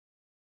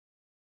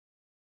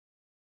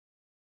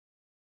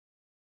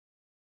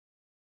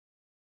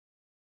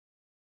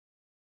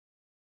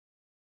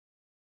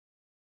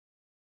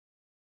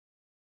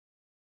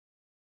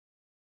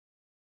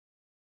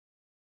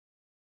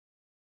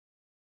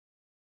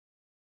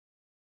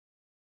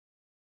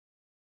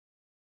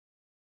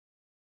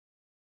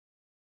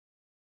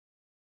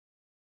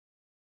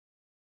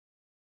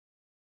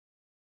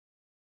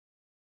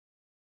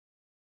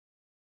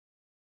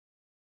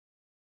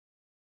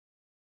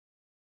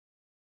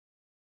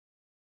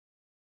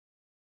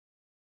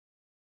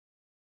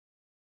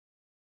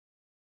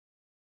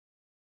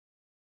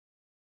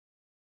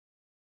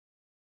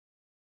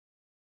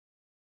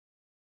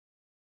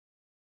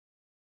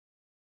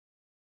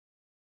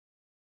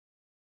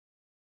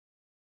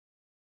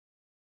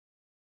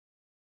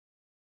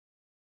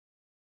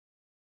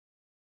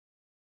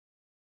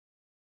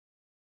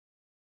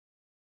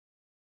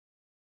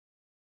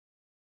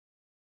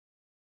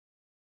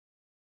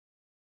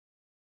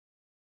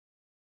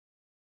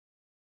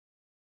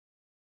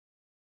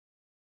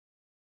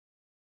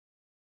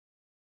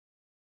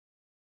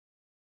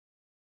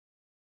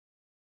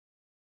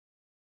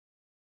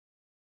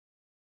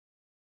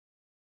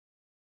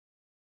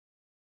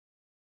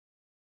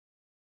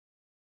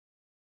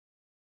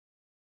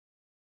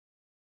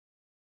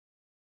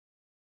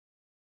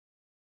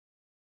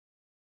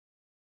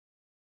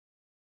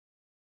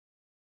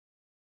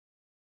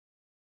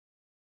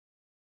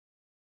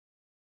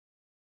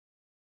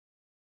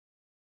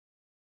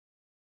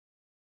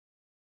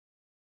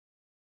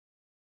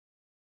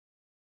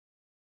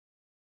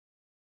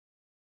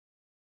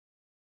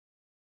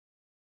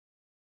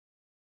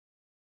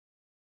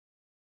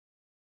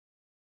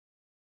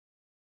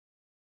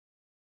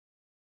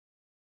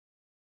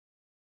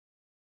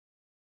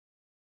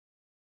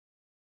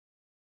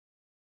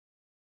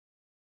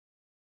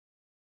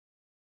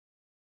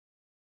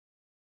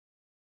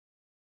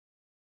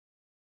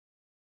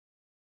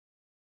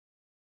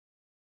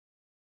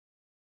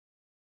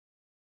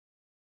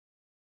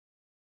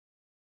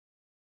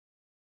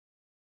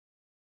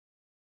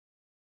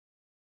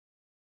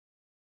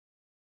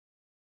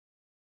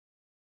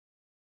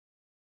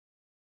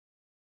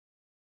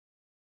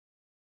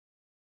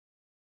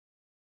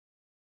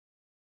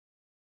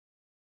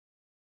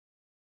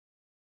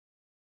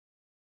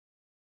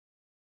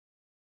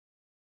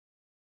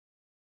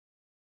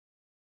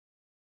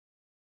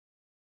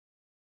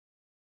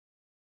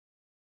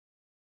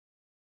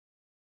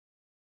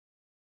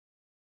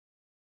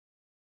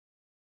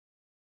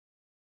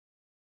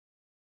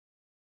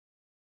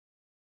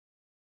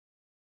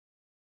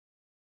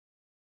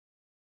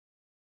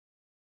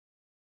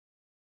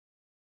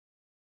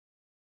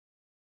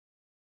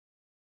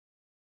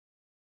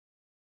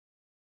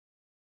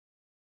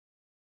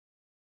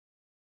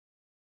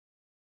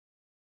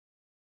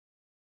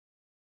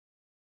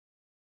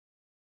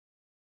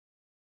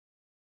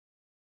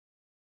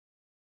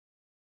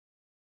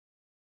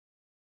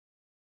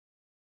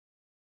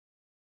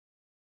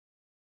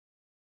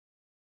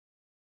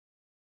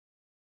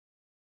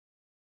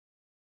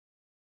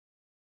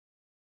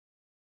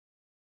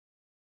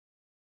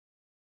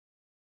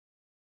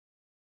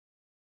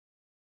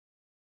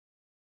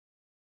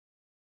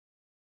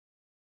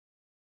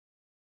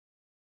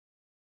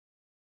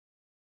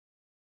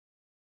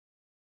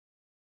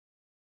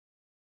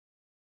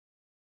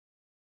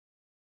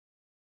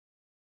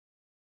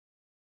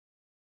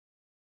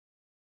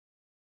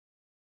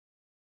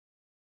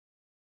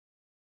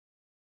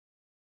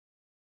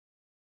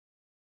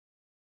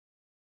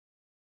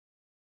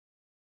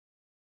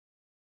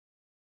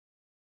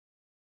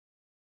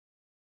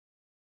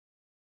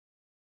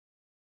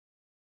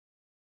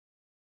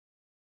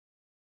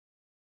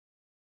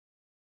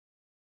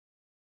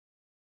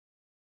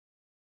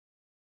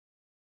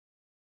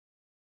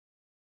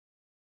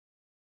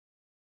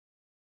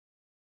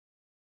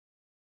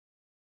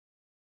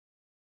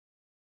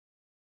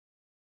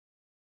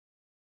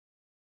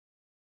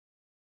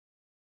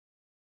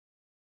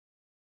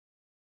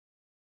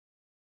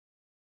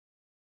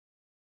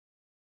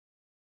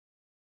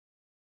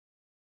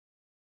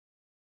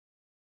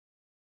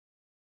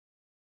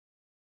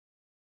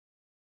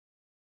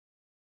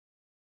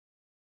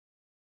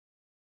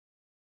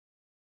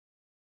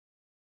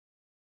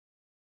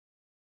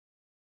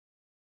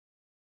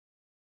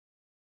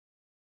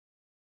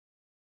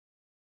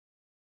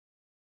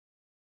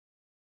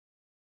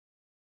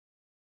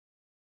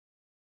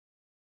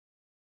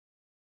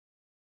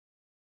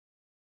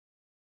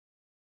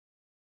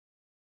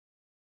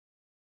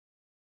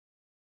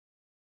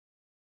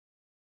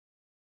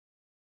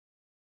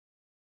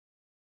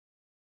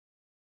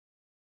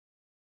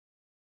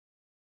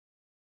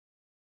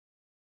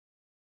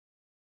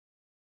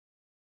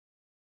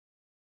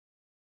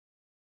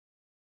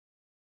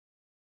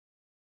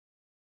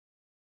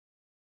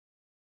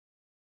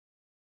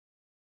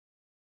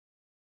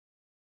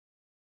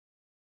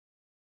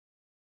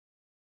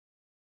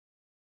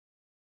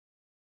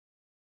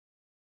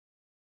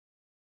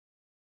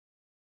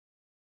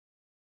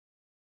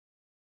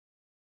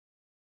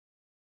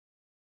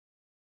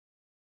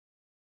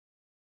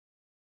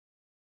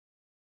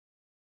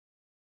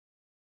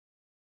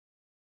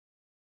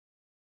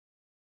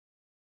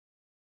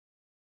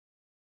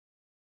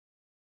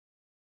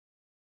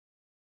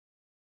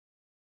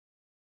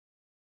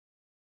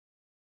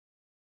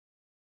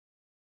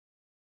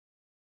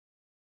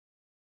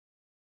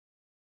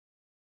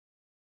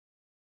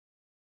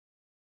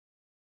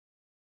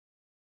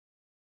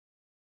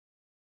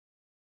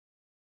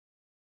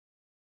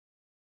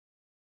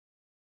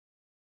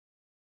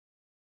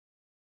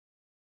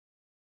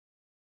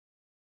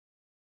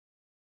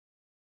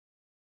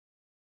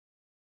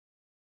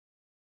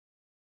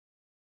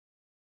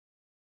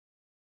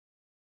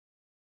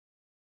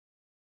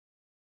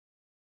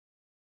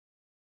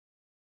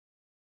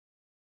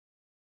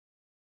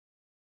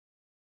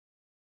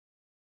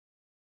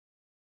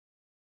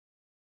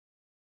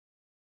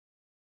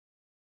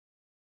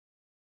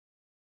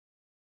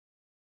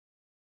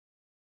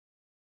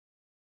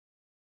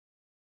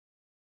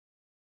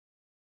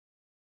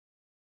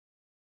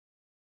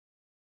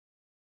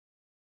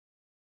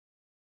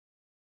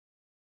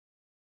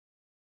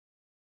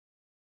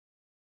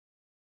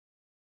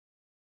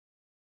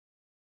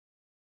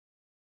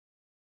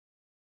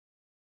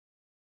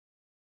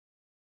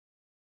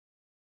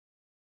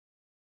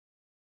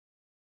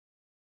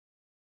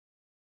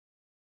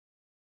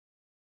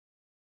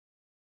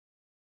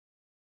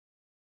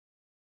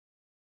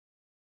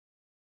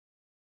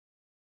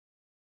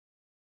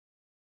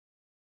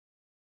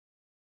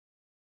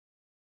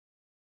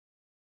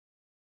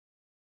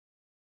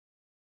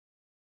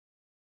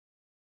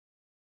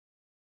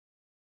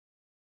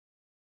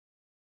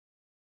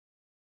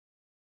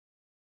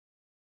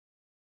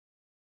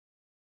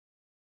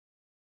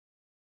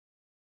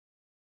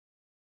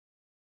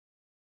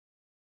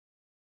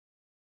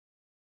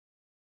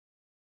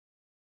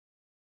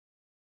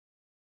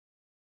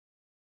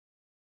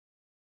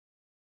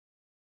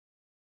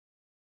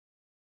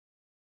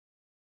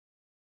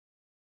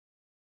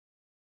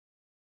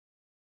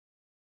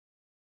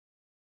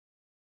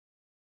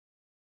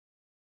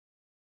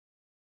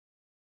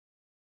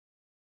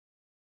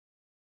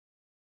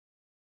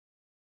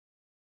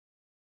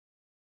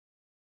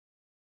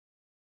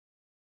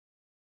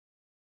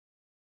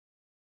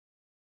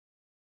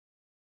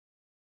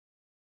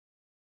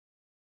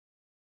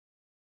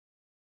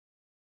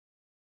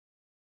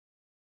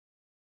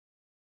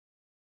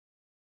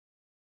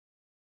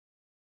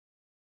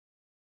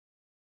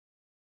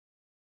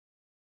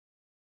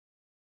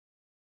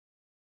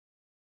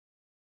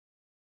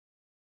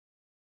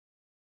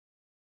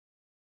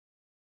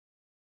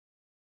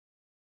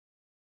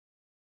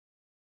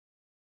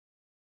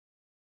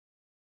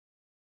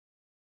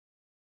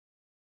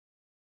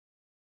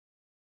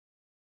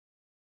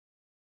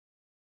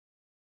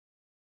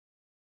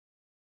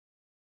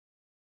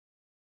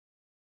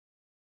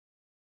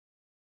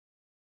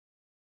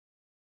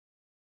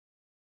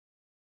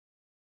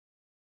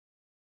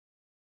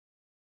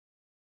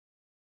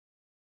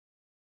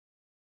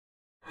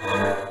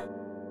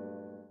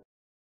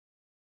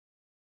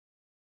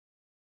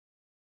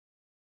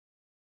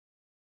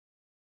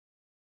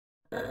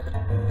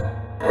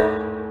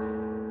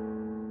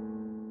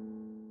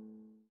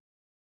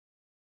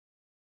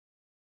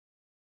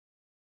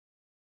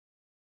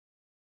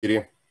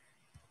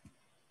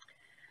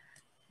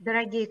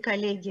Дорогие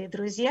коллеги и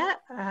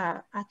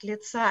друзья, от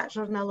лица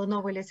журнала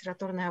 «Новое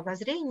литературное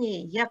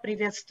обозрение» я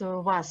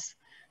приветствую вас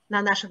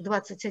на наших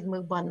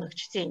 27-х банных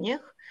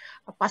чтениях.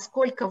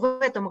 Поскольку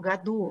в этом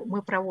году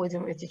мы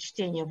проводим эти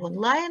чтения в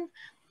онлайн,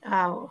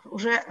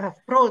 уже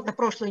на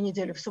прошлой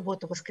неделе в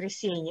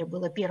субботу-воскресенье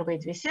было первые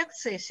две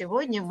секции,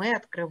 сегодня мы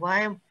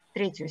открываем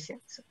третью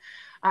секцию.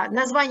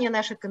 Название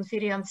нашей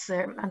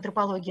конференции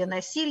 «Антропология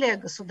насилия.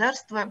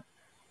 Государство,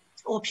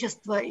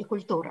 общество и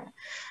культура».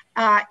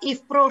 И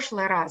в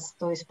прошлый раз,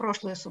 то есть в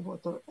прошлую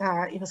субботу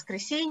и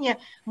воскресенье,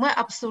 мы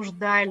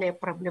обсуждали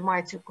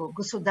проблематику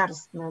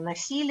государственного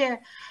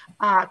насилия,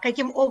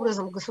 каким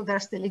образом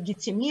государство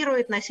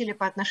легитимирует насилие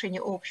по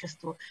отношению к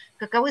обществу,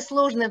 каковы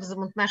сложные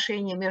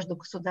взаимоотношения между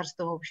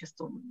государством и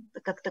обществом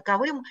как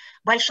таковым.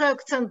 Большой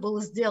акцент был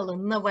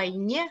сделан на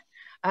войне,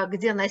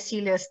 где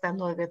насилие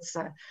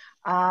становится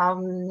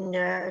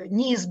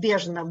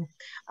неизбежным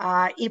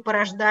и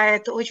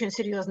порождает очень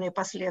серьезные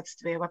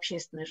последствия в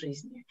общественной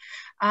жизни.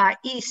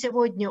 И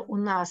сегодня у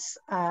нас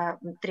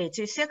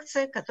третья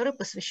секция, которая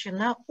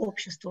посвящена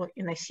обществу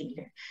и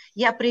насилию.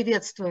 Я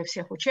приветствую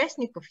всех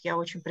участников, я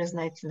очень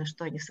признательна,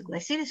 что они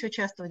согласились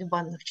участвовать в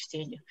банных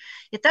чтениях.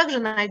 И также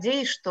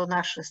надеюсь, что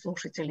наши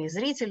слушатели и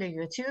зрители в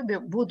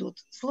YouTube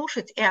будут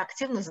слушать и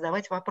активно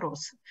задавать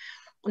вопросы.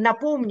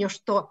 Напомню,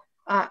 что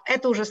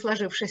это уже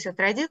сложившаяся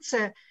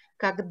традиция,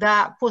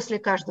 когда после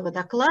каждого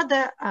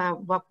доклада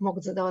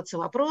могут задаваться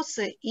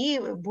вопросы и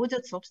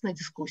будет, собственно,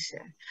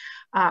 дискуссия.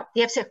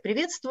 Я всех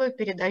приветствую,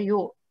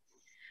 передаю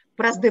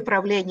бразды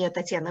правления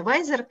Татьяны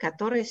Weiser,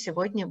 которая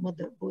сегодня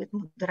будет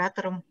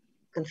модератором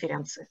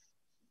конференции.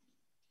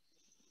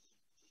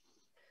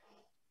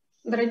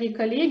 Дорогие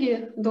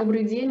коллеги,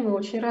 добрый день, мы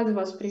очень рады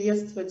вас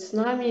приветствовать с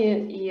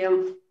нами и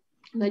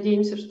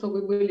надеемся, что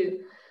вы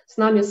были с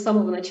нами с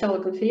самого начала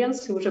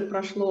конференции. Уже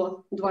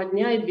прошло 2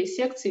 дня и 2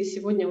 секции.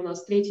 Сегодня у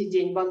нас 3-й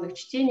день банных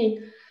чтений.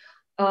 И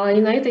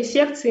на этой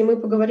секции мы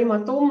поговорим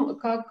о том,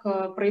 как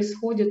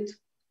происходит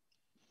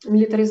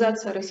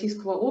милитаризация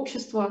российского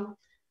общества,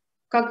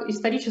 как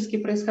исторически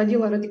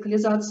происходила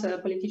радикализация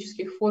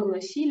политических форм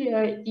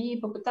насилия, и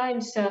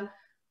попытаемся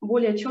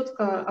более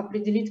четко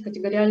определить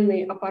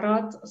категориальный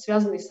аппарат,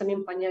 связанный с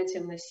самим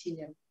понятием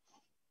насилия.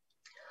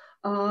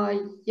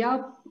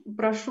 Я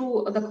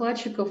прошу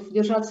докладчиков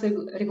держаться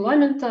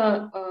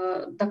регламента.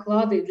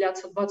 Доклады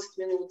длятся 20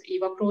 минут, и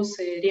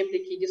вопросы,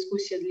 реплики и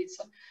дискуссия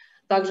длится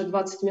также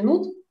 20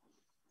 минут.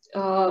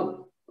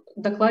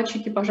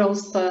 Докладчики,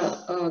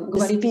 пожалуйста,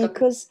 говорите.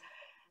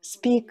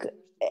 Speak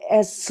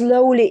as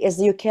slowly as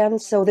you can,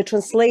 so the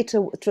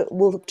translator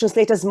will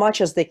translate as much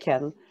as they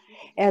can,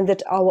 and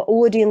that our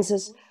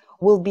audiences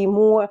will be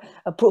more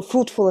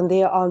fruitful in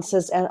their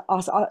answers and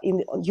us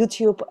in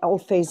YouTube or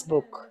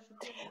Facebook.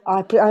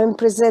 I'm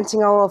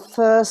presenting our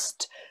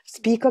first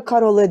speaker,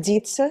 Carola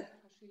Dietze,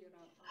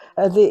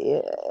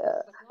 the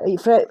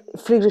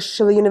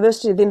Friedrich-Schiller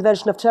University, the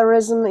invention of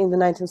terrorism in the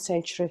 19th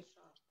century.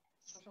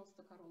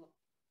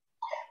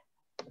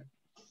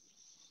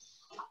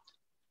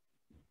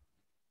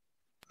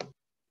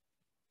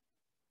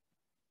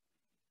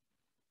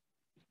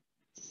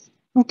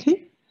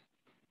 Okay.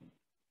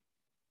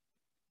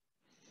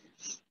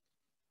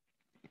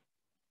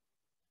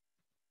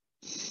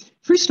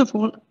 First of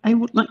all, I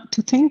would like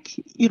to thank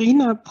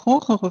Irina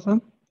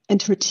Prochorova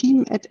and her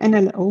team at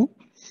NLO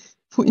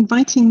for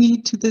inviting me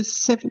to the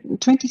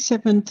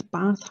 27th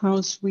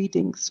Bathhouse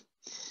readings.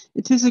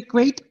 It is a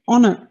great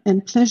honor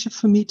and pleasure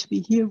for me to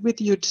be here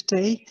with you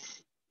today,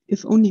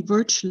 if only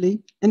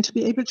virtually, and to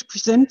be able to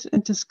present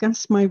and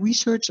discuss my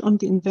research on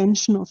the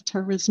invention of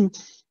terrorism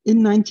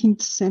in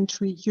 19th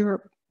century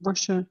Europe,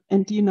 Russia,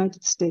 and the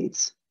United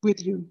States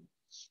with you.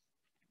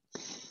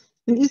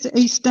 There is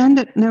a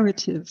standard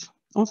narrative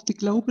of the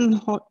global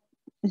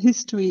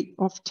history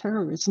of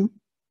terrorism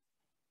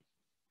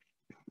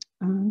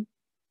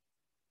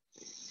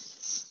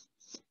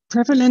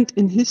prevalent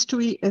in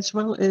history as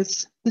well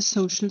as the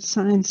social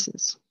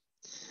sciences.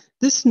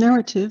 This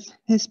narrative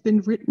has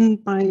been written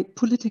by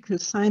political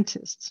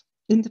scientists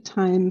in the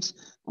times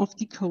of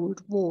the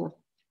Cold War.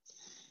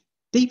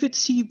 David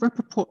C.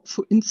 Rappaport,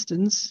 for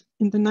instance,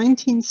 in the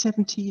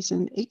 1970s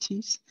and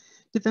 80s,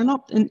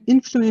 developed an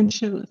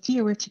influential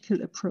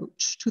theoretical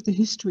approach to the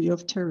history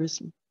of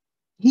terrorism.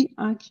 He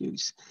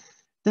argues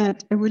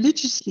that a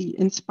religiously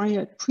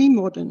inspired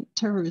pre-modern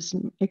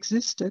terrorism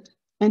existed,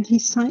 and he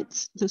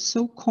cites the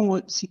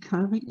so-called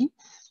sicarii,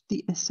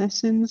 the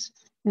assassins,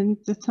 and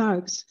the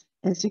thugs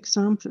as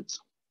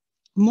examples.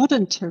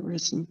 Modern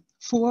terrorism,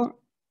 for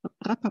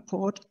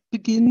Rappaport,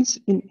 begins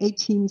in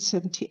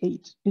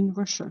 1878 in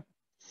Russia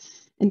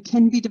and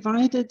can be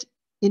divided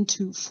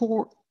into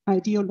 4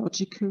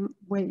 ideological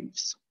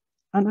waves: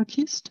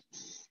 anarchist,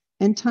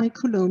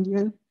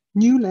 anti-colonial,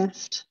 new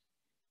left,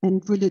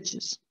 and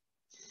religious.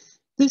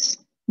 This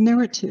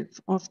narrative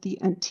of the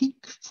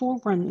antique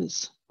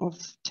forerunners of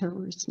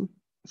terrorism,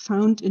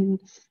 found in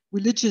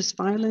religious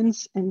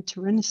violence and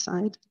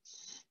tyrannicide,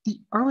 the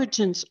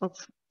origins of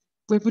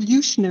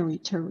revolutionary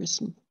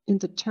terrorism in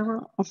the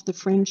terror of the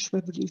French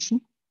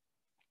Revolution,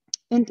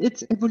 and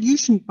its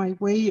evolution by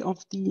way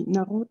of the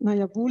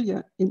Narodnaya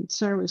Volya in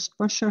Tsarist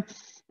Russia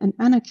and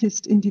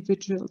anarchist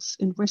individuals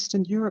in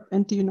Western Europe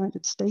and the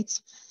United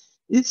States,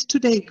 is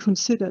today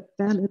considered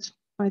valid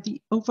by the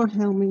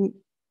overwhelming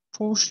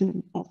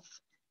portion of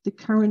the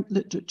current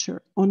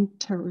literature on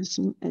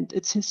terrorism and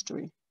its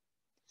history.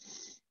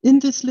 In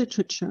this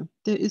literature,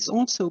 there is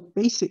also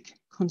basic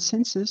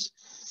consensus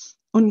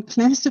on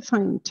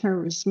classifying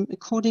terrorism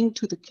according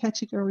to the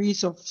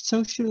categories of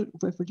social,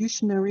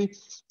 revolutionary,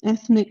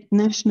 ethnic,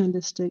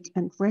 nationalistic,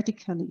 and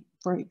radically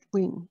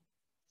right-wing.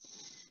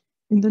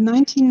 In the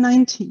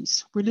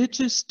 1990s,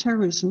 religious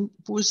terrorism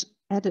was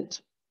added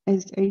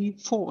as a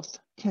fourth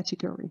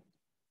category.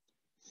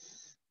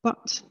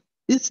 But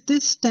is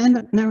this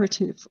standard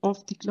narrative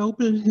of the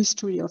global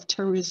history of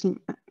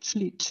terrorism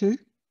actually true?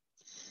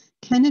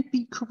 Can it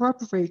be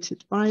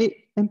corroborated by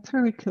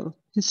empirical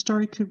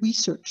historical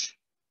research?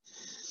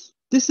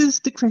 This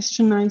is the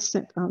question I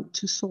set out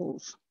to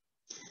solve.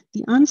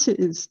 The answer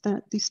is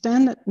that the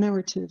standard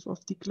narrative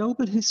of the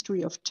global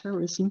history of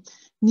terrorism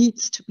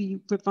needs to be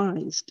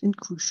revised in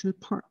crucial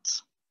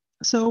parts.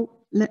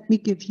 So let me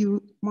give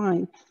you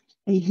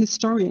a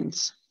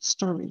historian's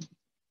story.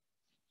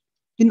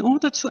 In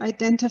order to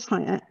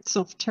identify acts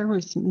of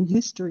terrorism in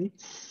history,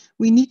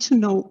 we need to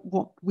know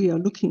what we are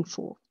looking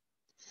for.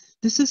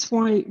 This is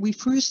why we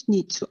first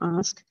need to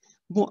ask,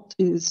 what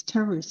is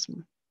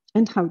terrorism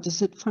and how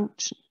does it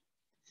function?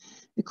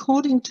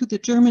 According to the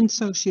German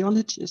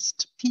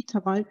sociologist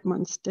Peter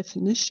Waldmann's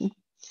definition,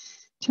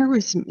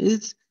 terrorism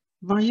is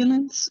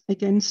violence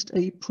against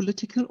a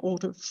political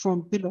order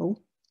from below,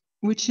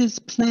 which is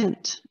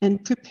planned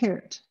and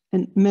prepared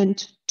and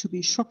meant to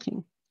be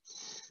shocking.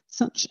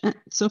 Such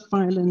acts of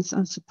violence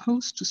are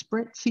supposed to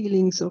spread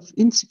feelings of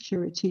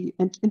insecurity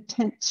and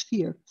intense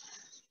fear,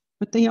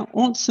 but they are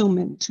also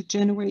meant to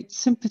generate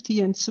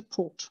sympathy and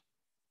support.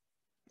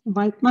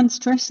 Waldmann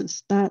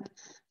stresses that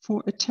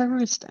for a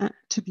terrorist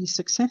act to be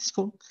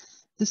successful,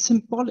 the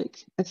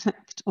symbolic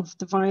effect of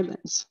the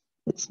violence,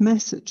 its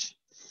message,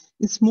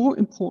 is more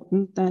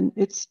important than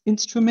its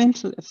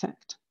instrumental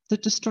effect, the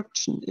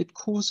destruction it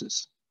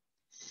causes.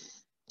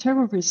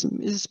 Terrorism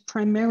is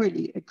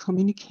primarily a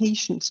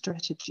communication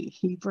strategy,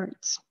 he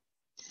writes.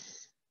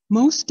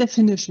 Most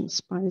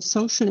definitions by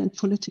social and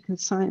political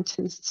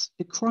scientists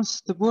across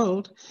the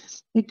world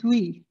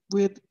agree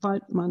with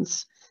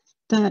Waldmann's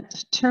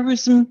that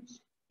terrorism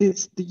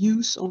is the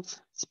use of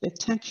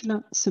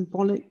spectacular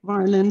symbolic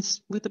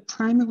violence with the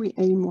primary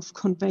aim of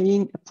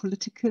conveying a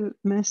political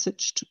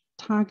message to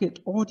target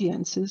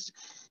audiences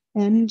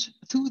and,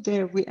 through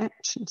their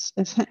reactions,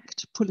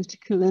 affect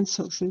political and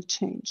social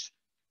change.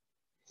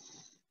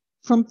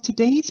 From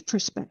today's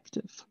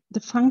perspective, the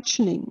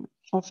functioning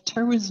of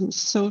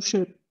terrorism's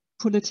social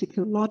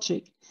political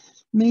logic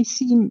may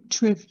seem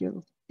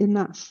trivial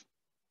enough.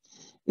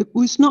 It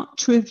was not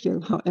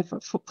trivial,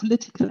 however, for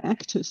political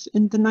actors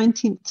in the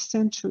 19th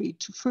century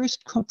to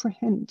first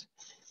comprehend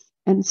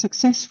and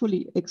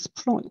successfully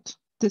exploit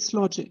this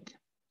logic.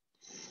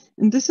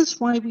 And this is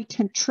why we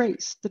can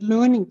trace the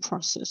learning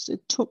process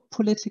it took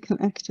political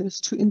actors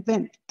to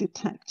invent the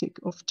tactic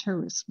of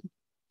terrorism.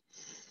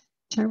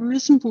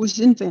 Terrorism was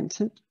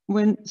invented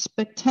when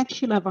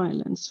spectacular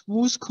violence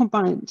was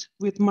combined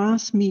with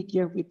mass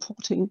media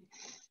reporting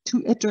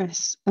to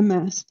address a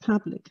mass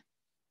public.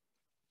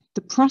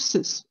 The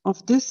process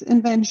of this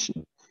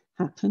invention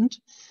happened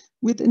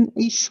within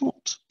a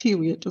short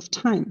period of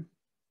time.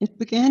 It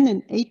began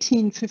in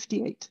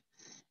 1858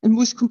 and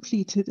was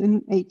completed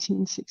in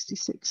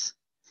 1866.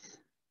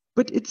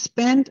 But it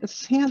spanned a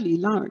fairly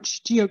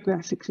large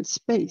geographical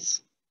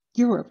space: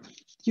 Europe,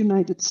 the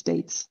United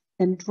States,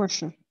 and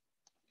Russia.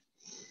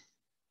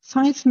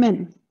 5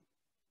 men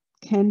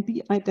can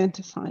be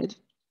identified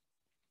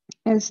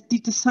as the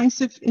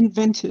decisive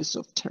inventors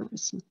of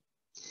terrorism.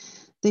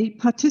 They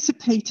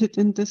participated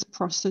in this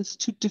process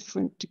to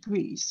different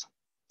degrees.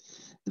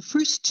 The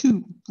first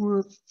two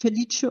were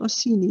Felice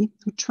Orsini,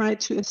 who tried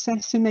to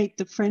assassinate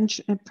the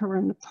French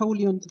Emperor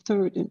Napoleon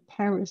III in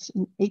Paris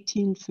in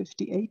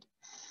 1858,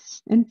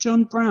 and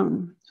John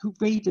Brown, who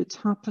raided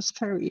Harper's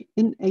Ferry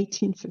in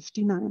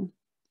 1859.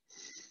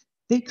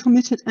 They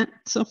committed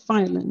acts of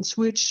violence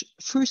which,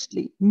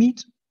 firstly,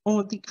 meet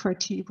all the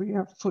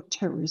criteria for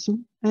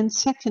terrorism, and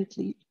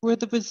secondly, were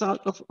the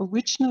result of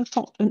original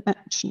thought and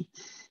action,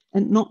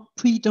 and not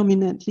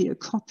predominantly a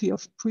copy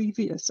of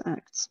previous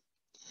acts.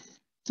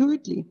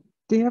 Thirdly,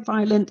 their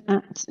violent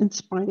acts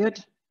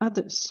inspired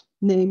others,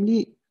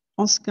 namely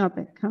Oskar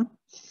Becker,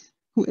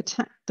 who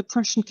attacked the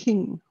Prussian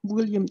king,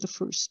 William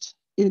I,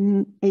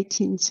 in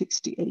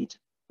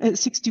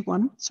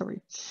 1861,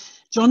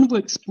 John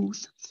Wilkes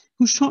Booth,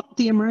 who shot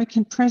the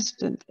American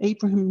president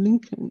Abraham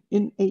Lincoln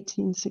in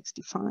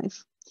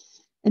 1865,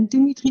 and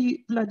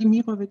Dmitry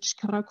Vladimirovich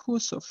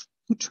Karakorsov,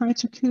 who tried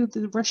to kill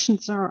the Russian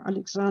Tsar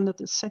Alexander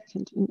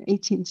II in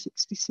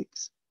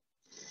 1866.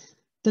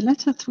 The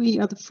latter three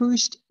are the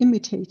first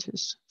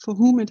imitators for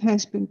whom it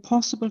has been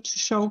possible to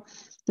show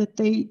that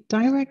they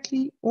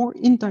directly or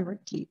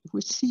indirectly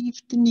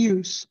received the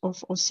news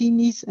of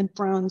Orsini's and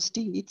Brown's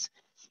deeds,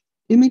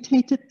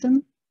 imitated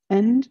them,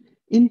 and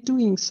in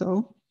doing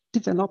so,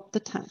 developed the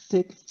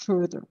tactic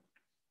further.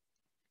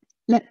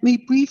 Let me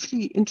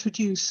briefly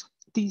introduce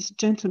these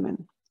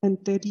gentlemen and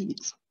their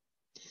deeds.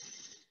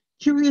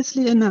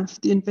 Curiously enough,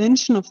 the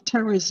invention of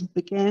terrorism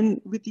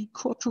began with the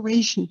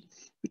cooperation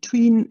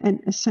between an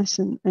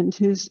assassin and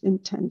his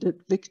intended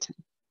victim.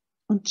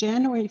 On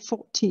January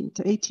 14,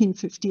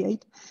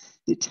 1858,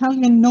 the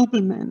Italian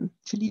nobleman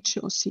Felice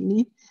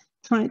Orsini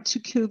tried to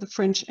kill the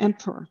French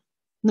emperor,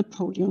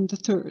 Napoleon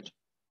III.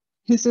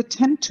 His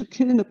attempt to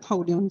kill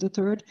Napoleon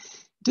III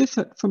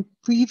differed from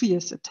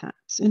previous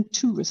attacks in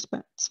two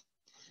respects.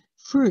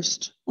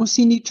 First,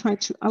 Orsini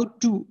tried to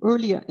outdo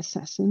earlier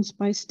assassins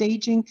by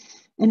staging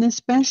an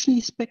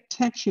especially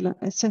spectacular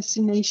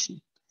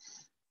assassination.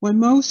 While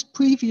most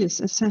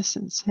previous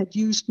assassins had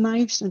used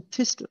knives and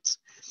pistols,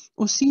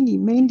 Orsini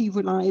mainly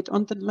relied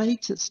on the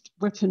latest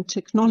weapon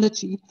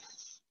technology,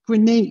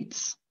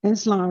 grenades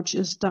as large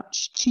as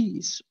Dutch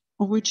cheese,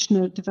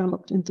 originally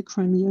developed in the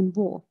Crimean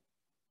War,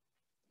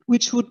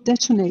 which would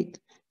detonate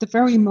the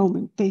very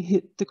moment they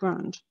hit the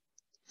ground.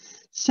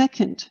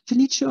 Second,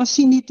 Felice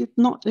Orsini did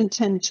not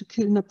intend to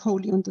kill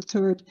Napoleon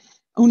III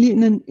only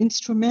in an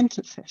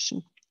instrumental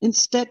fashion.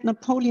 Instead,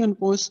 Napoleon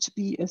was to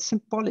be a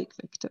symbolic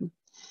victim.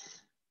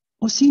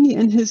 Orsini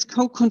and his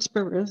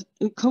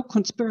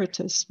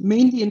co-conspirators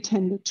mainly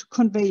intended to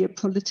convey a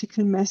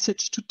political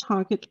message to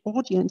target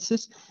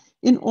audiences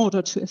in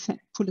order to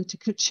effect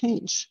political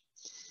change.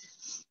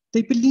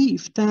 They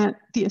believed that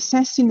the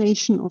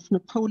assassination of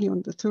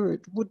Napoleon III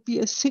would be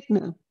a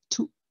signal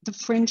to the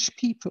French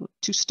people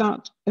to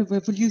start a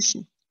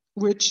revolution,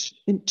 which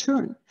in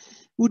turn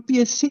would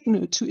be a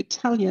signal to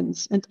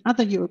Italians and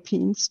other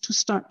Europeans to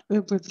start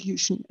a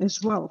revolution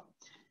as well,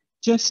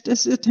 just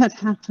as it had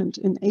happened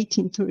in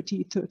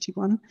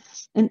 1830-31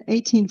 and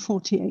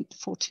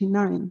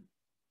 1848-49.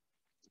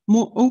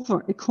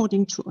 Moreover,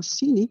 according to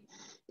Orsini,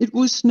 it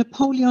was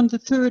Napoleon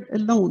III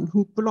alone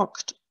who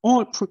blocked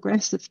all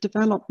progressive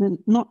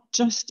development, not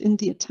just in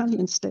the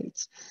Italian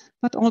states,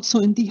 but also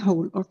in the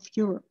whole of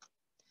Europe.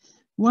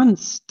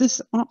 Once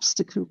this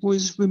obstacle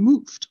was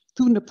removed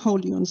through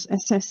Napoleon's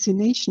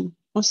assassination,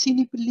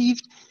 Orsini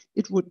believed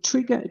it would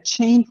trigger a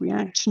chain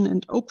reaction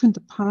and open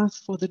the path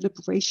for the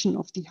liberation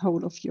of the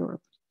whole of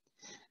Europe.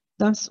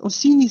 Thus,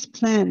 Orsini's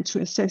plan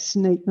to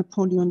assassinate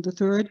Napoleon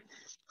III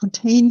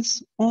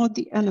contains all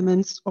the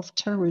elements of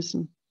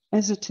terrorism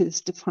as it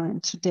is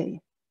defined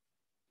today.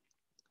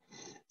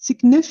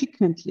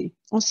 Significantly,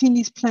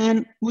 Orsini's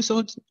plan was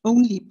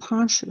only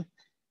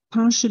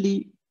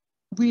partially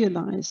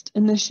realized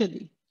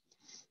initially.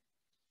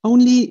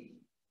 Only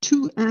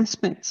two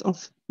aspects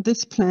of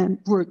this plan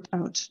worked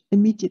out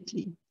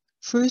immediately.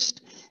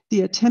 First,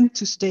 the attempt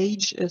to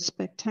stage a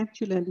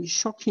spectacularly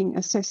shocking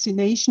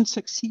assassination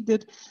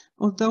succeeded,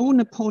 although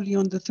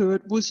Napoleon III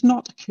was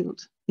not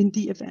killed in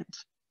the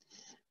event.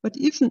 But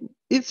even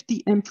if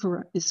the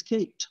emperor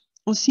escaped,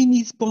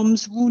 Orsini's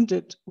bombs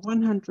wounded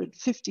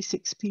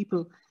 156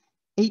 people,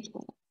 8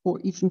 or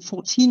even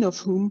 14 of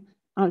whom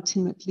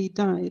ultimately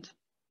died.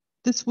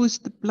 This was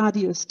the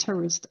bloodiest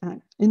terrorist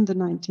act in the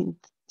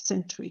 19th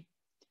century.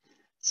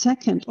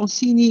 Second,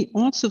 Orsini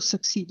also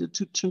succeeded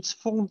to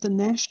transform the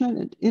national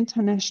and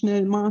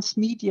international mass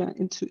media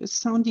into a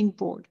sounding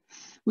board,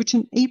 which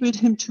enabled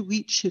him to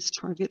reach his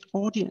target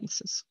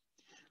audiences.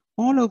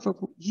 All over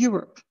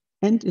Europe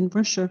and in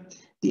Russia,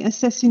 the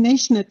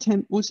assassination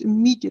attempt was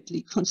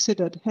immediately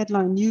considered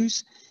headline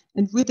news,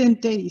 and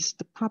within days,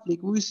 the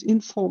public was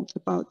informed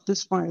about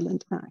this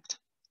violent act.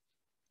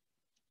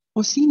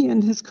 Orsini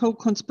and his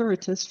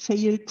co-conspirators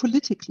failed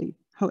politically,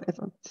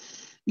 however,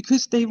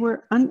 because they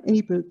were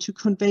unable to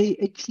convey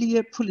a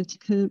clear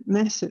political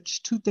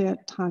message to their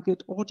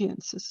target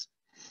audiences,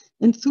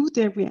 and through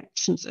their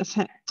reactions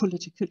affect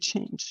political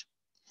change.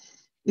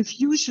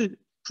 If usual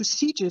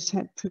procedures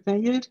had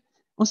prevailed,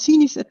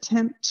 Orsini's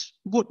attempt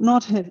would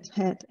not have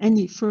had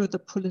any further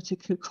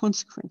political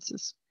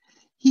consequences.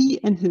 He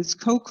and his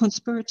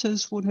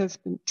co-conspirators would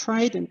have been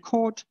tried in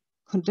court,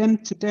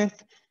 condemned to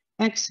death,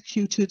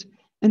 executed,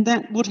 and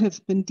that would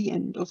have been the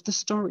end of the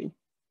story.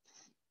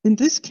 In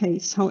this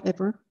case,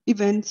 however,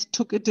 events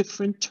took a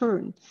different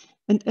turn,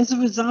 and as a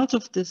result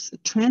of this, a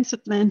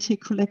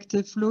transatlantic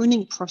collective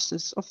learning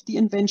process of the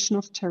invention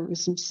of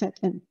terrorism set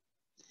in.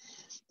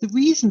 The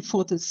reason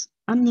for this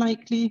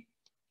unlikely,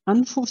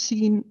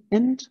 unforeseen,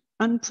 and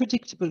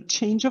unpredictable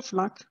change of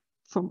luck,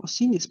 from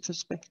Orsini's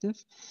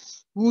perspective,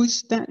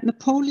 was that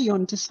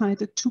Napoleon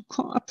decided to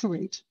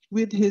cooperate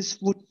with his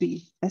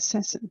would-be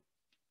assassin.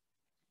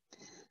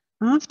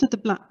 After the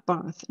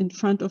bloodbath in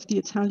front of the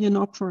Italian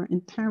Opera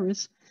in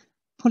Paris,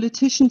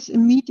 politicians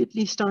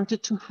immediately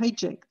started to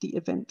hijack the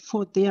event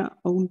for their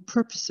own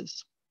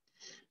purposes.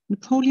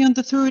 Napoleon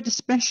III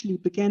especially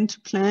began to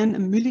plan a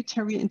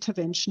military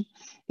intervention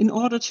in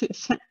order to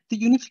effect the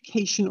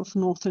unification of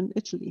northern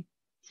Italy.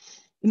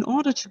 In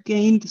order to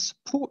gain the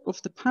support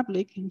of the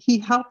public, he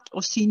helped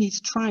Orsini's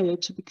trial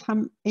to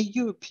become a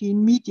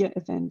European media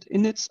event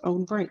in its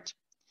own right.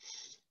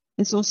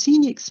 As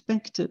Orsini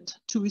expected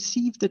to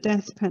receive the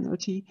death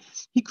penalty,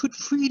 he could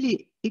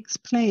freely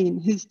explain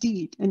his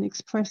deed and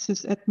express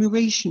his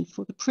admiration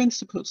for the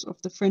principles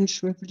of the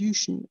French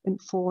Revolution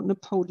and for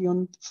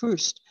Napoleon I,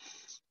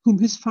 whom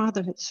his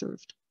father had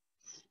served.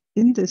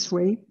 In this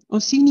way,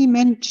 Orsini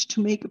managed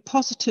to make a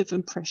positive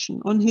impression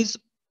on his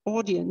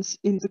audience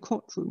in the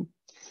courtroom.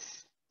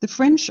 The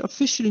French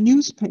official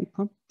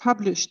newspaper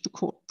published the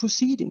court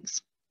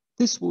proceedings.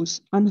 This was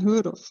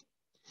unheard of.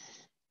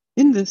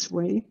 In this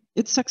way,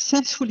 it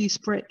successfully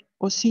spread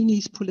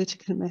Orsini's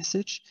political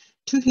message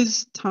to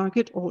his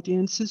target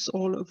audiences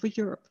all over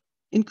Europe,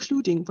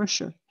 including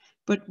Russia,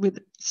 but with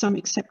some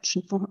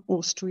exception for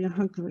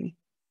Austria-Hungary.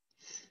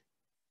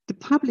 The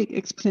public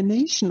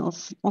explanation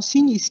of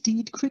Orsini's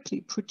deed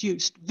quickly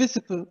produced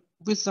visible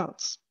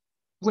results.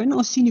 When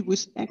Orsini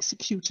was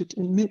executed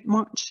in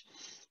mid-March,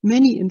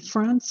 many in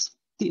France,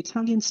 the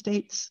Italian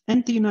states,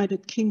 and the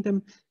United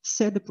Kingdom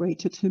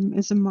celebrated him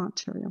as a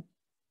martyr.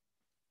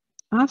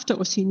 After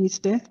Orsini's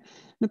death,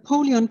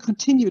 Napoleon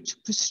continued to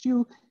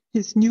pursue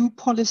his new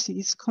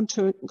policies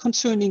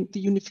concerning the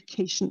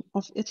unification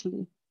of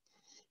Italy.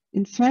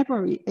 In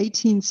February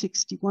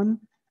 1861,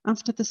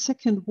 after the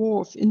Second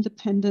War of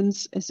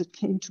Independence, as it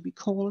came to be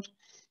called,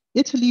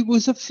 Italy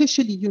was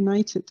officially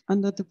united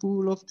under the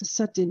rule of the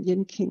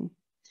Sardinian king.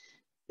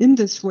 In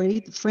this way,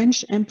 the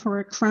French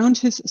emperor crowned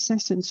his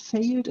assassin's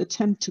failed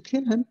attempt to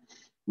kill him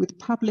with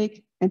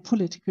public and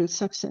political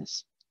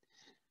success.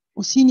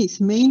 Orsini's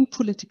main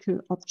political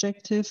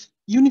objective,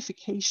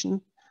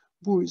 unification,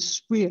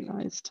 was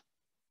realized.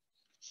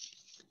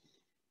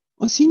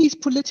 Orsini's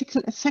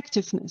political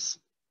effectiveness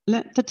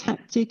let the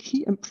tactic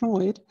he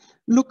employed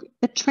look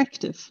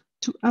attractive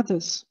to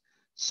others,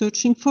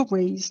 searching for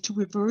ways to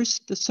reverse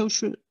the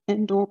social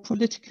and/or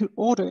political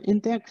order in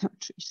their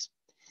countries.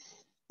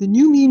 The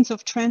new means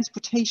of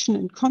transportation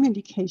and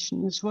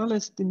communication, as well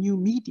as the new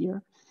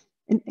media,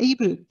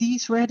 enabled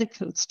these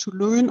radicals to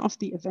learn of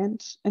the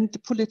event and the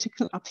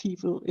political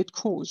upheaval it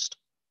caused.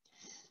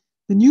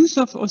 The news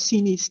of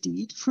Orsini's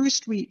deed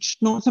first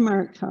reached North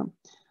America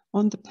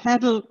on the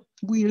paddle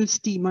wheel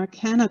steamer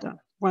Canada,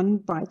 run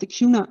by the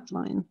Cunard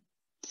Line.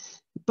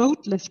 The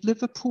boat left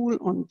Liverpool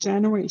on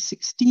January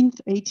 16,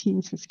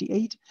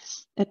 1858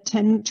 at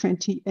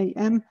 10:20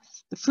 a.m.,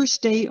 the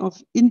first day of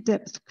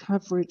in-depth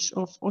coverage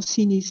of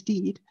Orsini's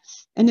deed,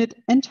 and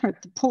it entered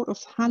the port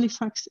of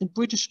Halifax in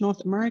British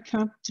North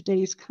America,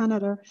 today's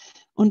Canada,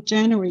 on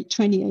January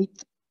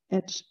 28th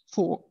at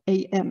 4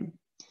 a.m.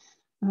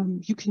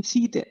 You can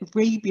see the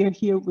Arabia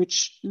here,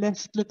 which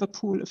left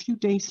Liverpool a few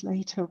days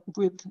later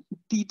with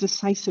the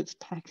decisive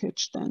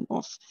package then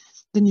of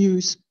the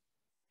news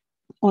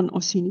on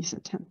Orsini's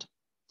attempt.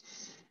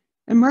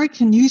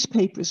 American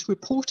newspapers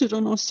reported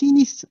on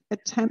Orsini's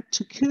attempt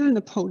to kill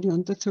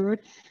Napoleon III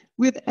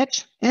with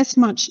as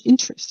much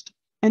interest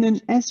and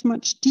in as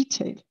much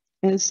detail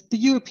as the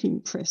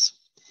European press.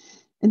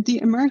 And the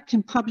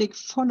American public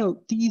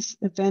followed these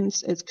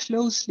events as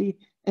closely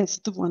as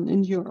the one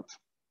in Europe.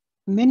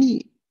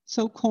 Many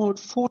so-called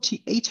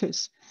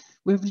 48ers,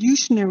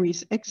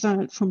 revolutionaries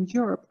exiled from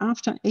Europe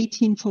after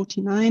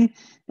 1849,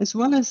 as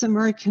well as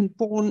American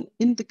born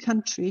in the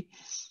country,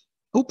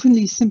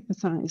 openly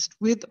sympathized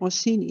with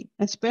Orsini,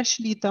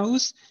 especially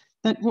those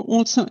that were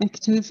also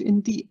active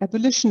in the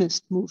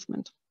abolitionist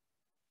movement.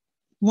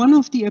 One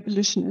of the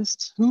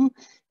abolitionists who,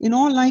 in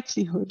all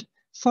likelihood,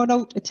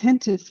 followed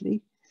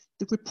attentively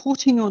the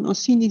reporting on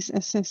Orsini's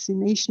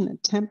assassination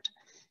attempt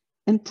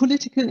and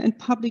political and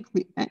public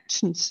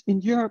reactions in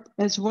Europe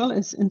as well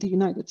as in the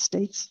United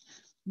States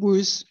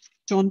was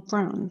John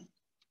Brown.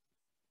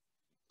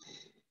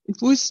 It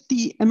was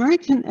the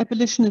American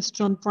abolitionist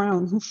John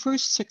Brown who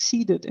first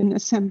succeeded in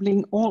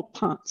assembling all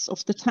parts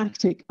of the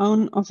tactic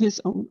of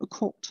his own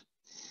accord.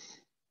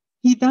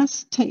 He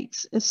thus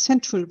takes a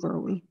central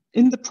role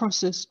in the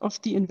process of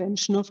the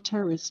invention of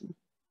terrorism.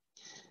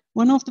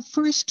 One of the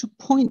first to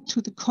point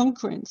to the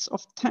congruence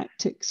of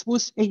tactics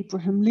was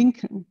Abraham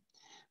Lincoln,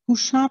 who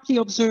sharply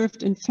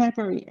observed in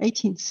February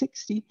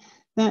 1860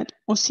 that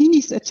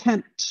Orsini's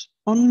attempt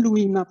on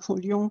Louis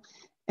Napoleon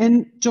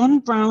and John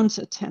Brown's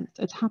attempt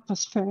at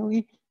Harper's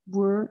Ferry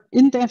were,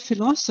 in their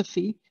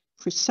philosophy,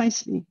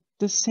 precisely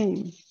the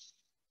same.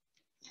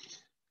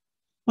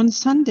 On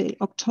Sunday,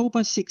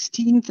 October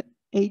 16,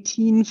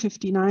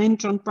 1859,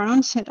 John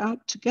Brown set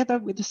out together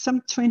with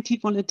some 20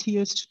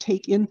 volunteers to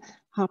take in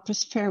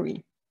Harper's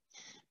Ferry.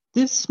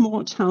 This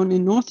small town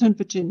in northern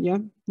Virginia,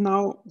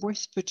 now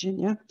West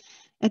Virginia,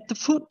 at the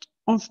foot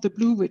of the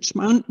Blue Ridge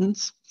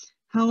Mountains,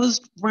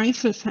 housed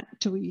rifle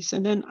factories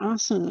and an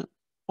arsenal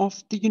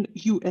of the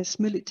U.S.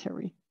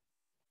 military.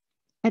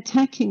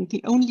 Attacking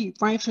the only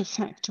rifle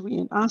factory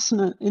and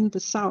arsenal in the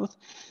South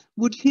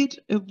would hit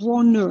a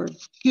war nerve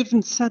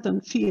given Southern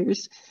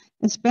fears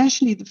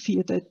especially the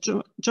fear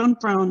that John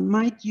Brown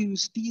might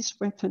use these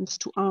weapons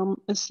to arm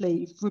a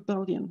slave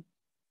rebellion.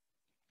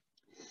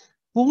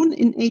 Born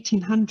in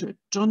 1800,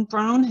 John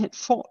Brown had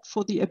fought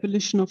for the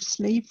abolition of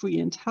slavery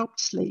and helped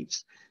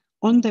slaves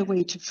on their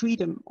way to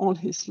freedom all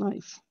his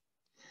life.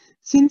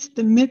 Since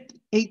the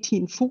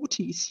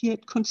mid-1840s, he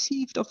had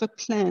conceived of a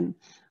plan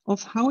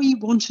of how he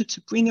wanted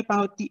to bring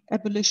about the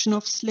abolition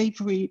of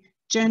slavery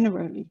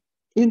generally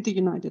in the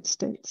United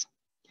States.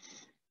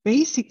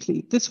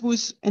 Basically, this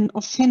was an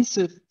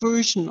offensive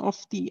version of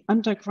the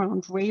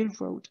Underground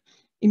Railroad,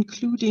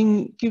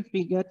 including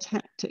guerrilla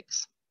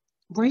tactics.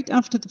 Right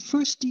after the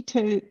first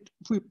detailed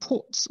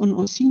reports on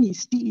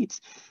Orsini's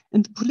deeds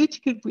and the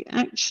political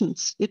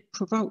reactions it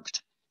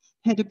provoked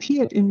had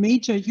appeared in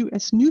major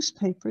US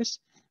newspapers,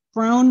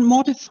 Brown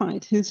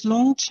modified his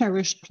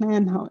long-cherished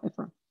plan,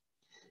 however.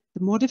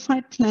 The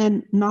modified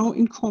plan now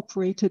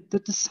incorporated the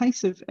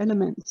decisive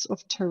elements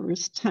of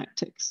terrorist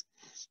tactics,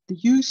 the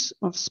use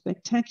of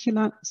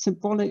spectacular,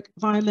 symbolic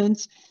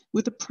violence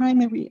with the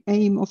primary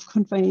aim of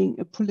conveying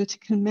a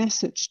political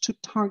message to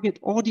target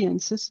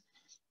audiences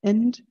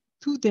and,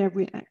 through their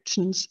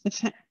reactions,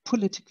 affect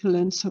political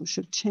and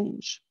social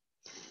change.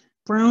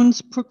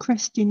 Brown's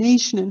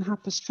procrastination in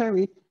Harper's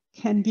Ferry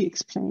can be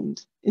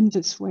explained in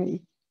this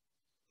way.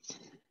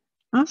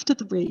 After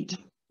the raid,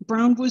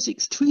 Brown was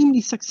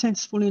extremely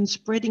successful in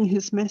spreading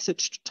his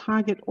message to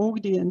target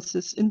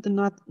audiences in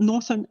the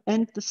northern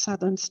and the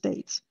southern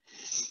states.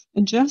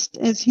 And just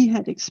as he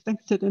had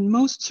expected and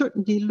most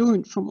certainly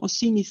learned from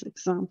Orsini's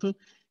example,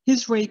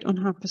 his raid on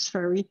Harper's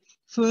Ferry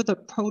further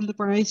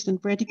polarized and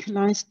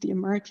radicalized the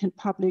American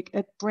public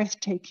at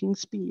breathtaking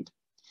speed.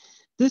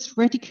 This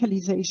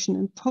radicalization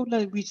and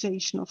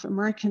polarization of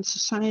American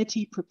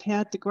society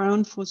prepared the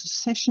ground for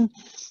secession,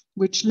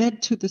 which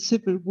led to the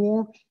Civil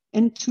War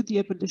and to the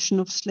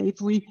abolition of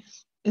slavery,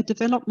 a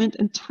development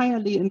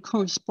entirely in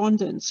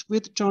correspondence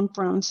with John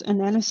Brown's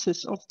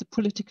analysis of the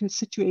political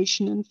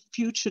situation and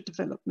future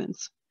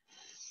developments.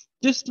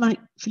 Just like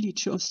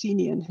Felice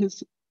Orsini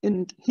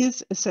and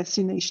his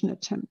assassination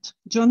attempt,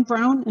 John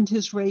Brown and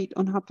his raid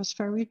on Harper's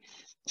Ferry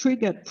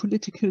triggered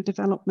political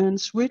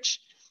developments which,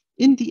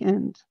 in the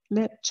end,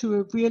 led to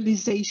a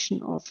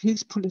realization of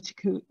his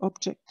political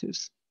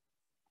objectives.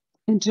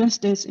 And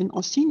just as in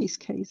Orsini's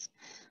case,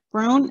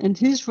 Brown and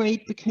his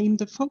raid became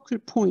the focal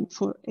point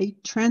for a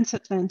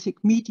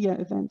transatlantic media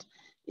event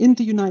in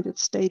the United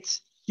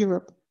States,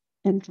 Europe,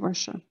 and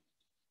Russia.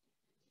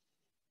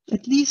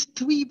 At least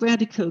 3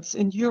 radicals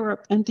in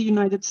Europe and the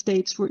United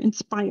States were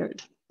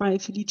inspired by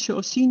Felice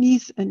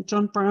Orsini's and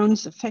John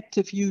Brown's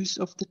effective use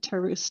of the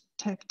terrorist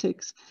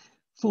tactics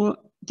for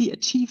the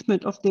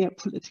achievement of their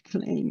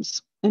political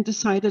aims and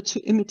decided to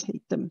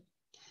imitate them.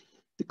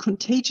 The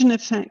contagion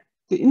effect,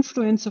 the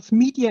influence of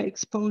media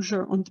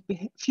exposure on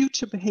the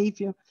future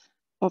behavior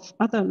of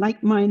other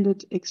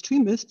like-minded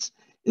extremists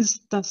is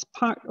thus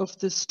part of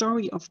the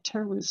story of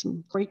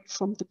terrorism right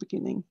from the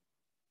beginning.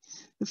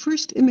 The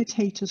first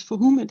imitators for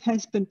whom it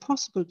has been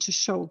possible to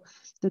show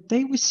that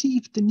they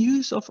received the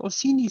news of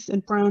Orsini's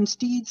and Brown's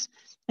deeds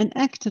and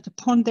acted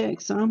upon their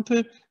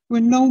example were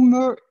no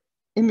mere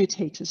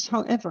imitators,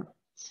 however,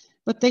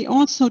 but they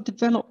also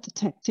developed the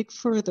tactic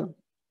further.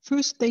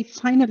 First, they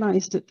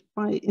finalized it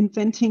by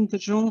inventing the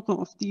genre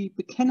of the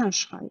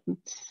Bekennerschreiben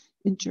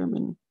in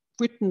German,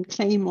 written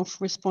claim of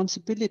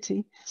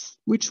responsibility,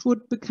 which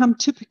would become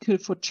typical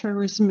for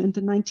terrorism in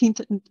the 19th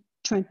and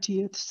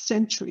 20th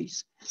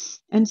centuries.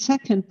 And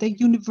second, they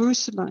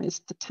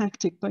universalized the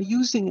tactic by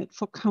using it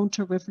for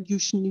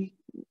counter-revolutionary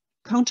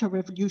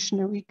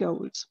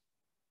goals.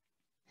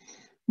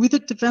 With the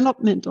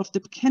development of the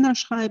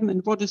Bekennerschreiben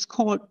and what is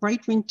called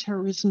right-wing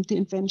terrorism, the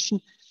invention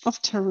of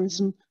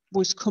terrorism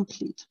was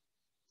complete.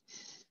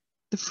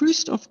 The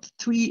first of the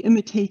 3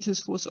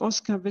 imitators was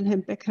Oskar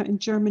Wilhelm Becker in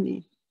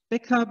Germany.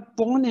 Becker,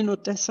 born in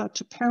Odessa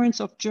to parents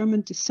of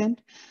German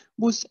descent,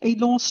 was a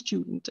law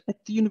student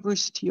at the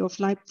University of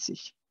Leipzig.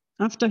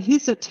 After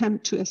his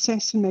attempt to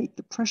assassinate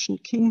the Prussian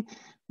king,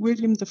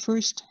 William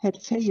I,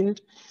 had failed,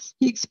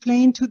 he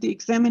explained to the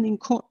examining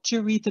court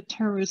jury the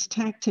terrorist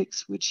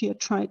tactics which he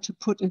had tried to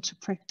put into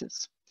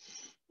practice.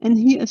 And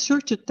he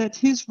asserted that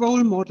his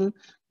role model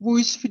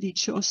was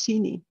Felice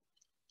Orsini.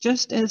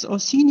 Just as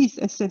Orsini's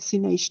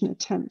assassination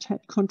attempt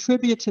had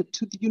contributed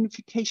to the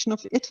unification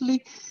of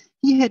Italy,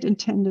 he had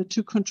intended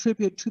to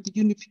contribute to the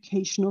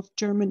unification of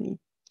Germany.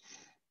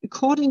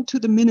 According to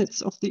the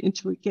minutes of the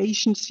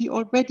interrogations, he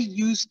already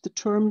used the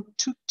term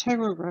to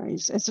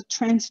terrorize as a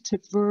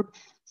transitive verb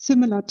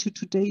similar to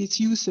today's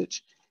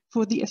usage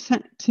for the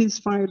effect his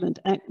violent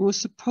act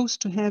was supposed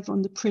to have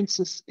on the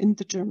princes in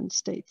the German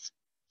states.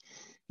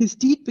 His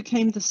deed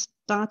became the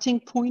starting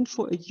point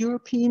for a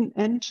European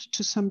and,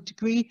 to some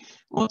degree,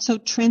 also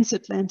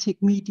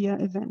transatlantic media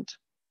event.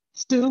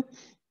 Still,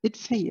 it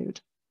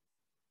failed.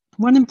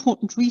 One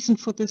important reason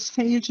for this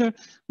failure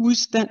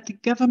was that the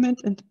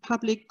government and the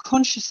public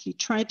consciously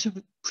tried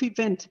to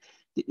prevent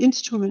the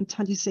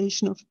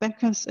instrumentalization of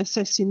Becker's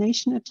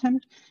assassination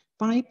attempt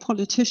by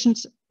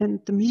politicians and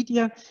the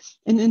media,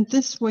 and in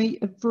this way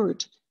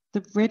avert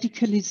the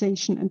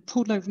radicalization and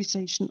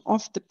polarization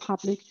of the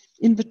public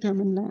in the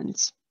German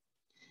lands.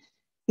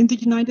 In the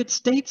United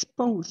States,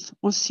 both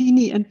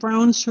Orsini and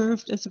Brown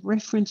served as a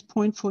reference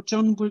point for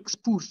John Wilkes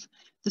Booth,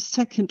 the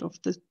second of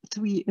the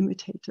three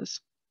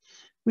imitators.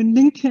 When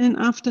Lincoln,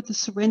 after the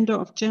surrender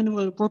of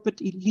General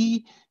Robert E.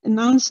 Lee,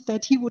 announced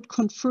that he would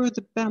confer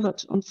the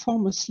ballot on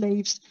former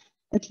slaves,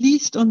 at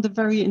least on the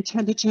very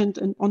intelligent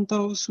and on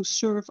those who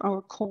serve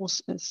our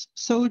cause as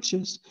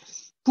soldiers,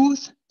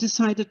 Booth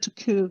decided to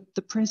kill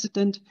the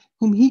president,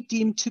 whom he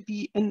deemed to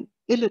be an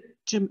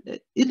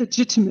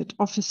illegitimate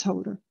office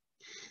holder.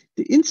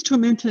 The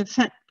instrumental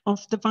effect of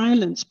the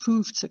violence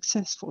proved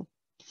successful.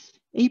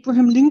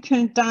 Abraham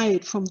Lincoln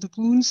died from the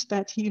wounds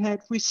that he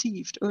had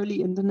received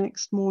early in the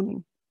next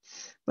morning.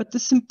 But the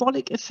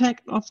symbolic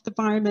effect of the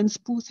violence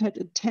Booth had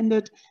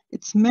intended,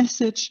 its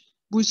message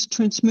was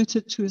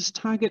transmitted to his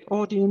target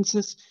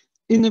audiences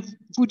in a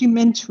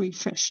rudimentary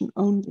fashion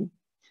only.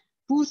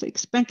 Booth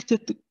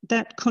expected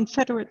that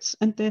Confederates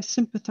and their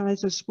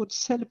sympathizers would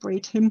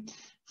celebrate him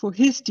for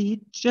his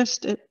deed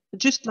just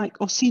like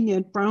Orsini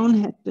and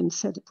Brown had been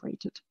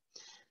celebrated.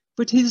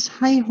 But his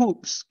high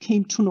hopes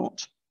came to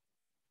naught.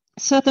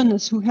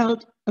 Southerners who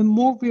held a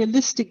more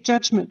realistic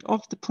judgment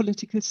of the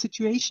political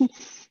situation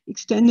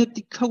extended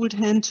the cold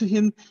hand to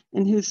him,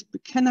 and his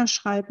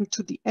Bekennerschreiben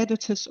to the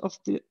editors of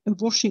the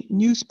Washington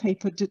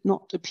newspaper did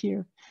not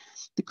appear.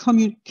 The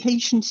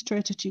communication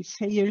strategy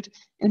failed,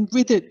 and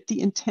with it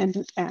the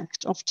intended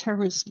act of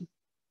terrorism.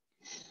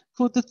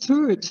 For the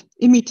third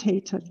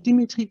imitator,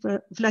 Dmitry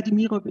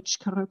Vladimirovich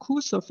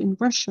Karakusov in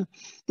Russia,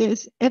 there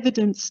is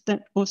evidence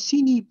that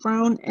Orsini,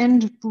 Brown,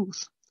 and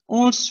Booth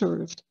all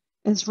served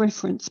as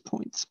reference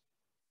points.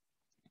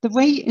 The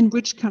way in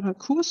which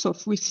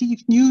Karakusov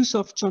received news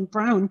of John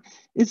Brown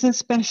is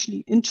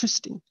especially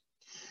interesting.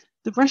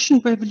 The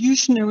Russian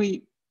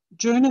revolutionary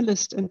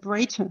journalist and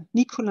writer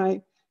Nikolai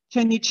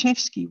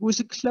Chernyshevsky was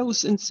a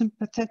close and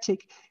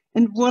sympathetic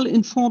and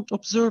well-informed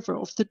observer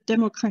of the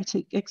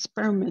democratic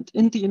experiment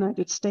in the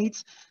United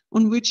States,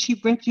 on which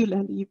he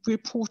regularly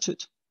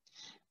reported.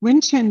 When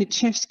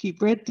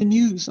Chernyshevsky read the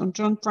news on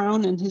John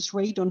Brown and his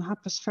raid on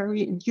Harper's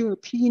Ferry in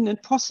European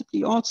and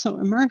possibly also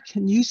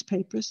American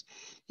newspapers,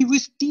 he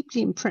was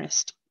deeply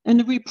impressed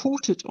and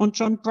reported on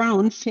John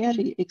Brown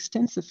fairly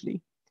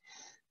extensively.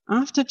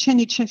 After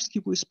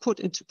Chernyshevsky was put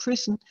into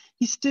prison,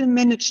 he still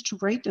managed to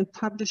write and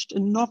published a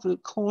novel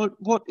called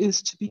What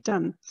Is to Be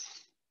Done.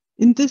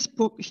 In this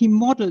book, he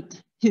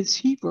modeled his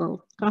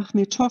hero,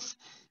 Rakhmetov,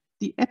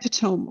 the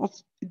epitome of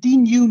the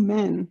new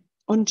man,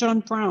 on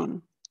John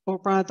Brown, or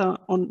rather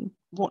on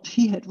what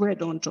he had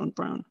read on John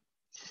Brown.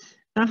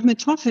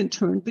 Rakhmetov in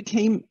turn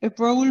became a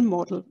role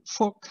model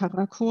for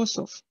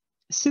Karakusov.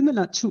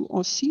 Similar to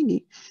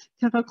Orsini,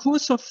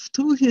 Karakusov,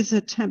 through his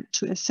attempt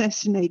to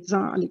assassinate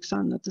Tsar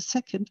Alexander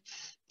II,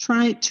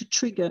 tried to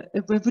trigger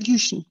a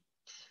revolution,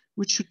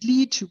 which should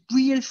lead to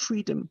real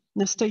freedom,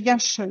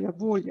 nastoyashaya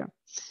volya,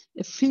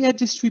 a fair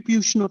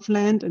distribution of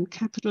land and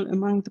capital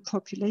among the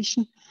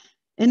population,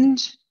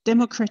 and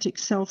democratic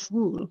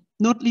self-rule,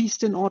 not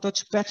least in order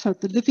to better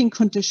the living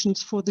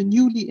conditions for the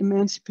newly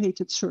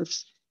emancipated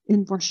serfs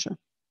in Russia.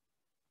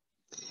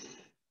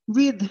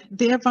 With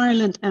their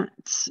violent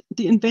acts,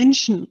 the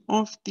invention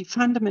of the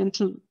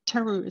fundamental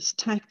terrorist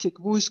tactic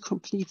was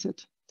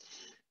completed.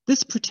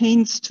 This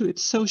pertains to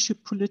its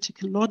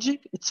socio-political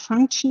logic, its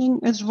functioning,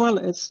 as well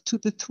as to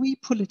the three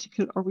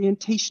political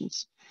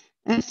orientations: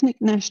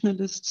 ethnic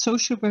nationalist,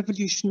 social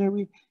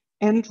revolutionary,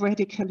 and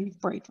radically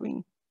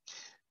right-wing.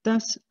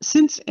 Thus,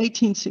 since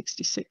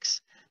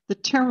 1866, the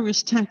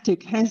terrorist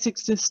tactic has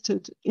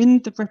existed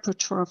in the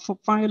repertoire for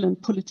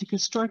violent political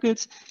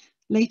struggles.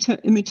 Later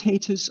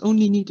imitators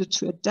only needed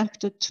to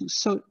adapt it to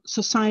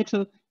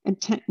societal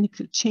and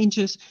technical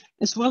changes,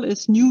 as well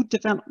as new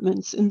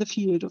developments in the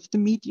field of the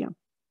media.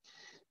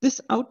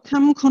 This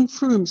outcome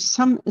confirms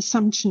some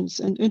assumptions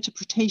and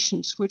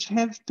interpretations which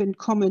have been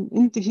common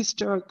in the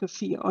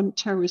historiography on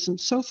terrorism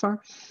so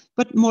far,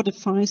 but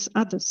modifies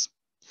others.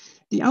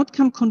 The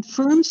outcome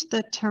confirms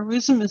that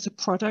terrorism is a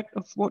product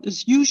of what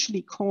is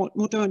usually called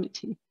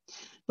modernity,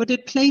 but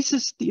it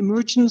places the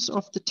emergence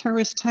of the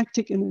terrorist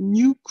tactic in a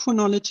new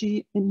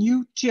chronology, a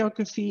new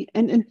geography,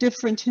 and in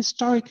different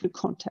historical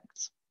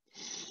contexts.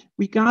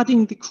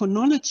 Regarding the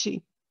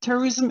chronology,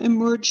 terrorism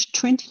emerged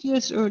 20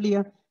 years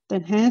earlier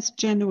than has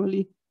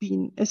generally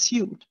been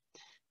assumed.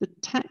 The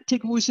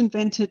tactic was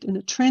invented in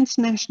a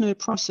transnational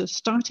process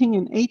starting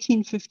in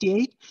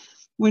 1858,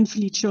 when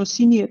Felice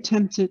Orsini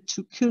attempted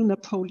to kill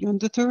Napoleon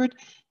III,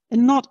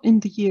 and not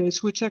in the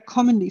years which are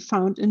commonly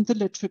found in the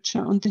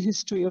literature on the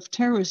history of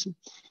terrorism: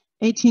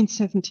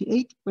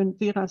 1878, when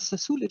Vera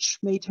Sasulic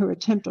made her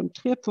attempt on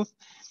Trepov,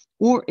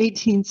 or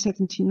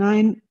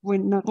 1879,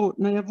 when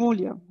Narodnaya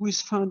Volya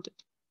was founded.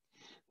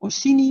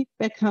 Orsini,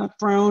 Becker,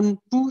 Brown,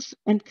 Booth,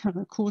 and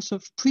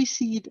Karakusov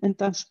precede and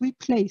thus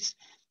replace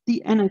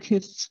the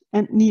anarchists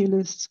and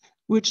nihilists,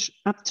 which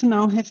up to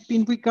now have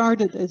been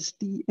regarded as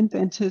the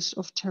inventors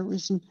of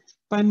terrorism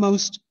by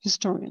most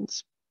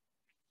historians.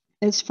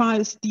 As far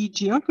as the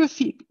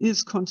geography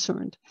is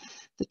concerned,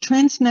 The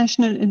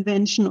transnational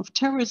invention of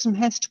terrorism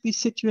has to be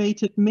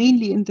situated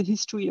mainly in the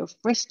history of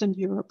Western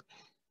Europe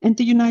and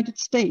the United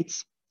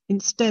States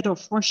instead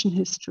of Russian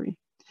history.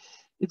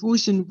 It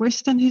was in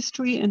Western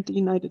history and the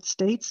United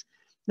States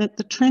that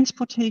the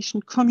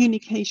transportation,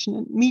 communication,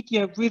 and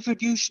media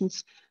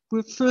revolutions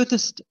were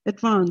furthest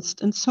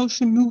advanced, and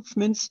social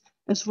movements,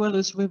 as well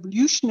as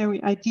revolutionary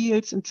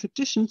ideals and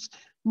traditions,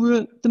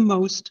 were the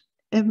most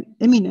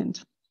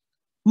eminent.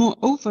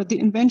 Moreover, the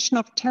invention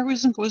of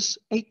terrorism was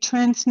a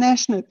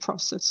transnational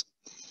process.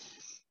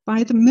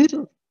 By the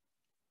middle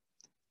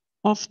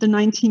of the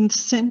 19th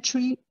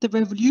century, the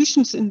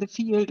revolutions in the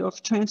field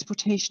of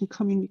transportation,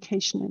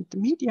 communication, and the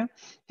media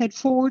had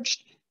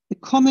forged a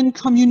common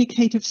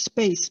communicative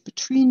space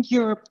between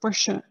Europe,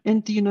 Russia,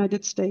 and the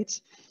United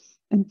States.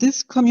 And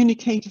this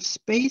communicative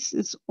space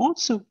is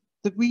also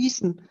the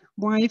reason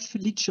why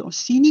Felice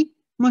Orsini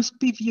must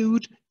be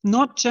viewed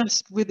not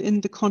just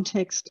within the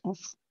context of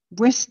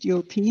West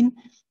European,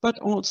 but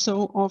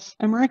also of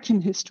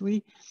American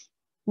history,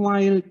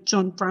 while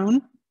John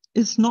Brown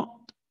is not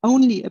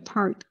only a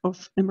part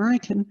of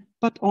American,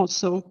 but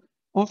also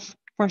of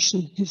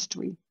Russian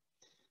history.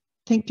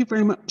 Thank you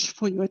very much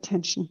for your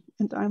attention,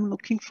 and I'm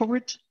looking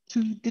forward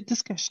to the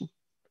discussion.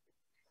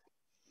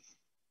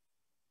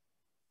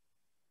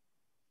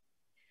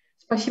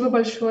 Спасибо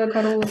большое,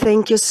 Carola.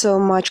 Thank you so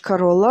much,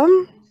 Carola,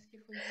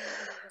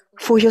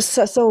 for your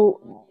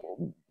so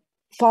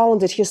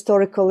founded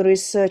historical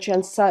research,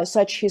 and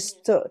such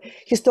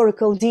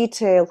historical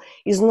detail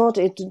is not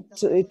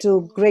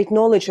to great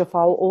knowledge of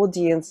our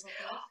audience.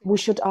 We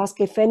should ask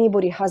if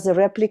anybody has a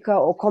replica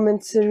or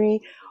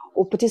commentary,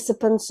 or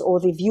participants or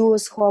the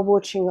viewers who are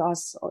watching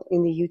us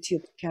in the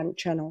YouTube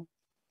channel.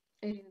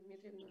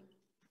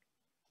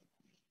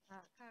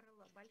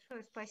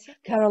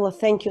 Carola,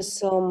 thank you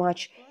so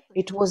much.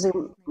 It was a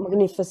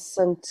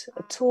magnificent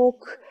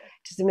talk.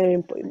 It is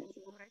very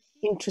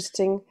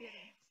interesting.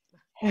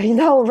 You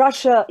know,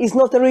 Russia is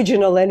not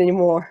original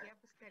anymore.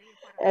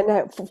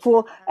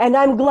 And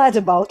I'm glad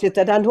about it,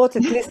 that I'm not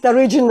at least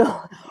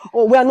original,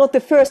 or we are not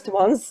the first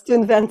ones to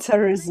invent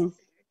terrorism.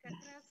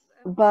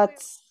 But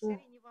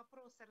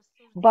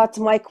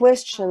my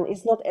question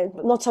is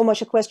not so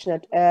much a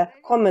question, a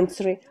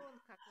commentary.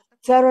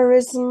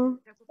 Terrorism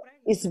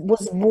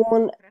was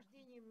born.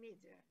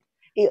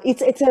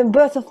 It's a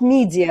birth of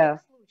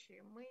media,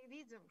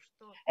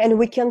 and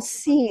we can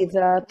see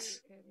that,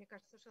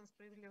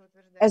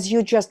 as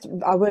you just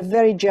were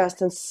very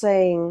just in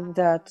saying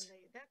that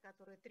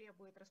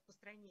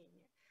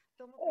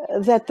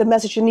the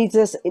message needs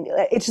this.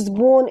 It is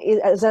born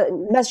as a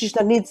message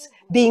that needs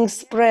being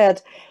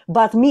spread.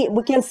 But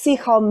we can see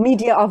how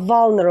media are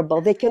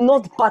vulnerable. They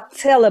cannot but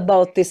tell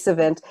about this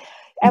event.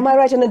 Am I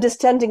right in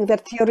understanding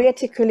that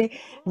theoretically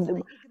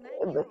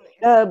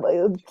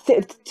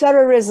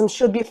terrorism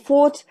should be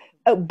fought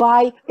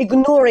by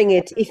ignoring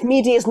it if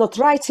media is not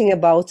writing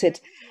about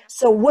it?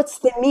 So what's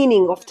the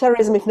meaning of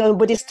terrorism if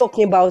nobody's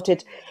talking about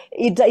it?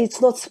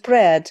 It's not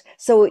spread.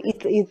 So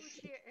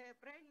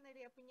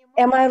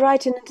am I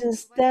right in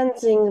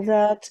understanding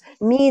that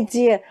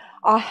media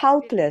are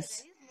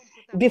helpless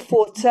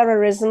before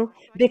terrorism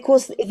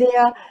because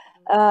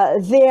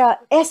their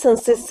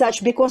essence is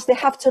such, because they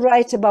have to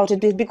write about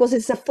it, because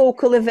it's a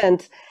focal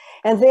event,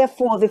 and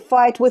therefore the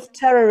fight with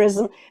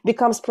terrorism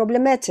becomes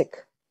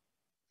problematic?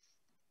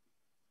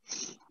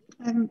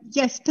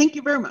 Yes, thank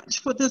you very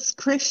much for this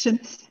question,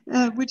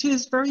 which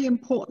is very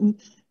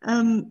important.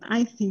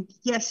 I think,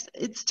 yes,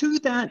 it's true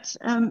that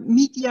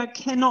media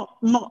cannot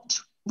not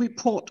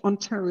report on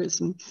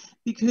terrorism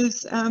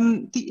because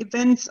the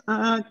events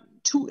are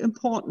too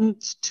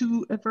important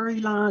to a very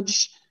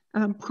large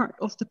part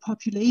of the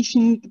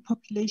population. The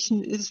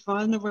population is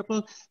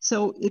vulnerable,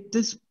 so it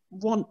does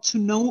want to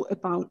know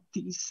about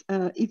these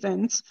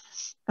events.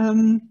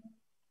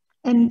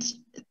 And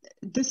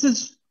this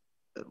is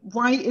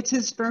why it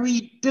is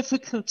very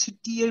difficult to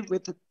deal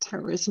with the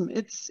terrorism.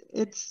 It's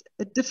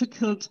a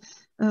difficult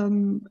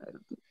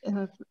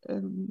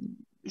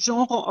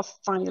genre of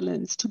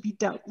violence to be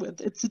dealt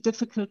with. It's a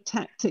difficult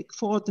tactic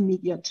for the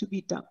media to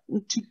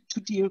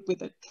deal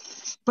with it.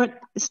 But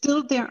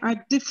still there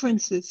are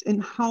differences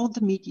in how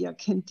the media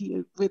can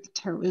deal with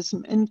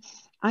terrorism. And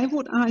I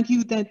would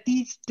argue that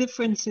these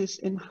differences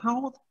in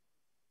how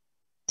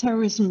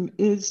terrorism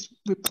is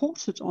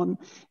reported on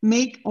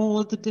make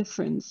all the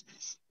difference.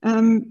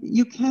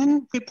 You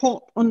can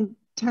report on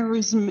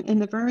terrorism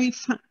in a very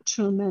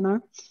factual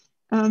manner,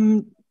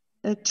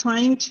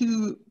 trying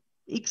to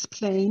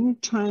explain,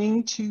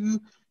 trying to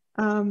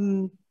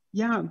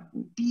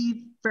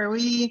be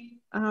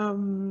very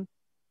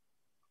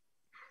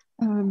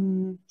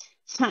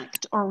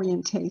fact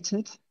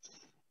orientated,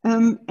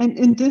 and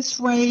in this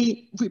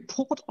way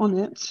report on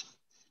it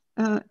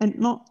and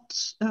not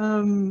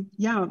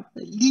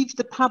leave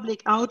the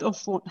public out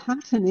of what's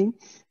happening,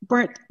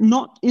 but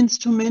not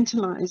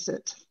instrumentalize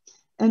it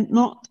and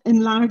not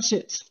enlarge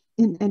it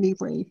in any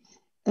way.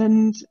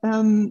 And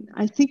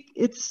I think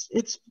it's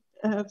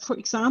for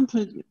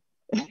example,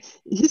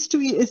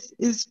 history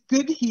is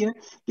good here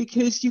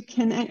because you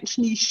can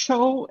actually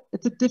show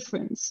the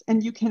difference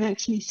and you can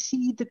actually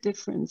see the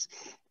difference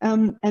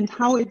and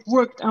how it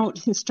worked out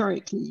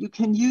historically. You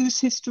can use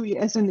history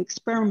as an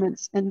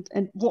experiment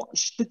and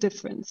watch the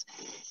difference.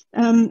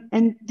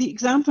 And the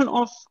example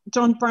of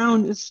John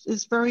Brown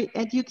is very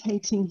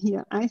educating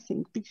here, I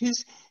think,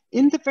 because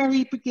in the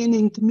very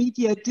beginning, the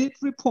media did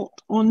report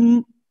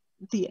on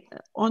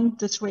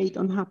this raid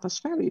on Harper's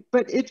Ferry,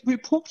 but it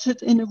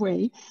reported in a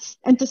way,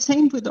 and the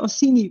same with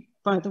Orsini,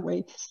 by the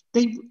way,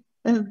 the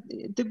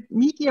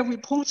media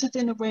reported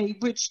in a way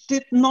which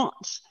did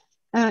not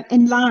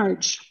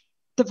enlarge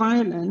the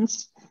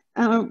violence,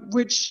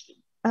 which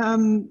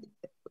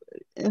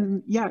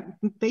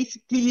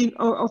basically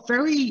or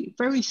very,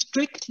 very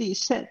strictly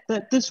said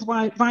that this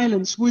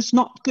violence was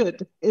not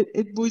good.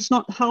 It was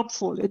not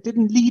helpful. It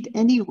didn't lead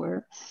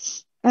anywhere.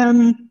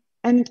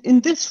 And in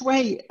this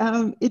way,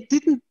 it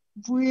didn't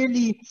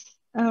really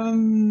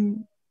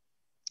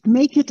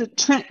make it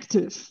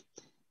attractive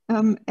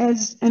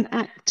as an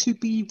act to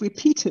be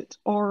repeated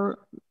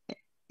or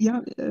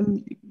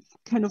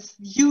kind of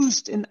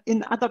used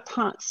in other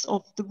parts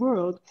of the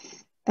world.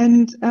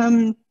 And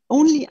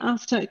only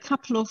after a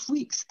couple of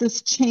weeks,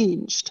 this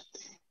changed.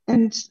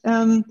 And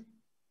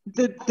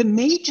the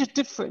major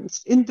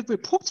difference in the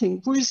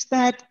reporting was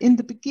that in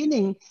the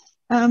beginning,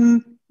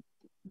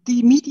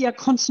 the media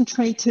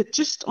concentrated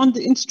just on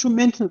the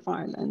instrumental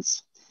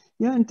violence.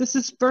 Yeah, and this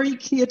is very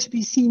clear to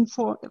be seen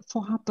for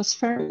Harper's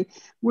Ferry,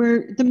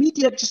 where the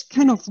media just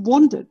kind of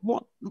wondered,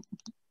 what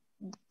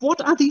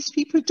are these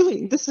people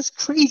doing? This is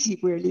crazy,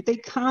 really. They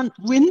can't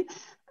win.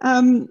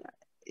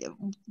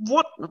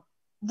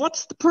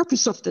 What's the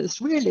purpose of this,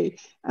 really?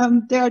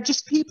 There are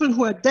just people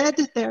who are dead.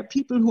 There are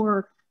people who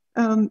are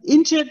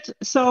injured.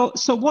 So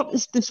what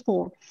is this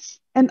for?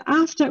 And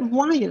after a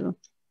while,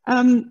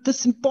 the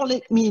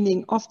symbolic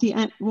meaning of the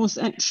act was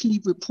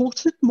actually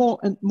reported more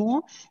and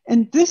more.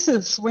 And this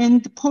is when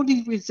the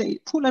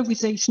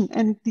polarization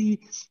and the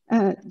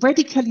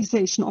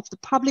radicalization of the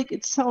public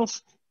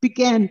itself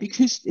began,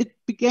 because it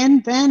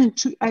began then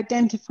to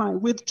identify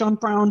with John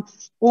Brown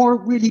or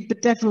really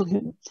bedevil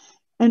him.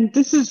 And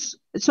this is,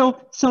 so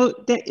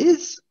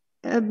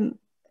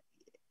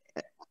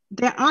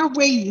there are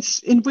ways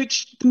in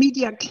which the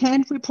media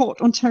can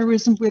report on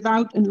terrorism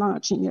without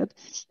enlarging it.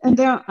 And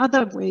there are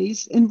other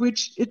ways in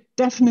which it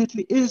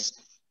definitely is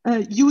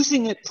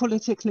using it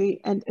politically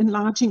and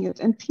enlarging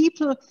it. And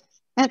people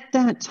at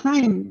that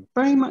time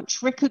very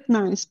much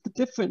recognized the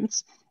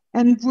difference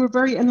and were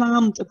very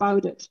alarmed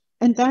about it.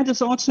 And that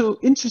is also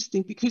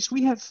interesting because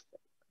we are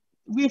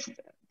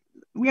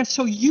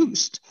so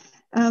used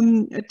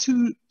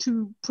to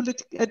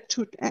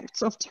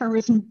acts of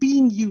terrorism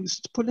being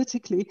used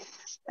politically,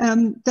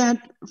 that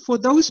for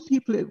those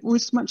people it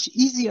was much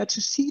easier to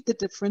see the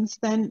difference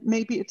than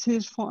maybe it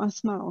is for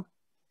us now.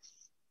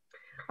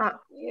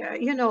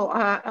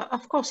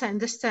 Of course, I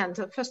understand.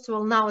 First of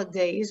all,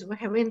 nowadays we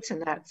have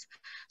internet,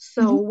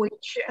 so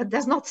which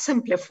does not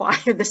simplify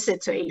the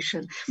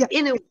situation.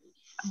 Yeah.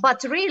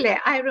 But really,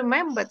 I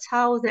remembered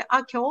how the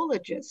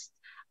archaeologists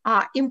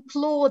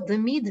implored the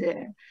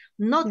media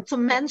not to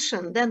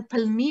mention then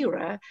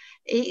Palmyra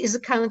is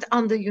kind of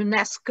under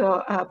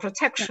UNESCO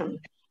protection.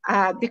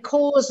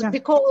 Because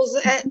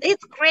it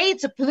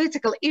creates a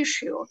political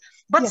issue,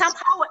 but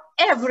somehow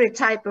every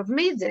type of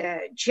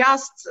media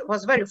just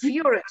was very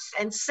furious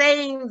and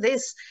saying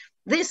this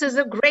is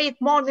a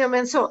great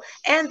monument,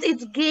 and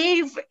it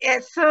gave a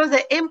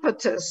further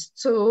impetus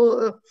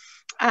to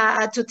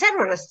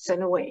terrorists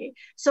in a way.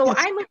 So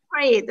I'm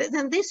afraid that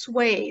in this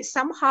way,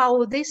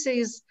 somehow this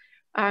is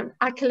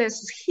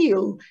Achilles'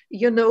 heel,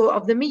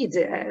 of the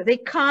media. They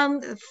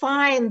can't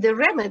find the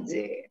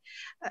remedy,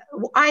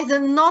 either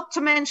not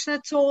to mention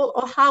at all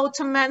or how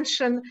to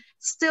mention.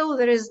 Still,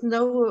 there is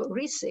no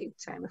receipt,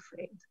 I'm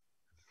afraid.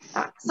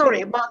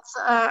 Sorry, but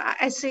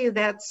I see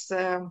that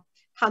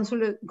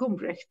Hans-Ole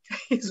Gumbrecht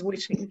is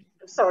wishing.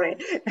 Sorry,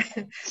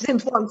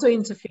 didn't want to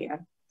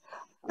interfere.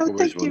 Oh,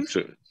 thank you.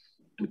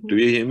 Do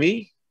you hear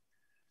me?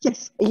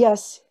 Yes.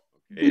 Yes.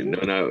 Okay,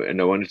 no, and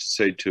I wanted to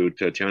say to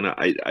Tatiana,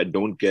 I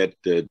don't get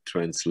the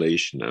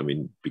translation. I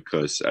mean,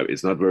 because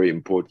it's not very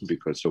important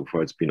because so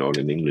far it's been all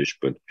in English.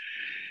 But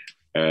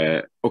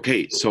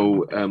okay,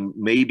 so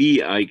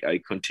maybe I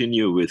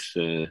continue with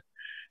an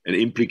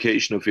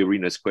implication of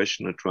Irina's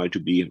question. I try to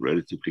be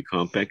relatively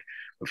compact.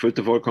 First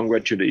of all,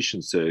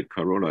 congratulations,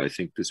 Carola. I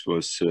think this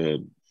was,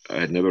 I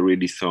had never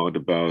really thought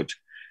about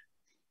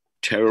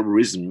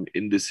terrorism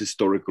in this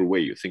historical way.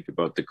 You think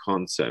about the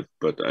concept,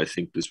 but I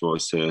think this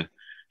was a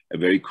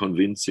very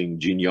convincing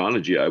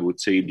genealogy. I would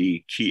say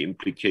the key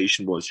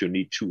implication was you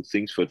need two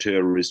things for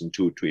terrorism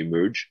to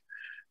emerge.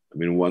 I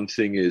mean, one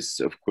thing is,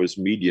 of course,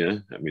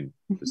 media. I mean,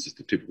 this is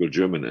the typical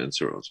German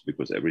answer also,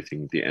 because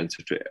the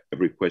answer to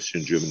every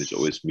question in German is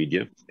always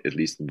media, at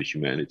least in the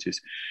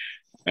humanities.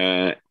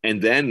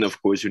 And then,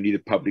 of course, you need a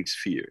public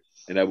sphere.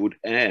 And I would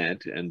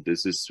add, and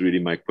this is really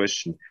my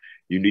question,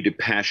 you need a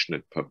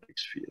passionate public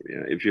sphere.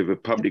 Yeah? If you have a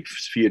public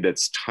sphere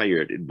that's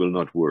tired, it will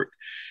not work.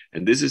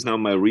 And this is now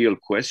my real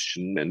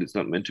question, and it's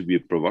not meant to be a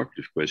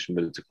provocative question,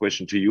 but it's a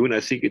question to you. And I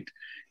think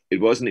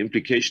it was an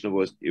implication of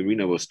what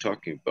Irina was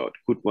talking about.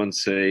 Could one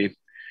say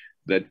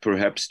that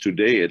perhaps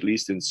today, at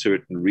least in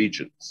certain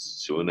regions,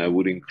 so, and I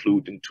would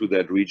include into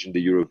that region the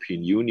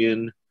European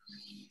Union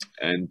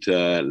and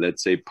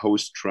let's say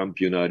post-Trump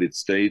United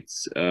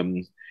States,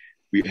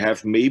 we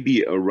have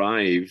maybe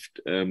arrived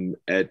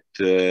at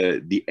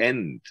the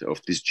end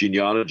of this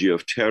genealogy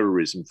of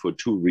terrorism for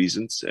two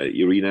reasons.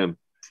 Irina,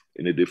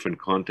 in a different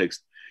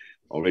context,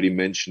 already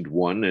mentioned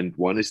one, and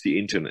one is the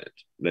internet.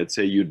 Let's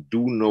say you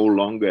do no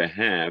longer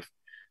have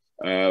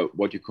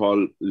what you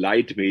call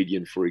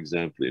Leitmedien, for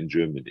example, in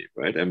Germany,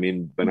 right? I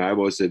mean, when I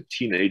was a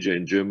teenager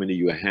in Germany,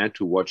 you had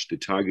to watch the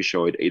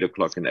Tagesschau at 8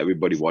 o'clock and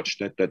everybody watched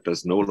that. That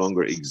does no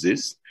longer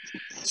exist.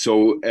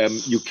 So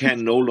you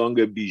can no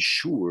longer be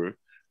sure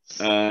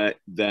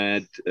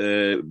that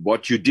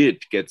what you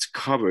did gets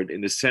covered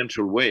in a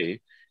central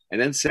way.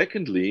 And then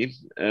secondly,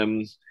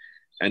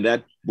 and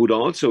that would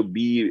also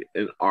be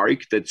an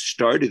arc that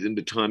started in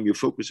the time you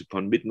focus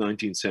upon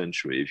mid-19th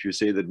century. If you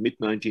say that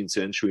mid-19th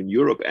century in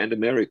Europe and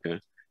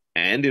America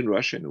and in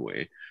Russia in a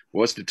way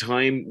was the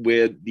time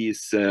where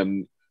these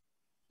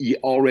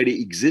already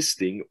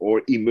existing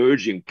or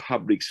emerging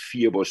public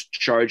sphere was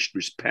charged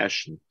with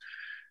passion,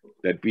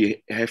 that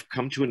we have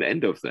come to an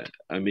end of that.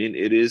 I mean,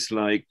 it is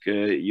like,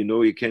 you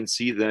know, you can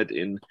see that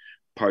in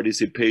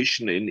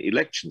participation in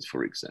elections,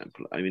 for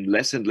example. I mean,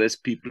 less and less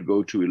people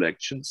go to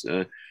elections.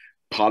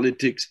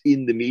 Politics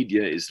in the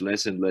media is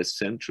less and less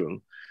central.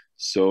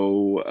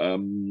 So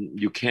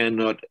you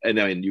cannot,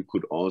 and you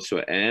could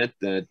also add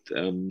that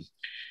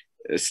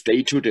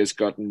statehood has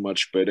gotten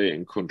much better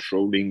in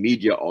controlling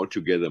media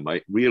altogether.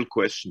 My real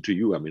question to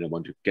you, I mean, I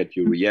want to get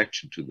your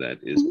reaction to that,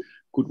 is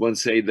could one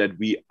say that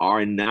we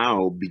are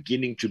now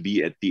beginning to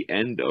be at the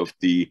end of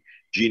the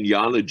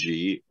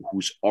genealogy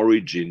whose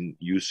origin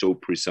you so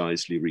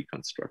precisely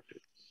reconstructed?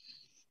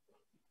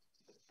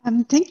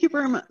 Thank you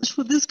very much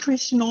for this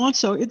question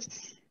also. It's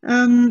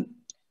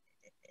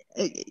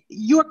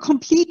you're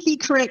completely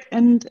correct,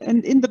 and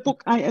in the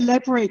book I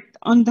elaborate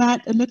on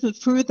that a little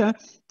further,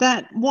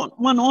 that what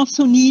one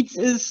also needs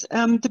is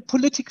the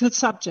political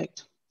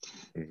subject.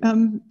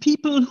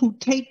 People who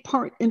take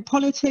part in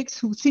politics,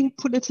 who think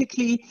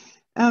politically,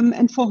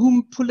 and for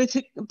whom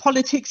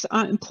politics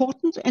are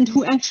important, and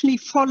who actually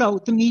follow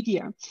the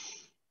media.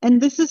 And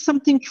this is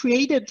something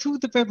created through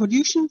the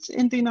revolutions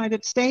in the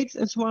United States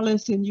as well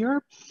as in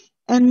Europe.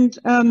 And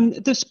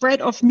the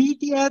spread of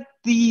media,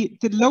 the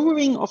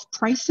lowering of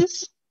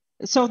prices.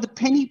 So the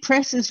penny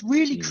press is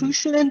really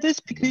crucial in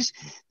this, because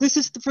this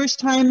is the first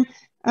time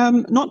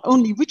not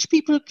only rich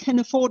people can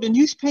afford a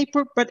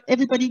newspaper, but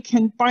everybody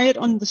can buy it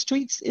on the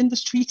streets, in the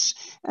streets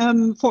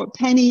for a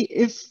penny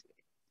if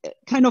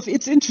kind of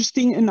it's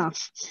interesting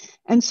enough.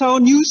 And so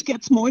news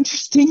gets more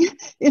interesting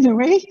in a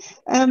way,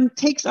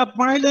 takes up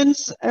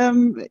violence.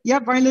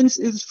 Violence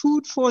is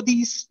food for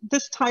this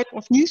type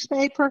of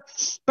newspaper,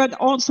 but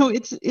also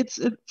it's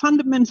a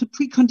fundamental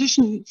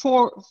precondition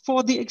for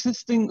the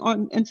existing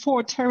and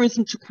for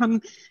terrorism to come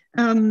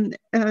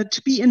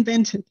to be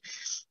invented.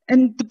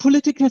 And the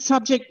political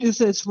subject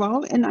is as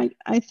well. And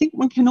I think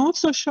one can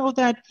also show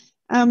that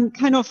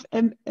kind of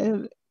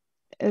a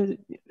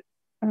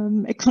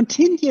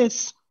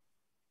continuous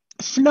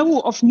flow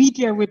of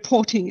media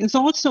reporting is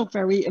also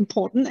very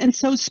important. And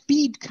so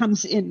speed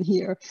comes in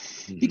here,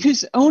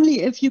 because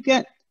only if you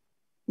get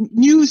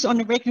news on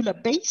a regular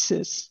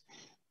basis,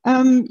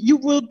 you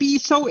will be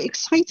so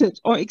excited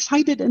or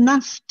excited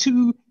enough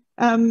to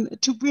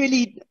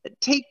really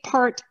take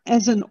part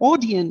as an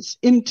audience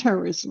in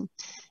terrorism.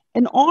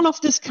 And all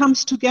of this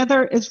comes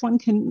together as one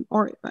can,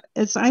 or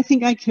as I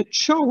think I could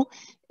show,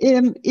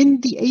 in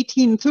the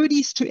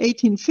 1830s to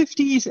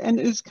 1850s,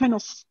 and is kind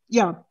of,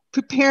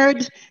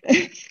 prepared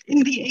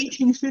in the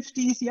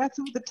 1850s,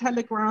 through the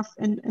telegraph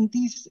and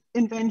these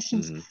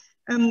inventions,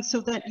 so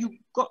that you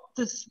got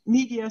this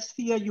media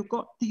sphere, you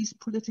got these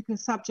political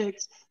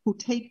subjects who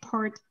take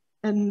part,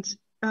 and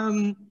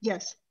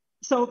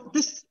so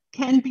this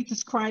can be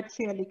described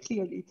fairly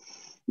clearly.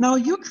 Now,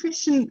 your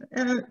question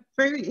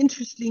very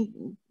interestingly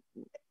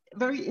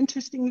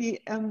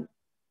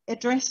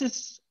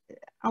addresses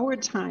our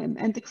time,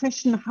 and the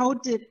question, how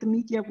did the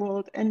media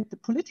world and the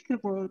political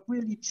world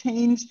really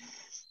change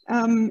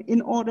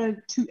in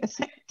order to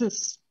affect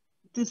this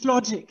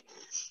logic?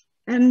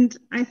 And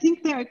I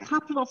think there are a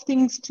couple of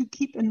things to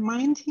keep in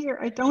mind here.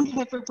 I don't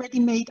have a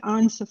ready-made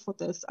answer for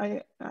this.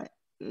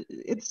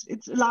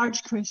 It's a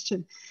large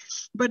question.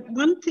 But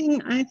one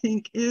thing I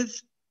think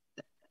is,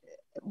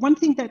 one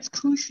thing that's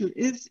crucial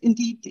is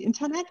indeed the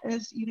internet,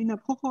 as Irina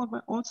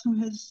Pochova also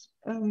has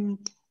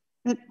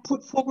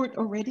put forward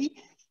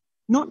already,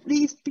 not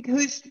least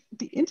because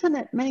the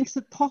internet makes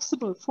it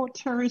possible for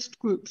terrorist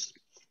groups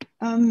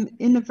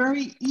in a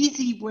very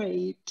easy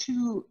way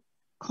to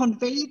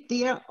convey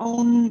their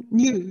own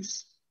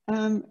news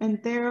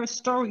and their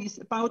stories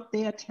about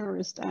their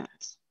terrorist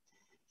acts.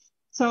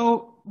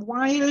 So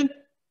while,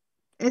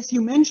 as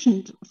you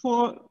mentioned,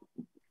 for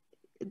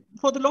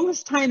for the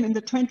longest time in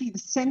the 20th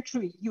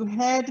century, you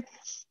had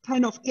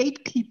kind of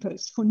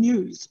gatekeepers for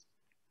news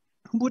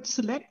who would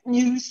select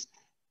news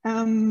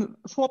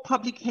for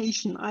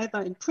publication,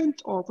 either in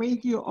print or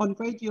on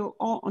radio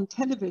or on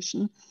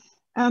television.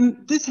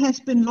 This has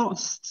been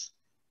lost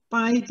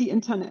by the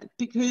internet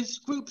because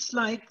groups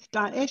like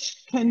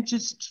Daesh can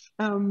just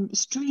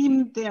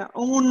stream their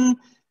own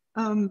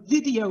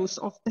videos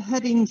of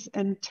beheadings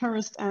and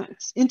terrorist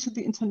acts into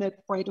the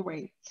internet right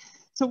away.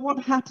 So what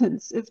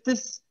happens if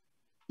this,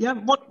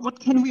 what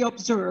can we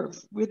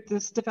observe with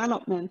this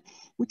development?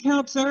 We can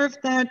observe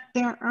that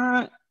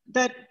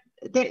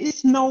there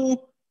is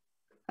no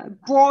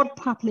broad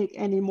public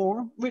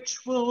anymore,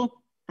 which will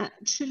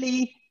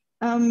actually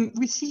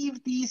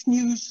receive these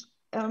news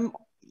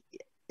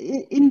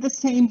in the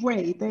same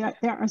way. There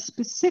are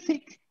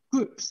specific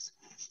groups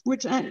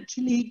which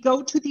actually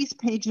go to these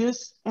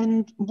pages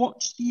and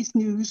watch these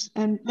news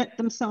and let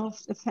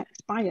themselves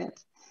affect by it.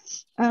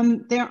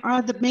 There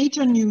are the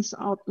major news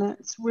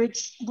outlets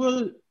which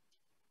will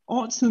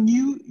also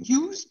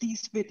use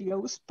these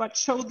videos, but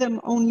show them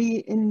only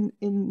in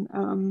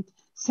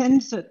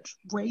censored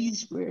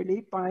ways,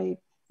 really, by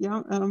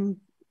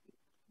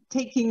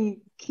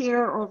taking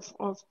care of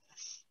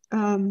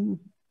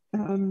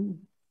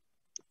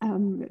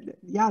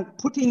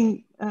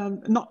putting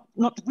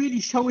not really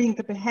showing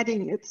the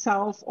beheading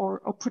itself or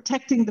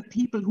protecting the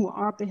people who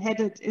are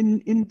beheaded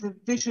in the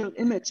visual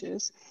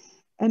images,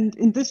 and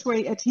in this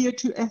way adhere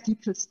to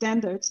ethical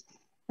standards.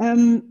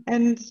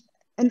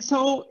 And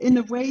so in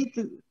a way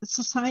the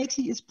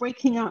society is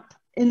breaking up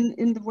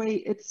in the way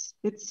it's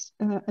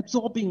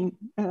absorbing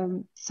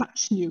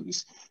such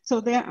news.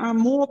 So there are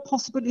more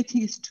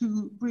possibilities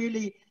to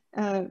really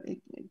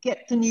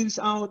get the news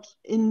out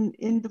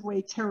in the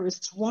way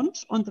terrorists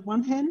want, on the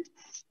one hand,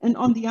 and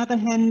on the other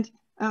hand,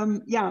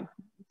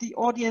 the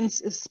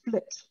audience is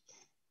split.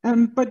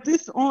 But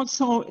this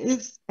also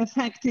is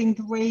affecting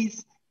the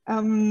ways,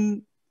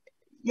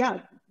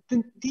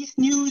 these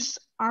news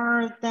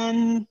are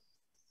then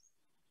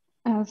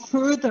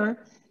further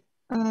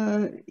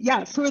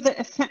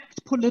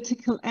affect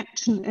political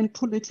action and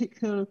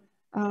political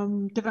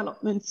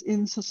developments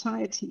in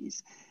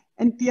societies.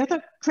 And the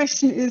other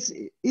question is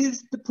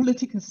the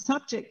political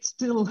subject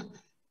still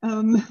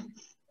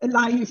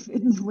alive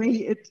in the way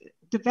it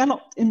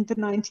developed in the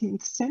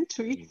 19th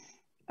century?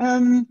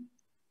 And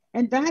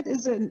that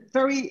is a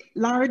very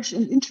large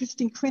and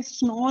interesting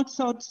question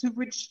also, to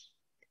which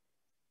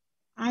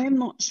I am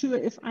not sure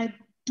if I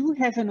do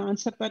have an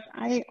answer, but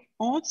I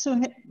also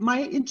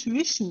my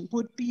intuition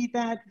would be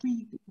that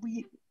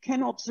we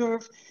can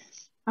observe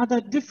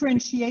other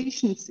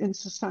differentiations in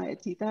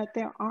society, that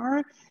there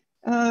are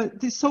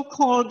the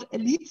so-called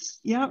elites,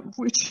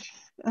 which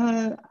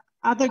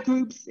other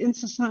groups in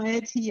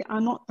society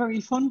are not very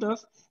fond of.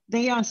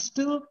 They are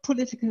still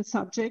political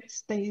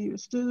subjects. They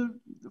still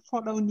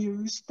follow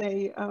news.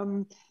 They,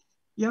 and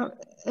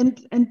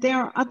there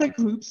are other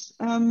groups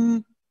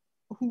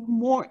who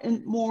more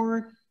and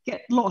more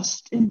get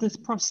lost in this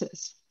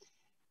process.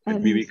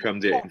 And we become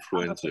the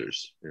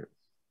influencers.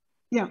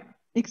 Yeah,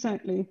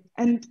 exactly.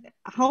 And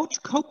how to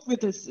cope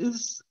with this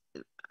is,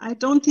 I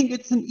don't think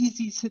it's an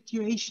easy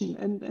situation,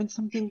 and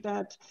something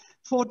that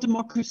for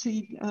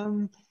democracy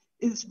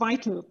is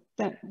vital,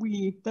 that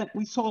we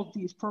solve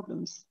these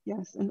problems,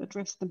 yes, and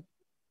address them.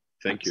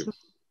 Thank you.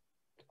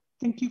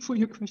 Thank you for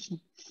your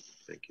question.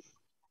 Thank you.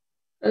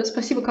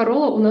 Спасибо,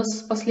 Carola. У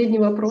нас последний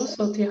вопрос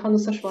от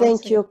Johannes Schwarz.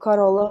 Thank you,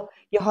 Carola.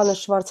 Johannes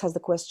Schwarz has the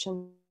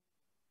question.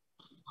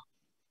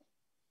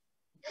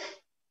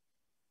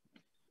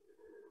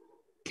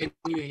 Can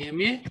you hear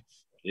me?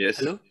 Yes.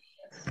 Hello?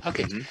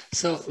 Okay.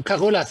 So,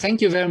 Carola, thank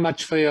you very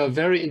much for your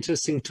very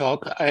interesting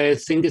talk. I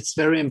think it's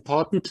very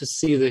important to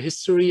see the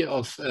history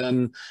of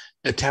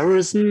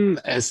terrorism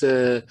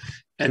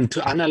and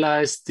to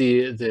analyze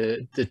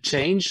the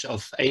change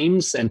of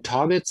aims and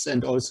targets,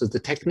 and also the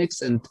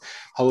techniques and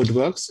how it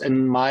works.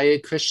 And my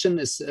question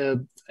is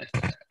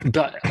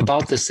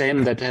about the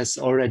same that has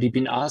already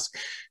been asked.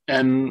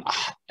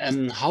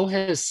 How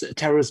has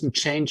terrorism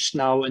changed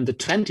now in the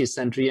 20th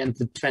century and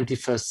the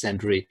 21st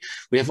century?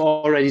 We have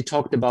already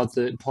talked about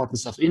the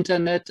importance of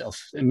internet, of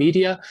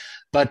media,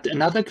 but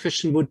another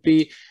question would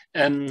be,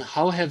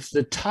 how have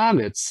the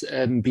targets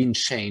been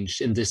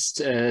changed in this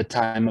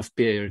time of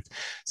period?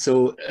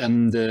 So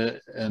the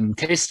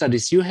case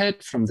studies you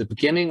had from the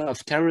beginning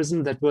of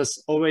terrorism, that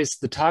was always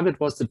the target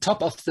was the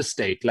top of the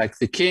state, like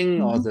the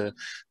king or the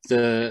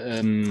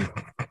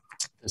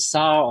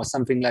Tsar or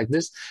something like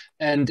this.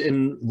 And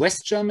in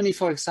West Germany,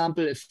 for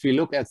example, if we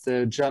look at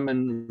the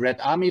German Red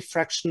Army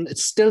fraction,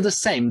 it's still the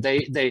same.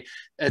 They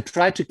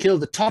try to kill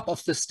the top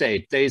of the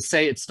state. They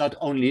say it's not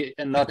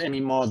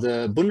anymore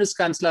the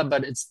Bundeskanzler,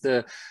 but it's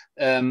the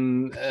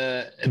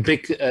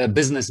big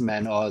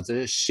businessman or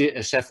the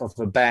chef of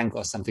a bank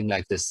or something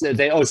like this.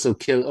 They also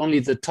kill only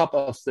the top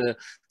of the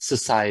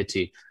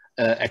society,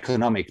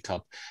 economic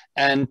top.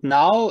 And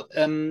now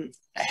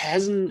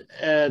hasn't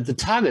the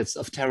targets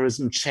of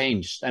terrorism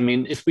changed? I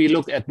mean, if we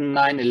look at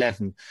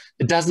 9/11,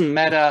 it doesn't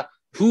matter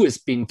who is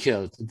being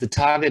killed. The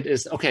target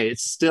is, okay,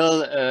 it's still,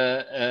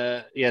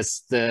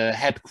 yes, the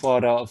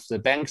headquarter of the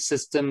bank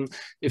system,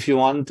 if you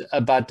want,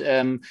 but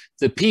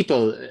the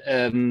people,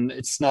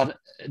 it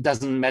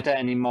doesn't matter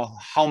anymore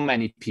how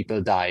many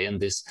people die in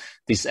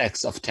these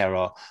acts of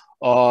terror.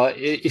 Or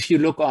if you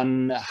look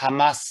on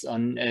Hamas,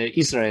 on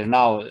Israel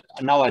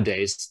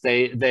nowadays,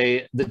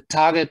 the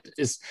target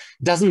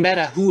doesn't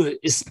matter who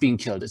is being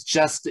killed. It's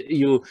just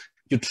you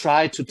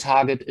try to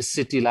target a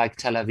city like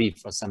Tel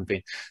Aviv or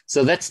something.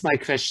 So that's my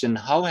question.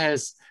 How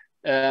has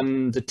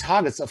the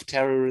targets of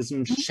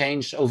terrorism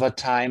changed over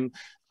time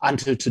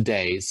until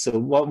today? So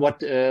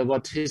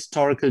what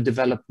historical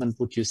development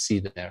would you see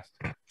there?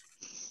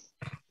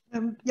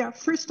 Yeah,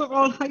 first of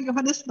all, hi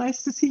Johannes,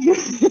 nice to see you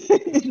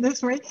in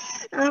this way.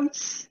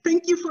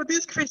 Thank you for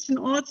this question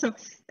also.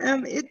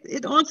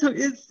 It also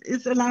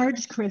is a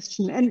large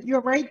question, and you're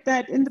right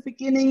that in the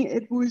beginning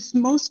it was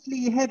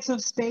mostly heads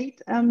of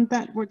state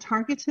that were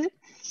targeted.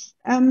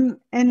 And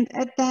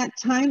at that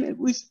time it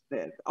was,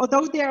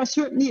 although there are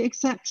certainly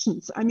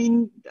exceptions, I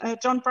mean,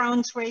 John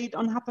Brown's raid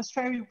on Harper's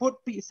Ferry would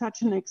be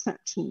such an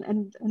exception,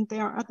 and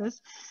there are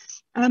others.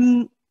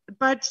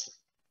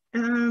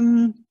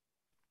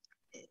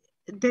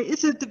 There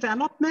is a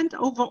development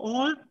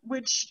overall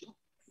which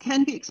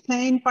can be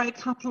explained by a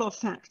couple of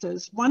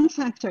factors. One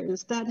factor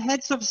is that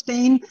heads of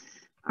state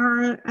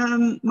are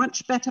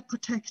much better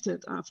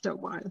protected after a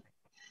while.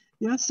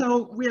 Yeah,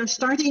 so we are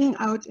starting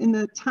out in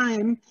a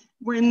time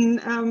when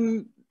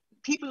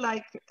people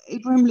like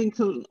Abraham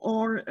Lincoln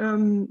or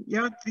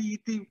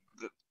the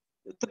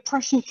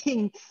Prussian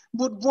king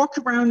would walk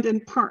around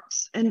in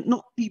parks and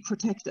not be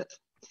protected.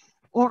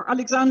 Or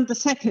Alexander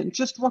II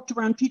just walked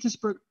around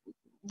Petersburg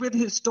with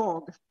his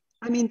dog.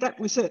 I mean, that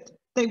was it.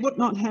 They would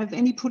not have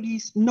any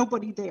police,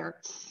 nobody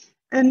there.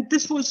 And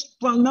this was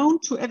well known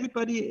to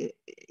everybody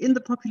in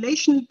the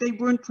population. They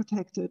weren't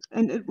protected.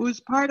 And it was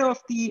part of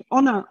the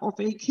honor of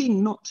a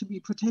king not to be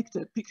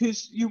protected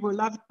because you were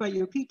loved by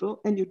your people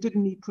and you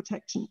didn't need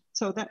protection.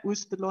 So that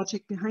was the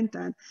logic behind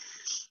that.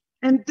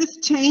 And this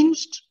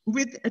changed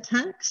with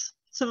attacks.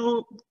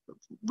 So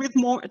with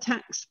more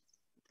attacks,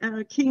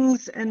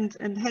 kings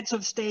and heads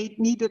of state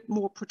needed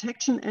more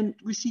protection and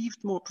received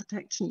more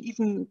protection,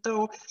 even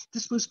though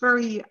this was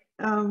very,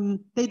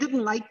 they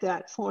didn't like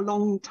that for a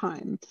long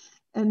time.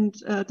 And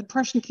the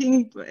Prussian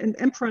king and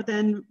emperor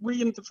then,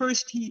 William I,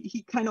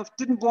 he kind of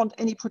didn't want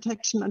any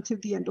protection until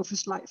the end of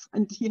his life.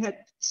 And he had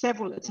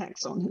several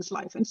attacks on his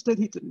life and still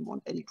he didn't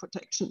want any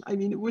protection. I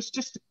mean, it was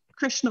just a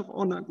question of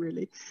honor,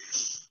 really.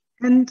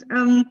 And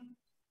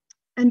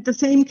the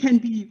same can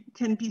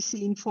be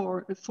seen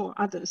for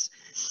others.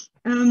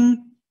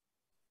 And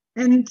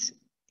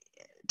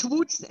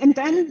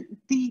then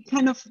the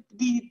kind of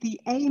the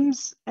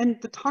aims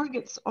and the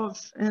targets of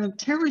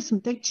terrorism,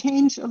 they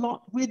change a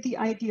lot with the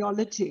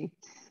ideology.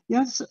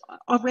 Yes,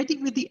 already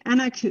with the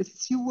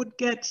anarchists, you would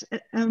get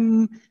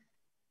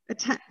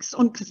attacks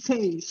on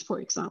cafes, for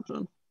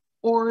example,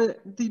 or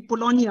the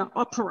Bologna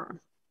Opera.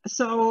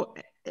 So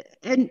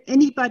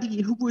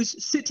anybody who was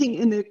sitting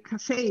in a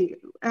cafe,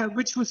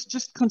 which was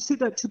just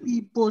considered to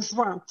be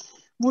bourgeois,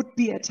 would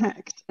be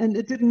attacked, and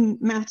it didn't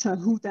matter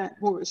who that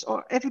was,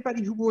 or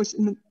everybody who was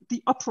in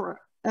the opera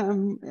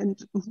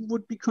and who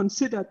would be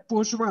considered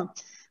bourgeois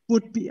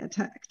would be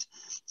attacked.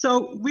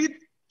 So with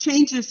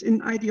changes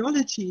in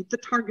ideology, the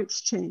targets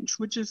change,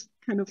 which is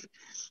kind of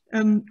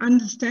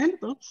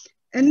understandable,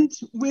 and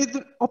with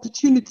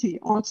opportunity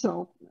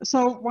also.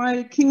 So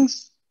while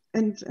kings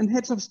and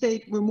heads of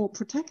state were more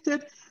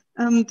protected,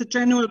 the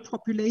general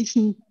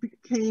population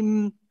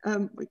came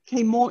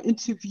more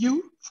into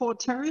view for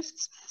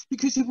terrorists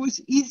because it was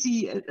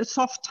easy, a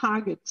soft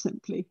target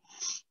simply.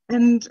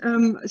 And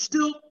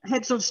still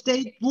heads of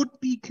state would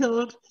be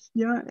killed,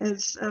 yeah,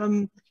 as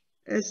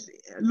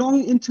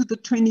long into the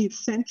 20th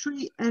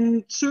century,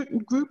 and certain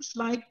groups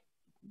like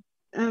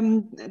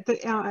the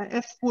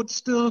RAF would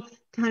still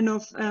kind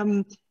of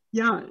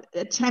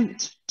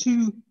attempt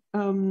to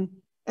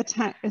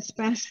attack,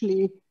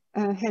 especially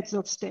heads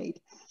of state.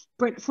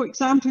 But for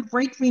example,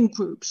 right-wing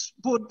groups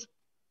would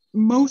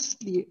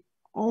mostly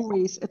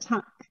always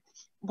attack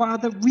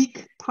rather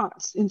weak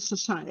parts in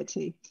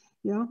society,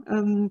 yeah,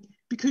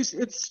 because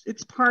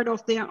it's part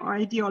of their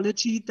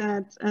ideology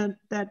that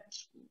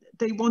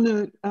they want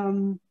to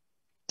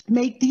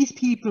make these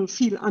people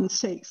feel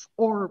unsafe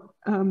or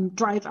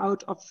drive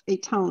out of a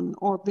town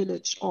or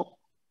village or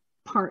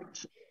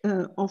part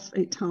of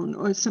a town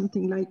or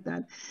something like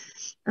that.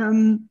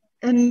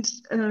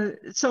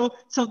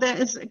 So there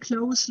is a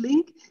close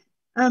link.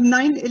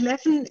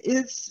 9/11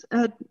 is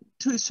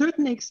to a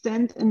certain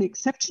extent an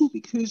exception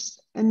because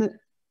an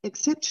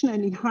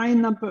exceptionally high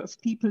number of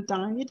people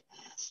died.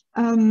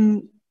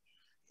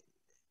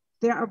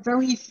 There are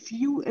very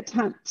few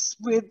attempts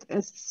with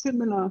a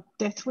similar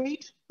death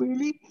rate,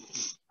 really.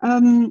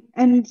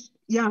 And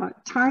yeah,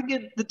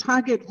 the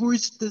target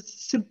was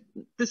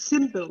the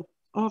symbol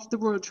of the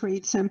World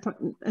Trade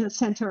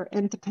Center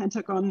and the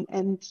Pentagon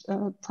and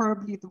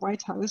probably the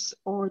White House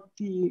or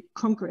the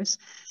Congress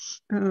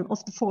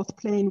of the fourth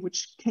plane,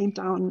 which came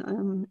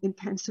down in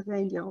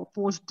Pennsylvania, or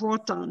was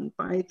brought down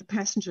by the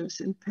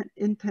passengers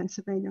in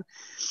Pennsylvania.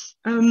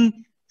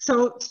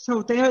 So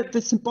there,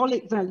 the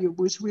symbolic value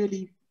was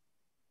really,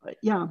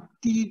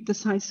 the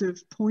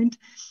decisive point.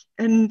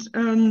 And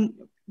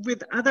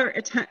with other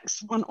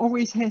attacks, one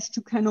always has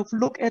to kind of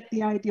look at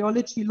the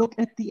ideology, look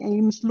at the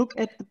aims, look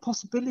at the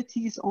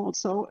possibilities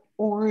also,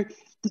 or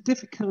the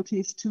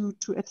difficulties to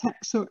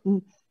attack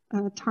certain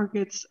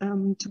targets,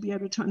 to be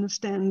able to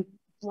understand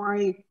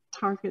why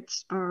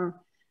targets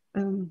are,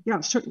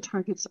 certain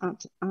targets are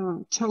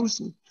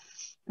chosen.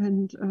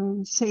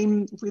 And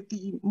same with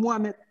the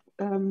Mohammed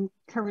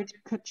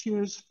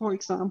caricatures, for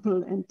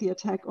example, and the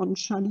attack on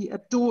Charlie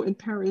Hebdo in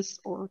Paris,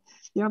 or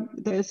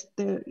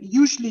there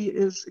usually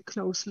is a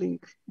close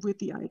link with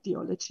the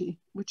ideology,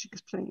 which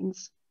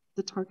explains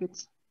the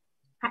targets.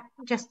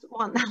 Just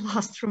one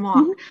last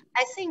remark.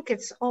 I think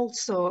it's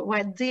also,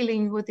 we're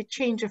dealing with the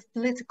change of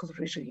political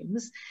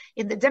regimes.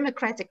 In the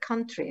democratic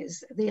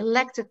countries, the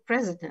elected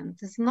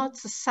president is not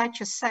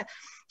such a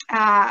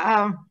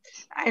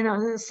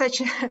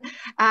such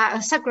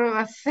a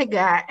sacred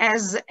figure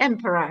as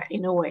emperor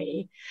in a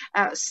way.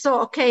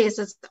 So, okay,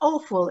 it's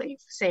awful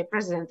if, say,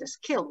 president is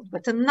killed,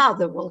 but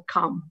another will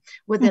come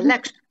with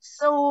election.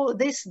 So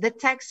the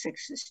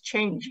tactics is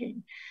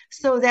changing.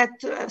 So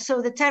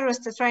the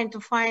terrorists are trying to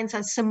find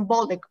some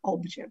symbolic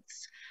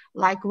objects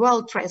like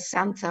World Trade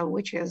Center,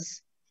 which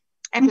is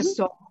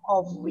epitome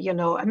of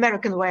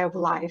American way of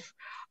life.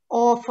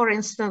 Or, for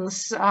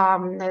instance,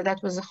 that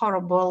was a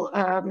horrible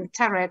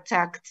terror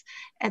attack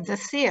at the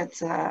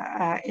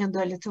theater in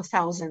the early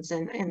 2000s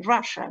in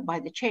Russia by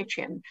the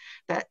Chechen.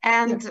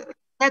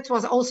 That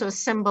was also a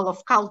symbol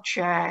of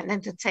culture and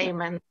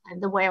entertainment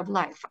and the way of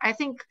life. I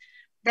think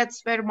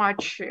that's very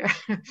much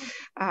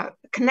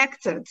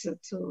connected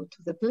to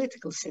the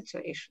political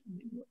situation.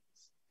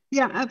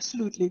 Yeah,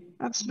 absolutely,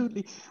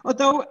 absolutely.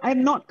 Although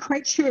I'm not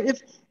quite sure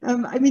if,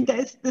 I mean,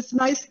 there's this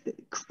nice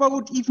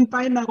quote even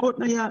by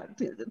Narodnaya,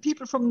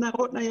 people from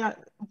Narodnaya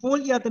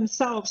Volya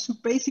themselves, who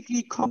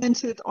basically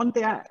commented on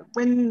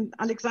when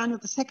Alexander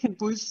II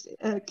was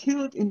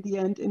killed in the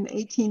end in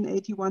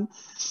 1881,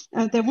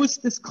 there was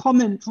this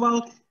comment,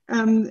 well,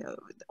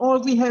 all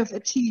we have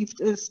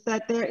achieved is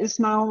that there is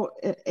now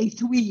a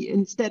 3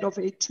 instead of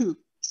a 2.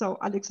 So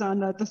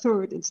Alexander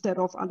III instead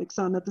of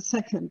Alexander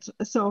II.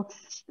 So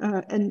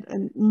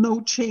and no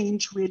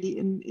change really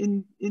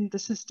in the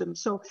system.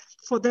 So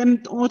for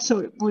them also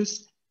it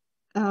was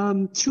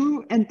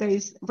true, and they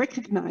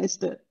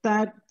recognized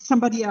that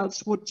somebody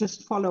else would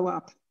just follow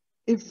up,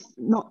 if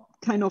not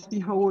kind of the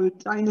whole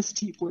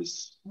dynasty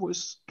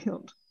was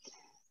killed.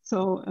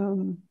 So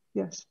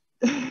yes.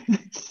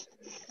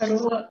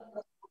 Carola,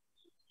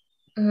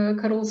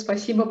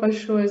 спасибо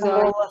большое за...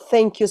 Carola,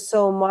 thank you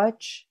so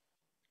much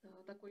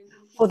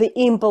for the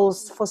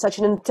impulse for such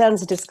an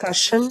intense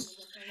discussion.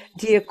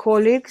 Dear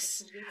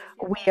colleagues,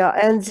 we are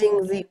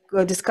ending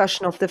the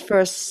discussion of the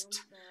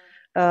first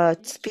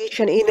speech,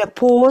 and in a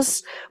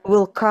pause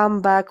we'll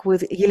come back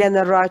with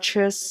Elena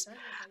Racha's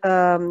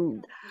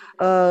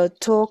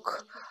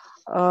talk,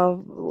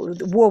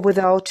 War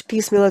Without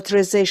Peace,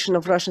 Militarization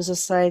of Russian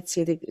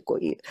Society, the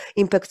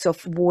impacts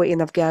of war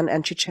in Afghan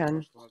and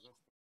Chechen.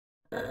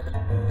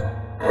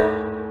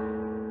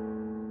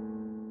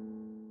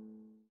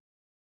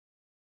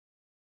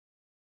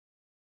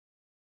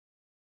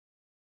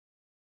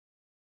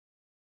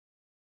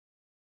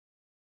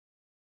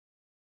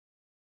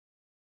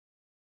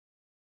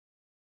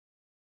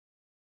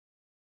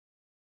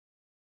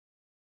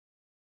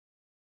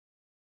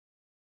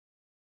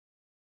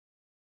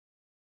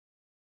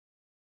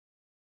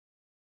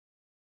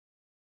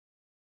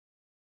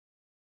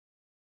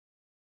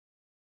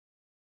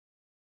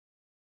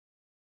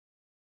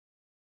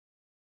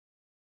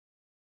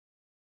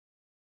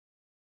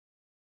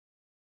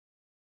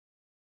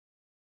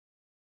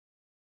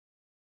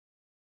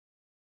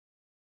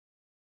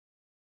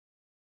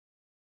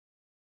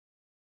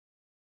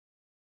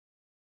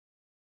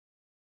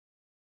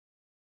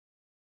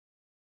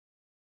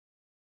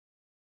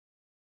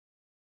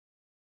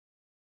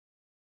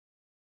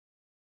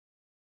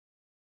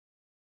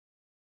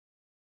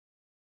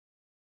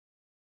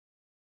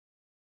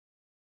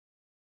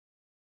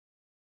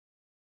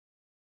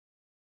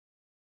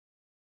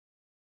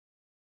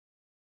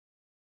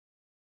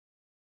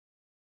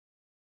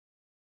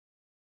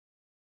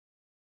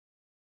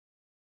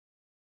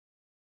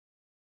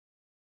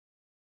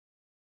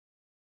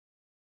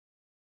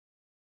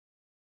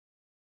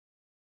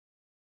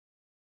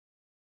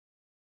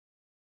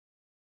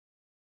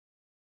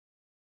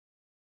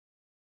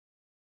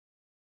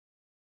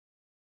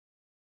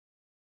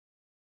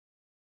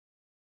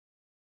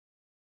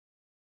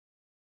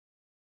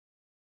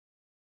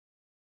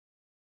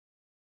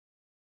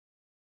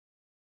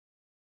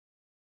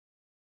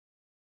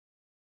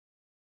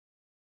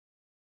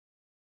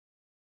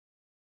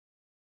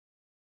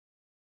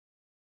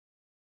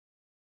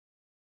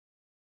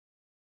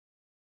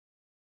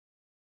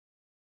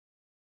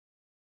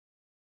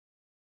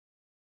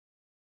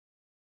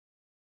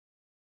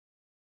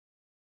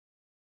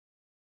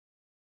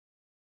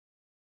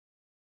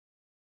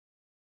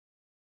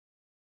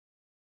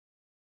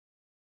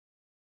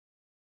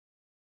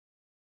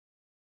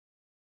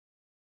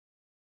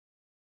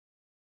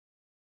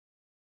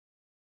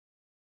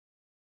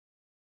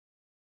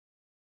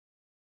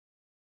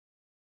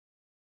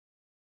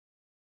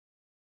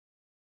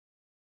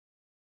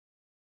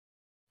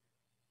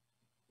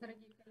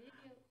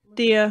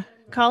 Dear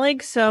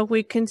colleagues,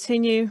 we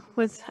continue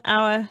with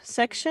our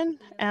section,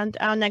 and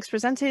our next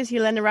presenter is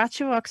Elena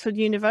Racheva, Oxford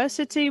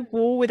University.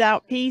 War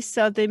without peace.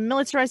 The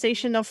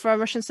militarization of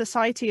Russian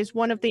society is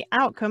one of the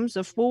outcomes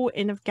of war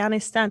in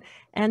Afghanistan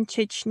and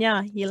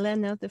Chechnya.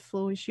 Elena, the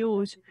floor is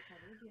yours.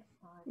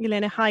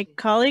 Elena, hi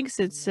colleagues.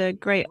 It's a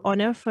great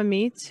honor for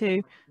me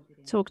to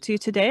talk to you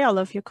today. I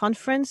love your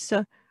conference.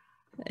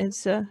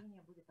 It's a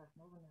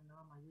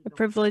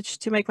privilege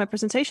to make my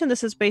presentation.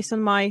 This is based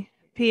on my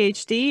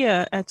PhD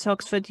at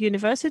Oxford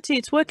University.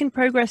 It's work in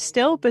progress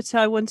still, but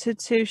I wanted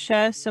to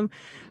share some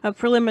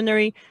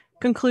preliminary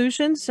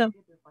conclusions.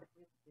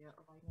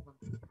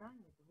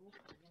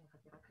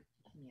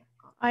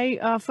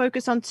 I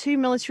focus on two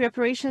military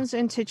operations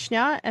in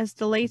Chechnya as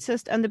the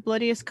latest and the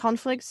bloodiest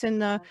conflicts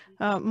in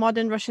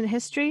modern Russian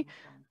history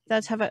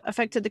that have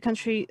affected the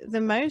country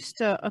the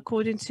most,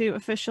 according to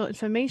official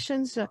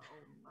information.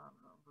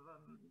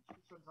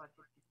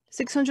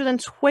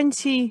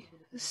 620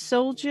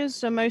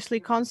 soldiers, mostly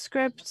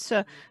conscripts,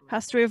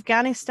 passed through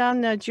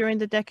Afghanistan during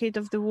the decade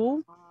of the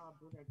war.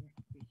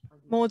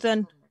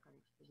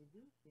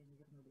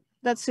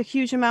 That's a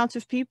huge amount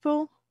of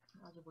people.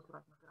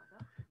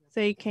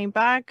 They came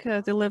back,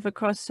 they live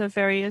across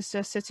various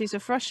cities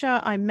of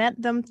Russia. I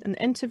met them and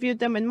interviewed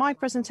them. In my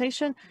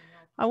presentation,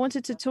 I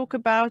wanted to talk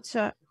about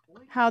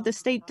how the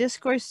state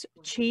discourse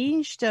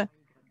changed,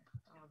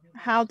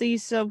 how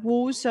these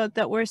wars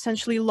that were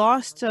essentially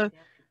lost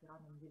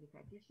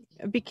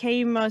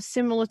became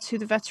similar to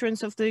the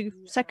veterans of the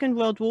Second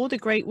World War, the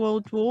Great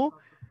World War.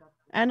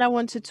 And I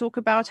want to talk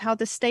about how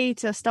the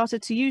state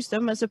started to use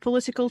them as a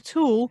political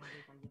tool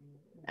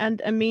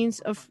and a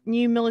means of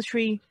new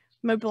military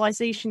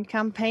mobilization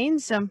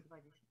campaigns.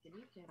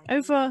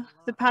 Over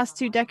the past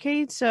 2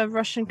 decades,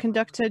 Russia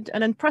conducted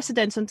an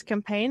unprecedented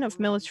campaign of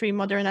military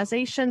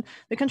modernization.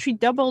 The country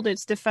doubled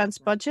its defense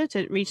budget.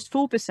 It reached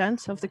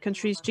 4% of the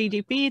country's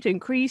GDP. It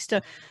increased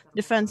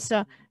defense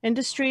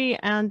industry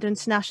and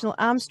international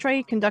arms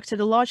trade, conducted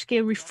a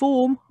large-scale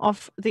reform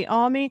of the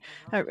army.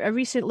 A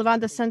recent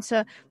Levada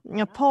Center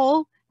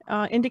poll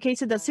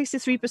indicated that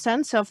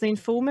 63% of the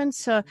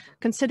informants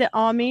consider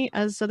army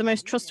as the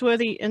most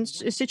trustworthy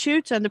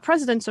institute, and the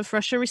president of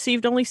Russia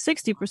received only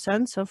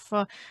 60%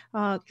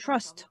 of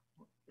trust.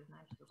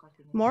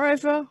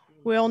 Moreover,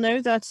 we all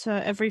know that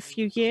every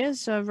few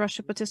years,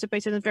 Russia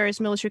participated in various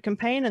military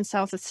campaigns in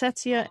South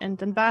Ossetia and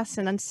Donbass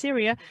and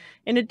Syria.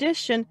 In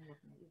addition,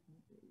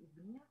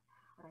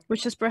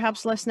 which is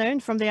perhaps less known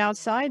from the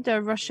outside,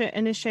 Russia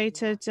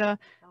initiated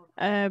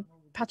a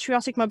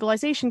patriotic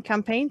mobilization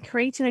campaign,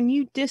 creating a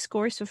new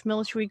discourse of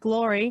military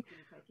glory.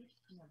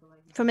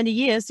 For many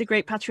years, the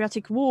Great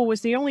Patriotic War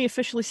was the only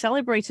officially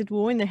celebrated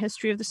war in the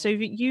history of the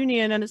Soviet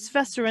Union, and its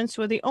veterans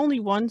were the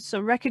only ones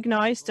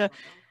recognized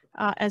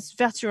as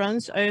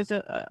veterans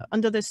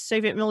under the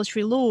Soviet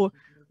military law.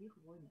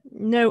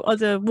 No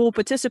other war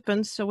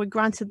participants were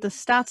granted the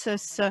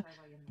status. The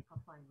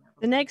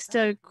next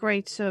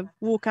great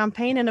war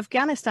campaign in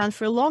Afghanistan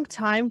for a long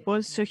time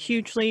was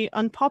hugely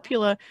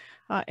unpopular.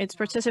 Its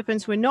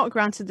participants were not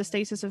granted the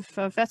status of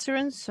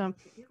veterans.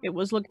 It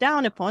was looked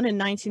down upon in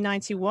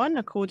 1991.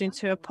 According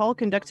to a poll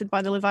conducted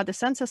by the Levada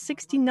Center,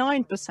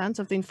 69%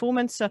 of the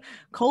informants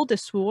called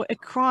this war a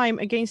crime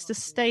against the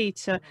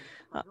state.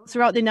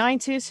 Throughout the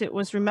 90s, it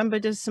was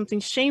remembered as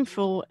something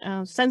shameful,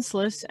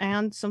 senseless,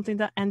 and something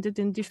that ended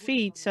in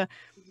defeat.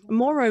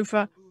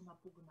 Moreover,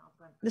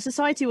 the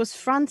society was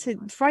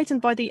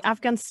frightened by the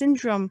Afghan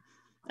syndrome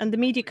and the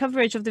media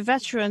coverage of the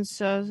veterans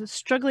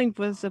struggling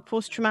with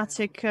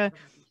post-traumatic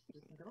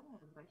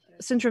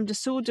syndrome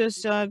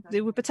disorders.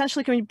 They were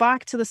potentially coming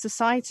back to the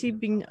society,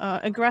 being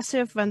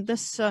aggressive, and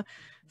this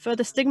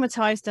further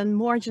stigmatized and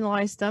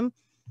marginalized them.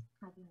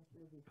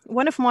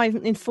 One of my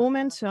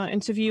informants,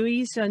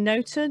 interviewees,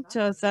 noted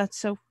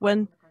that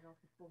when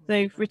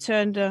they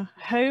returned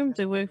home,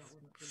 they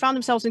found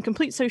themselves in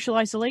complete social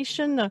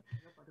isolation.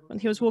 When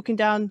he was walking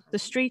down the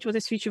street with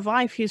his future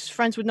wife, his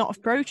friends would not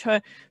approach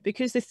her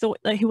because they thought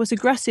that he was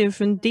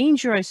aggressive and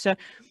dangerous.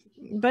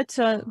 But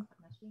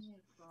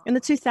in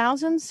the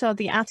 2000s,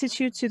 the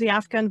attitude to the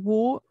Afghan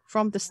war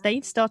from the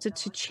state started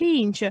to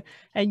change.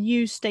 A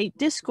new state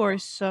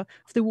discourse of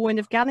the war in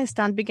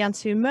Afghanistan began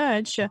to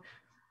emerge.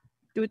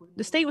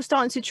 The state was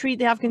starting to treat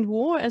the Afghan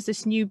war as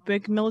this new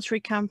big military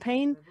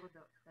campaign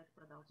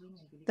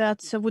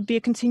that would be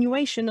a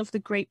continuation of the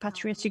Great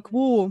Patriotic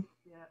War.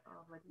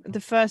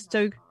 The first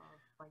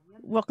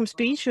welcome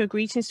speech, a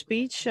greeting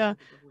speech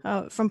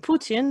from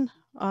Putin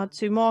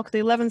to mark the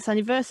 11th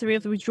anniversary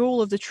of the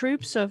withdrawal of the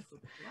troops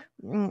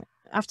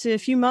after a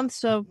few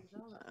months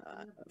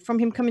from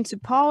him coming to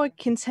power,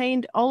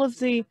 contained all of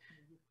the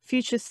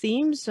future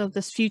themes of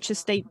this future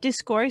state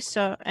discourse.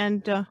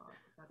 And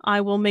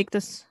I will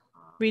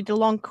read a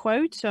long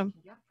quote,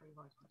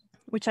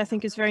 which I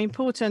think is very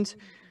important.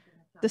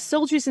 The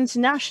soldiers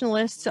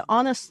internationalists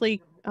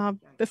honestly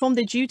performed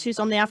their duties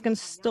on the Afghan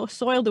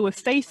soil. They were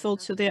faithful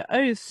to their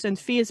oaths and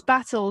fierce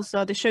battles.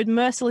 They showed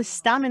merciless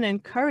stamina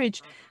and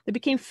courage. They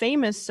became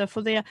famous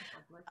for their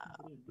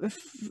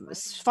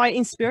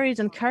fighting spirit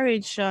and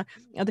courage.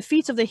 The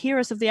feat of the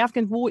heroes of the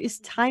Afghan war is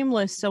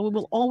timeless. So we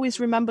will always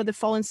remember the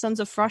fallen sons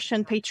of Russia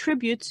and pay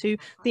tribute to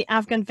the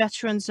Afghan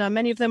veterans.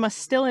 Many of them are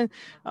still in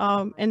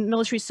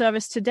military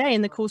service today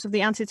in the course of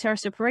the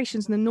anti-terrorist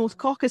operations in the North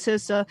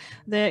Caucasus.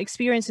 Their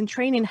experience and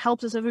training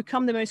helped us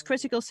overcome the most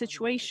critical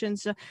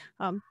situations.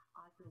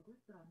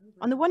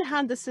 On the one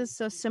hand, this is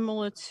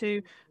similar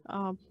to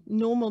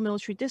normal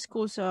military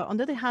discourse. On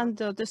the other hand,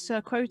 this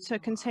quote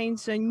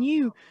contains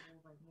new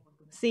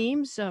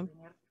themes,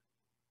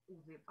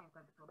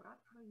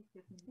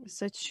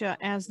 such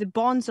as the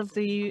bonds of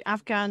the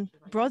Afghan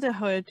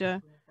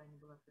brotherhood.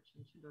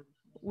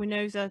 We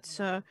know that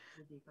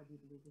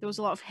there was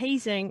a lot of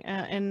hazing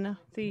in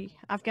the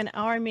Afghan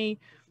army.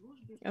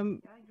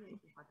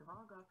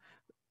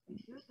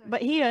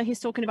 But here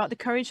he's talking about the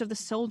courage of the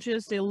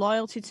soldiers, the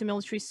loyalty to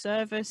military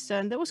service,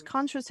 and that was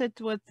contrasted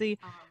with the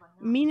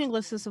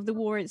meaninglessness of the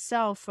war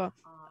itself.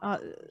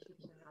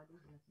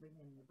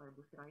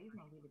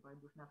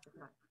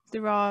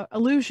 There are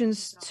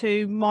allusions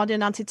to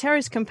modern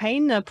anti-terrorist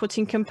campaign,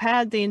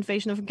 compared the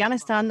invasion of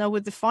Afghanistan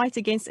with the fight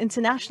against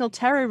international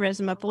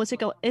terrorism,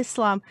 political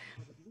Islam.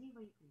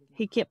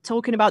 He kept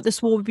talking about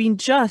this war being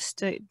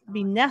just,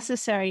 being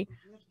necessary.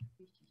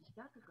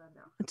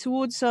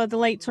 Towards the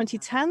late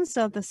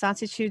 2010s, this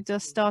attitude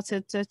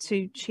started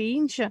to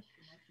change.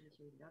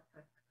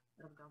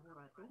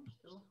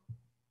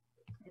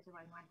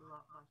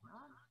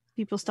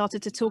 People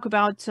started to talk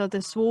about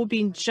this war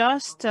being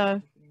just,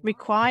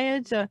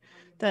 required,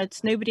 that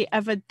nobody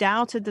ever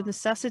doubted the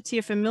necessity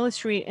of a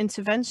military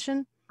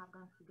intervention,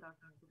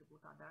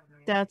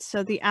 that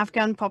the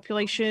Afghan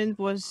population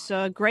was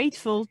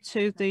grateful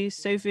to the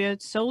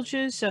Soviet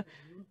soldiers.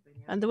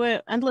 And there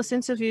were endless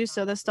interviews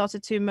that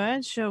started to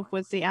emerge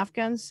with the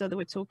Afghans that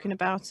were talking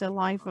about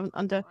life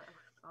under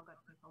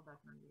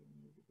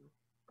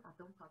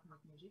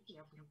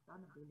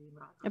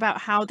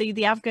about how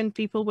the Afghan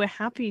people were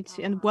happy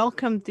to and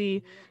welcomed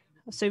the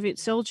Soviet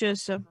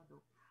soldiers.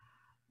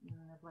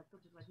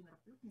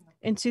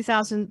 In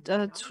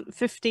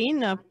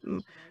 2015,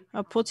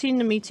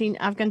 Putin meeting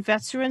Afghan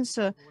veterans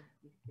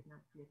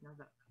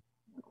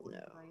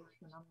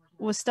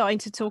was starting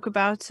to talk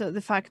about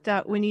the fact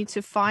that we need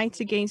to fight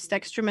against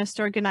extremist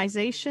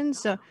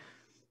organizations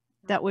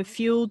that were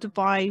fueled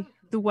by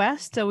the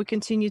West. We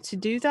continue to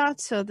do that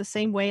the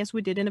same way as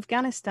we did in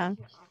Afghanistan.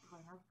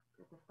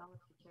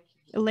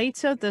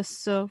 Later,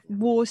 this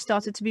war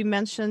started to be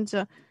mentioned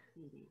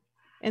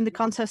in the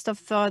context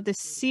of the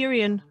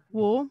Syrian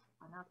war.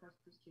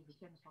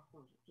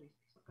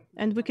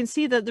 And we can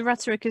see that the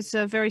rhetoric is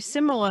very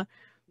similar.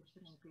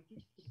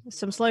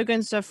 Some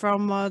slogans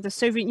from the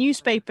Soviet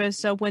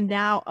newspapers were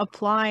now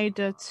applied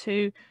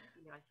to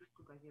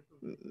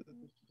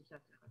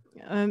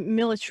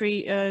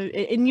military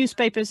in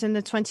newspapers in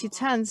the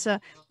 2010s.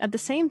 At the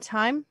same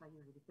time,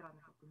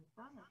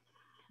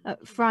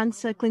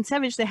 Franz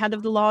Klintsevich, the head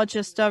of the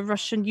largest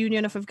Russian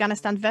Union of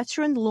Afghanistan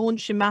veterans,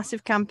 launched a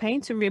massive campaign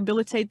to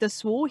rehabilitate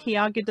this war. He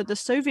argued that the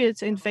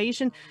Soviet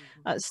invasion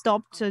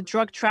stopped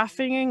drug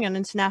trafficking and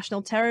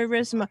international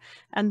terrorism,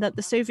 and that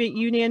the Soviet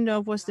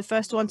Union was the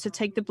first one to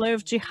take the blow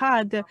of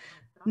jihad,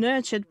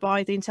 nurtured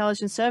by the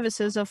intelligence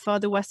services of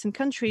the Western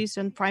countries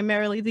and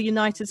primarily the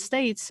United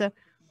States.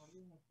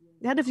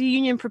 The head of the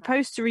Union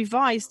proposed to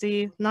revise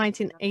the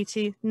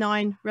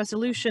 1989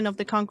 resolution of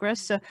the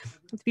Congress, the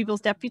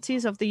People's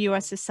Deputies of the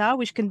U.S.S.R,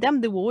 which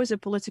condemned the war as a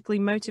politically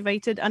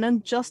motivated and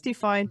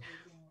unjustified.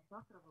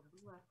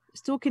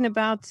 It's talking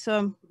about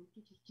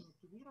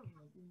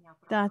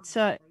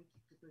that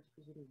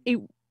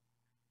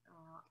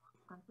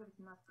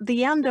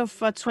the end of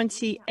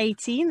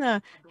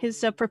 2018,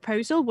 his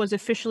proposal was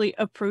officially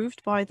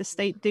approved by the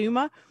State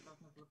Duma.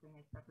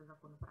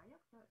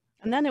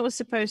 And then it was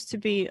supposed to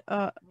be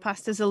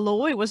passed as a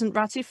law. It wasn't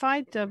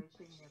ratified.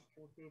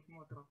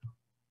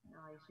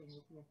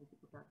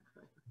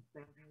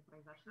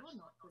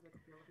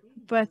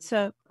 But,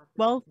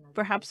 well,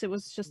 perhaps it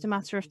was just a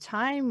matter of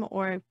time,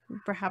 or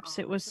perhaps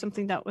it was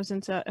something that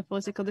wasn't a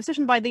political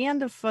decision. By the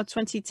end of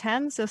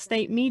 2010s, the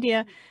state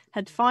media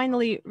had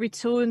finally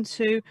returned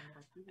to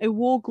a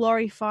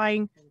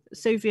war-glorifying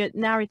Soviet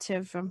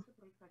narrative.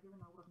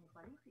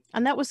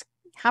 And that was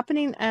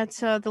happening at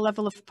the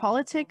level of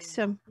politics.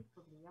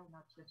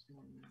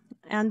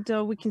 And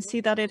we can see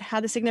that it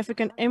had a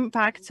significant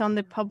impact on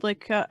the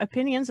public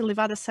opinions. The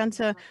Levada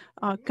Center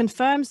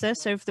confirms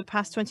this. Over the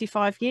past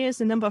 25 years,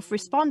 the number of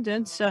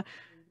respondents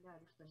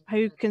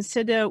who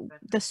consider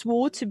this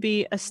war to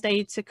be a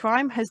state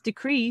crime has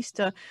decreased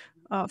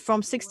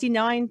from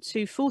 69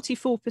 to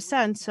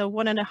 44%, so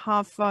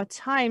 1.5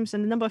 times,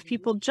 and the number of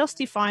people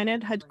justifying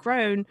it had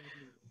grown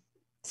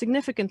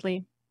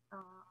significantly.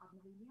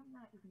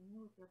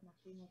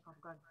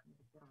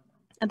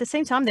 At the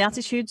same time, the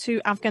attitude to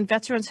Afghan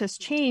veterans has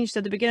changed.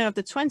 At the beginning of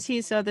the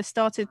 20s, they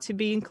started to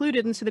be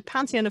included into the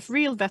pantheon of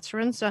real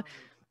veterans,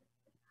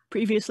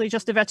 previously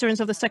just the veterans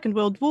of the Second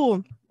World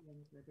War.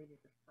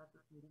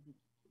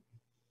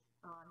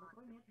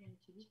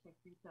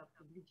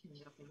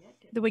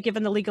 They were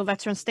given the legal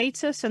veteran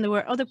status, and there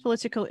were other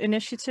political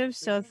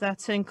initiatives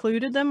that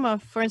included them.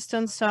 For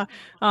instance,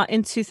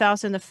 in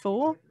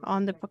 2004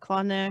 on the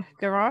Poklane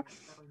Gora,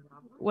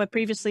 where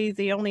previously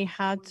they only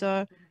had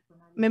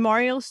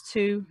memorials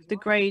to the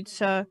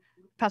great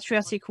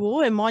patriotic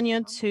war, a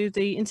monument to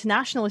the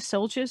internationalist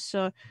soldiers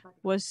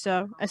was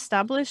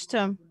established.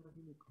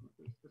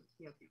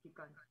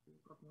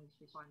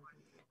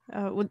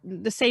 With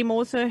the same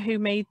author who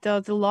made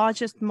the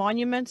largest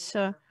monuments.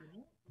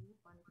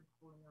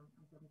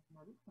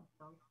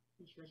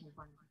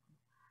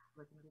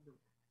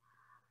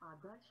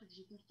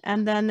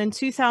 And then in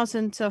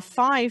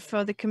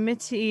 2005, the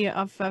Committee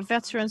of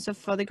Veterans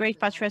of the Great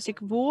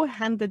Patriotic War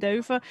handed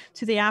over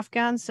to the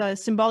Afghans a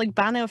symbolic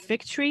banner of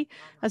victory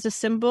as a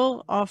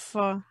symbol of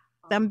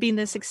them being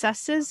the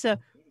successes.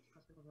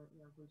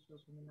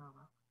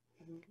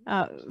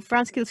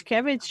 Franz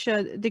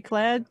Kilskevich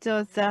declared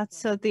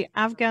that the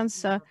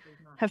Afghans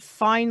have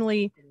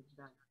finally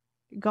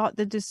got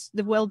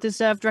the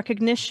well-deserved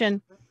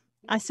recognition.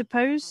 I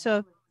suppose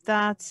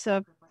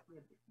that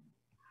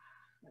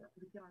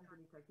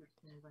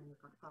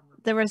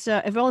there is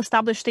a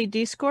well-established state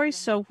discourse.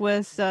 So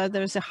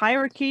there is a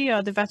hierarchy,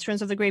 the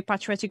veterans of the Great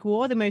Patriotic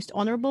War, the most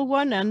honorable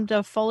one, and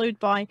followed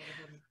by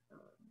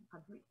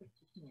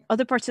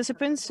other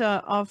participants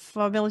of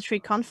military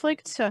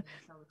conflicts.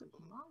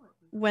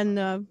 When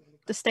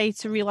the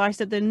states realized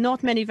that there are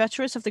not many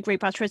veterans of the Great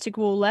Patriotic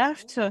War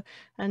left,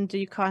 and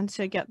you can't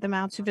get them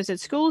out to visit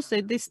schools,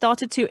 they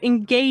started to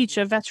engage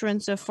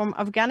veterans from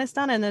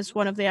Afghanistan. And as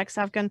one of the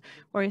ex-Afghan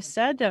warriors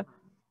said,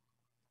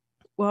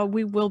 well,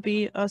 we will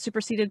be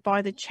superseded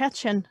by the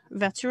Chechen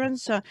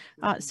veterans.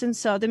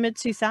 Since the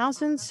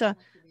mid-2000s,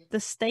 the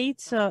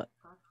state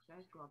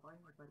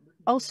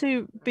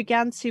also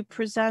began to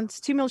present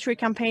two military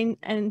campaigns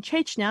in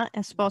Chechnya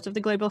as part of the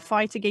global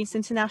fight against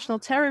international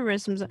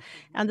terrorism.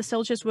 And the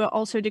soldiers were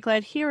also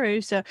declared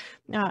heroes at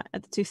the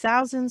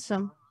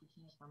 2000s.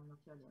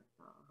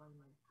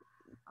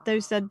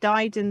 Those that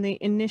died in the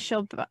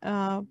initial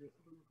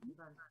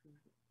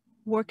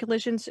war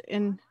collisions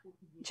in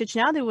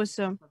Chechnya, there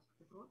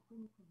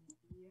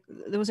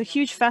was a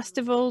huge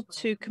festival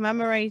to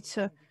commemorate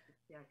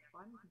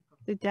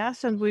the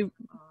deaths, and we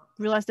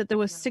realized that there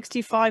were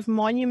 65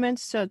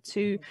 monuments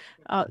to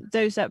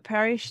those that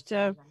perished.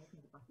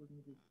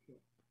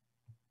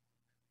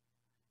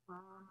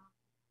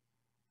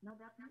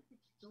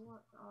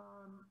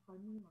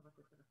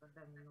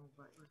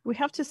 We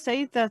have to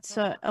say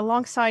that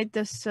alongside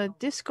this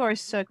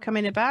discourse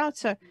coming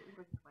about,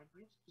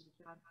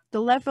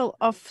 the level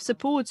of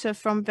support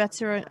from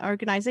veteran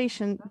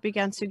organizations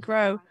began to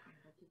grow.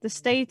 The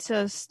state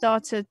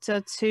started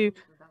to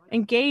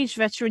engage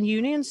veteran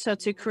unions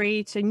to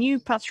create a new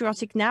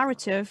patriotic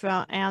narrative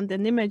and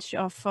an image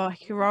of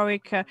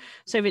heroic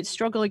Soviet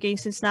struggle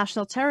against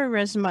international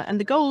terrorism. And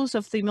the goals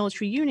of the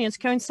military unions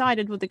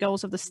coincided with the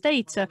goals of the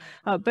state.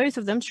 Both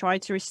of them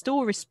tried to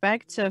restore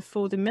respect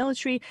for the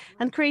military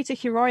and create a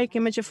heroic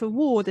image of a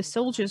war, the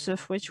soldiers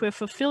of which were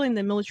fulfilling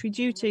their military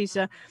duties.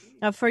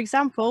 For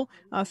example,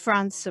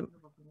 Franz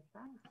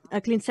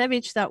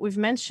Klintsevich that we've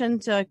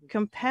mentioned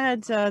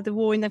compared the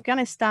war in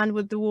Afghanistan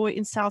with the war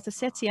in South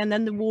Ossetia and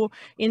then the war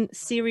in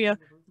Syria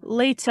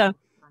later.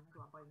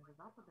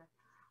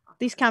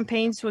 These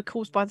campaigns were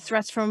caused by the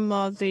threats from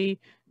the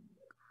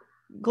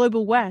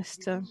global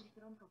West,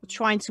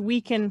 trying to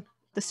weaken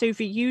the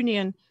Soviet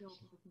Union.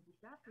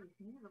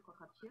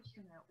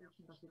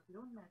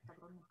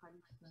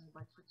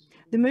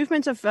 The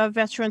movement of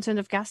veterans in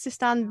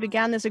Afghanistan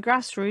began as a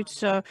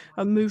grassroots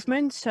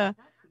movement.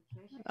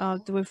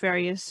 There were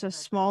various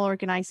small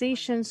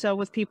organizations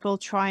with people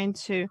trying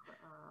to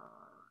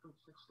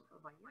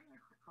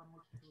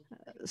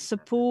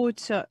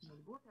support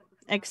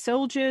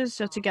ex-soldiers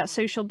to get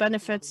social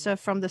benefits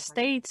from the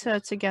state,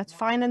 to get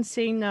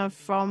financing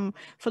for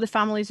the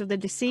families of the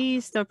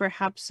deceased, or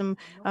perhaps some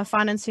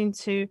financing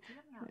to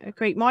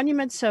create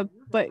monuments.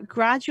 But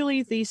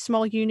gradually, these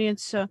small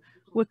units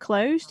were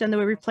closed and they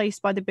were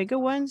replaced by the bigger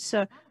ones.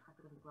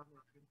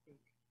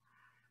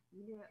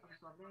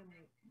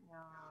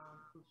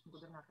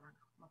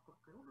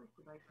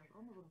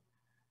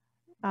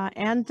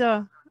 And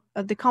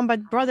the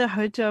Combat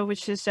Brotherhood,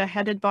 which is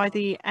headed by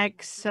the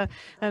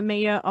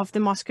ex-mayor of the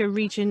Moscow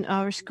region,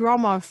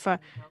 Gromov,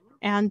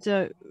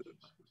 and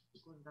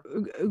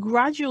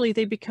gradually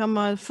they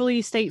become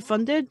fully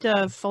state-funded,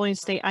 following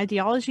state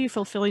ideology,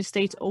 fulfilling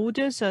state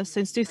orders.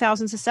 Since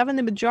 2007,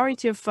 the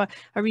majority of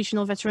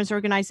regional veterans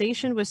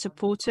organization was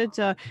supported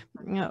the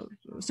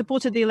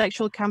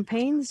electoral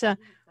campaigns.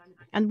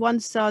 And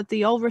once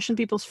the All Russian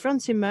People's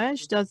Front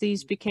emerged,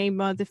 these became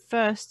the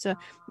first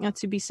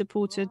to be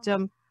supported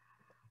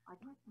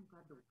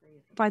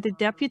by the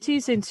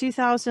deputies. In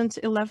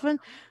 2011,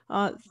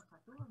 the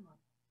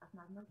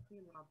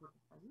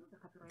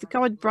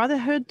Combat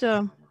Brotherhood,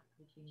 the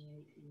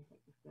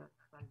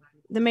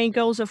main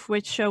goals of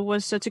which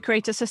was to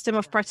create a system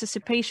of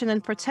participation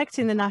and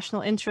protecting the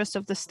national interest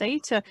of the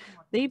state,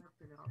 they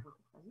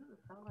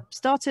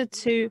started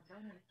to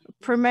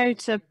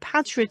promote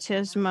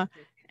patriotism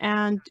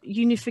and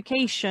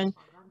unification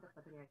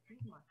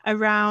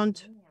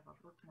around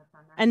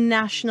a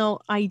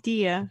national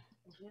idea.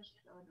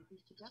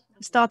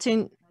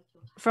 Starting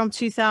from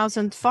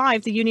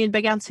 2005, the Union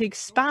began to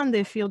expand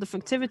their field of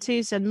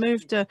activities and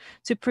moved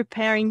to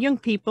preparing young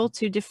people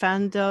to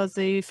defend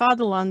the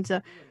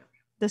fatherland.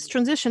 This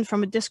transition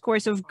from a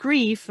discourse of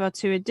grief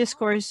to a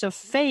discourse of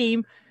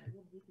fame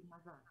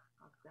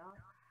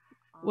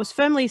was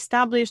firmly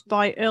established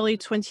by early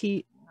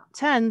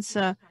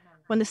 2010s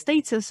when the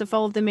status of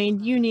all of the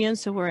main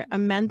unions were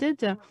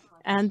amended,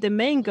 and the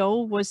main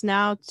goal was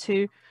now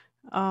to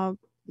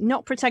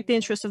not protect the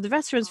interests of the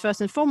veterans first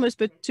and foremost,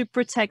 but to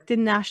protect the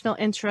national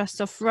interests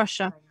of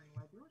Russia.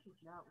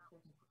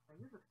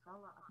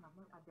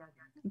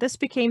 This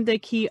became the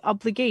key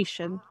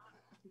obligation.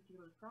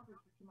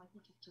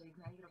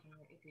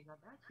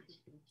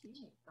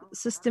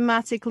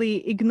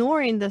 Systematically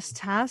ignoring this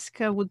task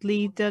would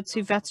lead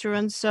to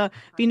veterans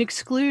being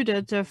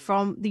excluded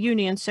from the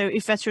Union. So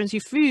if veterans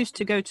refuse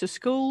to go to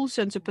schools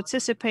and to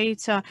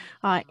participate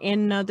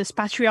in this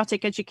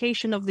patriotic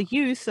education of the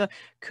youth,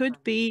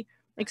 could be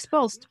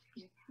expelled,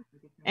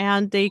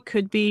 and the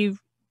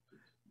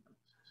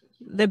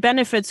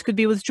benefits could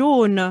be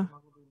withdrawn,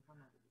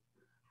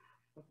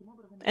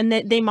 and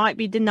they might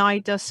be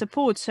denied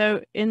support.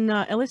 So in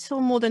a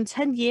little more than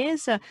 10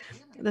 years,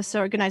 these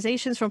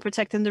organizations, from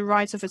protecting the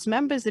rights of its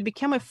members, they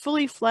became a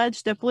fully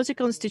fledged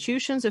political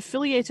institutions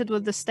affiliated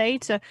with the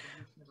state.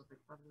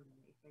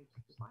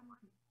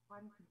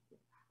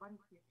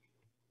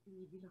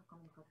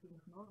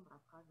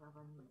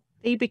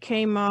 They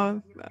became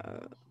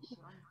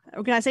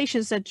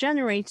organizations that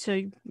generate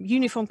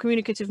uniform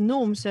communicative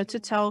norms to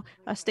tell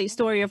a state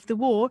story of the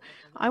war.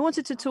 I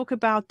wanted to talk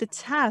about the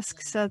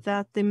tasks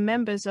that the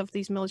members of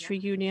these military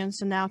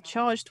unions are now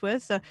charged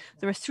with.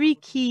 There are three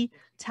key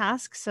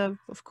tasks.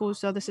 Of course,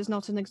 this is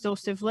not an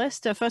exhaustive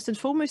list. First and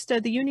foremost,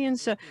 the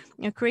unions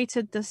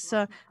created this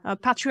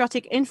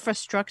patriotic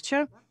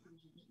infrastructure.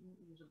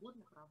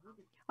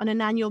 On an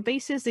annual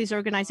basis, these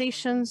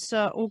organizations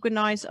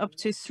organize up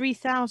to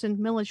 3,000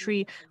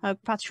 military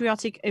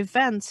patriotic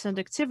events and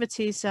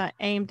activities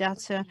aimed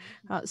at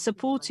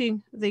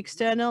supporting the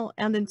external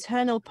and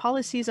internal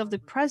policies of the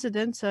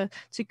president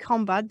to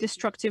combat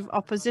destructive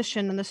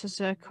opposition. And this is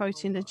a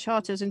quote in the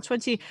charters. In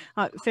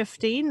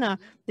 2015,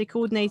 they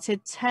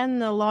coordinated 10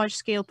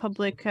 large-scale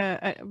public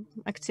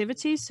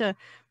activities.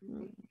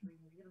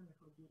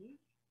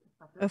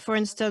 For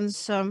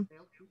instance,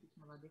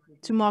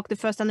 to mark the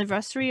first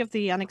anniversary of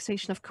the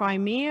annexation of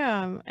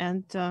Crimea,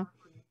 and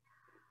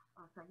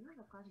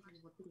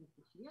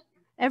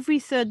every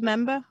third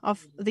member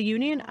of the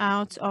union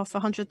out of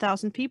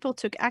 100,000 people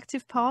took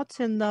active part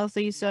in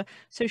these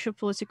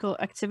socio-political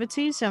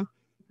activities.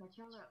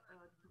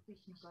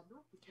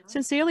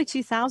 Since the early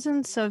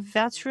 2000s,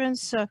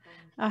 veterans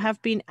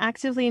have been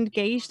actively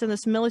engaged in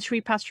this military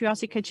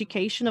patriotic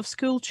education of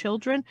school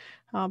children,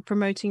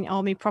 promoting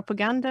army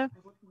propaganda.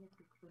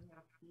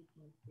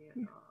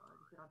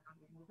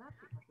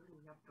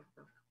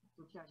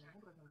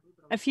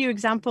 A few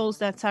examples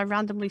that I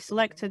randomly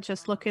selected,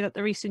 just looking at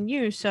the recent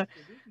news.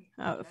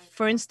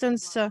 For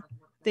instance,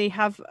 they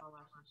have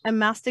a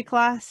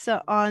masterclass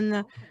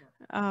on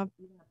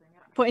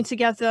putting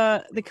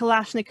together the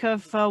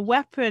Kalashnikov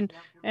weapon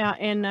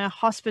in a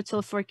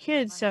hospital for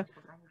kids,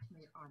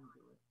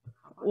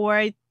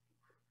 or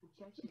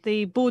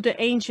the border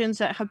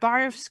agents at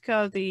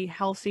Khabarovsk, the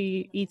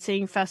healthy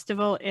eating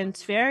festival in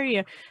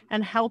Tver,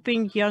 and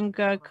helping young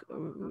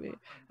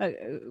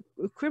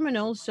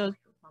criminals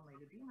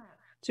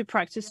to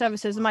practice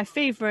services. My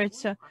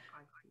favorite,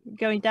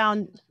 going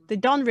down the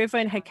Don River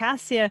in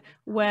Khakassia,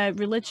 where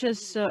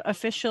religious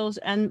officials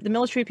and the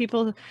military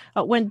people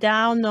went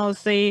down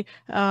the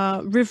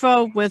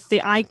river with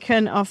the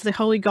icon of the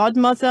Holy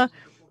Godmother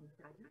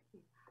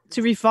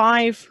to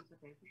revive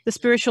the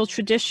spiritual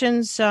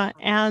traditions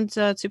and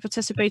to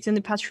participate in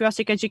the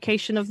patriotic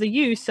education of the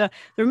youth. There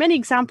are many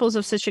examples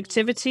of such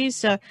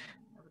activities.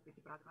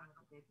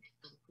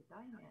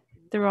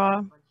 There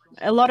are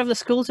a lot of the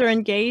schools are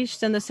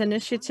engaged in this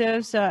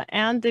initiatives,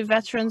 and the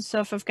veterans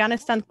of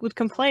Afghanistan would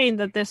complain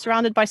that they're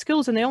surrounded by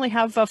schools and they only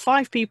have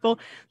 5 people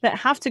that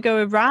have to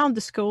go around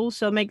the schools,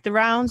 so make the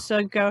rounds,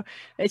 go.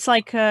 It's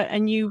like a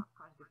new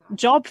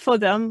job for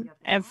them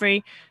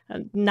every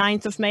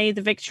 9th of May,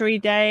 the Victory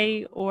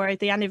Day, or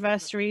the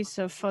anniversaries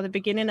of the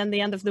beginning and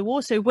the end of the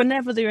war. So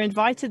whenever they're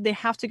invited, they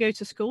have to go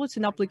to school. It's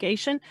an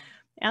obligation,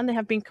 and they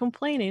have been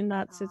complaining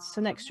that it's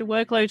an extra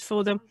workload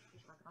for them.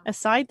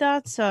 Aside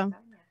that,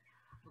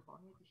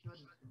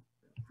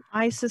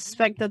 I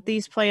suspect that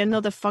these play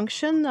another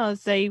function.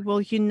 They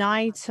will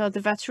unite the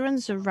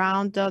veterans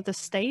around the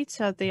state.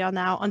 They are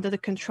now under the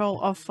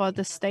control of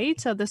the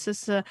state. This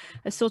is a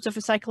sort of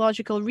a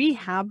psychological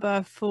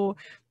rehab for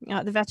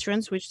the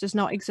veterans, which does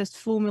not exist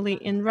formally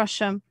in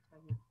Russia.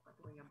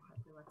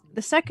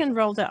 The second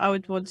role that I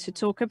would want to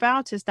talk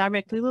about is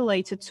directly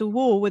related to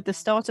war. With the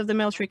start of the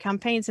military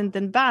campaigns in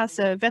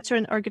Donbass,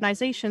 veteran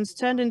organizations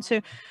turned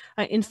into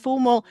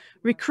informal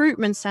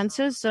recruitment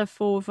centers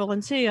for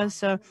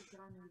volunteers.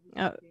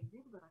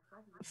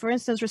 For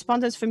instance,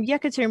 respondents from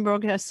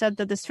Yekaterinburg said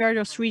that the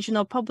Sverdlovsk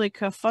Regional Public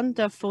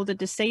Fund for the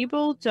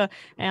Disabled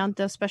and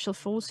the Special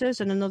Forces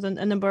and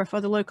a number of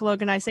other local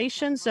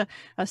organizations,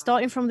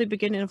 starting from the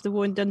beginning of the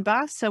war in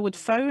Donbass, would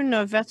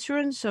phone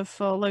veterans of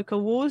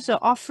local wars,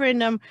 offering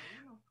them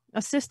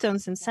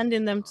assistance and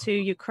sending them to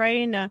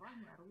Ukraine,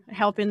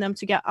 helping them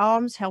to get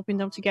arms, helping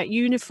them to get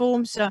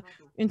uniforms.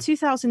 In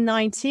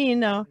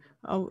 2019,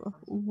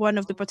 one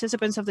of the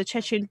participants of the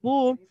Chechen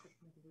war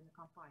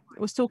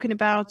was talking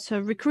about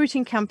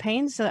recruiting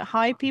campaigns that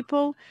hire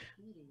people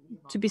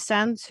to be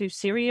sent to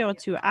Syria or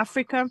to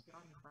Africa.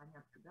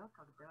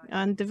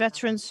 And the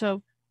veterans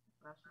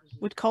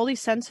would call these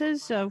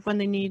centers when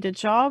they need a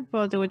job,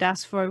 or they would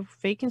ask for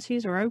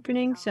vacancies or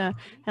openings,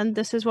 and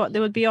this is what they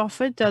would be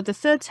offered. The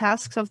third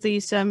task of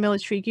these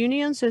military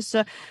unions is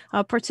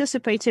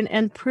participating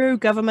in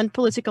pro-government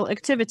political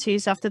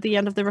activities after the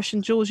end of the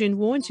Russian-Georgian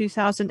War in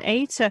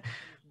 2008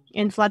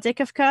 in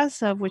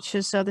Vladikavkaz, which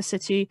is the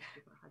city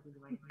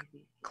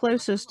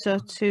closest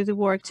to the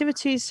war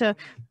activities. There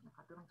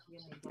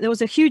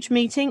was a huge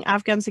meeting,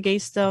 Afghans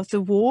Against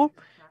the War,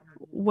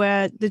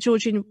 where the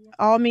Georgian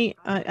army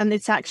and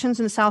its actions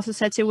in the South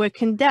Ossetia were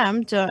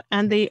condemned,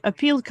 and they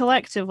appealed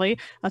collectively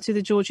to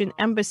the Georgian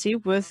embassy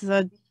with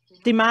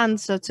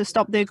demands to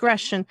stop the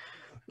aggression.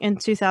 In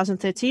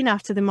 2013,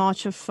 after the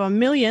March of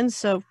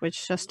Millions,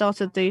 which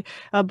started the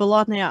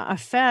Bolotnaya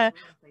affair,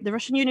 the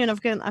Russian Union of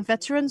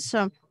Veterans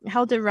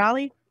held a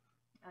rally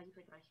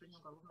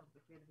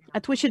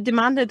at which it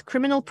demanded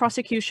criminal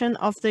prosecution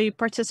of the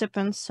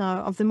participants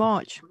of the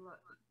march.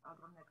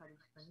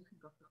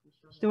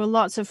 There were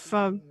lots of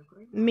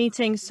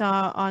meetings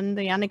on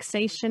the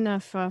annexation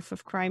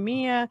of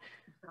Crimea,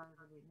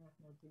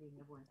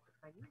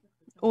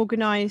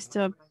 organized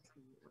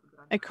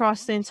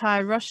across the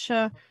entire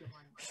Russia,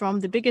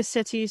 from the biggest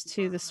cities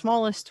to the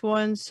smallest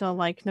ones,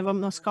 like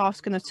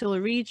Novomoskovsk in the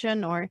Tula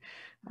region, or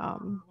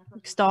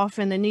Kstov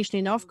in the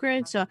Nizhny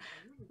Novgorod.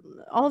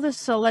 All of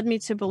this led me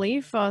to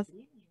believe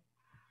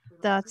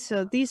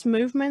that these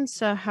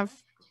movements have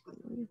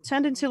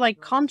turned into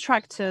like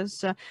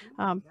contractors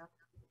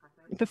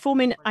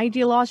performing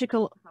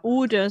ideological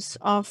orders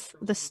of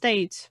the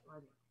state.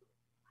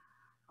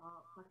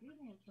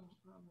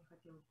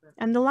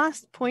 And the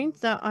last point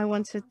that I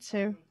wanted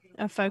to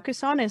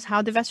focus on is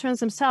how the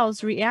veterans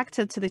themselves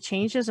reacted to the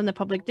changes in the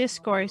public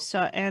discourse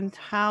and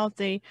how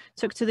they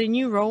took to the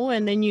new role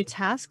and the new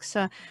tasks.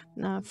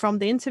 From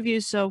the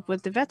interviews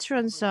with the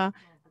veterans,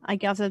 I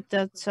gathered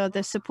that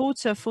the support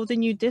for the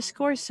new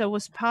discourse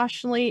was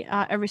partially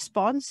a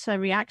response, a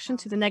reaction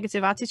to the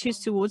negative attitudes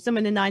towards them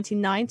in the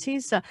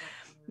 1990s.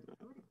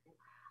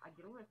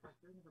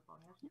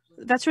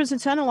 Veterans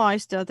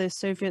internalized the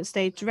Soviet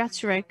state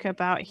rhetoric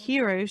about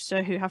heroes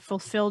who have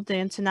fulfilled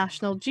their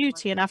international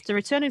duty, and after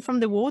returning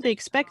from the war, they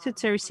expected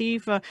to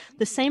receive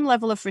the same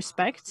level of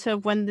respect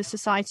when the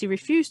society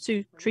refused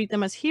to treat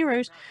them as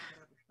heroes,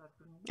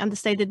 and the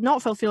state did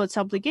not fulfill its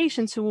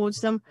obligation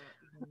towards them.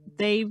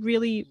 They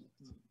really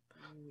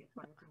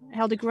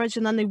held a grudge,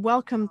 and then they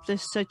welcomed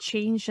this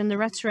change in the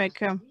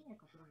rhetoric.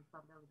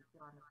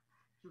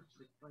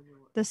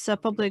 This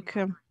public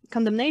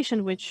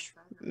condemnation, which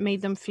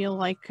made them feel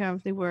like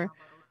they were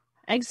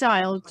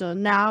exiled,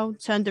 now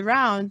turned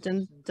around,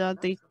 and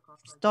they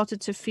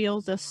started to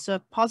feel this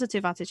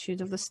positive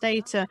attitude of the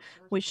state,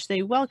 which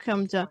they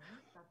welcomed.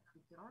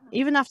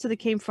 Even after they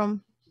came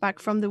back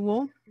from the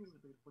war,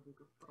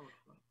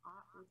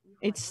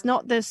 it's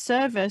not their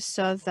service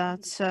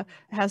that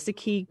has the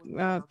key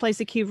plays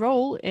the key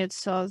role.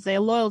 It's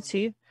their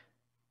loyalty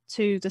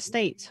to the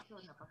state.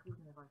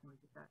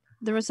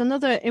 There is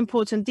another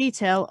important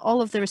detail.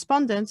 All of the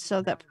respondents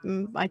that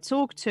I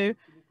talked to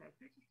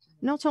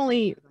not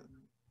only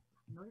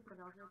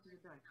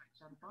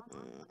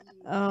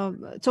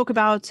talk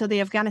about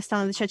the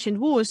Afghanistan and the Chechen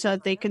wars,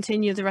 they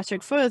continue the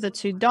rhetoric further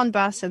to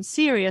Donbass and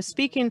Syria,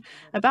 speaking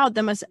about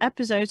them as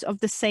episodes of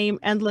the same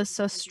endless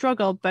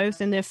struggle,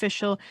 both in the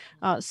official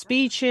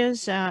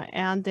speeches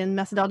and in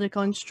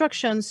methodological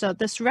instructions.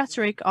 This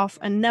rhetoric of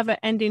a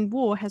never-ending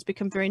war has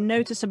become very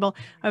noticeable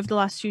over the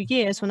last few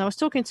years. When I was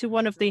talking to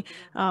one of the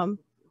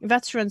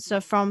veterans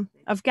from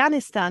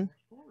Afghanistan,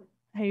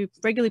 who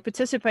regularly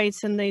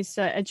participates in these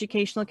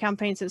educational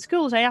campaigns at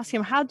schools, I asked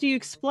him, how do you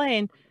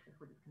explain,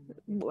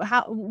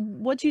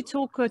 what do you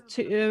talk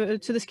to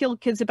the skilled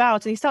kids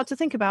about? And he started to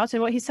think about it,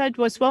 and what he said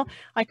was, well,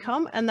 I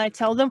come and I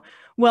tell them,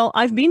 well,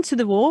 I've been to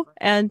the war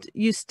and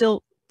you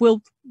still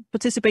will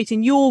participate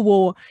in your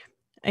war.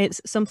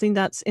 It's something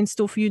that's in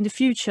store for you in the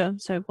future.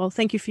 So, well,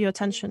 thank you for your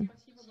attention.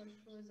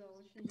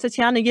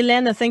 Tatiana,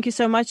 Elena, thank you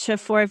so much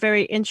for a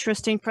very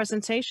interesting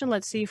presentation.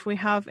 Let's see if we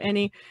have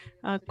any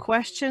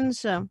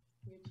questions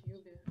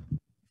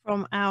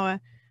from our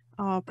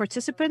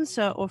participants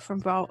or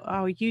from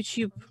our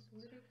YouTube.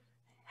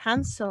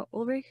 Hans or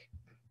Ulrich?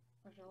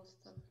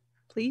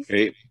 please.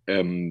 Okay.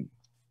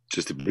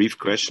 Just a brief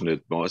question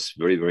that was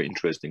very, very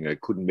interesting. I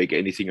couldn't make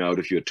anything out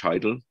of your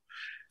title.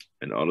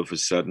 And all of a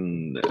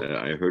sudden,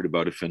 I heard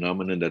about a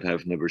phenomenon that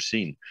I've never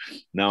seen.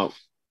 Now,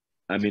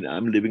 I mean,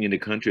 I'm living in a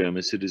country, I'm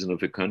a citizen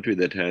of a country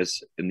that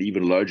has an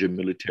even larger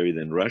military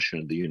than Russia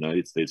and the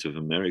United States of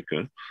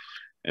America.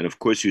 And of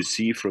course, you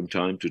see from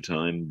time to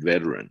time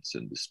veterans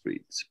in the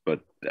streets.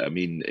 But I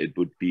mean, it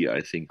would be,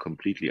 I think,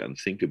 completely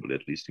unthinkable,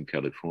 at least in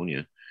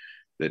California,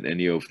 that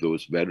any of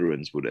those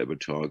veterans would ever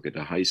talk at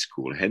a high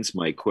school. Hence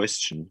my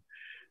question.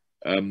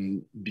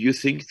 Do you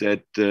think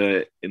that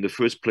in the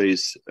first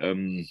place,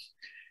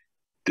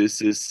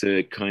 this is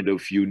a kind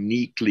of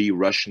uniquely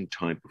Russian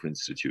type of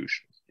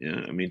institution?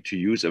 Yeah, I mean,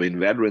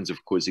 veterans,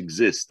 of course,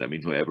 exist. I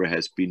mean, whoever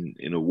has been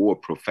in a war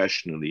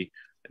professionally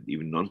and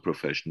even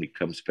non-professionally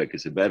comes back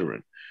as a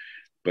veteran.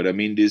 But I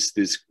mean,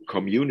 these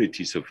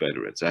communities of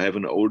veterans. I have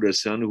an older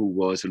son who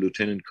was a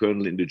lieutenant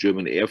colonel in the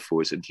German Air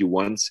Force, and he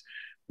once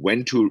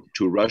went to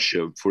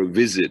Russia for a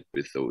visit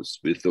with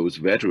those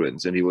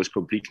veterans, and he was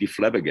completely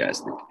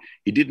flabbergasted.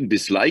 He didn't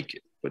dislike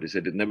it, but he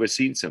said he'd never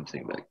seen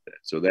something like that.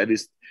 So that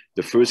is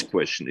the first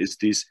question. Is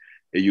this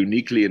a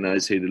uniquely, and I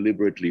say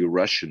deliberately,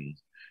 Russian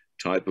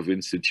type of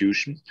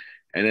institution?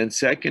 And then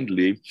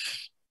secondly,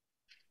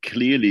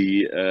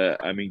 clearly,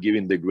 I mean,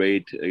 given the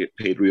great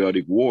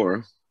patriotic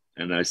war,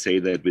 and I say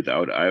that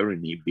without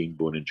irony, being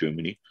born in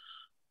Germany,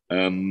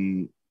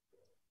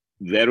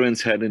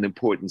 veterans had an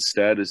important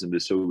status in the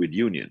Soviet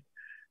Union.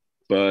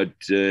 But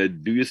do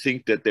you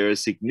think that there are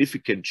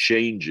significant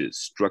changes,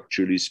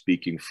 structurally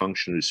speaking,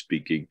 functionally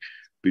speaking,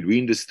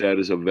 between the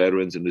status of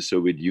veterans in the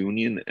Soviet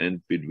Union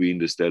and between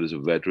the status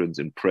of veterans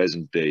in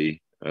present day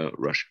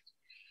Russia?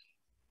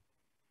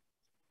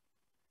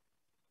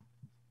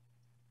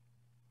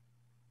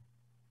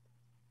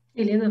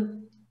 Elena.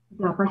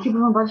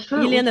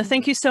 Elena,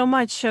 thank you so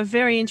much.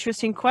 Very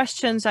interesting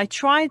questions. I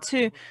tried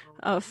to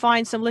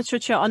find some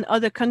literature on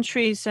other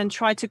countries and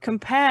try to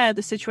compare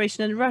the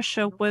situation in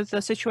Russia with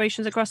the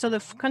situations across other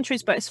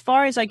countries. But as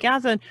far as I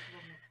gathered,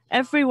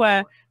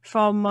 everywhere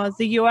from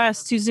the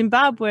US to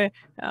Zimbabwe,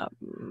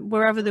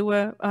 wherever there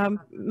were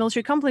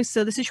military conflicts,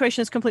 the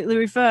situation is completely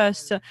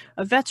reversed.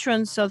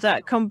 Veterans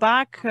that come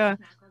back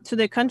to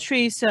their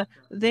countries,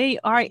 they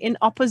are in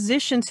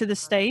opposition to the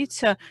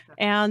state,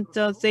 and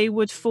they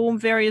would form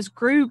various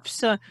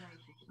groups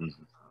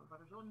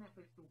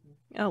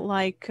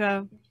like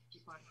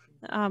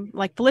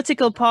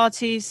political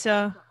parties,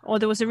 or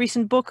there was a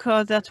recent book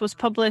that was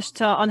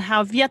published on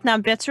how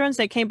Vietnam veterans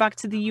that came back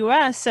to the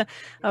US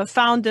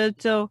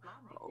founded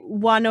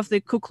one of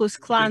the Ku Klux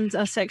Klan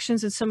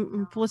sections and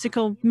some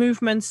political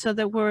movements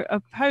that were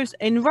opposed.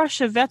 In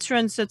Russia,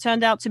 veterans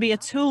turned out to be a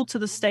tool to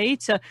the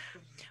state,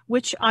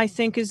 which I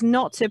think is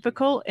not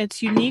typical.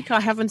 It's unique. I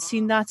haven't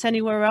seen that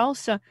anywhere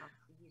else.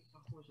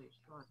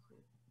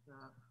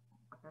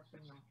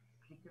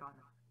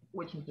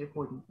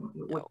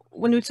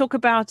 When we talk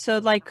about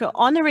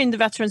honoring the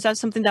veterans, that's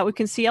something that we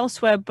can see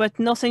elsewhere, but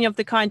nothing of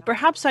the kind.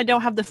 Perhaps I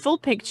don't have the full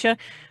picture,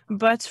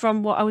 but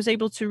from what I was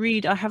able to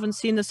read, I haven't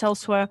seen this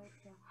elsewhere.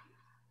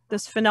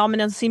 This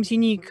phenomenon seems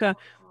unique.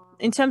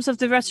 In terms of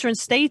the veteran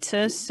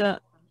status,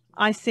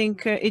 I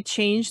think it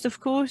changed, of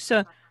course.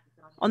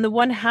 On the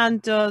one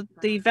hand,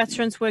 the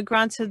veterans were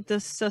granted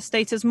this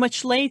status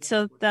much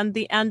later than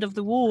the end of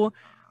the war.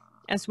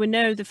 As we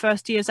know, the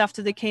first years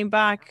after they came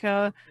back,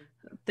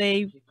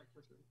 they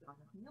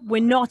were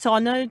not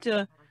honored.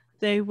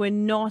 They were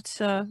not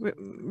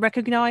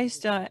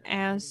recognized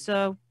as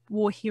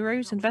war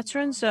heroes and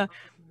veterans.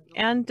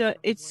 And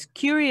it's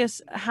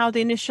curious how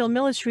the initial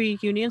military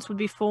unions would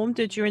be formed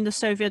during the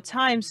Soviet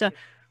times.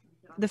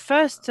 The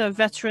first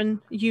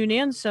veteran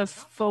unions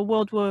for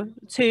World War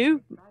II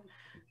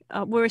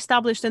were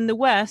established in the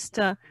West,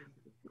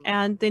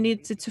 and they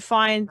needed to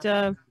find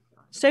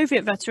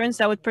Soviet veterans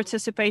that would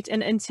participate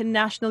in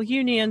international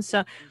unions.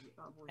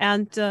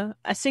 And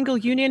a single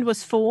union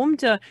was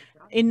formed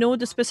in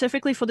order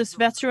specifically for these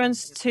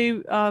veterans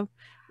to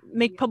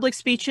make public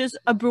speeches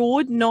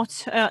abroad,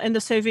 not in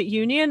the Soviet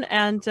Union.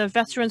 And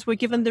veterans were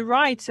given the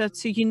right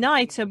to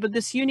unite, but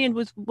this union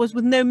was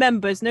with no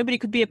members. Nobody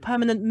could be a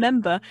permanent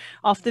member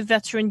of the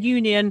veteran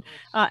union.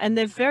 And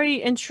they're very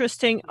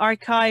interesting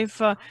archive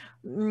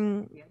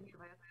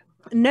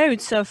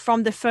notes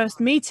from the first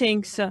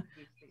meetings.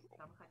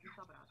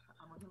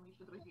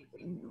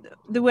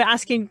 They were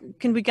asking,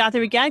 can we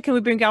gather again? Can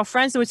we bring our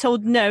friends? They were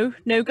told, no,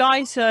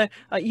 guys,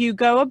 you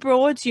go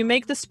abroad, you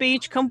make the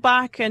speech, come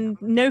back, and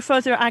no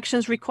further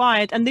actions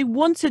required. And they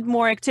wanted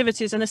more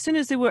activities. And as soon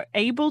as they were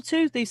able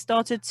to, they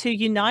started to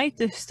unite.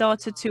 They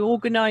started to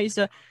organize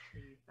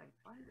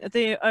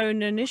their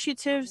own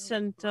initiatives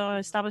and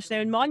establish their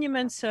own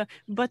monuments.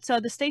 But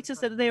the status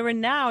that they were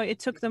in now, it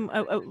took them,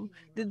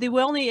 they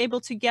were only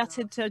able to get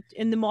it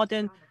in the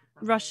modern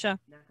Russia.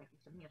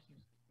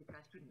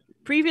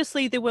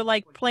 Previously, they were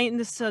like playing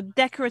this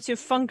decorative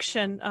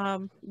function,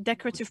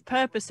 decorative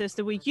purposes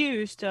that were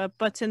used.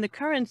 But in the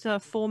current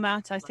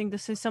format, I think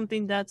this is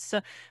something that's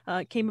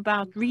came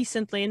about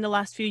recently in the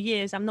last few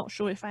years. I'm not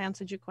sure if I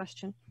answered your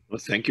question. Well,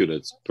 thank you.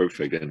 That's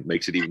perfect and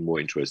makes it even more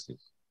interesting.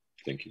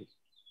 Thank you.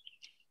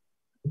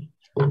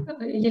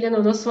 Елена,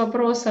 у нас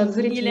вопросы от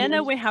зрителей.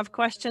 Elena, we have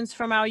questions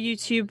from our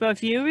YouTube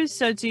viewers.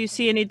 So do you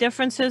see any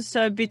differences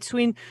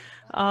between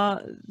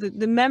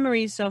the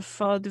memories of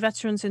the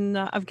veterans in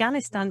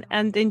Afghanistan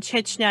and in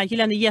Chechnya?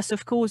 Elena, yes,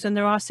 of course, and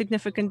there are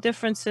significant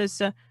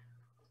differences.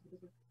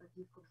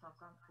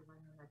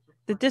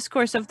 The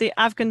discourse of the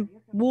Afghan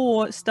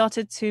war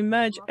started to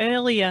emerge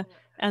earlier,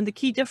 and the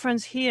key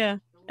difference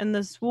here in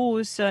this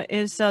wars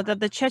is that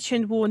the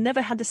Chechen war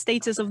never had the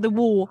status of the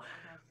war.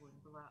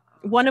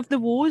 One of the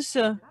wars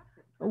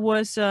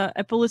was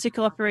a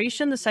political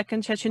operation, the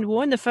Second Chechen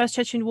War, and the First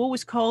Chechen War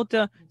was called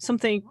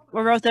something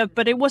or other,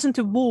 but it wasn't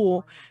a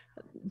war.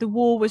 The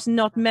war was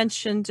not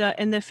mentioned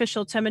in the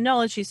official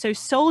terminology. So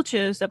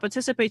soldiers that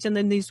participated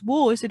in these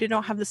wars, they did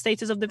not have the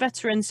status of the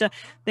veterans.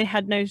 They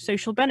had no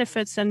social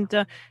benefits,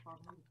 and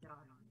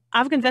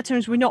Afghan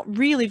veterans were not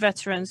really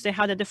veterans. They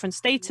had a different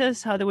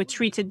status, how they were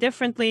treated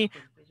differently.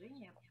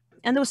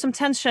 And there was some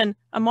tension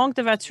among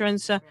the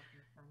veterans.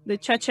 The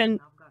Chechen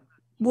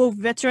war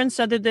veterans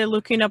said that they're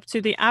looking up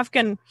to the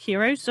Afghan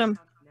heroes,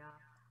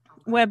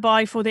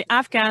 whereby for the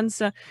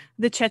Afghans,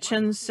 the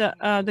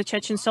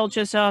Chechen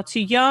soldiers are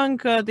too young,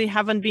 they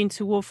haven't been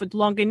to war for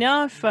long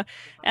enough,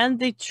 and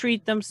they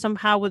treat them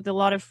somehow with a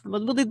lot of,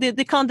 well,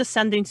 they're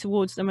condescending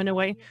towards them in a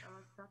way.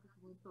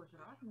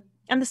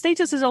 And the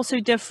status is also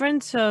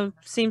different.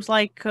 Seems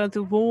like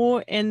the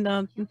war in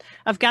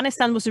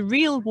Afghanistan was a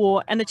real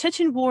war, and the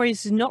Chechen war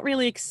is not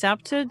really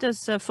accepted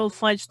as a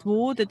full-fledged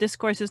war. The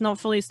discourse is not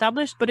fully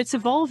established, but it's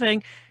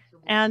evolving.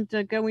 And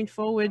going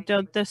forward,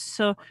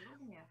 this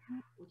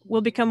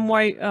will become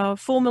more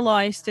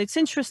formalized. It's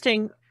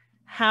interesting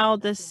how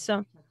this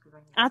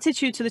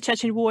attitude to the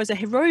Chechen war as a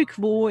heroic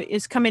war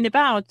is coming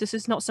about. This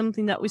is not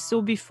something that we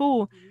saw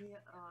before,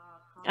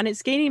 and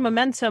it's gaining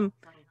momentum.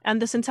 And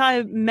this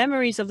entire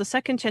memories of the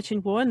Second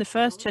Chechen War and the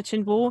First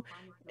Chechen War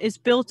is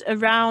built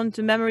around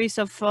memories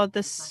of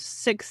the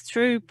 6th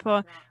Troop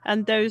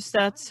and those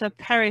that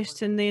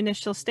perished in the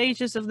initial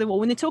stages of the war.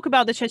 When they talk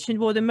about the Chechen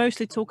War, they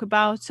mostly talk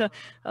about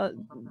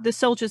the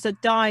soldiers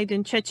that died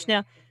in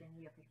Chechnya.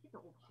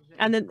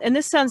 And in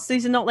this sense,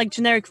 these are not like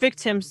generic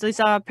victims. These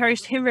are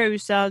perished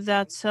heroes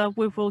that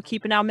we will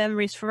keep in our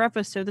memories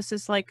forever. So this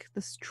is like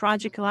this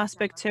tragical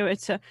aspect to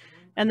it.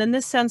 And in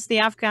this sense, the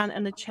Afghan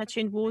and the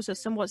Chechen wars are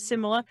somewhat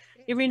similar.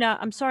 Irina,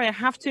 I'm sorry, I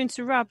have to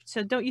interrupt.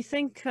 Don't you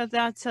think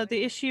that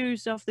the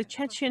issues of the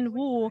Chechen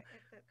war,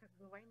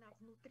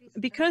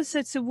 because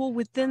it's a war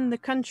within the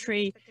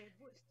country,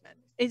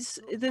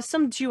 there's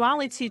some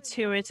duality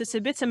to it. It's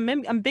a bit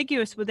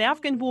ambiguous. With the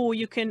Afghan war,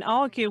 you can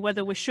argue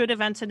whether we should have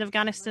entered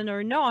Afghanistan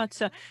or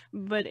not,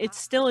 but it's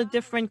still a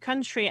different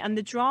country. And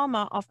the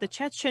drama of the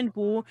Chechen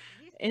war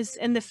is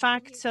in the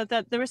fact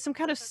that there is some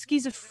kind of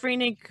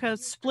schizophrenic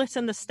split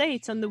in the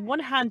state. On the one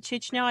hand,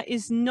 Chechnya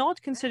is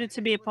not considered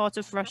to be a part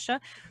of Russia.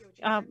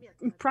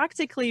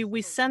 Practically,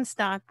 we sense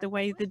that the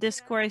way the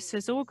discourse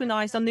is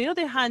organized. On the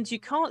other hand, you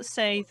can't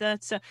say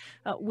that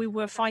we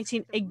were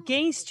fighting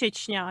against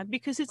Chechnya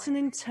because it's an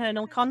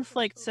internal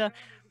conflict. So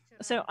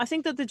I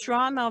think that the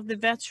drama of the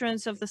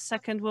veterans of the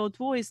Second World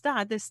War is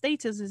that the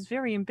status is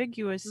very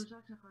ambiguous.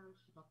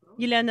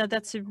 Elena,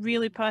 that's a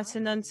really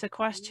pertinent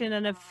question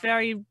and a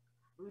very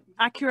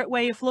accurate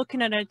way of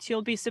looking at it.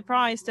 You'll be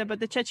surprised, but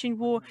the Chechen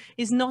War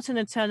is not an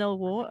internal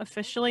war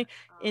officially.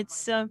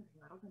 It's a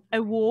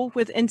war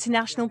with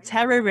international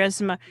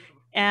terrorism,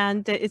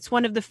 and it's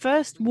one of the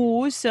first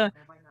wars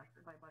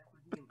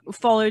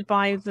followed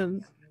by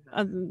the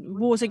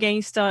wars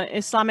against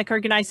Islamic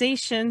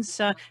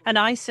organizations and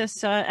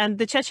ISIS, and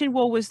the Chechen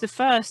War was the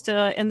first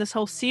in this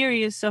whole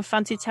series of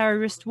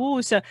anti-terrorist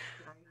wars.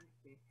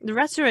 The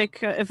rhetoric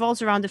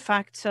evolves around the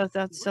fact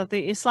that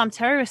the Islam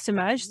terrorists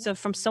emerged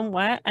from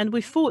somewhere and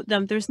we fought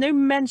them. There's no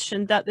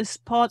mention that this is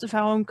part of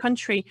our own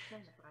country.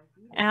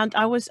 And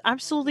I was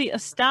absolutely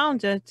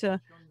astounded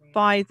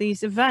by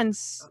these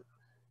events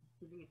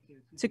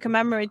to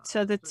commemorate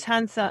the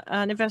 10th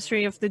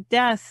anniversary of the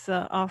death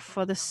of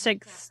the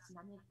 6th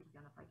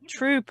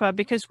Troop,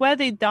 because where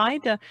they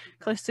died,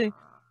 close to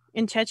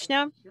in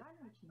Chechnya,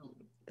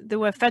 there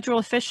were federal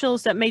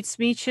officials that made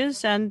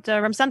speeches, and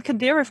Ramzan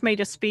Kadyrov made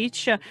a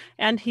speech,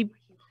 and he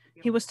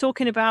was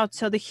talking about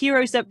the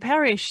heroes that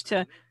perished.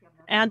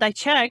 And I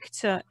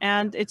checked,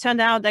 and it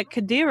turned out that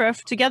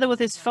Kadyrov, together with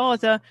his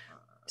father,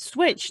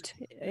 switched.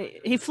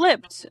 He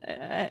flipped.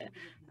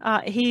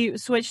 He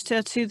switched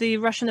to the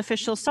Russian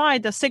official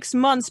side 6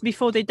 months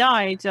before they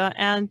died,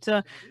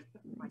 and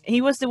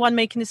he was the one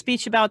making the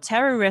speech about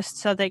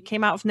terrorists that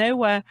came out of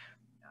nowhere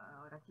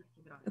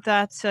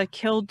that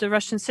killed the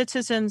Russian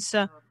citizens.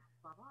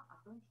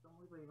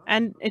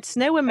 And it's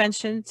nowhere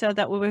mentioned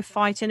that we were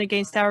fighting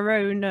against our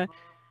own.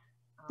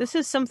 This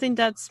is something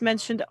that's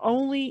mentioned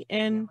only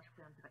in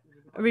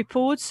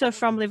reports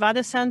from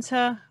Levada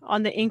Center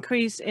on the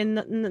increase in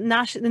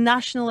the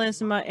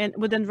nationalism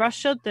within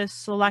Russia,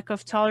 this lack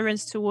of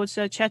tolerance towards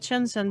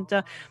Chechens and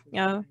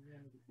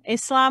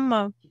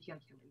Islam.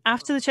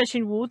 After the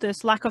Chechen War,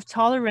 this lack of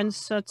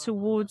tolerance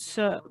towards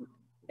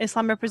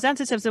Islam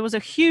representatives, there was a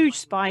huge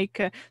spike.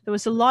 There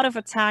was a lot of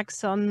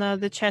attacks on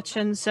the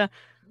Chechens,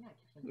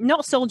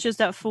 not soldiers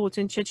that fought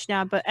in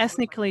Chechnya, but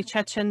ethnically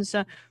Chechens.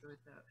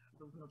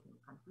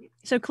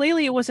 So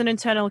clearly it was an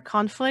internal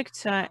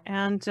conflict,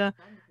 and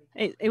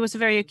it was a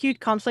very acute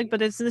conflict, but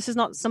this is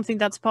not something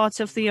that's part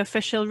of the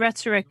official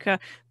rhetoric.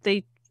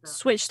 They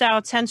switched our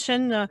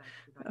attention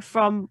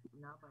from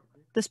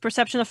this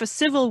perception of a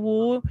civil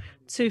war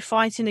to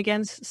fighting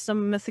against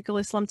some mythical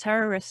Islam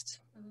terrorists.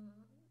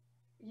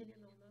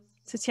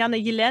 Tatiana,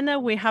 Elena,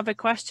 we have a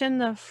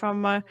question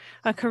from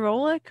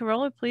Carola.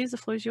 Carola, please, the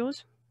floor is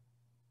yours.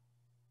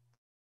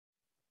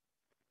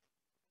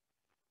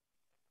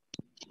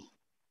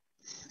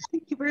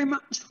 Thank you very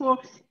much for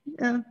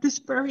this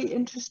very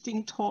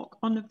interesting talk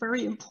on a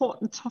very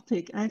important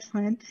topic, I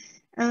find.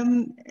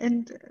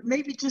 And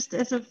maybe just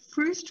as a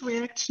first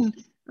reaction,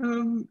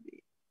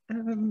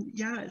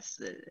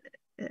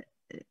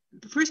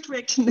 the first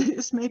reaction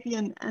is maybe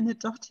an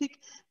anecdotic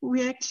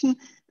reaction,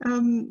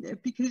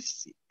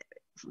 because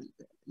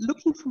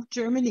looking from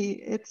Germany,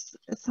 it's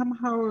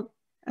somehow,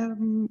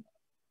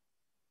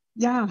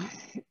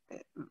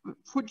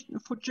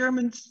 for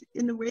Germans,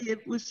 in a way,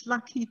 it was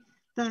lucky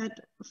that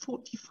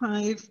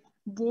 45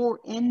 war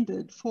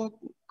ended for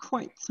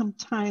quite some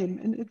time.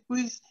 And it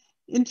was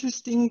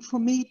interesting for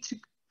me to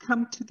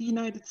come to the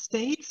United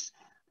States,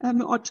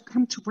 or to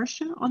come to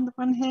Russia on the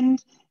one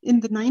hand in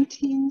the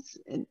 19th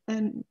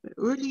and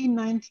early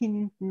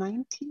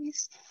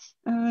 1990s,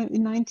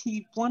 in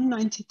 91,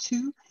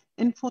 92,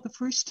 and for the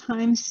first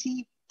time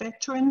see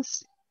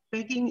veterans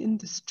begging in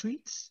the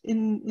streets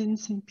in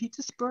St.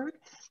 Petersburg,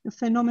 a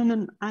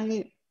phenomenon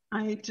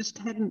I just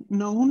hadn't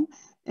known.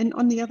 And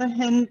on the other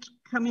hand,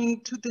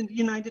 coming to the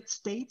United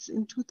States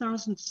in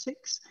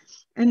 2006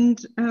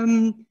 and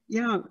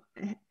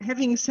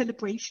having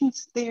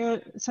celebrations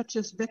there, such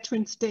as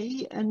Veterans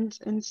Day, and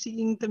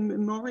seeing the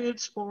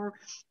memorials for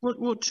World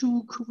War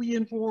II,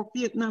 Korean War,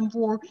 Vietnam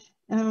War,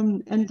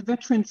 and the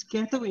veterans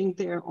gathering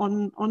there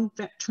on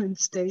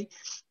Veterans Day,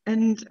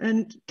 and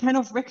kind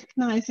of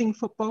recognizing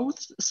for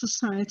both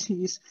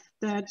societies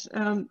that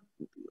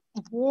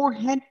war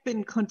had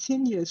been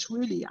continuous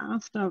really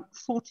after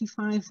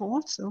 45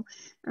 also,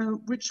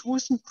 which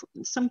wasn't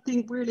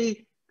something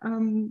really,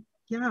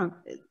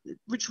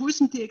 which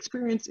wasn't the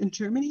experience in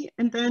Germany.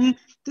 And then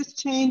this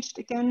changed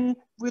again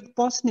with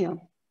Bosnia.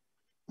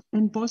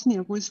 And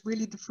Bosnia was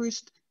really the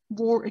first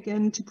war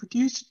again to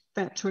produce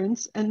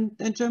veterans, and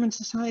German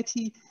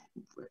society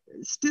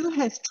still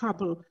has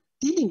trouble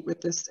dealing with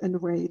this in a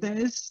way. There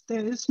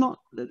is not,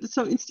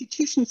 so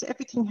institutions,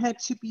 everything had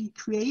to be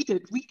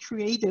created,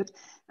 recreated,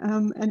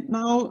 and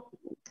now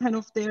kind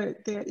of there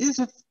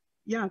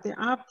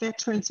are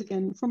veterans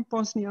again from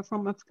Bosnia,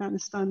 from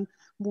Afghanistan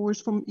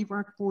wars, from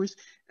Iraq wars,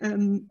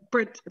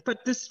 but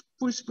this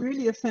was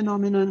really a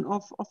phenomenon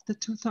of the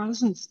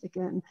 2000s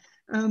again.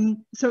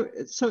 So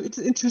it's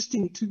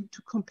interesting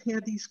to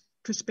compare these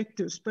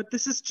perspectives, but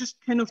this is just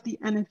kind of the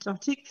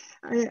anecdotic.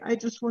 I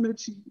just wanted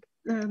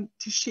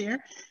to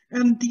share.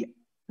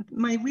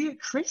 My real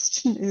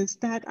question is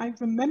that I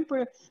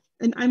remember,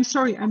 and I'm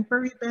sorry, I'm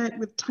very bad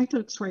with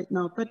titles right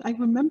now, but I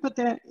remember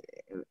that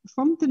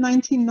from the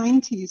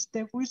 1990s,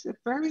 there was a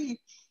very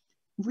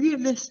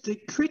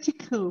realistic,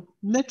 critical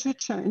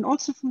literature, and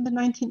also from the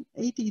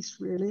 1980s,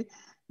 really,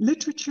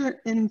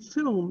 literature and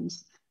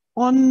films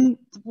on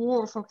the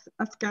war of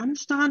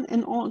Afghanistan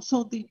and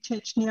also the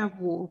Chechnya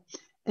war.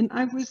 And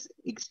I was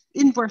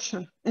in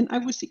Russia, and I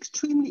was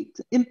extremely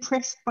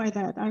impressed by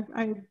that.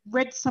 I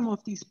read some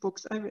of these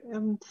books.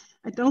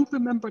 I don't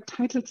remember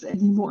titles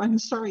anymore. I'm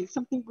sorry.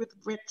 Something with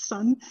Red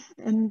Sun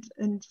and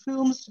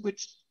films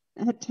which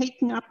had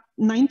taken up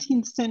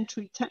 19th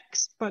century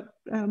text, but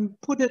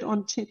put it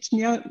on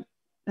Chechnya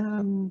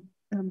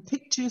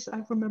pictures.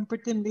 I remember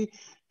dimly.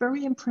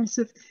 Very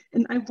impressive.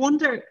 And I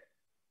wonder,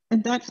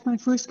 and that's my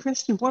first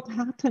question, what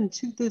happened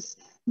to this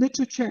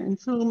literature and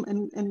film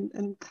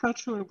and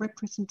cultural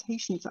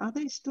representations? Are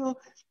they still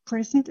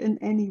present in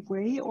any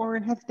way, or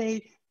have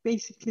they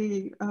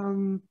basically,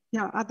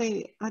 are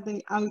they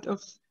out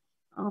of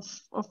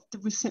the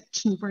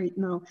reception right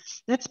now?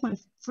 That's my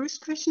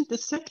first question. The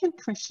second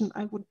question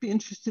I would be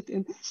interested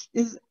in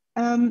is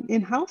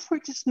in how far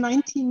does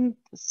 19th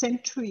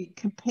century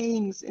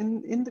campaigns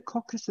in the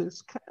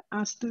Caucasus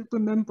are still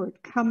remembered,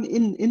 come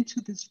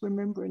into this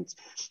remembrance?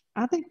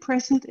 Are they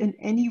present in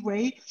any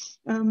way?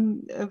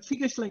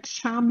 Figures like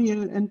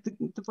Shamil and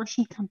the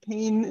Russian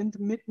campaign in the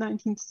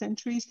mid-19th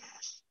centuries,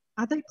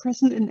 are they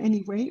present in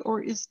any way, or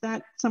is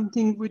that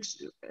something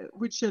which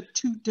are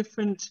two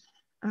different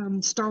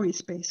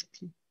stories,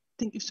 basically?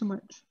 Thank you so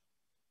much.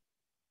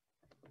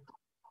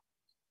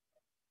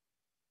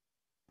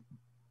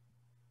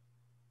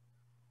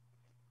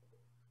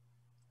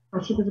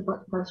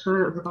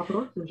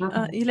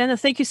 Elena,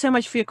 thank you so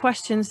much for your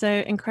questions.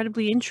 They're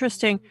incredibly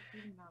interesting.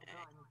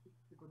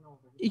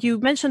 you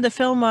mentioned the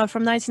film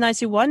from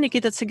 1991,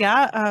 Nikita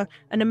Tsaga,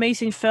 an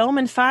amazing film.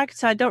 In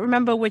fact, I don't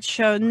remember which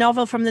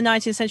novel from the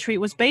 19th century it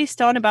was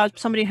based on, about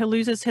somebody who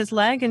loses his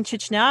leg in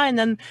Chechnya, and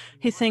then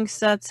he thinks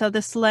that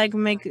this leg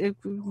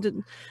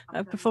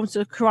performs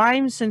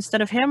crimes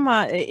instead of him.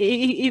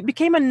 It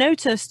became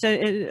unnoticed.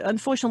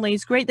 Unfortunately,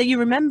 it's great that you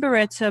remember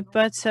it,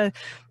 but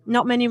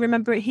not many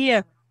remember it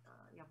here.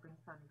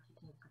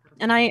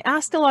 And I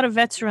asked a lot of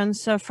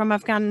veterans from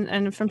Afghan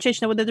and from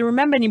Chechnya whether they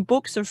remember any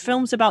books or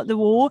films about the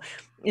war.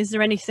 Is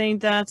there anything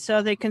that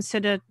they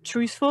consider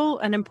truthful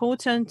and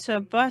important?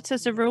 But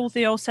as a rule,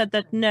 they all said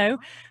that no,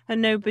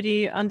 and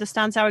nobody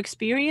understands our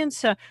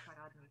experience.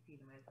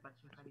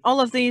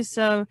 All of these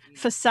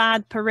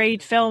facade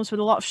parade films with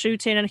a lot of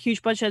shooting and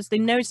huge budgets, they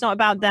know it's not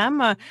about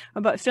them.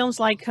 But films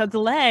like The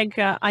Leg,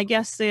 I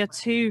guess they are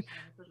too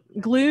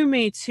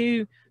gloomy,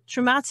 too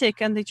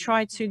traumatic, and they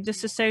try to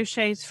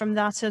disassociate from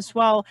that as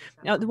well.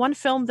 The one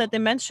film that they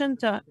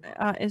mentioned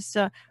is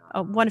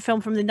one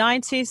film from the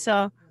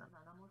 90s,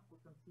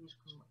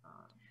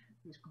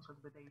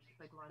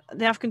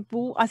 the Afghan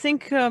war. I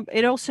think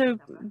it also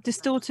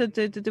distorted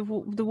the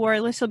war a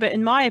little bit,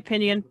 in my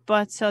opinion,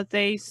 but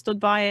they stood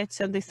by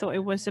it and they thought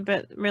it was a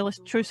bit really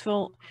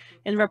truthful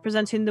in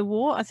representing the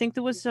war. I think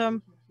there was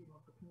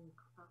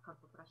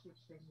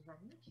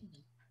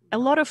a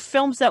lot of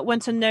films that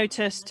went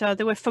unnoticed,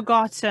 they were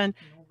forgotten.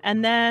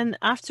 And then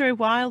after a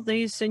while,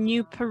 these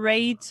new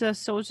parades,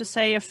 so to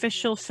say,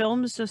 official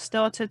films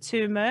started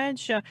to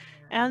emerge.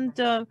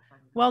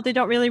 Well, they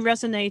don't really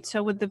resonate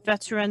with the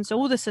veterans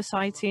or the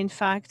society, in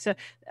fact.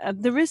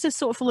 There is a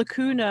sort of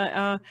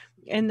lacuna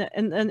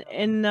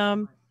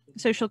in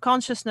social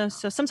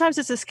consciousness. Sometimes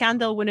it's a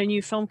scandal when a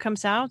new film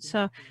comes out.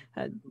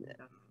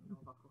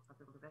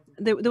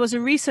 There was a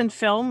recent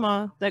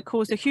film that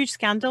caused a huge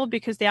scandal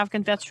because the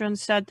Afghan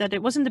veterans said that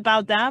it wasn't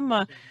about them,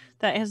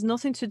 that it has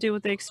nothing to do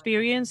with the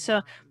experience,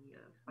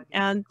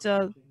 and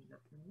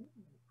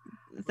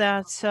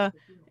that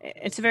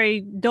it's a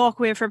very dark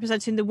way of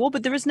representing the war.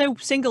 But there is no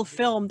single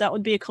film that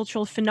would be a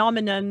cultural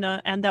phenomenon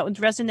and that would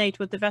resonate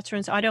with the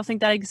veterans. I don't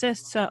think that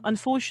exists.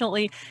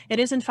 Unfortunately, it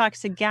is in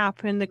fact a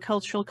gap in the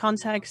cultural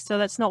context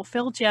that's not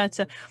filled yet.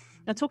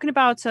 Now, talking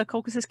about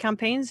Caucasus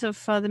campaigns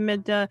of the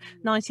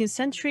mid-19th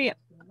century,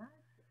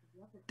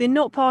 they're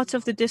not part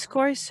of the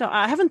discourse. So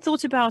I haven't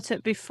thought about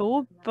it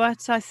before,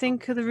 but I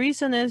think the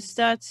reason is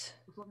that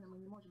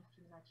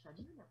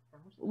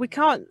we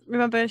can't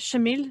remember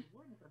Shamil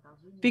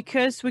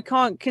because we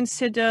can't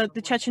consider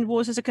the Chechen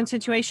wars as a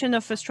continuation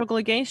of a struggle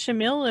against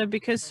Shamil,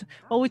 because,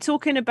 well, we're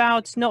talking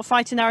about not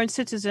fighting our own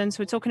citizens.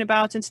 We're talking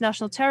about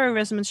international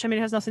terrorism, and Shamil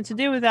has nothing to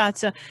do with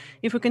that.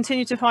 If we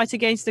continue to fight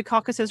against the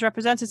Caucasus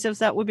representatives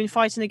that we've been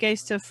fighting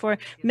against for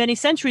many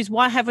centuries,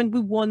 why haven't we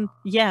won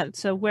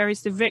yet? Where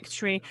is the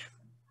victory?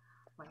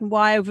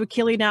 Why are we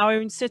killing our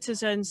own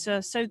citizens?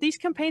 So these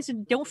campaigns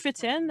don't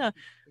fit in,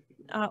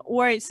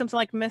 or it's something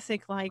like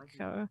mythic, like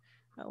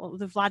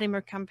the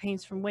Vladimir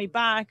campaigns from way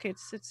back.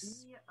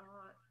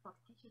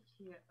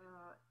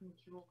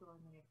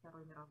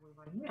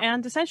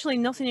 And essentially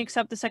nothing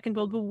except the Second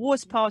World War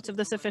was part of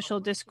this official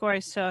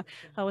discourse. That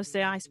was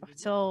the ice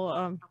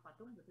battle.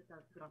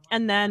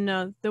 And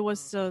then there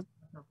was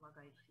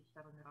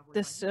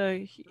this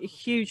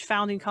huge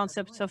founding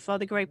concept of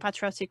the Great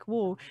Patriotic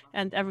War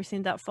and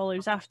everything that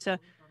follows after.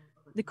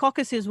 The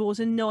Caucasus Wars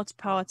are not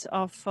part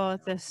of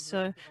this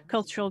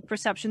cultural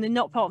perception. They're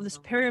not part of this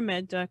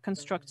pyramid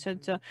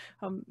constructed,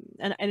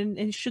 and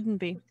it shouldn't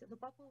be.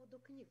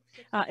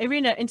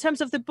 Irina, in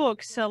terms of the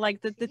books,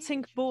 like the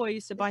Tink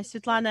Boys by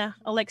Svetlana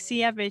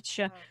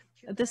Alexievich,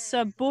 this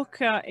book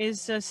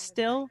is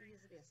still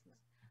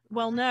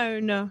well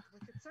known.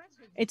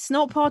 It's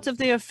not part of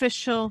the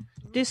official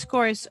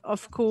discourse,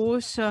 of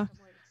course,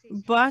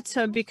 but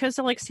because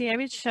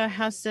Alexievich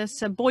has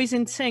this Boys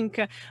in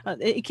Tink,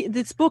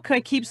 this book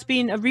keeps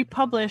being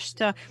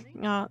republished.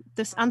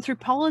 This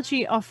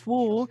anthropology of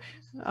war,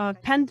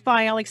 penned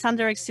by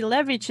Alexander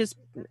Exilevich,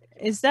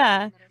 is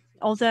there,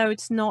 although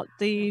it's not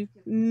the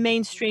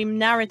mainstream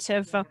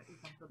narrative.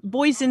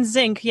 Boys in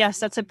Zinc, yes,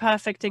 that's a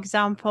perfect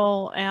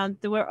example. And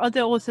there were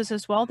other authors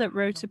as well that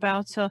wrote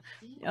about the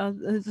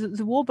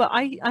war. But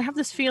I have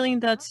this feeling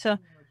that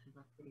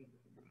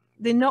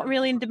they're not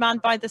really in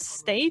demand by the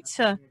state.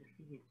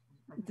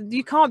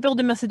 You can't build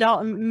a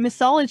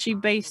mythology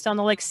based on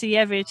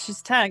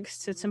Alexievich's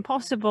text. It's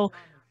impossible.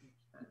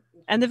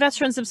 And the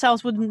veterans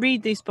themselves wouldn't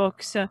read these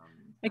books. A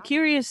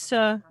curious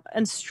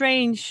and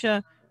strange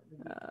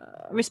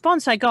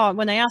response I got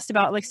when I asked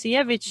about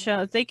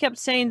Alexievich, they kept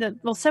saying that,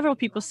 well, several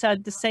people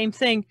said the same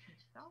thing.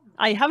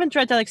 I haven't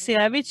read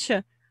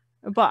Alexievich,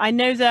 but I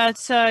know that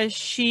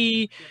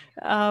she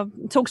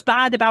talks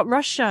bad about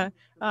Russia.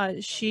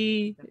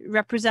 She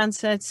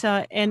represents it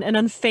in an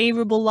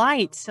unfavorable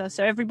light.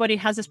 So everybody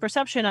has this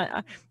perception.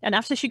 And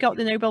after she got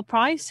the Nobel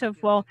Prize,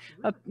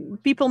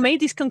 people made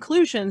these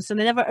conclusions and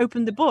they never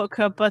opened the book,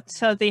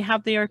 but they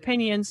have their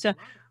opinions.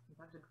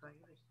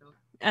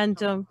 And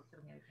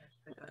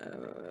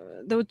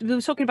they were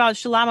talking about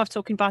Shalamov,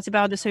 talking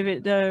about the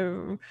Soviet,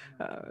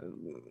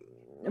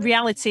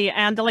 reality,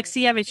 and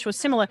Alexievich was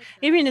similar.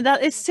 Even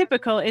that is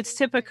typical. It's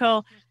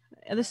typical.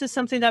 This is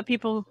something that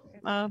people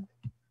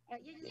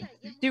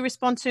do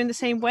respond to in the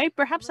same way.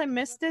 Perhaps I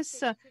missed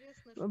this,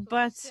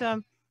 but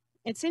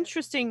it's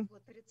interesting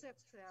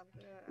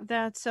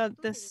that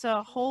this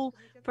whole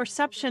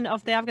perception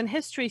of the Afghan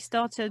history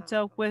started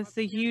with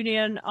the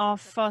Union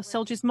of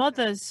Soldiers'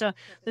 Mothers,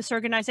 this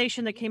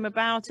organization that came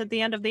about at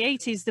the end of the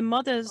 80s. The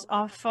mothers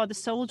of the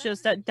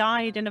soldiers that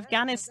died in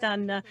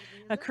Afghanistan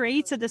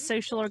created the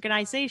social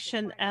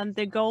organization, and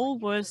the goal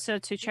was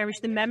to cherish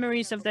the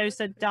memories of those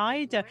that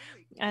died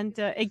and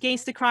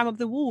against the crime of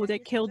the war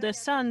that killed their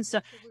sons.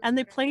 And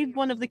they played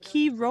one of the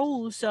key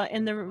roles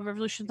in the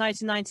revolution of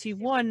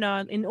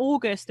 1991. In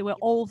August, they were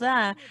all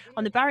there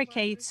on the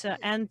barricades,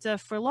 and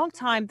for a long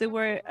time, they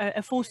were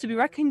a force to be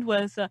reckoned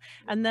with.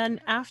 And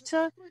then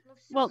after,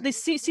 well, they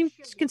seem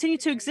to continue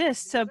to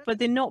exist, but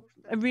they're not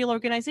a real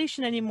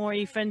organization anymore,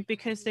 even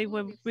because they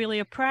were really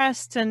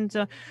oppressed and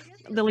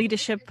the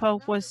leadership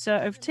was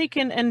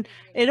overtaken. And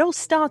it all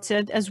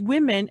started as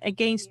women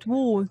against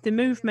war, the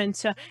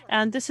movement.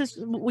 And this is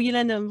what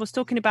Elena was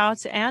talking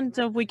about. And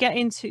we get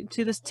into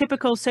this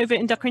typical Soviet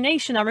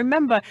indoctrination. I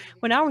remember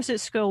when I was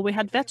at school, we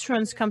had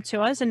veterans come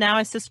to us, and now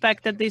I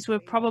suspect that these were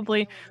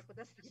probably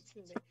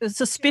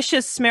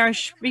suspicious,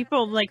 smearish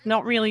people, like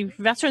not really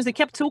veterans. They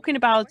kept talking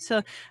about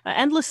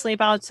endlessly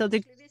about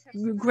the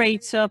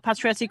great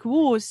patriotic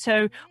wars.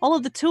 So all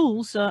of the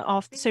tools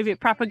of the Soviet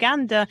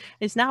propaganda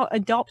is now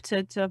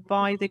adopted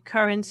by the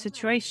current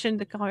situation,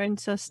 the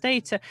current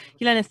state.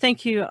 Elena,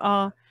 thank you.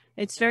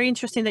 It's very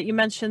interesting that you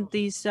mentioned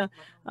these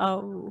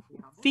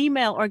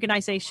female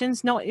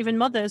organizations, not even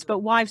mothers, but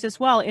wives as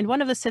well. In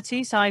one of the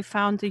cities, I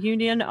found a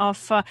union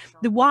of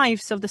the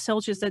wives of the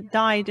soldiers that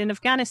died in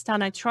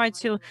Afghanistan. I tried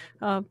to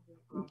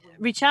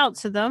reach out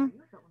to them,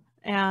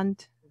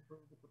 and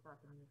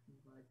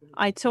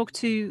I talked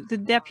to the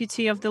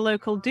deputy of the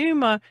local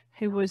Duma,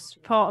 who was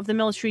part of the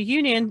military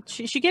union.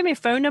 She gave me a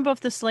phone number of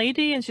this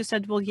lady, and she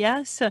said, well,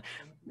 yes,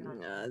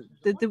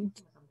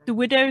 the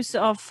widows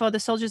of the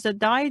soldiers that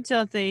died,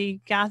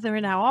 they gather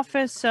in our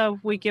office.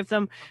 We give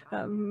them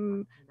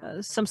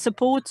some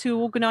support to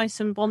organize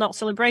some, well, not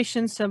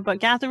celebrations, but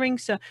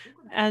gatherings.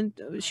 And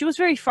she was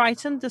very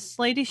frightened, this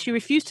lady. She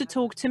refused to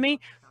talk to me.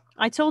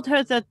 I told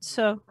her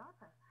that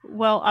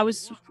well, I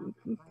was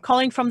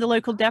calling from the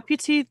local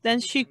deputy. Then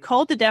she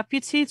called the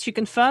deputy. She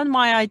confirmed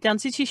my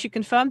identity. She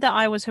confirmed that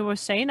I was who I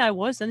was saying I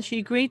was, and she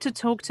agreed to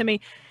talk to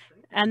me.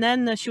 And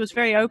then she was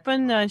very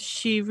open.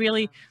 She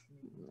really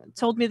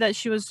told me that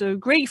she was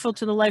grateful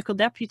to the local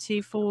deputy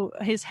for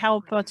his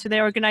help to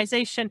their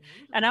organization.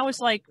 And I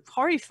was like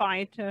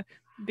horrified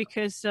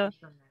because,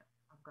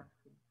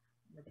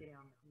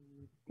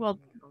 well,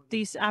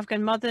 these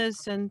Afghan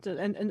mothers and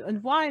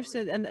wives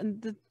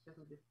and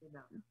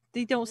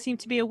they don't seem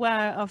to be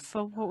aware of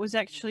what was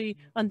actually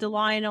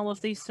underlying all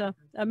of these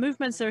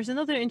movements. There's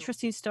another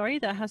interesting story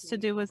that has to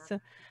do with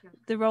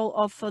the role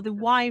of the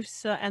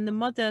wives and the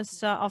mothers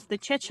of the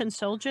Chechen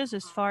soldiers,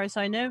 as far as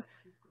I know.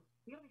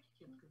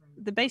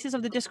 The basis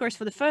of the discourse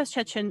for the first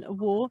Chechen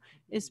war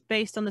is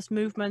based on this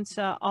movement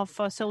of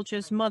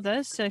soldiers'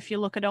 mothers. So if you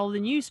look at all the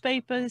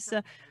newspapers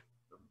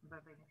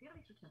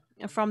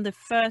from the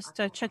first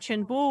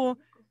Chechen war,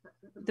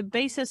 the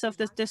basis of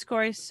this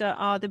discourse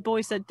are the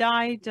boys that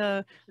died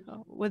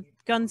with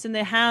guns in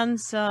their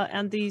hands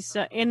and these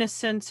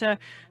innocent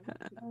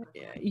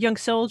young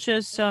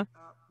soldiers.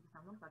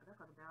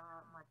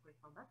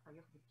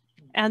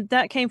 And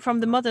that came from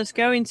the mothers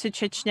going to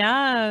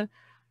Chechnya.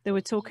 They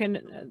were talking,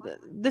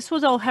 this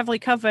was all heavily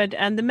covered.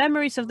 And the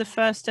memories of the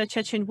first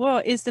Chechen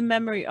war is the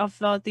memory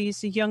of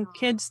these young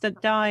kids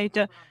that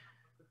died,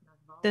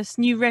 this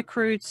new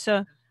recruits.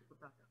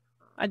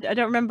 I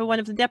don't remember, one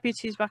of the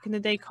deputies back in the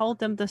day called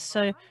them this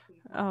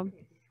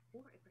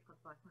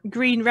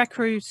green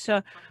recruits.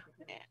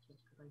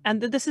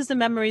 And this is the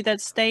memory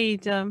that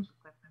stayed.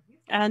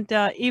 And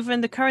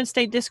even the current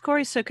state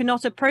discourse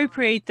cannot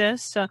appropriate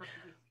this.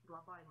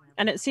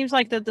 And it seems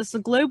like that there's a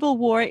global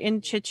war in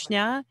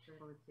Chechnya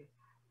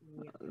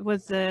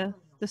with the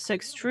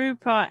sixth troop.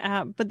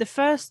 But the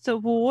first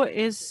war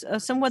is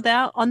somewhere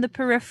there on the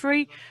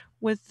periphery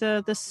with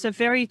this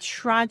very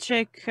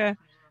tragic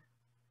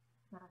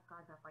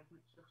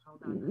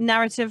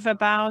narrative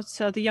about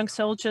the young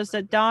soldiers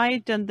that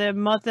died and their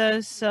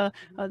mothers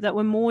that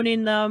were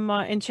mourning them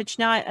in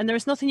Chechnya. And there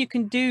is nothing you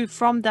can do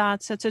from that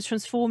to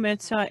transform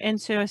it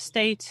into a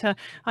state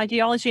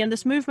ideology. And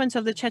this movement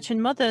of the Chechen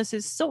mothers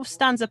sort of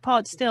stands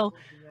apart still.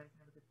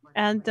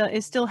 And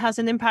it still has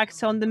an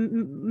impact on the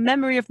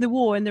memory of the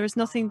war. And there is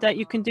nothing that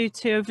you can do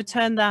to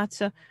overturn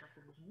that.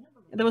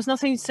 There was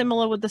nothing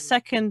similar with the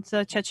second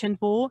Chechen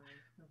war.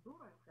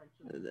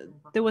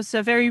 There was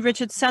a very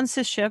rigid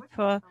censorship.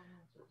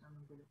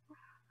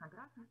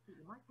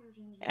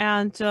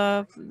 And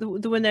there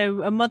were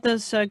no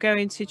mothers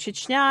going to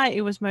Chechnya.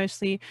 It was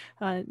mostly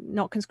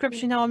not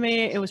conscription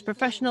army. It was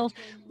professionals.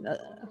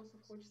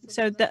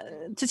 So,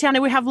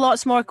 Tatiana, we have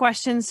lots more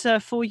questions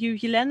for you,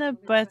 Elena,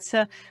 but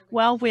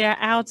well, we are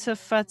out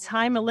of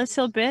time a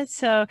little bit.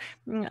 So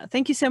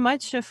thank you so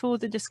much for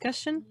the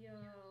discussion.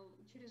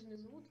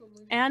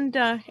 And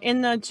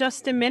in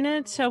just a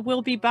minute,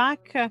 we'll be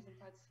back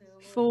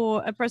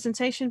for a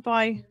presentation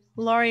by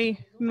Laurie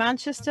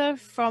Manchester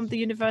from the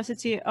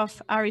University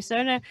of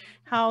Arizona,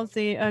 how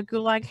the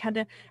Gulag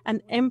had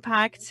an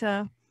impact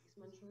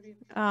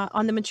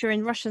on the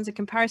Manchurian Russians, a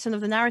comparison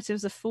of the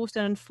narratives of forced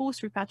and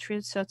unforced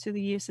repatriates to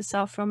the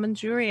U.S.S.R. from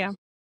Manchuria.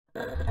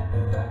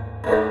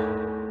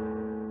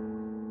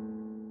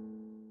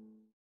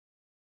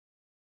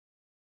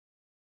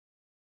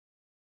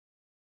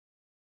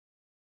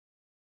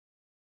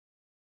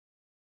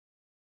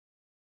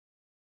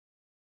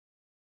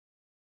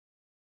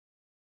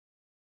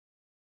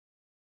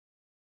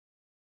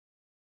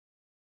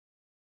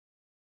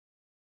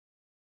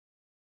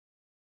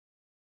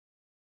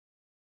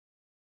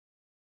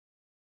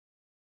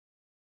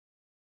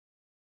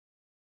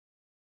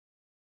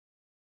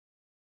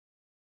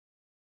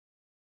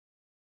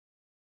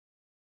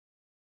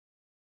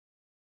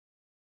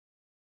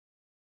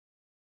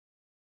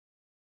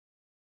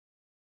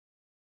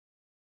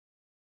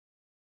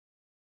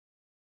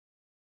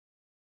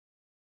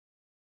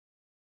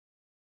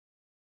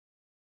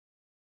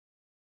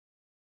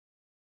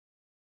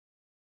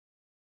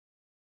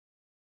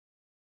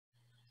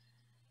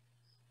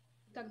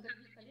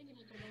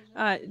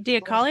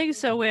 Dear colleagues,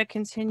 so we're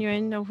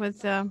continuing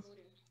with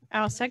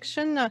our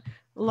section.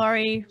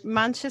 Laurie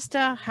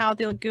Manchester, how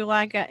the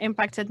Gulag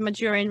impacted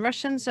Manchurian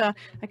Russians, a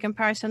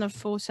comparison of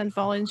forced and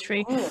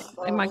voluntary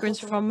immigrants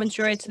from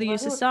Manchuria to the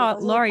U.S.S.R.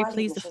 Laurie,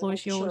 please, the floor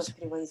is yours.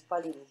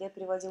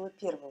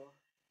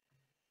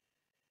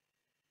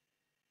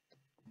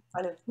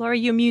 Laurie,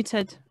 you're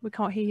muted. We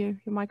can't hear you.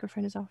 Your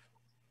microphone is off.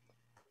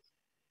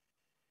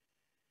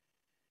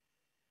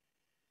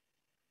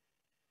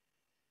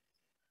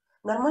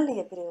 Нормально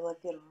я перевела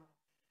первую?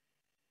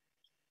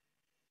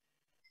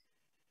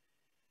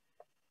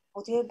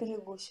 Вот я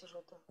берегу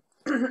сижу.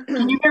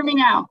 Can you hear me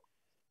now?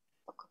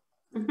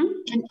 Can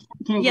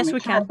you yes, hear me? we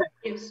can.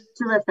 Yes.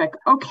 Terrific.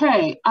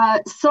 Okay,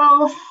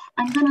 so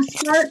I'm going to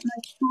start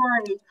my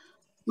story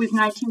with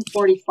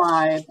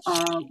 1945,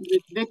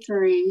 with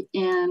victory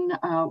in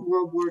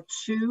World War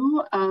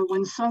II,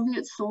 when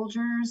Soviet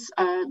soldiers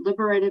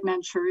liberated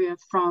Manchuria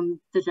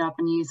from the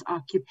Japanese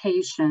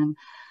occupation.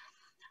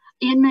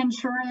 In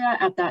Manchuria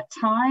at that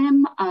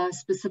time,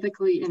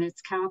 specifically in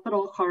its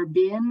capital,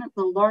 Harbin,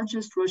 the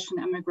largest Russian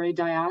emigre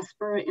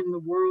diaspora in the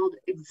world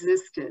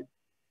existed.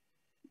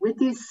 With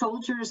these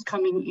soldiers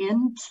coming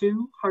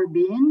into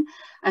Harbin,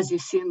 as you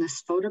see in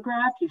this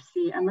photograph, you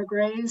see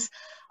emigres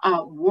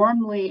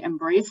warmly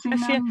embracing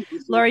them.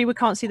 Laurie, we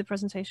can't see the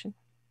presentation.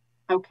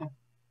 Okay.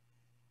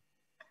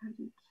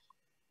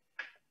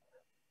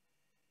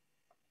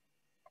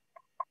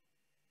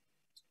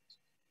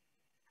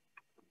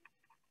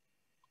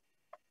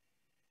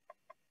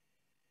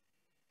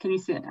 Can you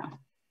see it now?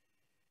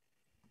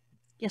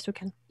 Yes, we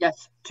can.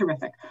 Yes,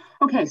 terrific.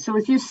 Okay, so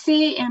as you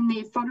see in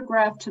the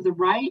photograph to the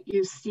right,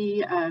 you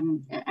see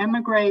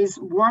emigres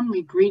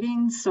warmly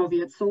greeting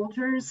Soviet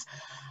soldiers.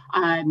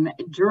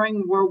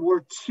 During World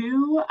War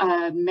II,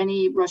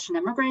 many Russian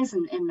emigres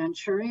in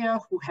Manchuria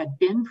who had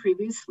been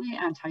previously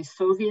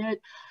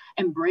anti-Soviet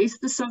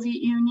embraced the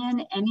Soviet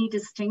Union. Any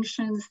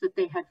distinctions that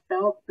they had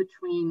felt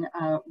between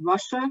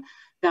Russia,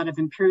 that of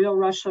Imperial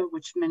Russia,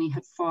 which many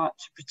had fought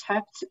to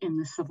protect in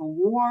the Civil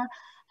War,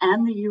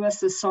 and the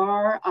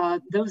U.S.S.R.,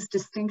 those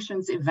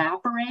distinctions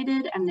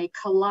evaporated and they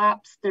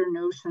collapsed their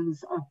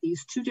notions of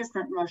these two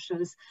different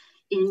Russias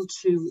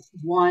into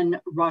one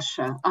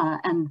Russia.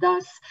 And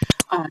thus,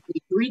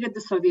 they greeted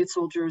the Soviet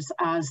soldiers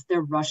as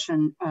their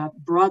Russian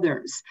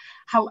brothers.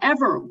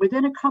 However,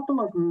 within a couple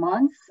of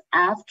months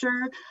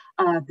after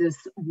this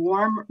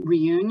warm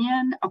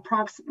reunion,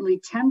 approximately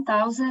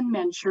 10,000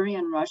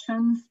 Manchurian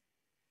Russians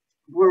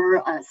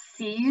were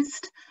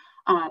seized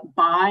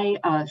by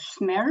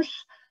Smersh.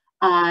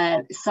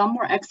 Some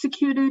were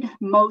executed,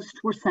 most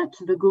were sent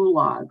to the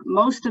Gulag.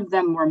 Most of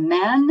them were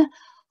men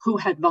who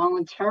had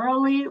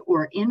voluntarily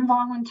or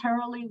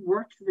involuntarily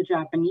worked for the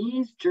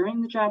Japanese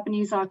during the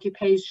Japanese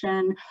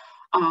occupation.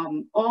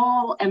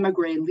 All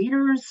emigre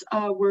leaders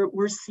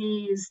were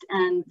seized,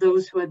 and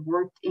those who had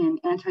worked in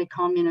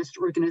anti-communist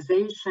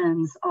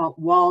organizations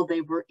while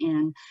they were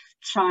in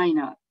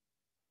China.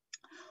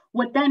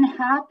 What then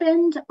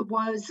happened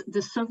was the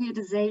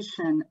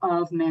Sovietization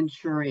of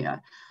Manchuria.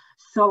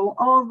 So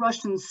all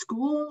Russian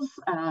schools,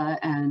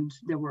 and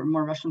there were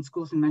more Russian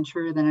schools in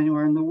Manchuria than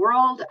anywhere in the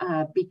world,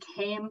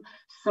 became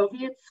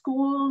Soviet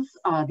schools.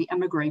 The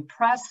emigre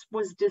press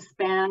was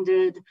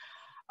disbanded,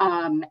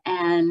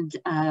 and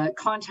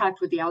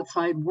contact with the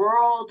outside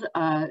world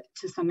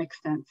to some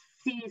extent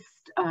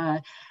ceased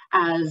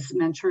as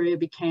Manchuria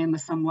became a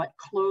somewhat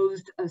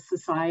closed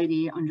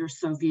society under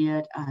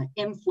Soviet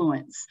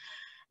influence.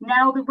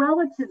 Now, the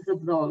relatives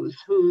of those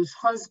whose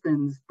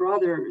husbands,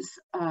 brothers,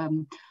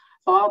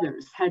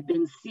 fathers had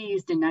been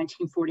seized in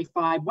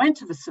 1945, went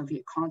to the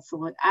Soviet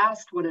consulate,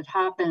 asked what had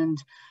happened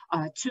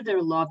to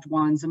their loved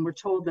ones, and were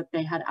told that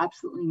they had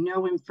absolutely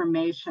no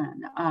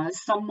information.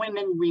 Some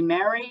women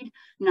remarried,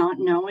 not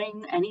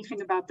knowing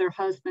anything about their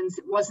husbands.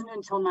 It wasn't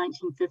until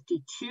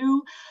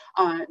 1952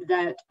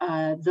 that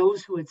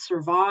those who had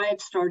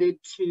survived started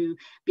to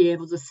be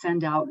able to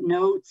send out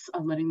notes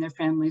letting their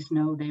families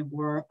know they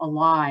were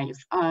alive.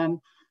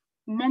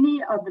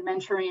 Many of the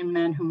Manchurian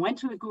men who went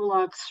to the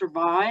Gulag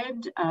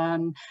survived,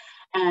 and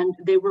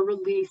they were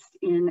released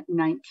in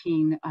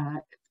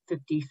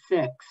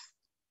 1956.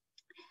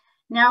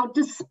 Now,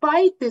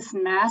 despite this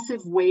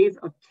massive wave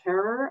of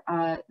terror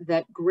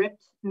that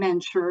gripped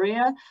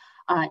Manchuria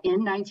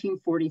in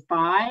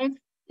 1945,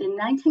 in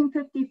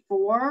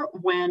 1954,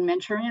 when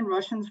Manchurian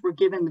Russians were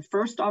given the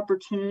first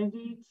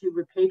opportunity to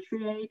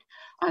repatriate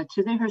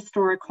to their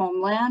historic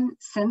homeland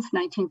since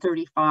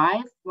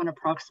 1935, when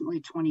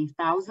approximately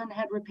 20,000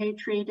 had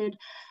repatriated,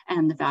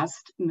 and the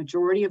vast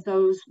majority of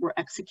those were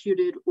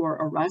executed or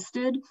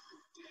arrested.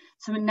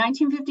 So in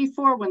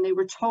 1954, when they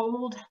were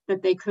told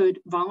that they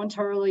could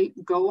voluntarily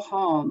go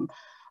home,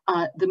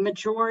 the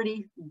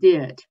majority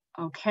did.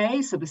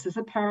 Okay, so this is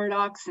a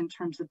paradox in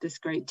terms of this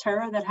great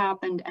terror that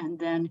happened, and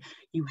then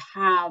you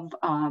have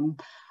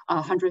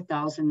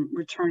 100,000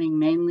 returning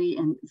mainly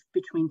in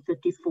between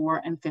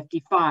 54 and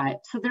 55.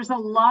 So there's a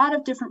lot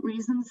of different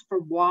reasons for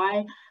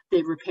why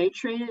they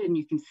repatriated, and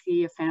you can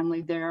see a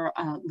family there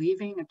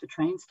leaving at the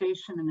train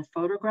station in the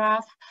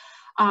photograph.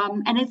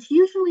 And it's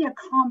usually a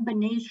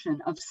combination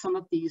of some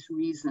of these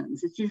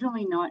reasons. It's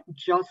usually not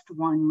just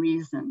one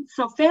reason.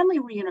 So family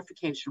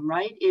reunification,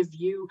 right? If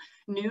you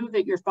knew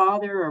that your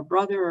father or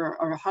brother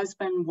or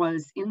husband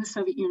was in the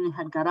Soviet Union,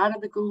 had got out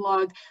of the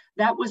Gulag,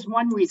 that was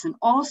one reason.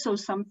 Also,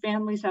 some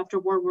families after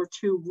World War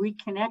II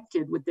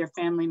reconnected with their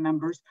family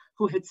members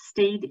who had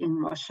stayed in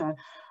Russia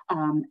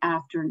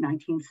after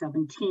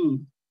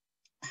 1917.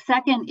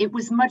 Second, it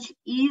was much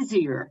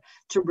easier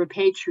to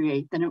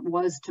repatriate than it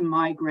was to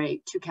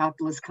migrate to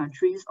capitalist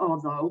countries,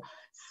 although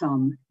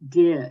some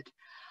did.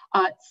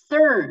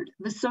 Third,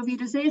 the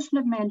Sovietization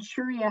of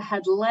Manchuria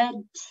had led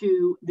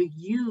to the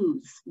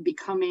youths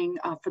becoming,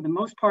 for the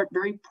most part,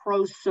 very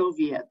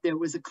pro-Soviet. There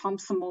was a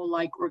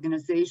Komsomol-like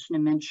organization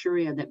in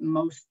Manchuria that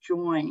most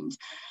joined.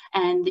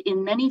 And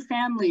in many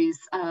families,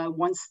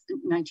 once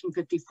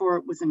 1954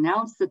 it was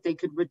announced that they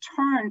could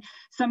return,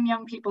 some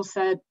young people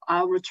said,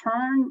 I'll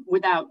return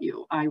without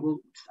you. I will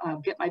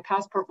get my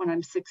passport when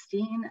I'm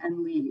 16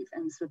 and leave.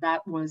 And so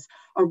that was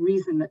a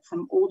reason that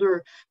some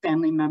older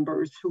family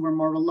members who were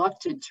more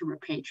reluctant to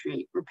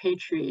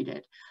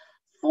repatriated.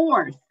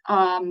 Fourth,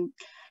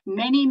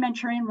 many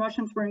Manchurian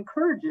Russians were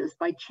encouraged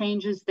by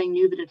changes they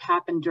knew that had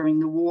happened during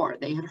the war.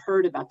 They had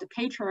heard about the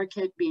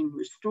patriarchate being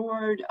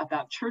restored,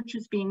 about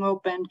churches being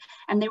opened,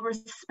 and they were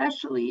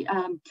especially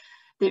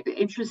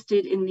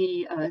interested in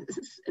the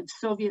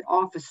Soviet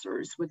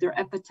officers with their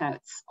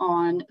epithets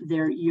on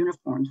their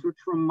uniforms, which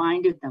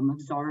reminded them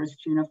of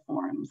Tsarist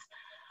uniforms.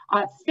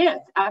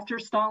 Fifth, after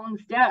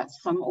Stalin's death,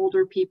 some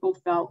older people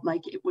felt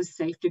like it was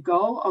safe to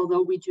go,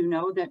 although we do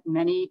know that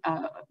many,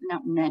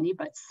 not many,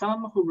 but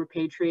some who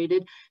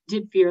repatriated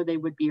did fear they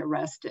would be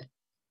arrested.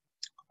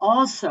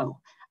 Also,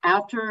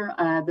 after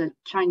the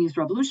Chinese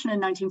Revolution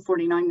in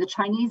 1949, the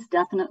Chinese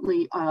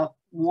definitely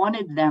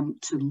wanted them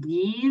to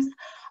leave.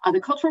 The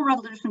Cultural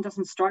Revolution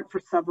doesn't start for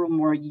several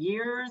more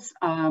years,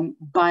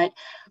 but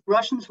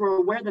Russians were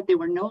aware that they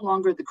were no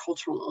longer the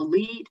cultural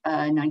elite.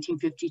 In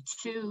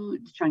 1952,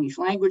 the Chinese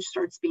language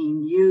starts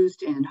being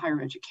used in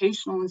higher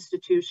educational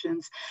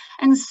institutions.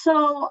 And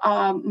so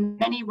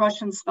many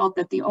Russians felt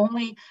that the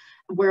only,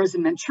 whereas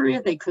in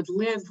Manchuria they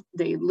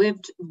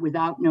lived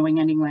without knowing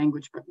any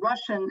language but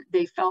Russian,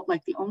 they felt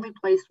like the only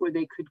place where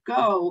they could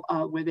go,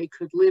 where they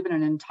could live in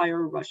an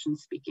entire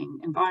Russian-speaking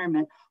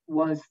environment,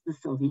 was the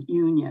Soviet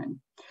Union.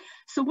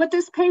 So what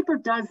this paper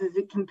does is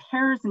it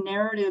compares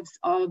narratives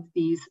of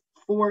these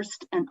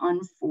forced and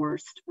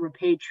unforced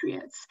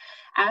repatriates,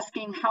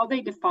 asking how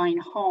they define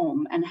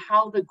home and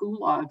how the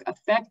Gulag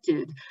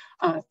affected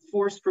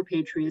forced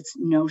repatriates'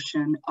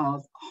 notion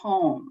of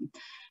home.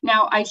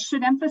 Now, I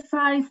should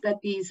emphasize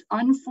that these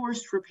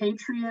unforced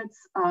repatriates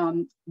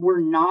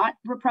were not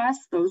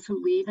repressed, those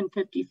who leave in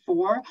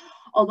 54,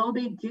 although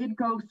they did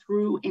go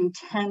through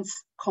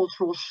intense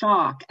cultural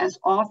shock, as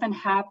often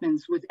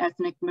happens with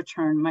ethnic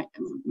return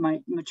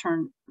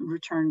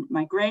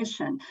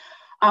migration.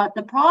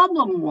 The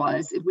problem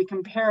was, if we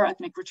compare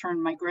ethnic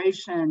return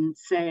migration,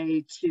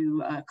 say,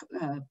 to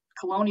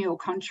colonial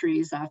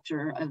countries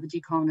after the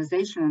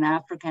decolonization in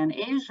Africa and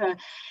Asia,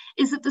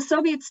 is that the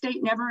Soviet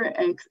state never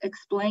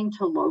explained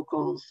to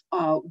locals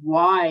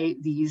why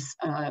these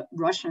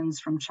Russians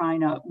from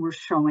China were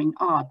showing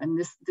up. And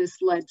this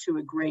led to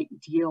a great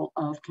deal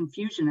of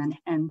confusion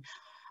and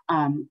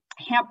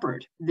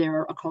hampered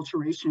their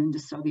acculturation into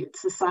Soviet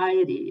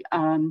society.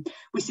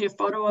 We see a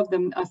photo of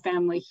them, a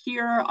family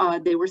here.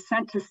 They were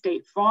sent to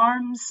state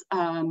farms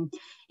in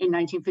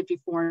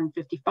 1954 and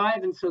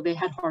 55, and so they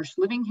had harsh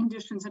living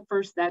conditions at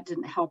first. That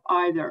didn't help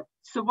either.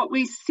 So what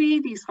we see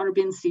these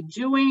Harbinsi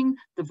doing,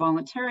 the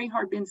voluntary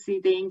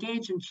Harbinsi, they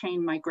engage in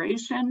chain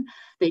migration.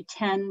 They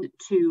tend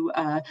to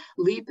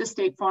leave the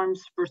state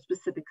farms for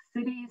specific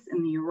cities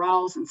in the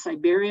Urals and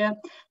Siberia.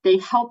 They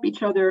help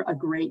each other a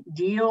great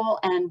deal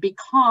and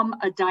become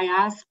a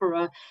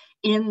diaspora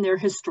in their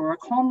historic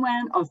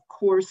homeland, of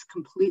course,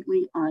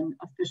 completely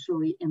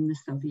unofficially in the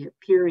Soviet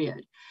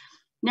period.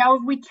 Now,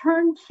 if we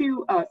turn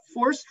to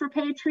forced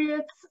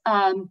repatriates,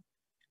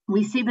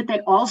 we see that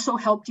they also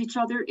helped each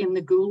other in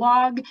the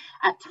Gulag.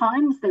 At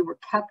times, they were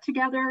kept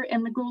together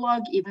in the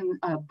Gulag. Even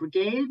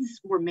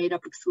brigades were made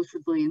up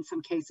exclusively, in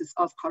some cases,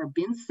 of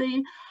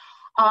Harbinsi.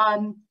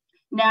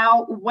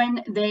 Now,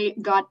 when they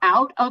got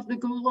out of the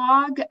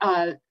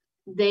Gulag,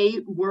 they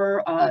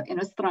were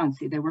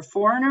inostranci. They were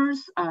foreigners,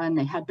 and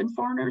they had been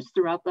foreigners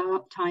throughout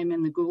the time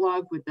in the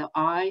Gulag, with the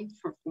I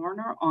for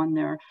foreigner on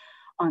their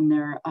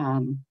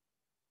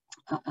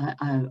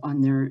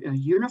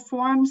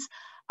uniforms.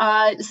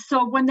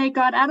 So when they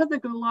got out of the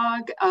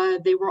Gulag,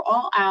 they were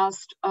all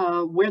asked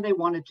where they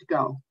wanted to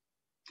go.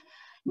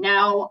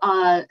 Now,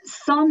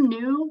 some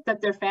knew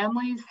that their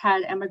families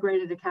had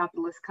emigrated to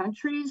capitalist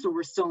countries or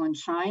were still in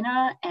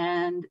China,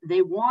 and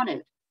they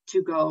wanted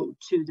to go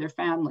to their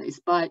families,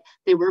 but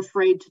they were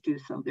afraid to do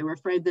so. They were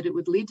afraid that it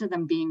would lead to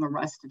them being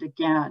arrested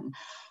again.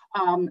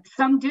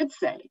 Some did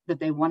say that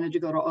they wanted to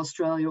go to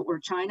Australia or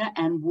China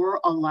and were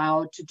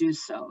allowed to do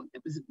so.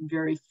 It was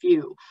very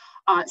few.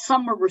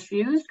 Some were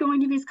refused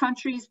going to these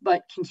countries,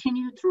 but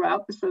continued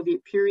throughout the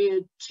Soviet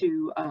period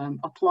to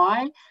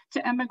apply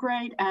to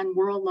emigrate and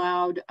were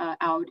allowed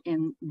out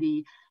in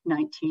the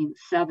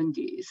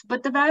 1970s.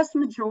 But the vast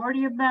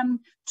majority of them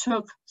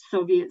took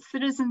Soviet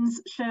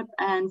citizenship,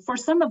 and for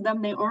some of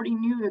them, they already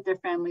knew that their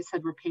families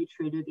had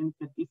repatriated in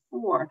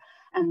 '54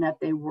 and that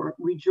they were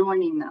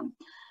rejoining them.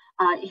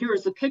 Here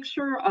is a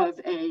picture of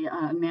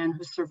a man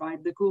who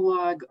survived the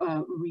Gulag,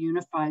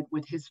 reunified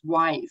with his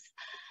wife.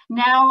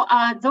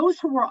 Now, those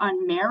who were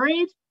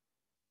unmarried,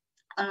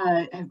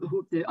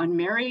 the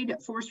unmarried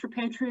forced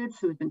repatriates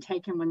who had been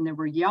taken when they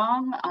were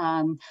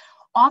young,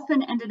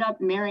 often ended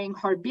up marrying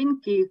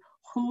Harbinki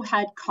who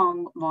had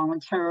come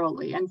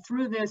voluntarily. And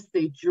through this,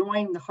 they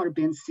joined the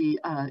Harbinsi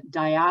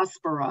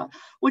diaspora,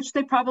 which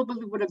they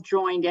probably would have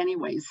joined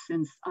anyways,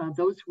 since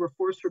those who were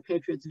forced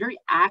repatriates very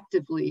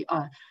actively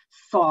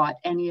sought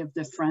any of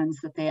the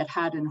friends that they had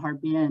had in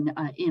Harbin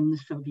in the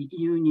Soviet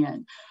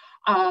Union.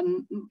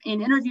 In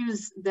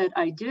interviews that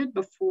I did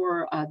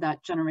before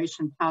that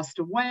generation passed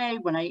away,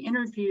 when I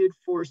interviewed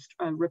forced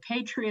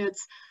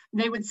repatriates,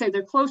 they would say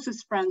their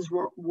closest friends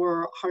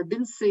were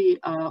Harbinsi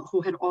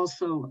who had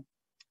also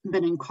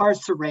been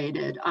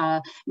incarcerated.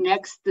 The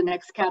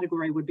next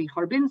category would be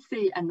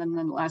Harbinsi, and then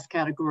the last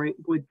category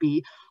would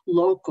be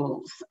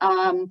locals.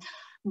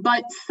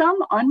 But some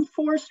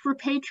unforced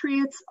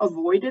repatriates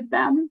avoided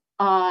them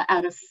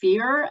out of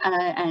fear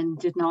and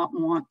did not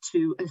want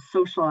to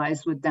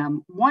socialize with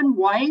them. One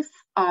wife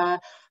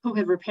who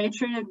had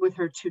repatriated with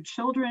her 2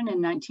 children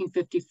in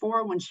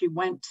 1954, when she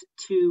went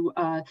to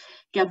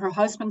get her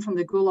husband from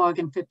the Gulag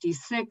in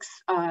 '56,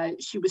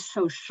 she was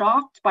so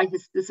shocked by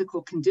his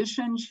physical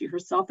condition. She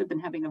herself had been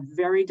having a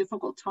very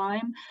difficult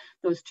time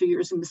those 2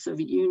 years in the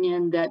Soviet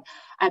Union, that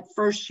at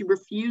first she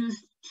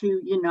refused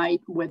to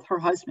unite with her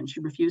husband. She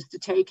refused to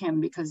take him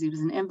because he was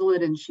an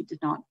invalid, and she did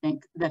not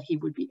think that he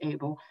would be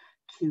able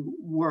to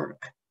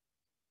work.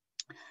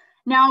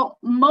 Now,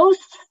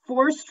 most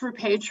forced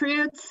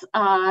repatriates,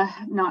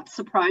 not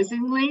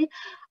surprisingly,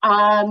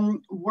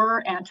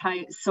 were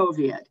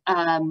anti-Soviet.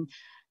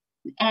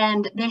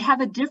 And they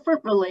have a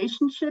different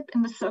relationship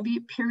in the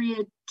Soviet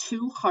period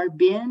to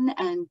Harbin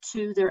and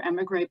to their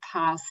emigre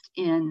past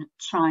in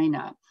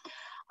China.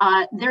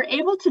 They're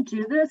able to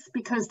do this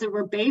because there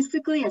were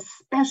basically,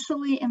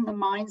 especially in the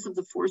minds of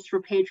the forced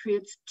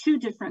repatriates, 2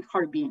 different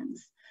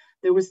Harbins.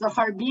 There was the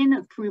Harbin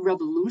of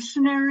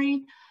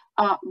pre-revolutionary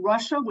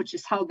Russia, which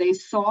is how they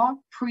saw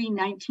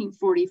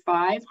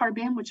pre-1945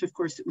 Harbin, which of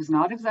course it was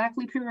not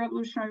exactly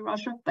pre-revolutionary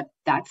Russia, but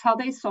that's how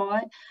they saw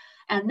it.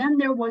 And then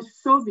there was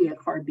Soviet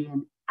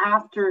Harbin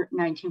after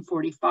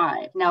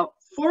 1945. Now,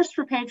 forced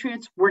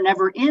repatriates were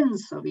never in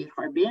Soviet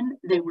Harbin.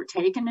 They were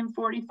taken in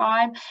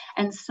 '45.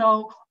 And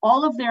so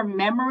all of their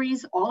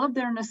memories, all of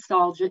their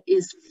nostalgia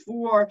is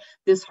for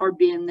this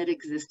Harbin that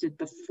existed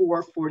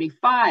before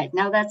 '45.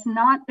 Now, that's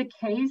not the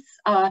case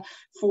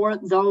for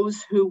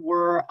those who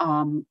were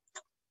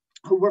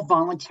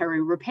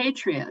voluntary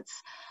repatriates.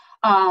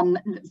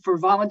 For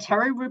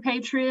voluntary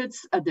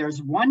repatriates,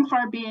 there's one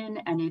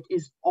Harbin, and it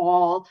is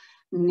all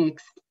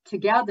mixed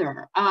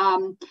together.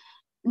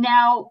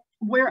 Now,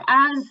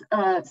 whereas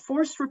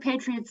forced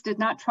repatriates did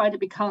not try to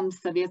become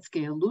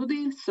Sovietskие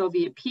люди,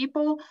 Soviet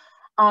people,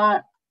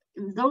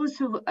 those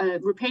who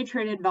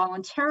repatriated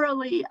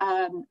voluntarily,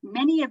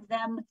 many of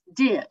them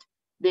did.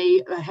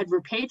 They had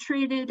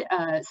repatriated,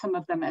 some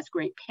of them as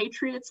great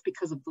patriots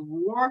because of the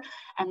war,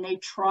 and they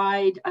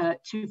tried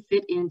to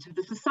fit into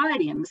the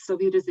society, and the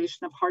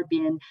Sovietization of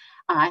Harbin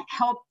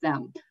helped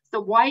them. The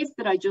wife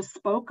that I just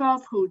spoke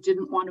of, who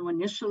didn't want to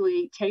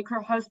initially take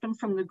her husband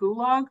from the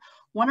Gulag,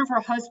 one of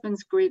her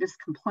husband's greatest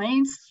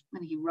complaints,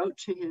 and he wrote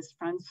to his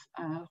friends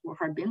who were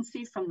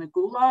Harbinsi from the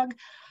Gulag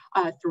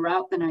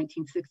throughout the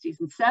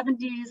 1960s and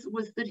 70s,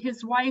 was that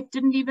his wife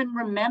didn't even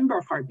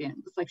remember Harbin.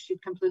 It was like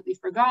she'd completely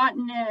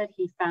forgotten it.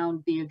 He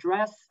found the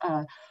address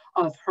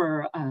of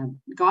her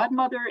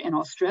godmother in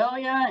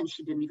Australia, and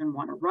she didn't even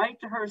want to write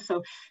to her.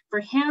 So for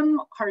him,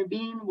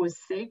 Harbin was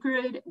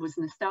sacred, it was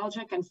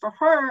nostalgic, and for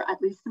her,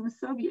 at least in the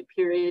Soviet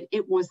period,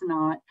 it was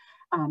not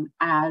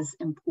as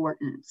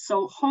important.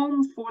 So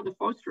home for the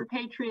forced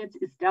repatriates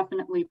is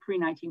definitely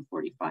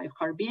pre-1945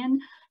 Harbin.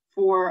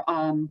 For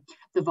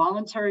the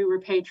voluntary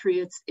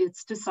repatriates,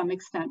 it's to some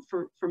extent,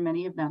 for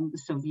many of them, the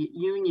Soviet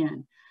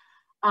Union.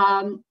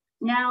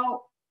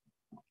 Now,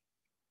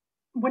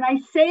 when I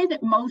say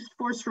that most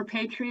forced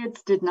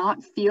repatriates did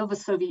not feel the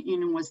Soviet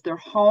Union was their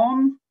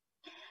home,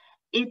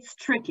 it's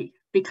tricky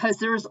because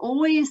there's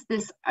always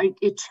this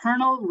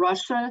eternal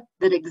Russia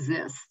that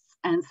exists.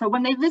 And so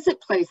when they visit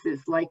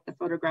places like the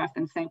photograph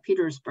in St.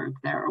 Petersburg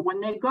there, or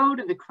when they go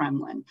to the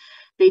Kremlin,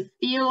 they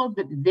feel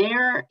that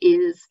there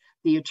is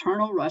the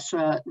eternal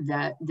Russia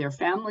that their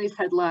families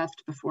had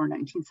left before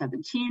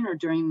 1917 or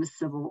during the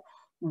Civil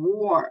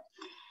War.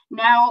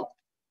 Now,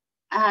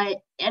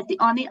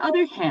 on the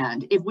other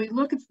hand, if we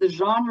look at the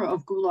genre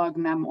of Gulag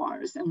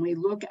memoirs and we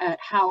look at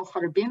how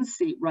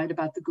Harbinsi write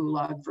about the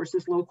Gulag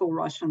versus local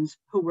Russians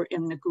who were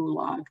in the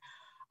Gulag,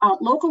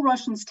 local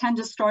Russians tend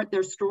to start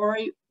their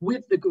story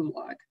with the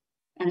Gulag,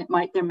 and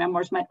their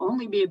memoirs might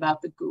only be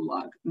about the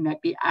Gulag,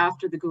 might be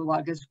after the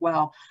Gulag as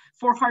well.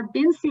 For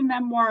Harbinsi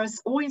memoirs,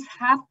 always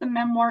half the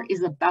memoir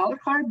is about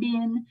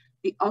Harbin,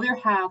 the other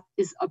half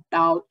is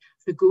about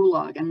the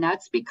Gulag, and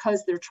that's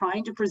because they're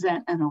trying to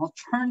present an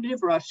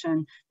alternative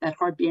Russian, that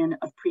Harbin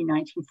of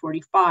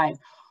pre-1945.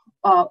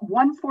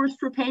 One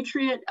forced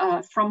repatriate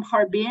from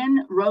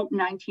Harbin wrote in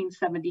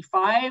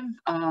 1975,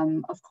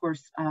 of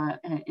course,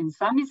 in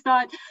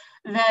Samizdat,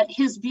 that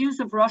his views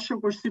of Russia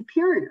were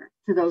superior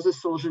to those of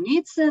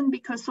Solzhenitsyn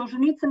because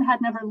Solzhenitsyn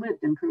had never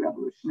lived in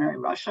pre-revolutionary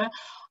Russia,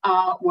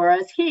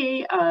 whereas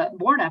he,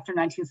 born after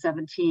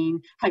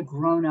 1917, had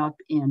grown up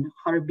in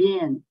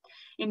Harbin.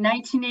 In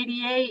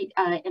 1988,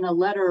 in a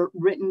letter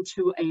written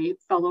to a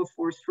fellow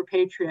forced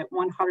repatriate,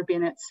 one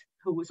Harbinets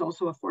who was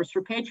also a forced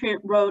repatriate,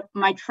 wrote,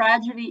 "My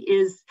tragedy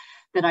is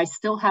that I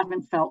still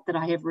haven't felt that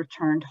I have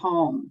returned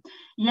home."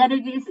 Yet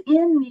it is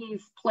in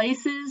these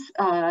places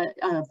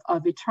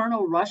of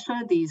eternal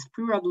Russia, these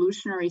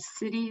pre-revolutionary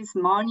cities,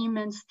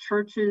 monuments,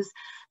 churches,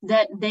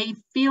 that they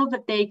feel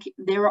that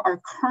there are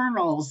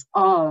kernels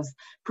of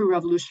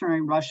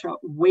pre-revolutionary Russia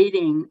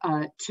waiting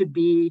to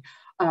be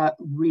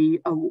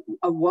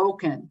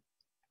awoken.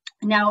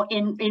 Now,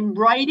 in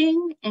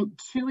writing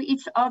to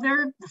each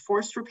other, the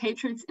forced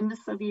repatriates in the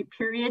Soviet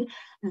period,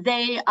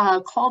 they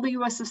call the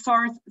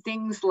U.S.S.R.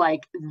 things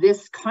like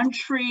this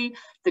country,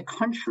 the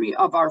country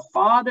of our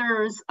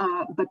fathers,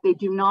 but they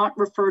do not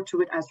refer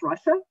to it as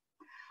Russia,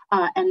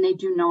 and they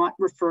do not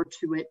refer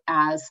to it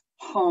as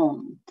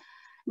home.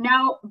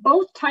 Now,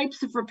 both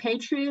types of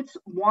repatriates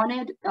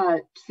wanted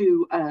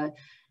to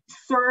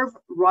serve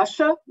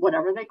Russia,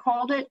 whatever they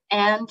called it,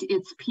 and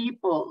its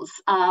peoples.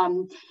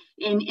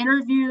 In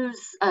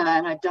interviews,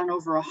 and I've done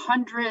over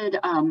 100,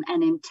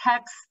 and in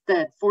texts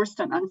that Forced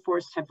and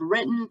Unforced have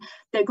written,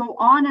 they go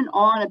on and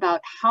on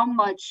about how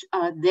much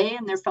they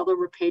and their fellow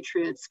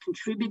repatriates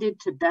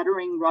contributed to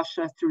bettering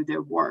Russia through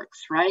their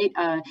works, right?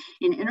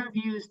 In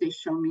interviews, they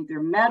show me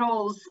their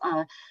medals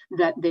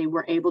that they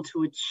were able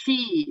to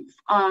achieve.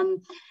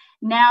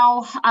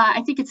 Now,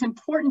 I think it's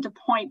important to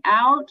point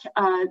out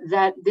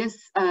that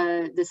this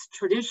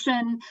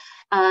tradition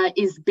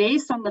is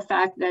based on the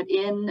fact that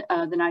in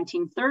the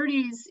 1930s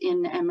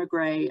in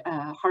emigre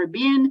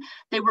Harbin,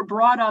 they were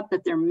brought up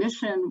that their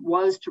mission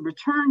was to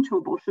return to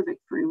a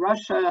Bolshevik-free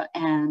Russia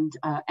and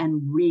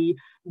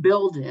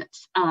rebuild it.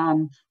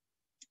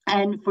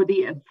 And for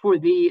the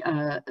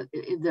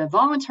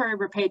voluntary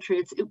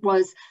repatriates, it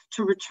was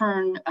to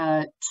return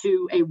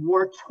to a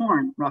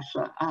war-torn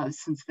Russia,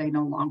 since they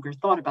no longer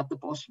thought about the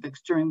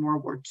Bolsheviks during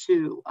World War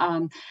II.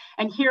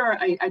 And here,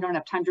 I don't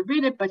have time to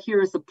read it, but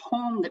here is a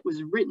poem that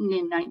was written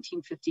in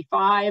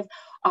 1955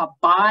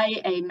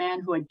 by a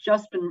man who had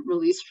just been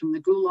released from the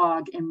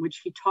Gulag, in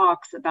which he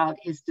talks about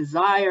his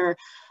desire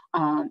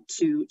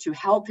to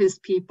help his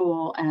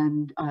people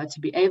and to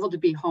be able to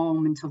be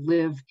home and to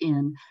live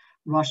in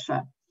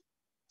Russia.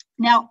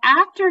 Now,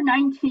 after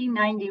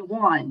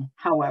 1991,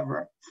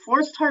 however,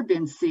 forced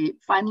Harbinsi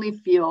finally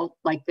feel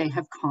like they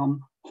have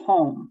come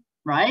home,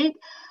 right?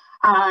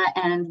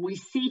 And we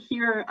see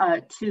here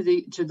to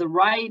the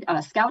right,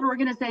 scout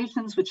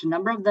organizations, which a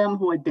number of them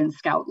who had been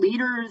scout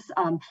leaders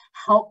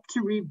helped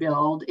to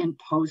rebuild in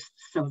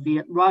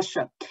post-Soviet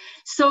Russia.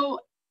 So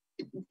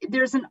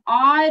there's an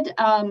odd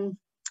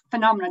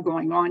phenomenon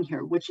going on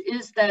here, which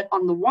is that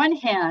on the one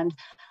hand,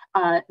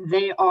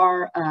 They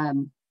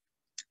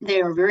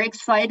are very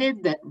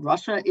excited that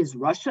Russia is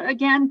Russia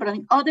again, but on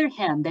the other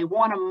hand, they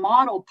want to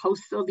model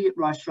post-Soviet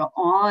Russia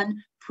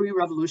on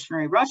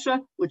pre-revolutionary Russia,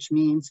 which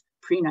means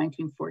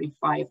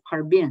pre-1945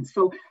 Harbin.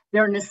 So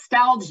their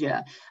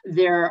nostalgia,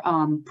 their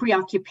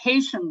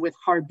preoccupation with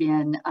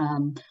Harbin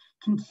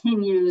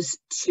continues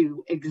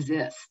to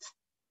exist.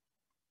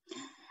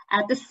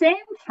 At the same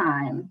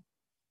time,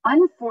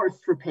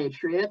 unforced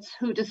repatriates,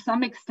 who to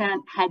some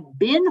extent had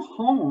been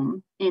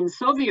home in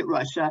Soviet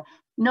Russia,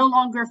 no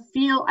longer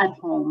feel at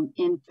home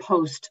in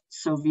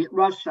post-Soviet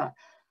Russia.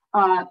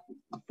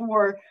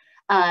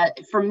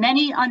 For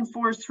many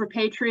unforced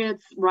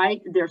repatriates,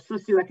 right, their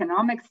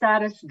socioeconomic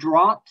status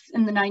drops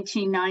in the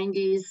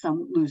 1990s,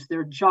 some lose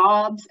their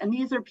jobs, and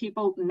these are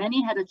people,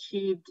 many had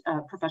achieved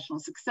professional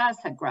success,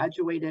 had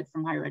graduated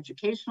from higher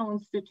educational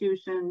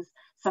institutions,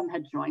 some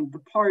had joined the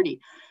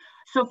party.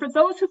 So for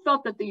those who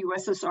felt that the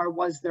U.S.S.R.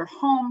 was their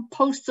home,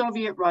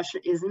 post-Soviet Russia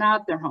is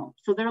not their home.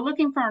 So they're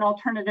looking for an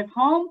alternative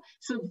home,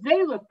 so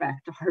they look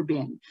back to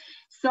Harbin.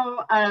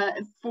 So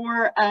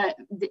for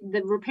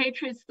the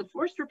repatriates, the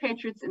forced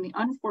repatriates and the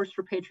unforced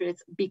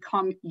repatriates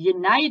become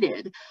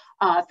united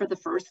for the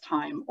first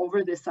time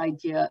over this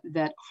idea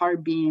that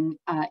Harbin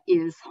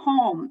is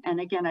home. And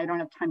again, I don't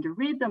have time to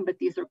read them, but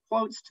these are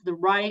quotes to the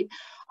right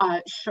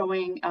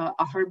showing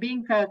a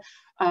Harbinka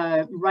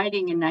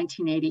writing in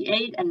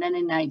 1988 and then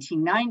in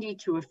 1990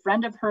 to a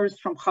friend of hers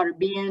from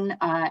Harbin.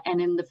 And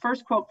in the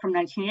first quote from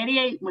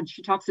 1988, when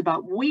she talks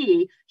about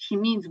we, she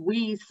means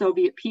we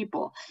Soviet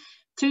people.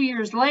 2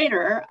 years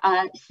later,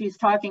 she's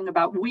talking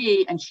about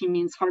we, and she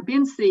means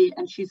Harbinsi,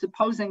 and she's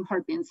opposing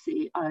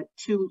Harbinsi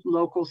to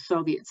local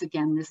Soviets.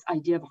 Again, this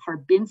idea of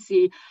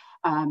Harbinsi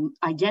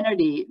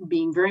identity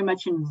being very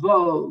much in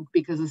vogue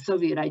because the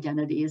Soviet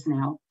identity is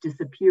now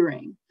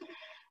disappearing.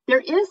 There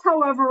is,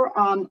 however,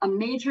 a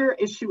major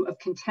issue of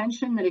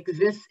contention that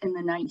exists in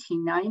the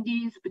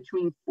 1990s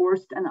between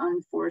forced and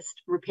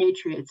unforced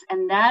repatriates,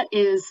 and that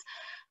is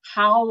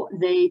how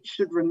they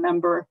should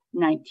remember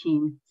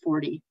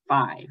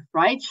 1945,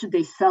 right? Should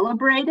they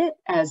celebrate it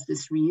as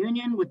this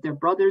reunion with their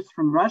brothers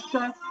from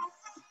Russia?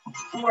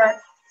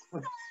 Or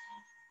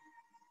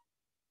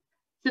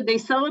should they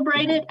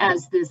celebrate it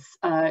as this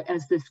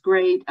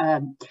great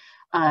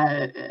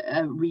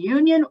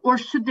reunion, or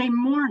should they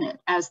mourn it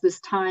as this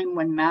time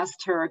when mass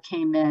terror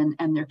came in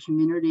and their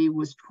community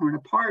was torn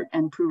apart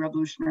and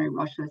pre-revolutionary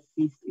Russia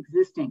ceased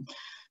existing?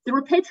 The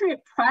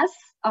repatriate press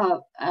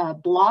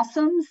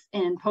blossoms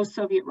in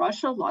post-Soviet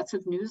Russia, lots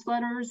of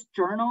newsletters,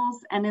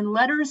 journals, and in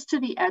letters to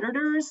the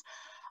editors,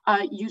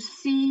 you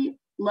see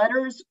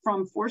letters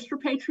from forced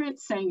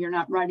repatriates saying you're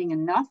not writing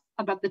enough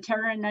about the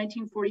terror in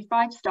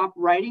 1945. Stop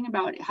writing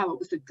about how it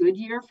was a good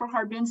year for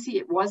Harbinsi.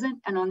 It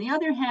wasn't. And on the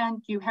other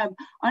hand, you have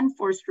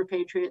unforced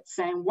repatriates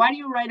saying, why do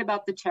you write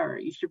about the terror?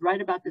 You should write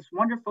about this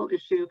wonderful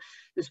issue,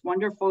 this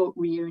wonderful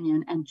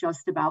reunion, and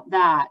just about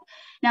that.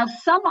 Now,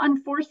 some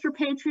unforced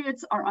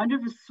repatriates are under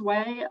the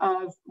sway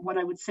of what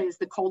I would say is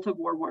the cult of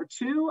World War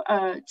II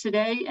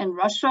today in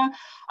Russia.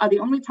 The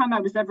only time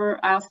I was ever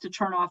asked to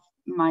turn off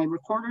my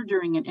recorder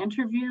during an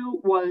interview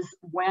was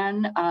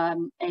when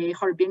a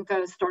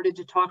Harbinka started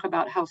to talk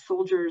about how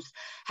soldiers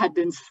had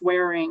been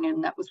swearing,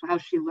 and that was how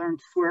she learned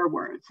swear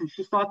words. And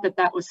she thought that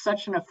that was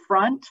such an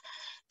affront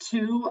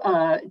to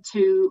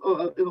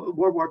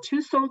World War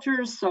II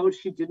soldiers, so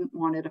she didn't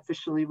want it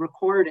officially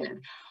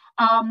recorded.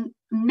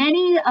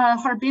 Many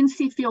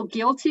Harbinsi feel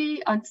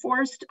guilty,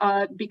 unforced,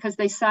 because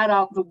they sat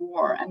out the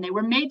war, and they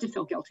were made to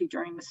feel guilty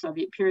during the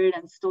Soviet period,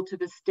 and still to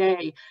this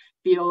day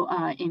feel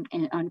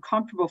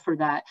uncomfortable for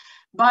that.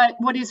 But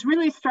what is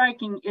really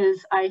striking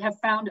is I have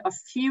found a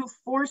few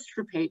forced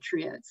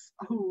repatriates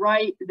who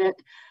write that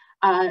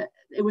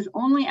it was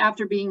only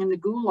after being in the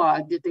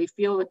Gulag that they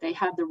feel that they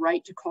had the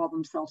right to call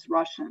themselves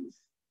Russians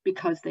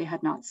because they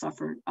had not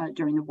suffered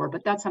during the war.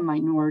 But that's a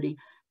minority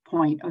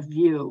point of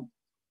view.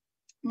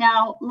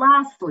 Now,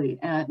 lastly,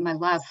 my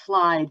last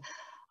slide,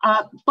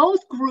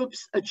 both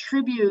groups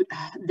attribute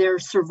their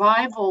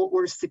survival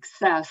or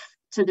success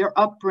to their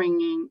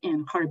upbringing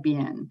in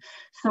Harbin.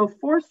 So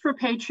forced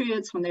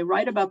repatriates, when they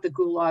write about the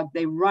Gulag,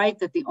 they write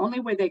that the only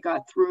way they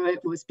got through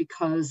it was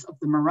because of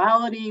the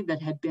morality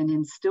that had been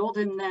instilled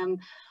in them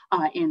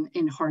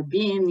in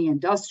Harbin, the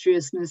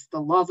industriousness,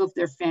 the love of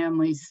their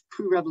families,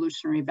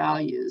 pre-revolutionary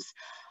values.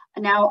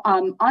 Now,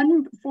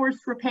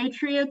 unforced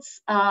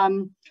repatriates,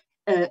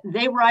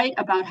 they write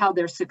about how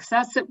their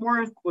success at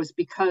work was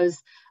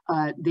because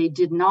they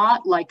did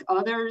not, like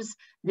others,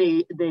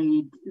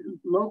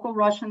 local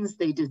Russians,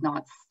 they did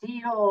not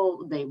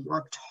steal, they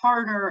worked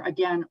harder.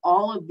 Again,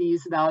 all of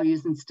these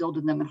values instilled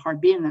in them in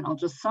Harbin. And I'll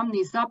just sum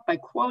these up by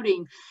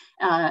quoting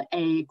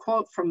a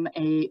quote from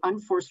an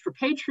unforced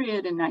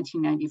repatriate in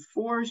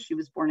 1994. She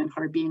was born in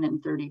Harbin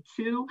in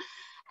 1932.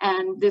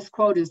 And this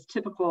quote is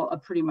typical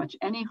of pretty much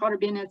any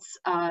Harbinets.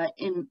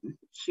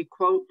 She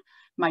quote,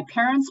 "My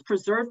parents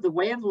preserved the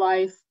way of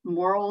life,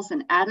 morals,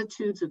 and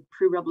attitudes of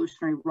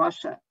pre-revolutionary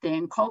Russia. They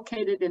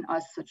inculcated in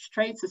us such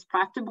traits as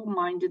practical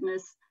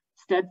mindedness,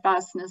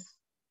 steadfastness,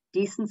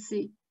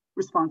 decency,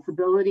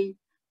 responsibility,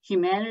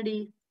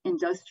 humanity,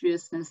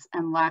 industriousness,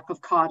 and lack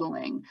of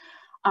coddling.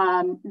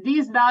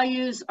 These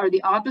values are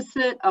the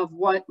opposite of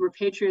what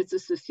repatriates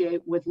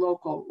associate with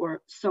local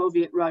or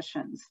Soviet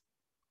Russians.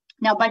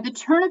 Now, by the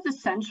turn of the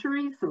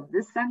century, so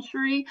this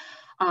century,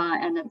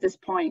 and at this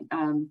point,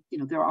 you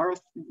know,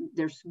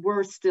 there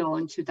were still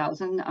in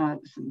 2000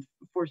 some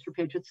forced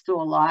repatriates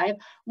still alive.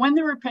 When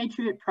the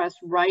repatriate press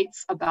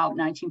writes about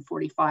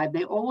 1945,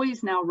 they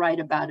always now write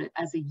about it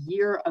as a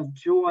year of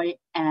joy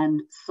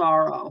and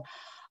sorrow.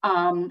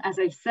 As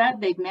I've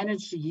said, they've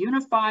managed to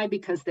unify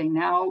because they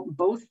now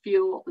both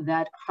feel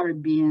that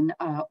Harbin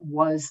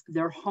was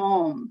their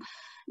home.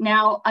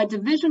 Now, a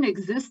division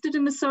existed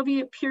in the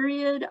Soviet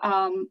period,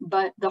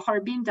 but the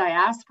Harbin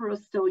diaspora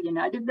still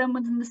united them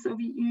within the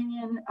Soviet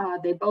Union.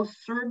 They both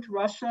served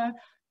Russia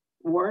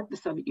or the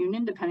Soviet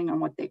Union, depending on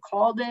what they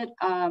called it.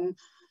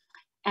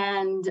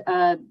 And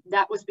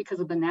that was because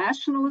of the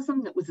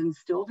nationalism that was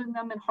instilled in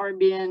them in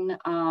Harbin,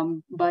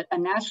 but a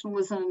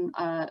nationalism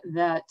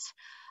that,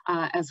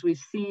 as we've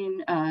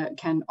seen,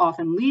 can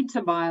often lead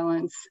to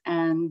violence.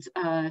 And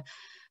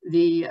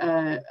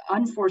the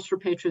unforced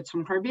repatriates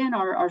from Harbin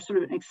are sort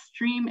of an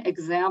extreme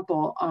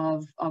example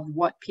of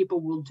what people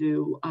will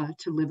do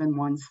to live in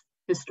one's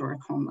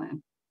historic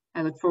homeland.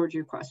 I look forward to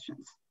your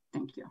questions.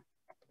 Thank you.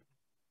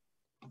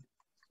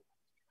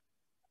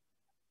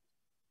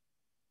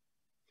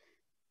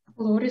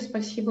 Laurie,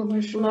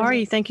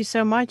 thank you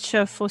so much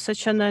for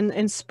such an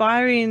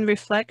inspiring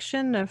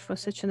reflection, for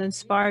such an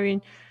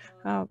inspiring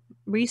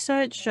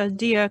research.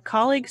 Dear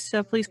colleagues,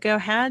 please go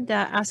ahead,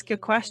 ask your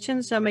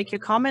questions, make your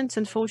comments.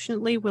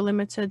 Unfortunately, we're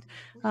limited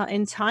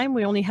in time.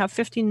 We only have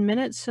 15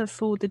 minutes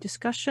for the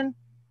discussion.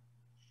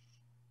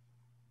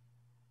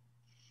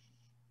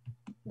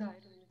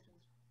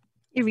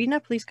 Irina,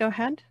 please go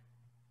ahead.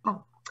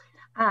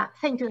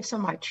 Thank you so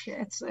much.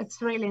 It's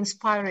really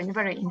inspiring,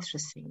 very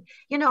interesting.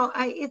 You know,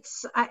 I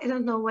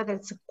don't know whether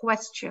it's a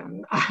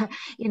question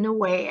in a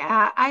way.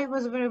 I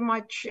was very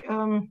much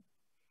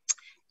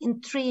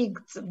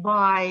intrigued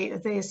by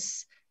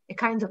this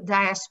kind of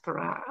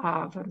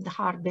diaspora, the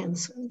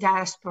Harbin's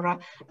diaspora,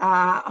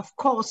 of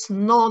course,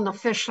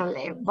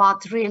 non-officially,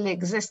 but really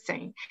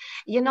existing.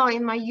 You know,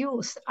 in my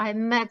youth, I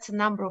met a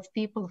number of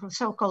people from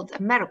so-called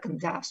American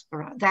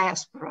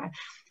diaspora.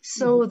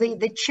 So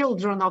the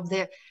children of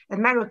the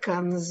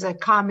Americans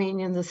coming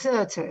in the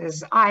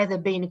 30s, either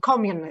being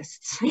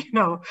communists, you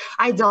know,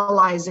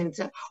 idolizing,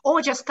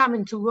 or just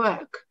coming to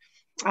work.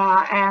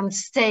 And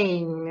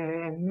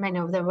staying, many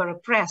of them were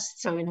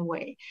oppressed, so in a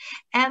way.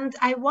 And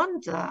I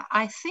wonder,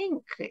 I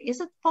think,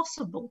 is it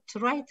possible to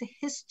write a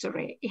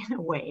history, in a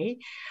way,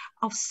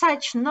 of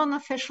such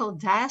non-official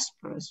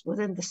diasporas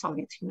within the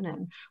Soviet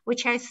Union,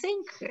 which I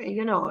think,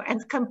 you know,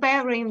 and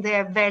comparing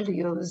their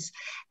values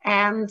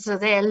and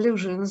their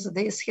illusions,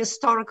 this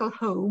historical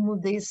home,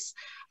 this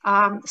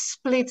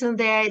split in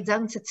their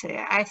identity,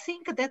 I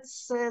think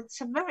it's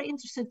a very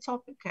interesting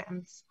topic.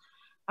 And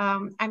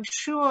I'm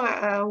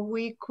sure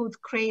we could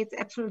create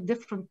a absolutely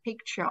different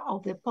picture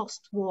of the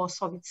post-war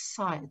Soviet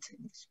society.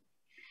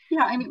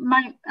 Yeah, I mean,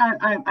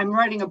 I'm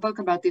writing a book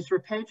about these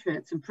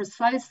repatriates, and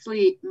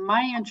precisely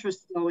my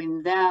interest, though,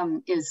 in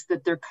them is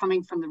that they're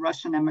coming from the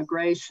Russian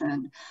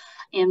emigration,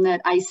 in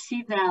that I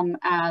see them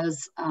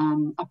as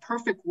a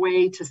perfect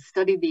way to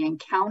study the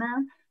encounter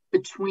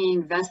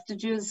between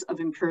vestiges of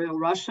Imperial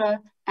Russia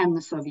and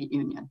the Soviet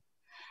Union.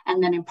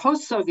 And then in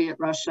post-Soviet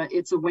Russia,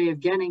 it's a way of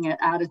getting at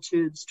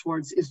attitudes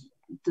towards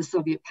the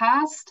Soviet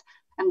past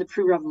and the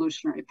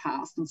pre-revolutionary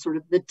past, and sort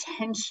of the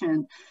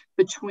tension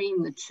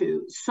between the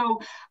two.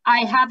 So I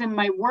have in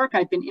my work,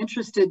 I've been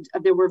interested,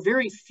 there were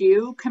very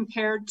few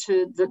compared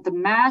to the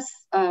mass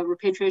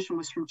repatriation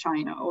was from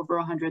China, over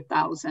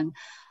 100,000.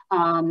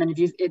 And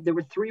there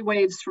were 3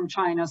 waves from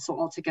China, so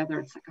altogether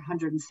it's like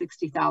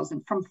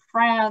 160,000. From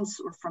France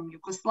or from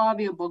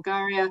Yugoslavia,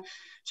 Bulgaria,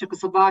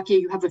 Czechoslovakia,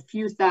 you have a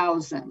few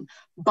thousand,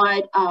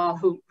 but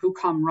who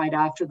come right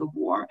after the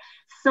war.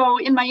 So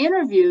in my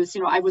interviews,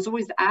 you know, I was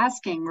always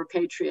asking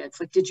repatriates,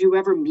 like, did you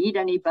ever meet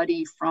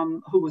anybody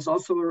who was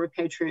also a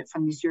repatriate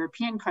from these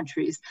European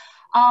countries?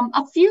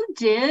 A few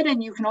did,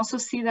 and you can also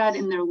see that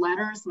in their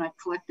letters, and I've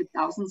collected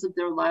thousands of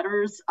their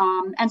letters.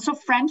 And so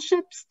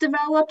friendships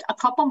developed, a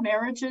couple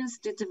marriages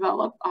did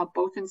develop,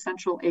 both in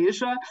Central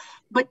Asia,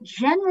 but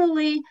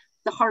generally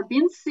the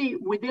Harbinsi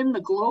within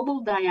the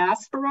global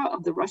diaspora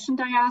of the Russian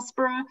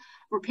diaspora,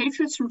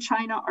 repatriates from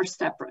China are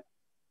separate.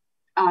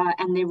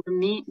 And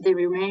they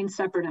remain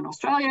separate in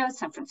Australia,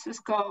 San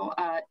Francisco,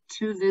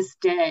 to this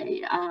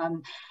day.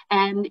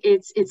 And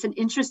it's an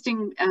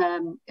interesting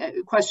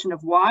question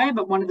of why,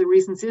 but one of the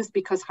reasons is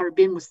because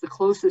Harbin was the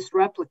closest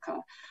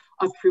replica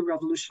of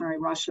pre-revolutionary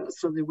Russia,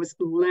 so there was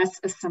less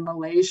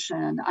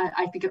assimilation.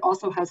 I think it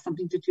also has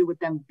something to do with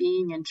them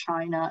being in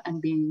China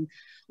and being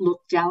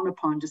looked down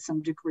upon to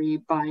some degree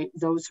by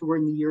those who were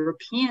in the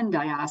European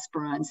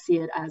diaspora and see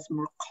it as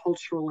more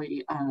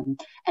culturally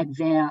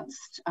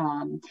advanced.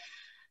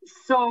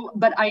 So,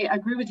 but I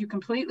agree with you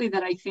completely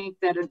that I think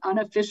that an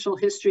unofficial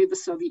history of the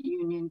Soviet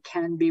Union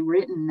can be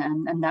written.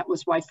 And that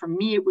was why, for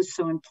me, it was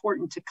so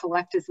important to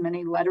collect as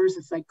many letters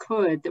as I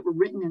could that were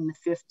written in the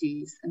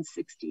 50s and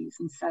 60s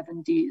and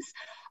 70s.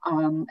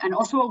 And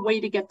also a way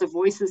to get the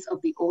voices of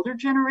the older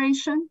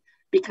generation,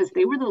 because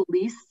they were the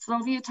least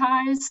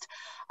Sovietized.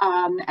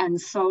 And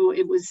so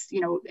it was,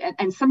 you know,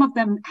 and some of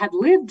them had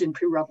lived in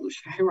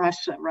pre-revolutionary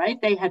Russia, right?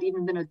 They had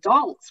even been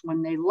adults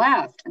when they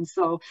left. And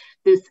so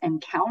this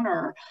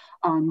encounter,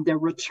 their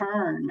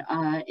return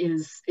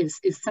is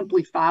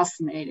simply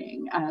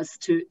fascinating as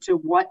to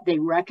what they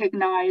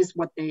recognize,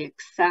 what they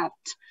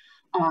accept,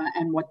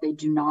 and what they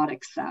do not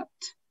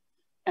accept.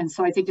 And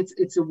so I think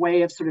it's a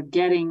way of sort of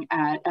getting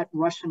at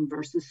Russian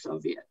versus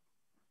Soviet.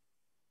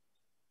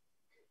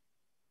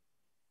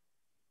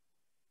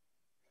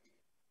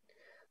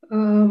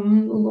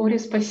 Laurie,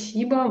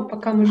 спасибо.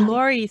 Пока мы ждем...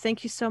 Laurie,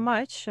 thank you so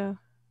much.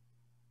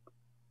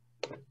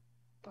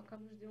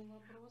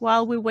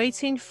 While we're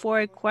waiting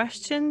for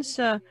questions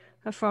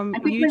from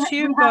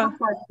YouTube. We have a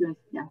question.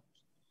 Yeah.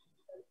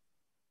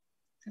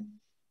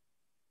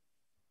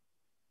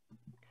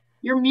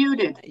 You're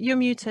muted. You're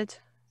muted.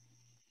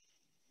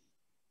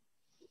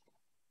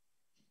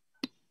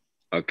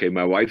 Okay,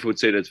 my wife would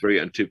say that's very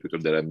untypical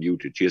that I'm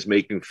muted. She is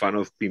making fun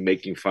of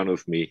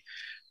me,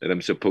 that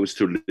I'm supposed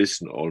to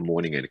listen all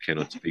morning and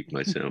cannot speak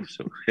myself.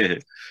 So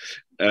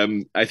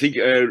I think,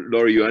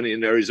 Laurie, you're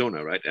in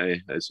Arizona, right?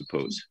 I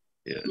suppose.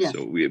 Yeah, yes.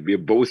 So we're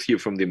both here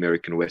from the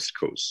American West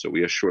Coast, so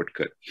we are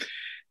shortcut.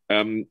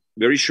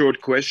 Very short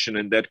question,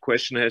 and that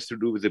question has to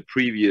do with the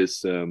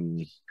previous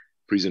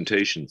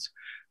presentations.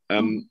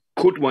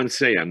 Could one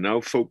say, I'm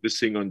now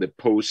focusing on the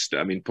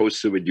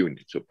post-Soviet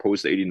Union, so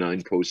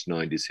post-89,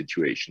 post-90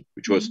 situation,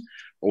 which was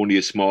only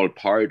a small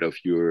part of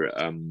your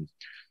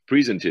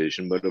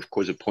presentation, but of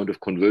course a point of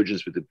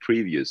convergence with the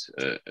previous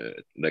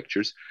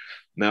lectures.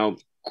 Now,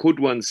 could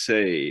one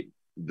say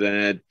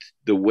that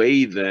the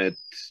way that,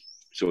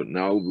 so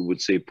now we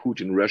would say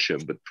Putin Russia,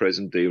 but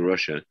present-day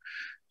Russia,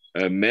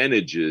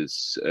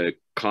 manages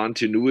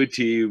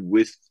continuity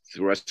with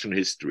Russian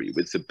history,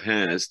 with the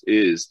past,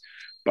 is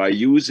by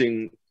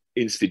using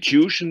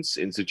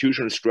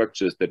institutional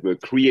structures that were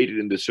created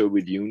in the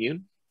Soviet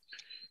Union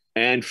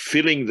and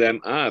filling them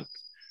up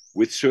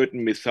with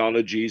certain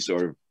mythologies,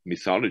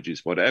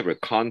 whatever,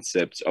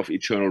 concepts of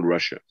eternal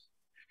Russia.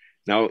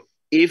 Now,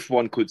 if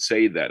one could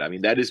say that, I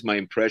mean, that is my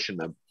impression.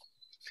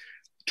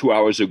 2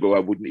 hours ago, I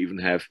wouldn't even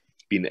have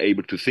been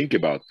able to think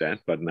about that,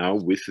 but now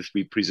with the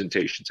 3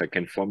 presentations, I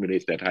can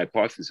formulate that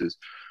hypothesis.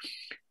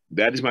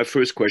 That is my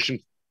first question.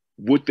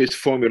 Would this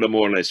formula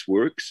more or less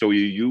work? So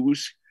you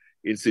use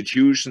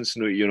institutions,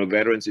 you know,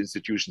 veterans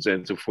institutions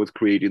and so forth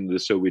created in the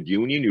Soviet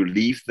Union, you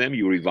leave them,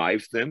 you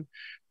revive them,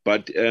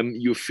 but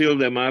you fill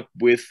them up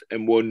with a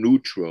more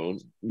neutral,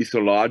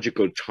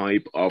 mythological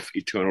type of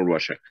eternal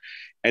Russia.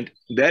 And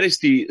that is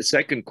the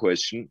second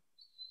question.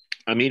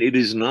 I mean, it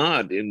is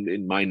not,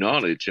 in my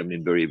knowledge, I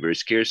mean, very, very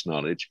scarce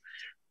knowledge,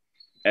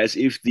 as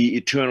if the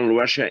eternal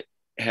Russia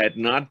had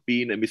not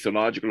been a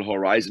mythological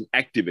horizon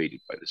activated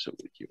by the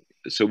Soviet Union.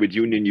 The Soviet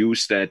Union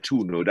used that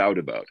too, no doubt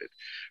about it.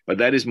 But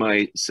that is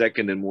my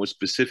second and more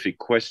specific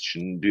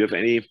question. Do you have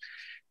any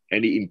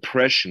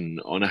impression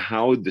on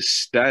how the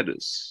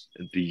status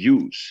and the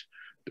use,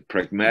 the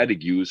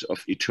pragmatic use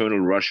of eternal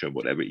Russia,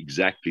 whatever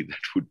exactly that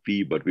would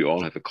be, but we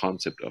all have a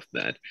concept of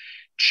that,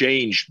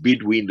 changed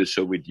between the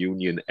Soviet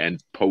Union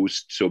and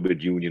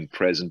post-Soviet Union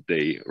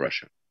present-day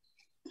Russia?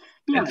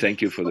 Yeah. And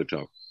thank you for the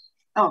talk.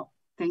 Oh,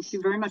 thank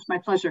you very much. My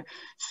pleasure.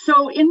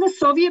 So in the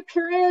Soviet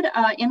period,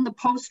 in the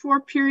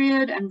post-war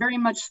period, and very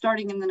much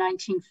starting in the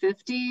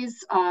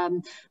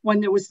 1950s,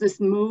 when there was this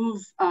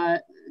move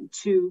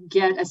to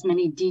get as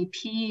many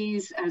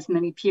DPs, as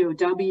many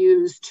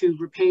POWs to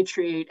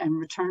repatriate and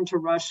return to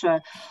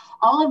Russia,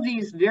 all of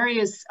these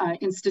various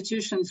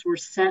institutions were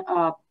set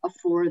up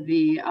for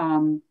the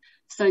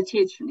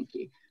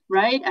Sotiechniki.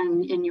 Right,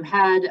 and you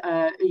had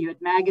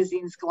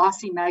magazines,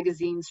 glossy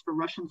magazines for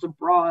Russians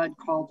abroad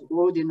called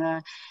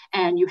Rodina,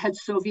 and you had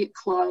Soviet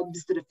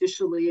clubs that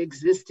officially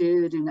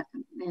existed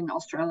in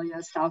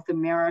Australia, South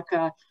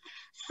America.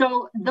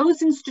 So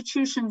those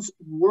institutions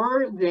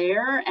were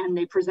there, and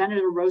they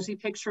presented a rosy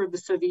picture of the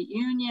Soviet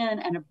Union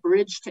and a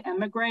bridge to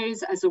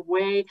emigres as a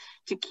way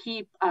to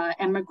keep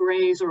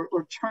emigres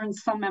or turn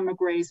some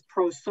emigres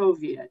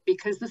pro-Soviet,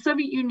 because the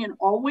Soviet Union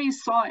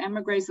always saw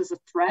emigres as a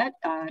threat,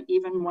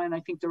 even when I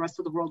think the rest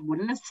of the world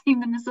wouldn't have seen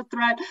them as a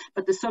threat,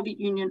 but the Soviet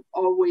Union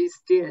always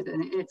did.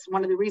 And it's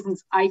one of the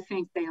reasons I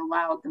think they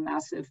allowed the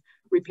massive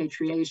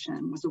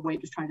repatriation, was a way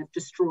to try to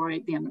destroy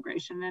the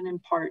emigration, and in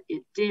part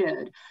it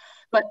did.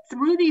 But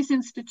through these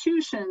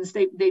institutions,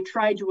 they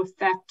tried to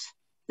affect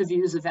the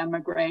views of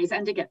emigres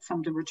and to get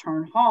some to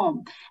return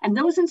home. And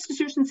those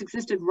institutions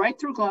existed right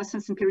through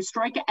Glasnost and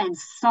Perestroika, and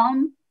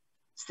some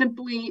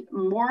simply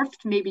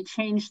morphed, maybe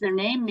changed their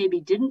name,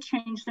 maybe didn't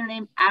change their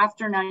name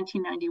after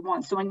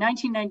 1991. So in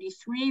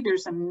 1993,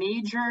 there's a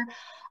major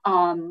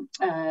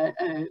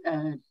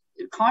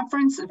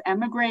conference of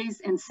emigres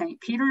in St.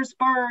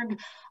 Petersburg,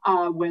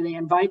 where they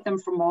invite them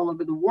from all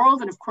over the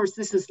world. And of course,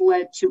 this has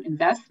led to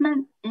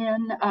investment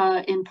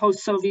in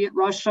post-Soviet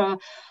Russia.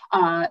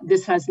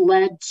 This has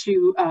led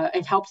to,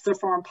 it helps their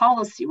foreign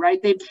policy,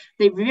 right?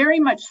 They very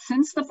much,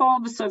 since the fall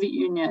of the Soviet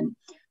Union,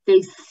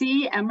 they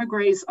see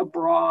emigres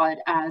abroad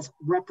as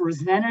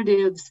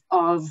representatives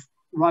of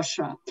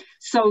Russia.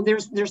 So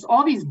there's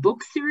all these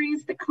book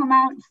series that come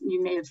out.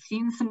 You may have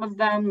seen some of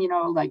them,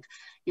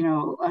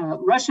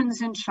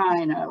 Russians in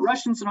China,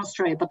 Russians in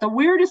Australia. But the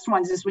weirdest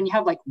ones is when you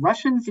have like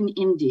Russians in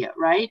India,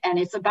 right? And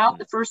it's about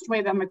the first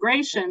wave of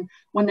immigration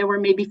when there were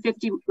maybe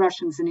 50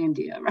 Russians in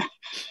India, right?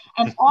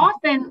 And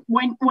often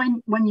when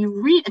you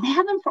read, and they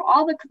have them for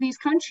all these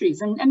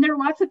countries, and there are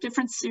lots of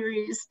different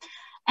series.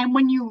 And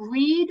when you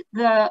read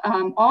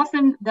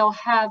often they'll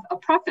have a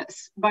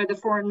preface by the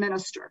foreign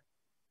minister.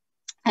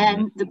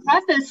 And the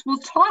preface will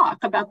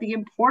talk about the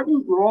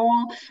important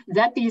role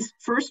that these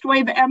first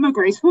wave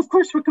emigres, who of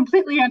course were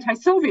completely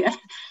anti-Soviet,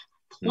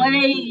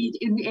 played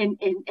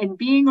in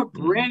being a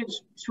bridge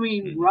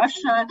between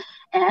Russia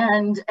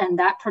and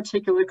that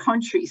particular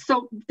country.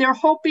 So they're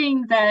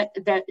hoping that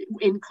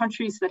in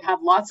countries that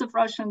have lots of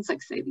Russians,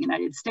 like say the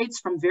United States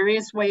from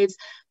various waves,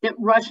 that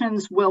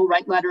Russians will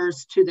write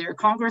letters to their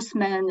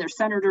congressmen, their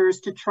senators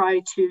to try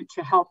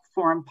to help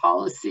foreign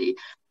policy.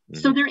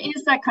 So there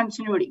is that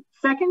continuity.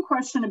 Second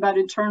question about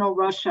internal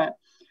Russia.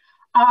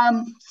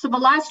 So the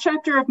last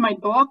chapter of my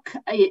book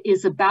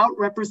is about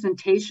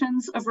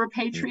representations of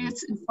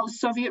repatriates in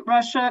post-Soviet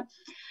Russia.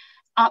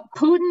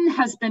 Putin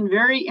has been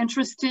very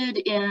interested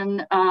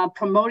in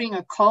promoting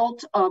a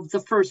cult of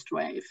the first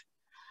wave,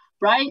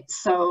 right?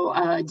 So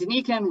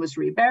Denikin was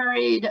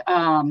reburied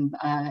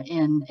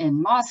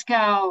in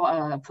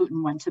Moscow.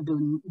 Putin went to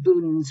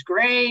Putin's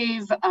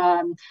grave.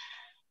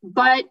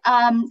 But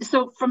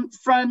so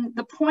from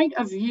the point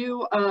of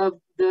view of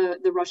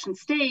the Russian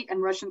state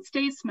and Russian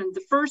statesmen,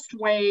 the first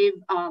wave,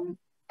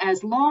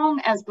 as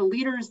long as the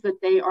leaders that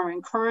they are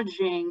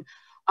encouraging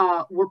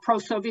were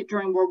pro-Soviet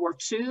during World War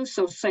II,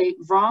 so say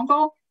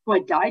Wrangel, who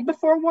had died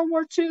before World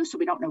War II, so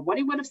we don't know what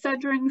he would have said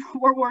during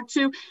World War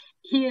II,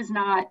 he is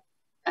not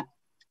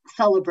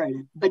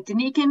celebrated. But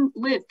Denikin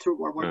lived through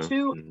World War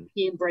II.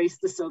 He embraced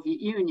the Soviet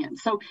Union.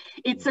 So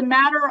it's a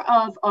matter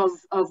of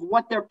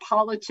what their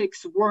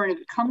politics were. And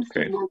if it comes to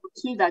World War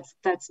II,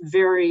 that's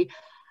very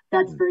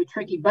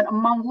tricky. But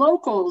among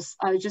locals,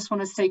 I just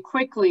want to say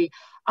quickly,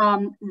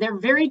 they're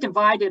very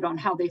divided on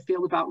how they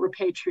feel about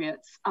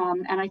repatriates.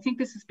 And I think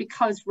this is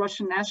because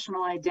Russian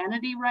national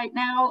identity right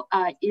now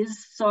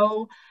is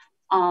so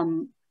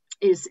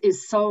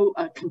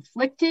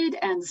conflicted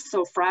and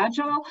so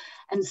fragile.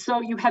 And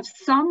so you have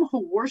some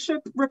who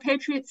worship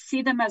repatriates,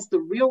 see them as the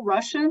real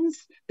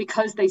Russians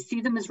because they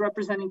see them as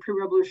representing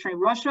pre-revolutionary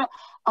Russia.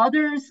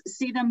 Others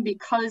see them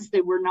because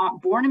they were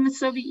not born in the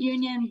Soviet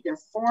Union, they're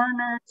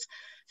foreigners.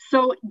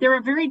 So they're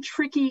a very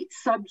tricky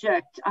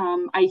subject,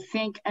 I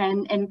think,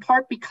 and in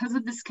part because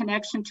of this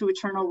connection to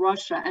eternal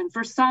Russia. And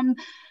for some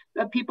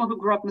people who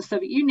grew up in the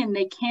Soviet Union,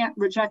 they can't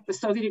reject the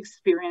Soviet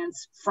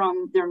experience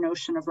from their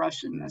notion of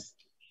Russianness.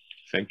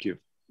 Thank you.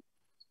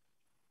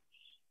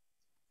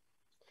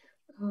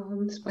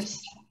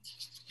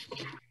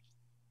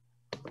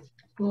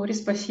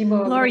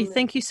 Laurie,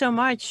 thank you so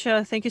much.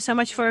 Thank you so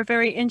much for a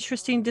very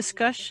interesting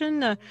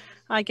discussion.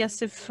 I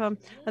guess if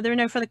there are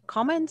no further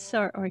comments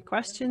or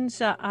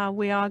questions,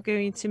 we are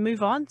going to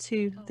move on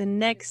to the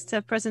next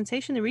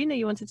presentation. Irina,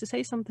 you wanted to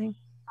say something?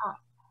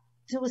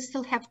 Do we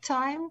still have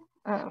time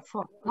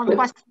for one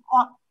question?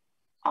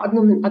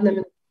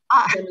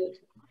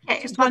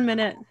 Just 1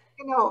 minute.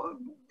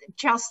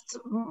 Just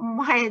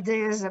my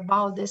ideas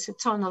about this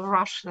eternal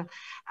Russia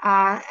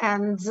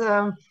and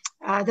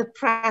the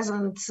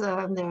present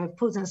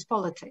Putin's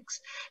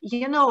politics.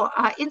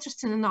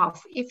 Interesting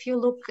enough, if you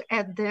look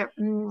at the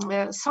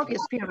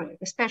Soviet period,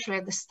 especially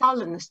the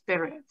Stalinist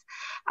period,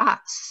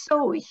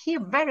 so he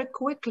very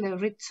quickly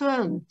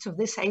returned to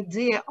this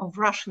idea of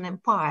Russian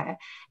Empire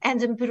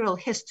and imperial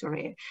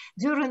history.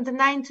 During the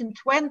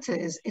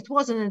 1920s, it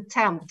was an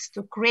attempt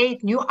to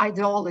create new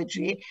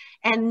ideology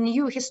and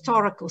new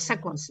historical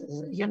sequences,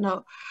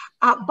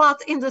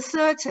 but in the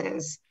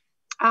 30s,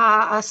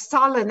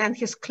 Stalin and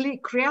his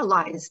clique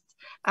realized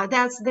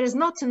that there is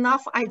not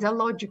enough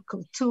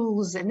ideological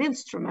tools and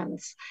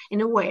instruments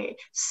in a way.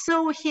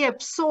 So he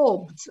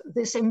absorbed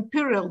this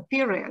imperial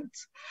period,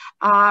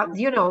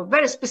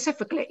 very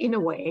specifically in a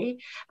way,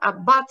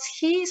 but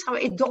he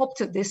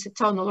adopted this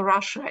eternal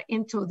Russia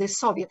into the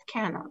Soviet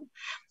canon.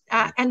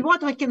 And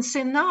what we can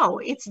see now,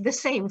 it's the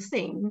same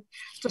thing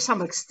to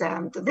some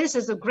extent. This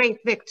is a great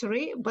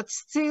victory, but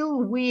still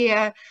we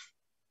are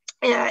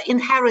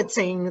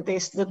inheriting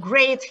the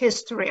great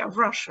history of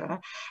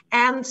Russia.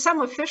 And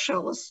some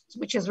officials,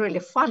 which is really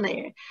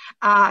funny,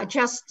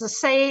 just to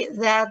say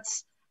that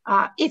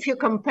If you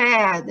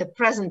compare the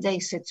present day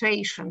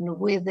situation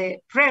with the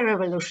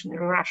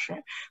pre-revolutionary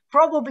Russia,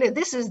 probably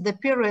this is the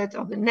period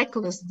of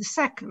Nicholas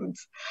II.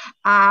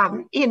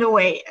 In a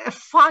way,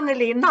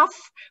 funnily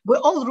enough, we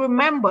all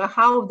remember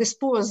how the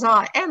poor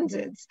Tsar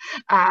ended,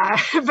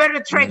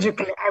 very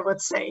tragically, I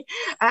would say.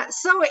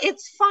 So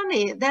it's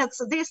funny that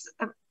this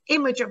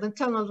image of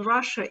internal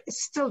Russia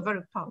is still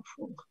very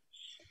powerful.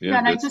 Yeah,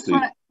 and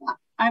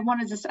I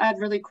want to just add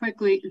really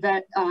quickly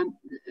that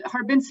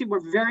Harbinsi were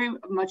very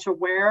much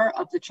aware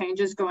of the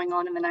changes going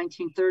on in the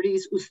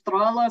 1930s.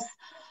 Ustralov,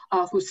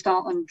 who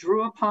Stalin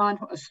drew upon,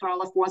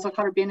 Ustralov was a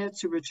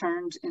Harbinets who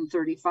returned in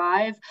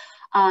 35.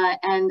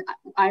 And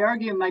I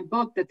argue in my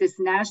book that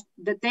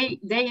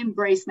they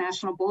embrace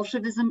National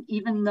Bolshevism,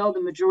 even though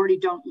the majority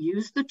don't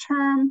use the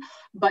term,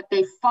 but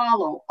they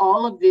follow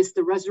all of this,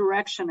 the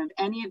resurrection of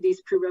any of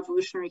these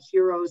pre-revolutionary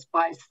heroes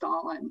by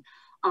Stalin.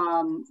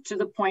 To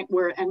the point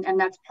where, and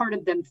that's part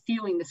of them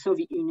feeling the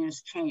Soviet Union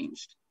has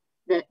changed,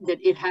 that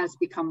it has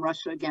become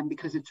Russia again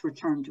because it's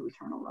returned to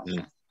eternal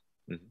Russia.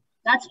 Mm-hmm.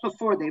 That's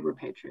before they were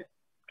patriot.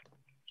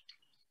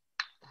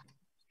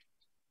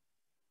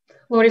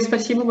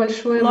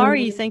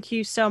 Laurie, thank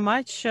you so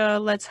much.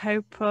 Let's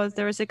hope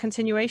there is a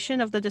continuation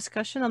of the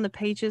discussion on the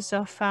pages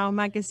of our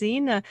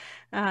magazine.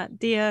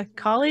 Dear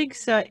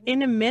colleagues,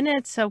 in a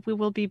minute, we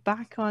will be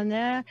back on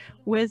air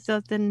with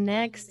the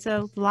next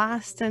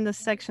last in the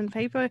section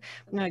paper,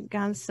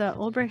 Gans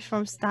Ulrich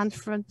from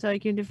Stanford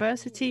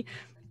University.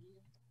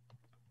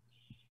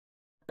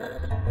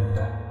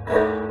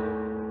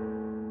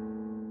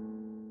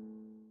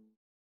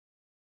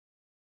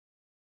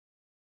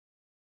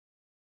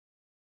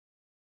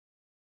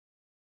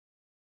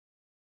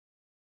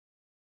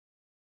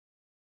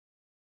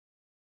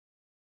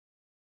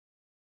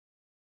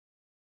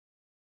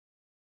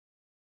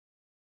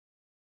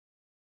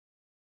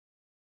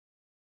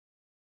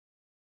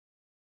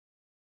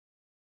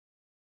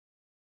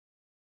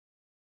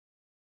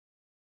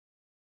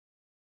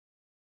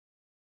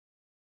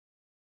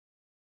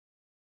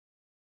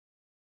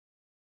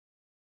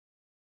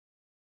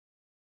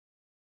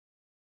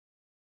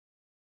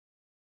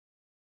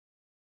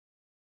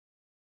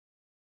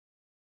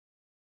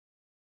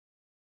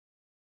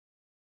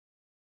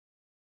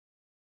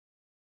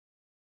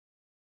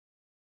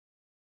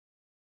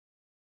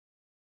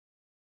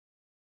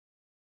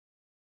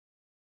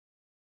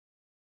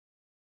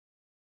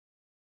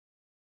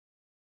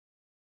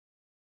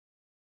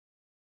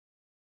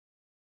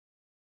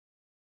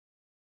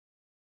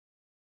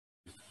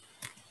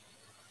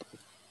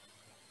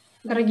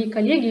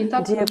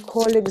 Dear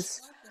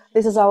colleagues,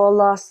 this is our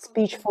last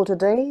speech for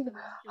today.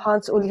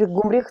 Ulrich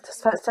Gumbrecht,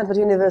 Stanford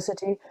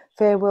University.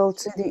 Farewell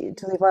to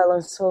the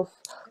violence of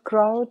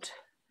crowd.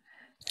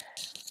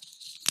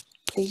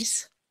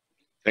 Please.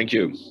 Thank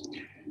you.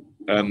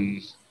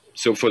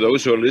 So for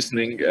those who are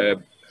listening,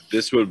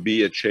 this will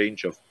be a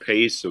change of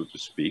pace, so to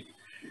speak.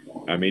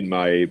 I mean,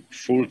 my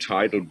full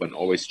title, but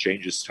always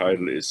changes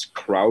title, is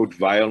Crowd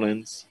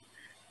Violence,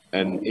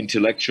 an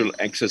Intellectual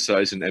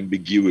Exercise in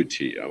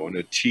Ambiguity. I want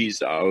to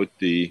tease out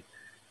the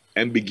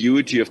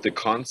ambiguity of the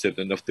concept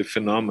and of the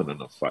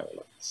phenomenon of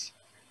violence.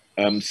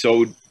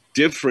 So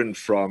different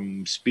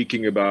from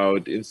speaking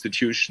about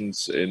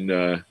institutions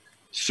in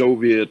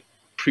Soviet,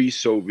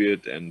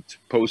 pre-Soviet and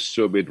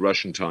post-Soviet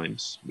Russian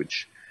times,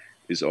 which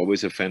is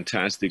always a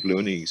fantastic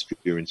learning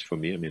experience for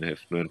me. I mean,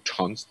 I've learned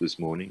tons this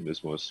morning.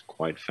 This was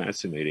quite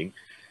fascinating.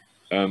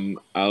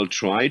 I'll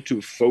try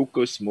to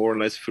focus more or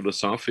less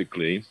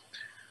philosophically,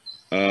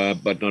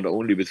 but not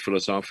only with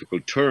philosophical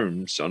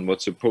terms, on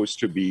what's supposed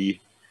to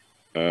be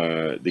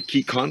the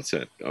key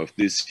concept of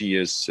this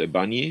year's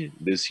Bani,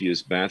 this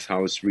year's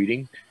Bathhouse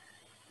reading,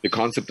 the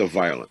concept of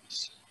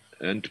violence.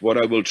 And what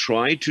I will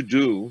try to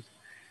do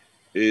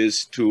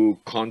is to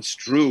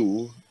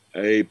construe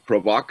a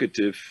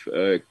provocative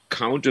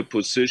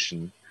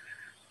counterposition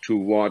to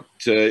what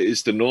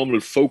is the normal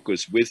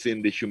focus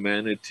within the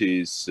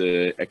humanities,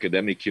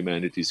 academic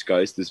humanities,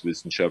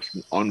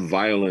 Geisteswissenschaften, on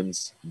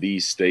violence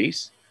these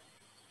days.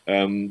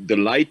 The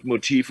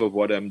leitmotif of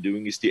what I'm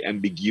doing is the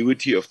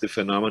ambiguity of the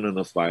phenomenon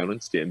of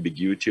violence, the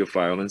ambiguity of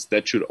violence.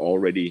 That should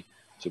already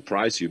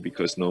surprise you,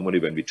 because normally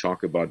when we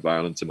talk about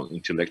violence among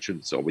intellectuals,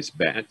 it's always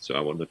bad. So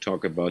I want to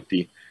talk about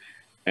the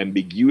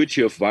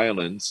ambiguity of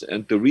violence.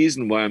 And the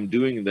reason why I'm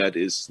doing that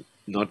is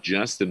not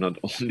just and not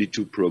only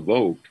to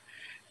provoke,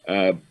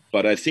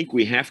 but I think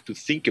we have to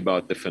think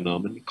about the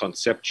phenomenon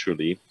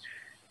conceptually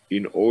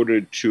in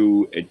order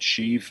to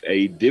achieve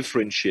a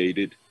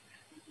differentiated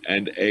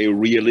and a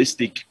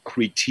realistic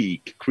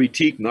critique.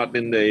 Critique not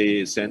in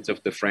the sense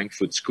of the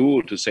Frankfurt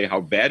School to say how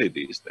bad it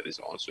is, that is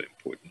also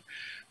important,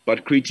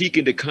 but critique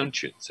in the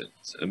Kantian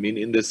sense. I mean,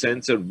 in the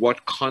sense of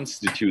what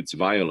constitutes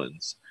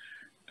violence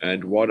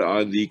and what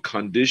are the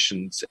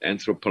conditions,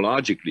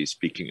 anthropologically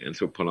speaking,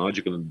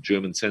 anthropological in the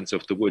German sense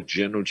of the word,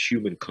 general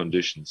human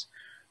conditions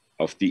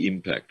of the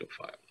impact of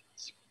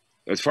violence.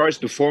 As far as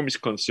the form is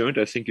concerned,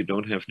 I think you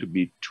don't have to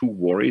be too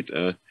worried.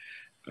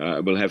 I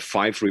will have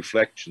 5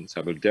 reflections.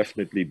 I will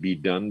definitely be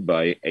done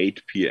by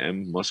 8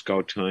 p.m.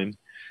 Moscow time.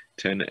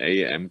 10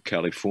 a.m.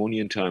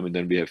 Californian time, and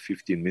then we have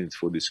 15 minutes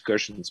for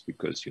discussions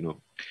because, you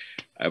know,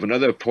 I have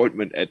another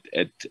appointment at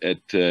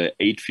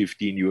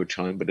 8:15 your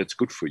time, but that's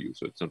good for you.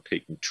 So it's not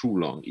taking too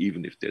long,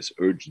 even if there's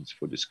urgency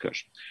for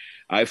discussion.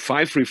 I have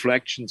 5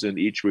 reflections, and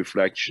each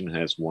reflection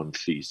has 1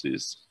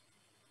 thesis.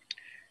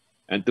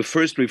 And the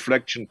first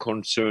reflection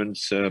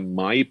concerns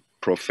my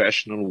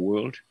professional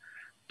world,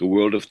 the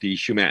world of the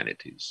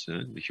humanities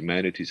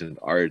and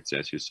arts,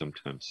 as you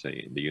sometimes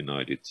say in the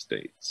United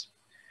States.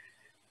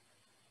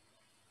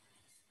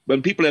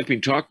 When people have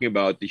been talking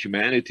about the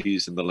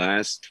humanities in the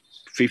last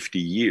 50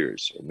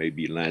 years, or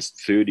maybe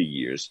last 30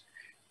 years,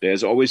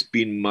 there's always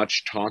been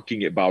much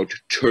talking about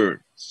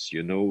turns.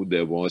 You know,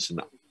 there was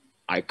an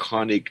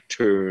iconic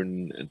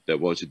turn, and there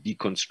was a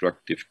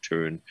deconstructive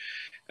turn,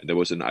 and there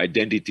was an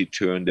identity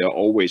turn. There are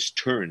always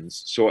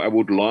turns. So I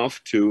would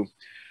love to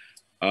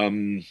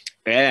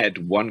add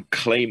 1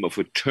 claim of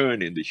a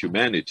turn in the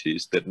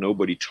humanities that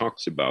nobody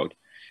talks about,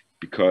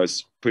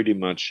 because pretty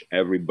much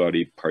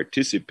everybody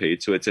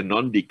participates. So it's a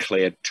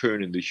non-declared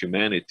turn in the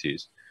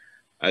humanities.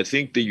 I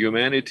think the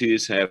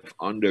humanities have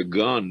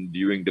undergone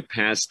during the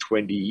past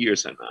 20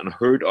 years an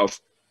unheard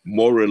of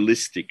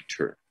moralistic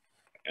turn.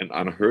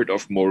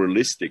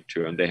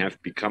 They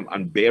have become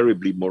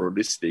unbearably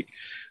moralistic.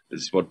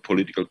 This is what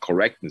political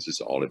correctness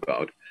is all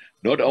about.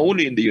 Not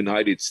only in the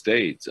United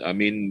States. I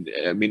mean,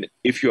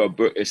 if you're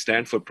a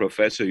Stanford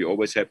professor, you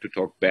always have to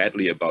talk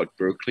badly about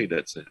Berkeley.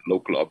 That's a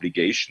local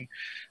obligation.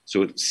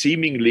 So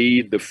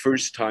seemingly the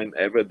first time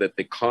ever that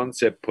the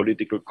concept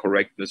political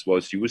correctness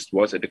was used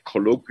was at a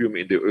colloquium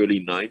in the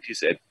early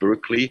 90s at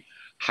Berkeley,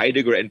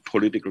 Heidegger and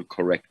political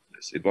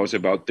correctness. It was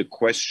about the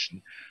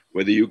question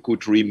whether you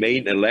could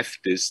remain a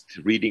leftist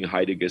reading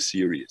Heidegger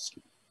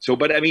seriously. So,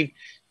 but I mean,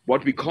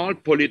 what we call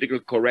political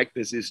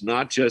correctness is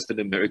not just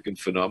an American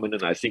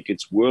phenomenon. I think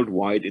it's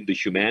worldwide in the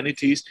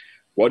humanities.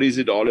 What is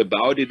it all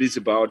about? It is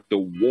about the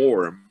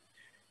warm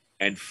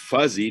and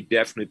fuzzy,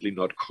 definitely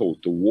not cold,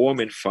 the warm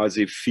and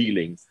fuzzy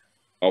feeling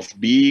of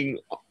being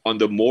on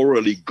the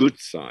morally good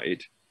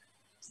side.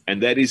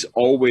 And that is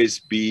always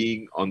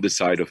being on the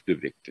side of the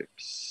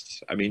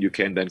victims. I mean, you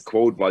can then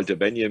quote Walter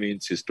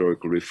Benjamin's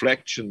historical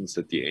reflections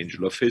that the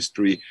angel of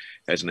history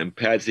has an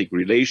empathic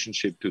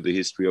relationship to the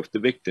history of the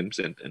victims.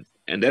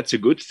 And that's a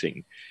good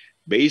thing,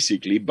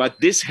 basically. But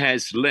this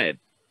has led,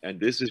 and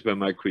this is where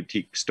my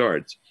critique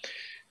starts,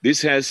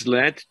 this has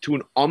led to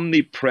an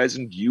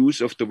omnipresent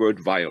use of the word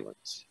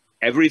violence.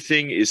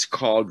 Everything is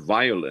called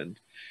violent.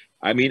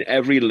 I mean,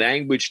 every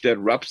language that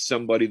rubs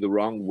somebody the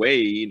wrong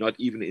way, not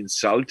even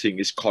insulting,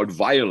 is called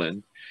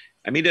violent.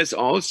 I mean, there's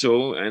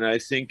also, and I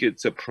think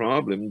it's a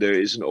problem, there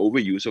is an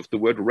overuse of the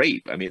word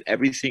rape. I mean,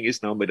 everything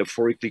is now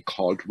metaphorically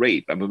called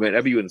rape. I mean,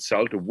 whenever you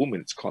insult a woman,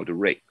 it's called a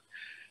rape.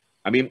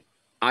 I mean,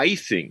 I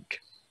think,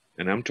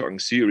 and I'm talking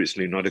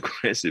seriously, not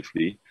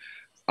aggressively,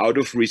 out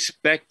of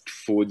respect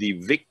for the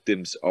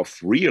victims of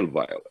real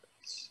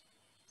violence,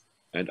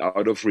 and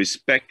out of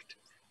respect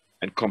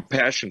and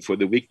compassion for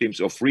the victims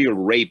of real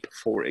rape,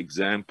 for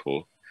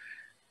example,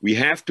 we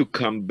have to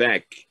come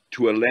back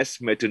to a less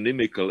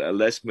metonymical, a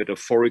less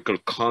metaphorical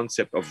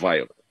concept of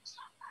violence.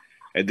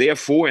 And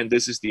therefore, and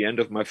this is the end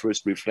of my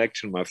first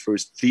reflection, my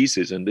first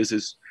thesis, and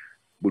this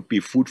would be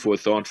food for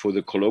thought for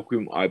the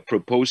colloquium, I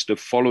propose the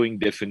following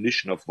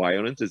definition of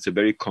violence. It's a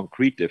very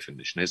concrete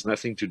definition. It has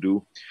nothing to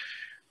do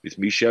with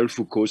Michel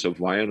Foucault's of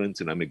violence,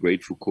 and I'm a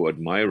great Foucault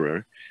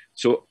admirer.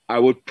 So I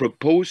would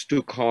propose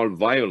to call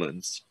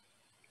violence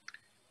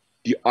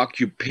the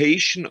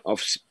occupation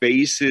of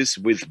spaces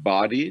with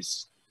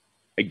bodies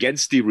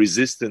against the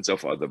resistance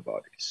of other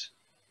bodies.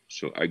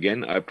 So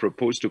again, I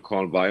propose to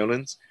call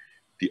violence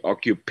the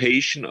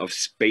occupation of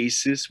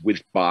spaces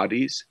with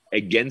bodies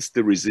against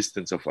the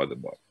resistance of other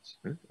bodies.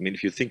 I mean,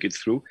 if you think it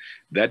through,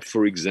 that,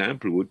 for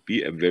example, would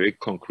be a very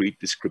concrete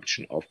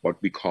description of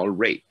what we call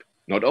rape.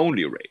 Not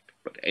only rape,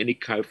 but any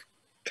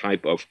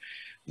type of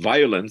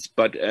violence.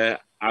 But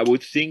I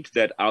would think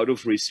that out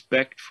of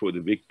respect for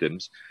the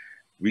victims,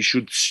 we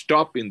should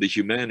stop in the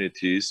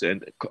humanities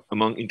and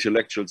among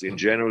intellectuals in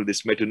general,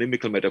 this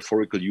metonymical,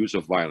 metaphorical use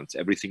of violence.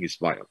 Everything is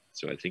violent.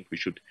 So I think we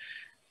should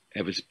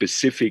have a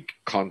specific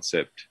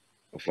concept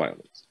of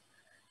violence.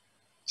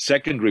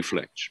 Second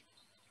reflection.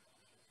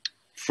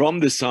 From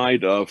the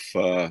side of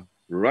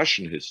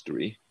Russian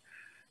history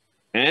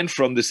and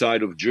from the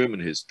side of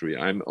German history,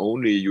 I'm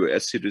only a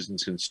US citizen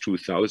since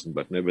 2000,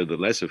 but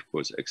nevertheless, of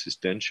course,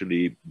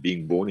 existentially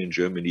being born in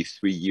Germany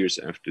 3 years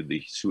after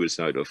the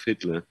suicide of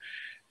Hitler,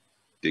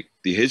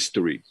 the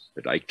history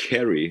that I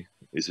carry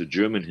is a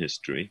German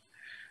history.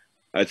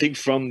 I think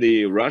from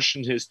the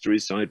Russian history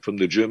side, from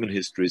the German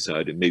history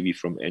side, and maybe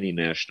from any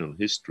national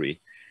history,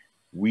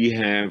 we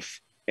have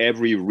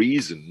every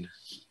reason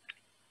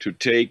to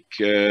take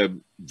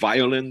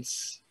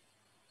violence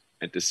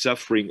and the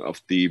suffering of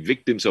the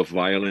victims of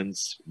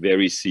violence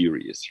very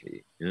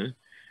seriously. Yeah?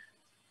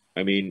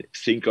 I mean,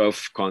 think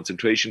of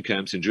concentration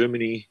camps in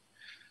Germany,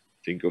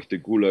 think of the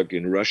Gulag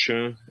in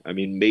Russia. I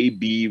mean,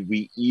 maybe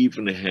we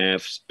even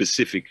have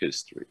specific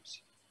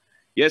histories.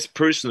 Yes,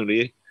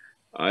 personally,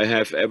 I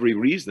have every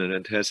reason, and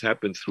it has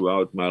happened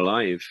throughout my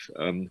life,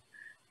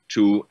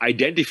 to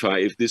identify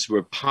if this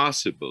were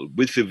possible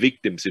with the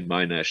victims in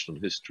my national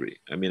history.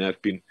 I mean,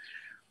 I've been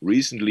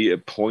recently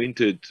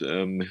appointed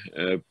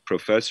a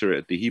professor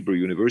at the Hebrew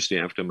University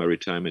after my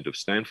retirement of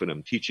Stanford.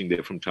 I'm teaching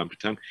there from time to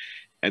time.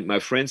 And my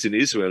friends in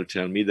Israel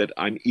tell me that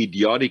I'm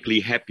idiotically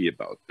happy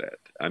about that.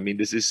 I mean,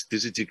 this is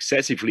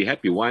excessively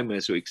happy. Why am I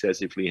so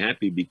excessively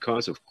happy?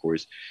 Because, of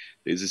course,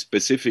 there's a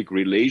specific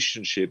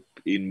relationship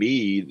in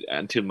me.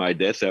 Until my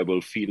death, I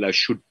will feel I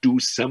should do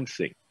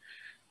something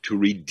to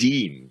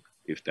redeem,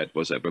 if that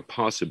was ever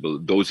possible,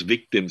 those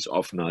victims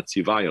of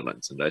Nazi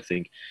violence. And I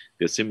think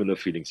there's similar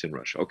feelings in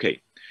Russia.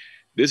 Okay,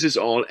 this is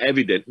all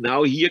evident.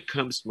 Now here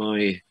comes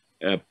my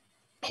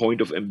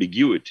point of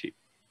ambiguity.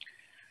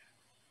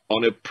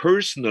 On a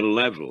personal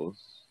level,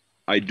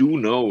 I do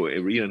know,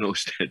 Elena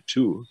knows that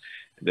too,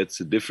 and that's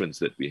the difference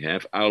that we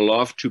have. I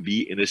love to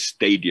be in a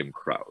stadium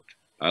crowd.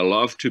 I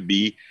love to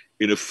be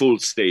in a full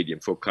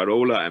stadium. For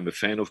Carola, I'm a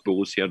fan of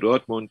Borussia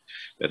Dortmund,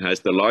 that has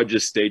the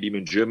largest stadium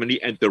in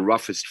Germany and the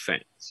roughest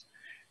fans.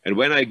 And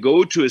when I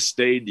go to a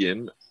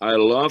stadium, I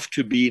love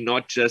to be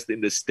not just in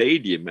the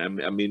stadium.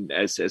 I mean,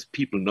 as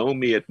people know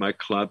me at my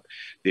club,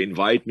 they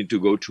invite me to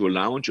go to a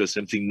lounge or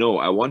something. No,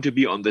 I want to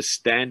be on the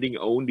standing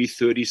only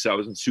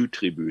 30,000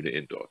 Südtribüne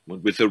in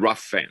Dortmund with the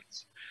rough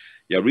fans.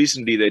 Yeah,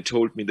 recently they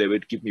told me they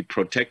would give me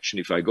protection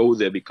if I go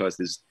there,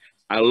 because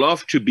I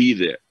love to be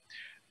there.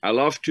 I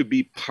love to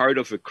be part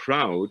of a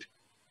crowd.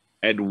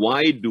 And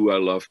why do I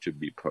love to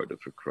be part of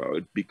a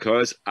crowd?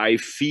 Because I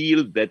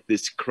feel that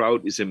this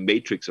crowd is a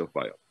matrix of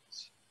violence.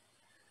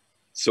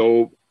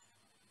 So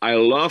I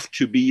love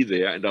to be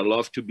there, and I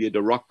love to be at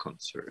a rock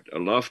concert. I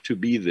love to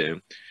be there,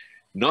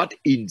 not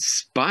in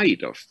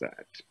spite of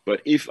that,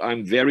 but if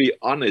I'm very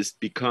honest,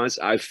 because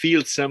I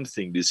feel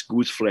something, this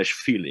goose flesh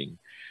feeling,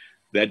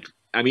 that,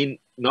 I mean,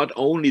 not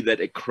only that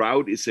a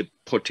crowd is a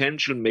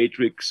potential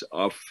matrix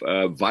of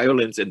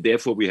violence, and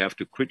therefore we have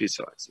to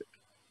criticize it.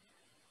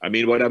 I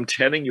mean, what I'm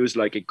telling you is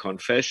like a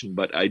confession,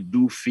 but I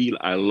do feel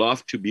I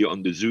love to be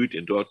on the Süd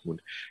in Dortmund.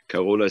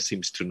 Carola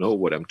seems to know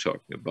what I'm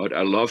talking about.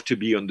 I love to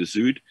be on the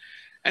Süd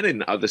and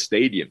in other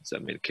stadiums. I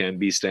mean, it can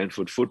be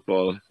Stanford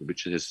football,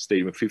 which is a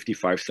stadium of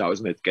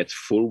 55,000 that gets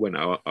full when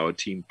our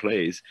team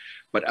plays.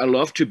 But I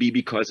love to be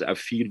because I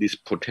feel this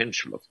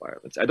potential of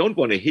violence. I don't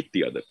want to hit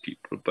the other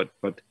people,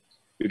 but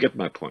you get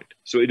my point.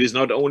 So it is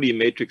not only a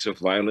matrix of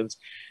violence.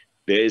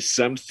 There is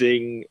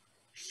something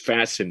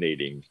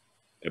fascinating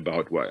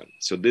about violence.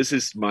 So this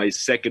is my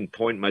second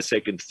point, my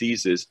second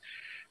thesis,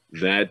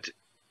 that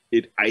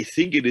I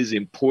think it is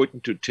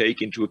important to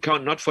take into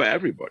account, not for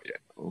everybody, I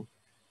know,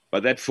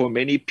 but that for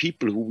many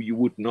people who you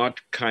would not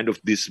kind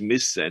of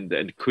dismiss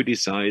and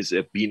criticize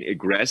as being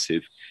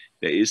aggressive,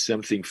 there is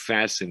something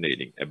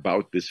fascinating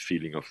about this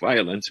feeling of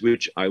violence,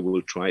 which I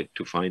will try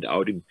to find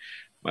out in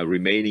my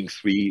remaining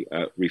three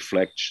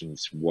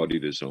reflections, what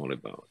it is all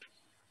about.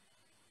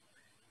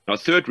 Now,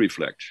 third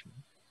reflection.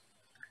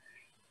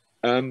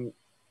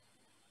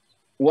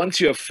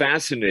 Once you're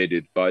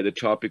fascinated by the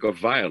topic of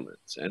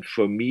violence, and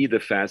for me, the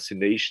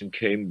fascination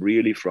came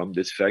really from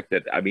this fact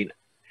that, I mean,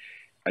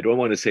 I don't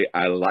want to say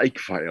I like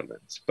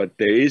violence, but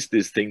there is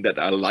this thing that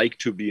I like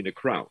to be in a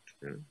crowd.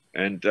 Yeah?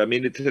 And I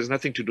mean, it has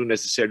nothing to do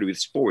necessarily with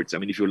sports. I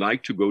mean, if you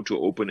like to go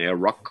to open air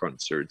rock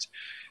concerts,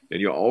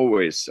 then you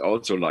always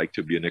also like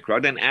to be in a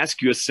crowd, and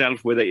ask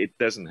yourself whether it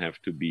doesn't have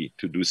to be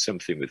to do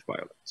something with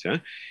violence. Yeah?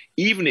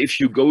 Even if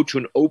you go to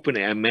an open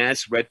air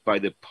mass read by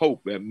the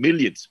Pope, where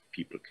millions of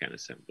people can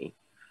assemble,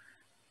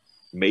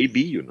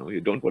 maybe, you know, you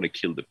don't want to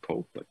kill the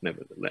Pope, but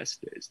nevertheless,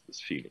 there is this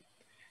feeling.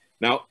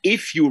 Now,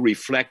 if you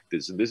reflect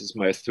this, and this is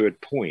my third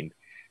point,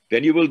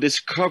 then you will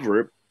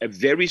discover a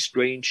very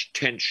strange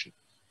tension.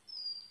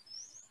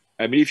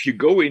 I mean, if you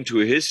go into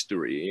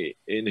history,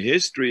 in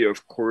history,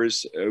 of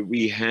course,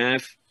 we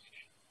have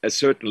a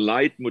certain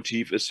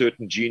leitmotif, a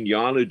certain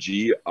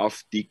genealogy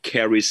of the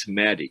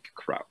charismatic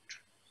crowd.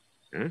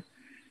 Yeah?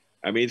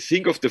 I mean,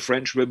 think of the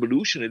French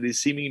Revolution. It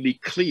is seemingly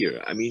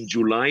clear. I mean,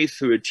 July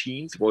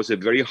 13th was a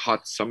very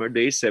hot summer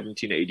day,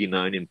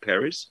 1789 in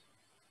Paris.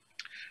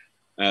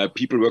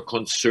 People were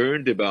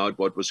concerned about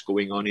what was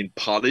going on in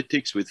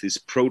politics with this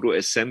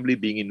proto-assembly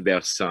being in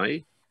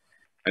Versailles.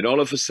 And all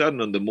of a sudden,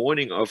 on the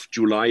morning of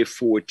July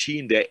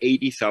 14, there are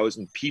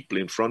 80,000 people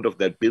in front of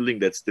that building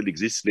that still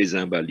exists, Les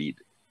Invalides.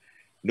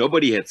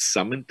 Nobody had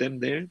summoned them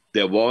there.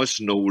 There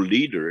was no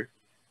leader.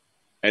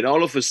 And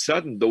all of a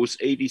sudden, those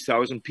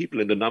 80,000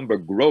 people, and the number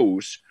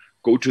grows,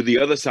 go to the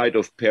other side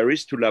of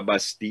Paris, to La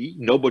Bastille.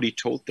 Nobody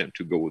told them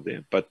to go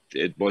there, but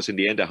it was in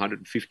the end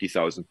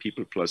 150,000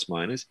 people, plus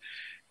minus.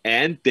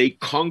 And they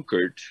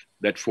conquered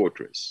that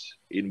fortress,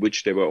 in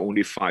which there were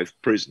only 5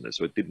 prisoners,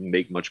 so it didn't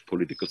make much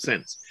political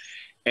sense.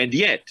 And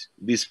yet,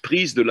 this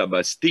prise de la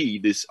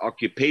Bastille, this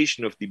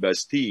occupation of the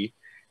Bastille,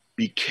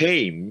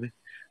 became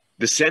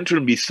the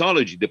central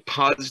mythology, the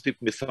positive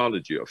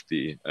mythology of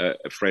the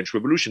French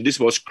Revolution. This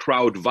was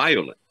crowd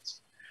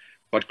violence.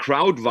 But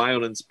crowd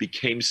violence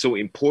became so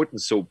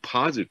important, so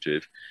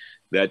positive,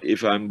 that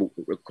if I'm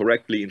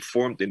correctly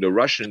informed, in the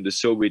Russian, the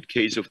Soviet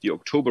case of the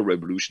October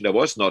Revolution, there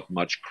was not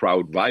much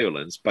crowd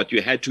violence, but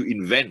you had to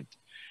invent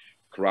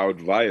crowd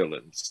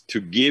violence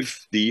to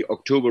give the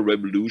October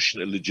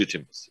Revolution a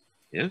legitimacy.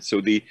 Yeah,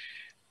 so the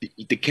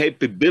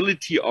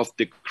capability of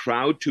the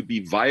crowd to be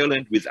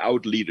violent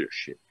without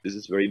leadership. This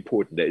is very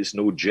important. There is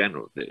no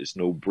general, there is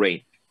no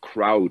brain.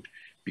 Crowd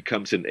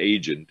becomes an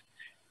agent,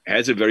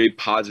 has a very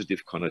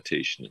positive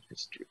connotation in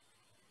history.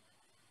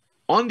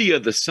 On the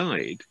other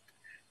side,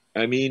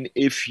 I mean,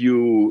 if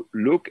you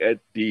look at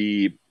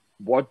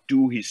what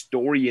do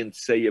historians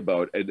say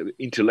about,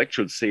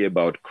 intellectuals say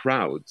about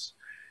crowds,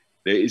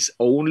 there is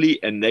only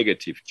a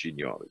negative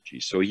genealogy.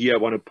 So here I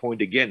want to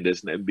point again,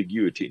 there's an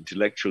ambiguity.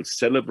 Intellectuals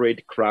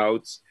celebrate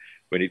crowds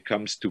when it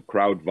comes to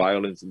crowd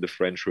violence in the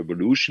French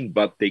Revolution,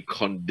 but they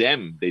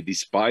condemn, they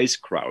despise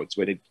crowds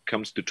when it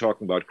comes to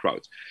talking about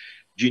crowds.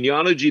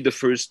 Genealogy, the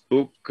first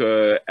book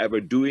ever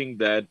doing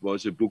that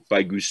was a book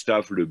by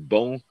Gustave Le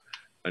Bon,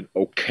 an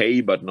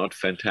okay but not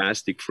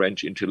fantastic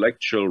French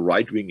intellectual,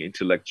 right-wing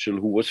intellectual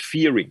who was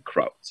fearing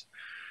crowds.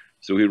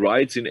 So he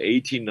writes in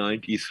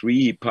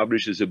 1893, he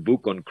publishes a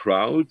book on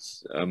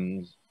crowds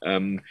and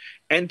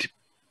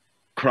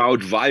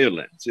crowd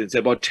violence. It's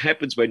about what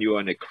happens when you are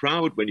in a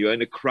crowd. When you're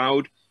in a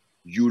crowd,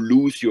 you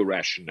lose your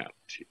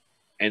rationality,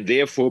 and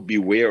therefore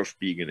beware of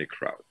being in a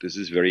crowd. This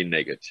is very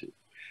negative.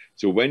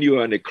 So when you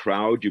are in a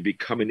crowd, you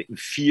become an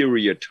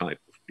inferior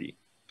type of being.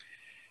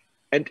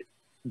 And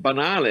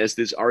banal as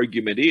this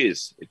argument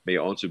is, it may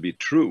also be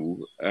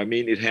true. I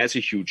mean, it has a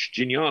huge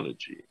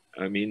genealogy.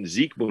 I mean,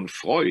 Sigmund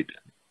Freud,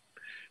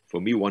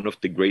 for me, one of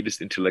the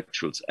greatest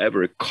intellectuals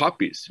ever,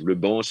 copies Le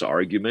Bon's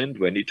argument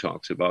when he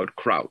talks about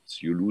crowds.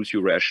 You lose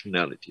your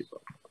rationality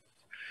about crowds.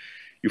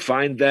 You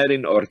find that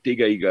in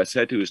Ortega y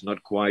Gasset, who is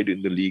not quite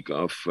in the league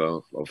of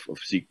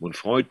Sigmund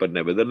Freud, but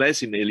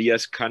nevertheless in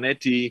Elias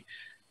Canetti.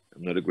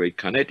 I'm not a great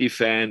Canetti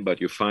fan,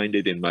 but you find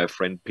it in my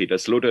friend Peter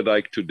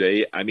Sloterdijk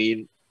today. I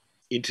mean,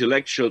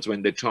 intellectuals,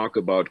 when they talk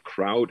about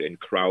crowd and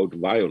crowd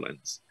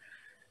violence,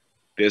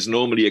 there's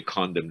normally a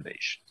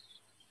condemnation.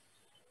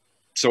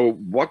 So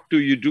what do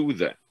you do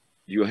then?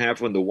 You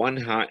have on the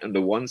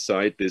one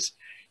side this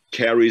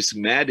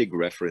charismatic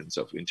reference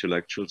of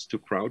intellectuals to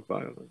crowd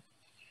violence,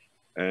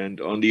 and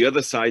on the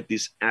other side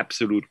this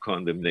absolute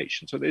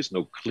condemnation. So there's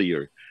no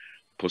clear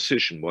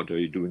position. What are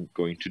you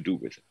going to do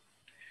with it?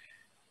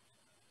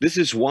 This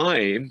is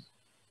why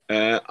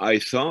I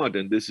thought,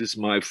 and this is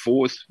my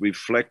fourth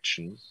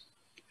reflection,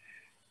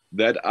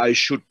 that I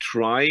should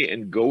try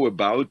and go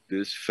about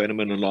this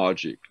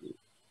phenomenologically.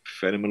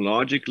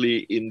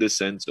 Phenomenologically in the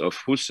sense of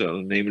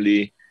Husserl,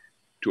 namely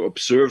to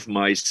observe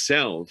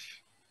myself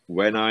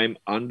when I'm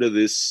under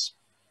this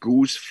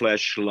goose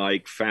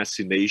flesh-like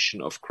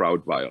fascination of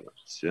crowd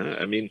violence. Yeah?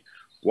 I mean,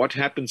 what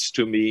happens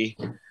to me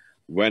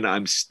when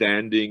I'm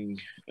standing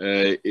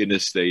in a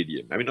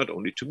stadium? I mean, not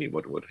only to me,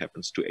 what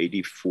happens to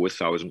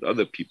 84,000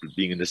 other people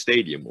being in a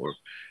stadium, or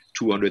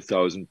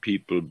 200,000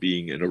 people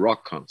being in a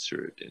rock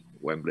concert in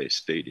Wembley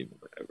Stadium or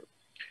whatever.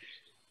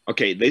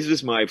 Okay, this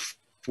is my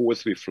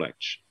fourth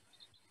reflection.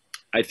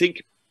 I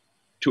think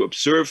to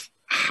observe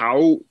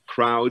how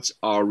crowds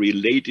are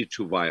related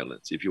to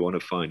violence, if you want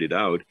to find it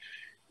out,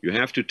 you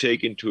have to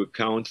take into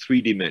account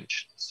three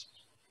dimensions.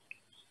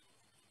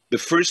 The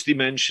first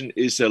dimension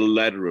is a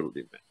lateral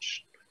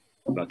dimension,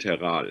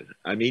 lateral.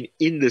 I mean,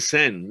 in the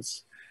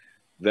sense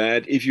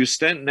that if you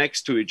stand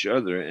next to each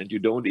other and you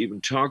don't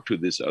even talk to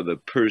this other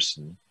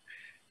person,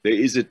 there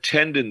is a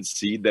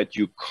tendency that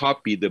you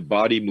copy the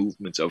body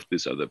movements of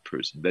this other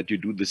person, that you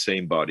do the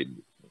same body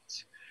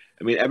movements.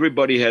 I mean,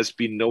 everybody has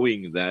been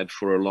knowing that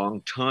for a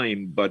long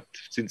time, but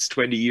since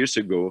 20 years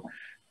ago,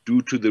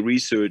 due to the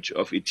research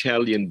of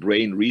Italian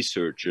brain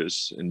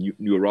researchers and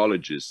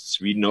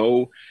neurologists, we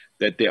know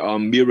that there are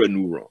mirror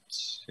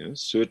neurons,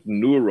 certain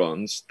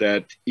neurons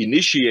that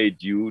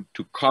initiate you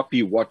to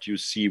copy what you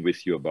see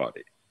with your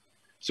body.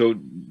 So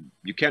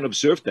you can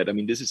observe that. I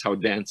mean, this is how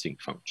dancing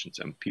functions.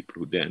 And people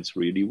who dance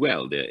really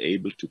well, they're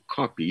able to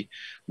copy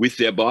with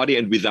their body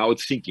and without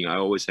thinking. I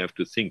always have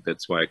to think.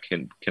 That's why I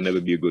can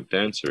never be a good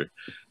dancer,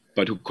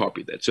 but who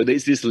copy that. So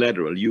there's this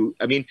lateral.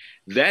 I mean,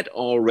 that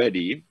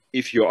already,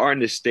 if you are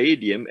in a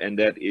stadium and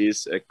that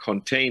is a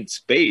contained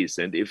space,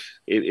 and if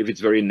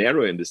it's very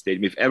narrow in the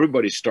stadium, if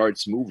everybody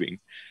starts moving,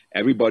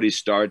 everybody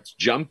starts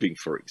jumping,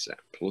 for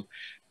example,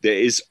 there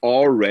is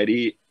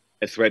already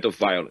a threat of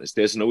violence.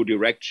 There's no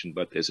direction,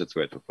 but there's a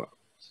threat of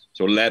violence.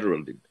 So lateral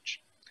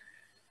dimension.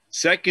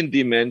 Second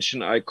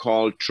dimension I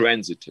call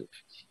transitive.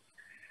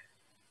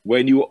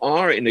 When you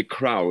are in a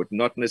crowd,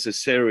 not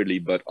necessarily,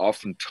 but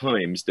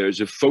oftentimes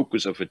there's a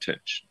focus of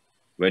attention.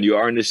 When you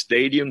are in a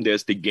stadium,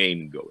 there's the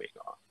game going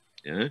on.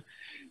 Yeah?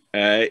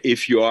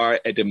 If you are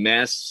at a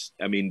mass,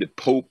 I mean, the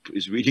Pope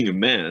is reading a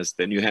mass,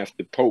 then you have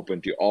the Pope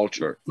and the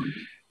altar.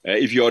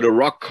 If you're at a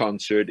rock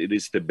concert, it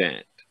is the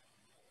band.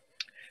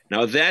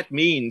 Now that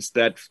means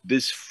that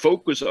this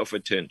focus of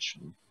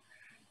attention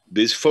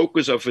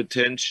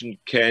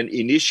can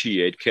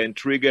initiate, can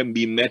trigger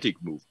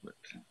mimetic movement.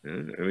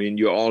 I mean,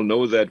 you all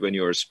know that when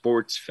you're a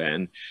sports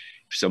fan,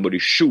 somebody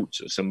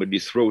shoots or somebody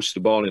throws the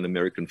ball in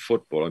American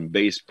football and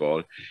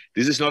baseball,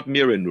 this is not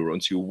mirror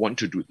neurons. You want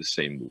to do the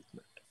same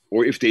movement.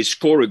 Or if they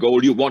score a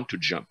goal, you want to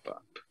jump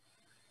up.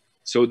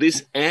 So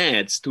this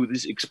adds to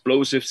this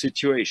explosive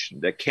situation.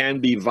 There can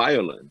be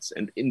violence.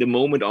 And in the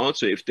moment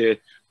also, if there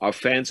are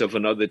fans of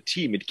another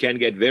team, it can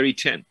get very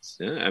tense.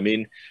 I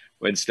mean,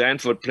 when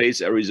Stanford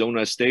plays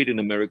Arizona State in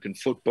American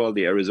football,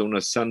 the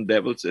Arizona Sun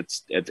Devils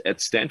at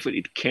Stanford,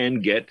 it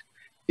can get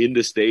in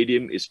the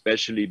stadium,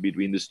 especially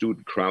between the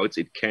student crowds,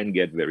 it can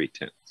get very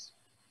tense.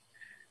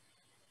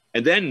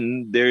 And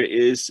then there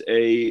is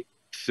a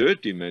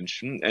third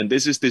dimension, and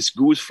this is this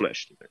goose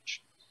flesh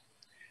dimension.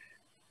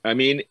 I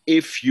mean,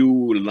 if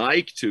you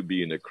like to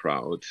be in a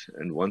crowd,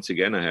 and once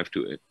again, I have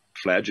to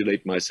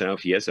flagellate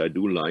myself. Yes, I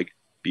do like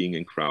being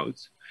in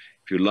crowds.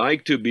 If you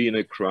like to be in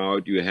a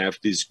crowd, you have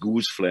this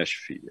goose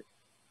flesh feeling.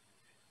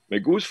 By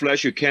goose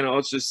flesh, you can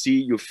also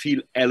see, you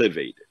feel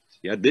elevated.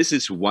 Yeah, this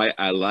is why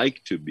I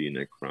like to be in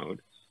a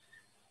crowd,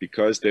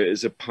 because there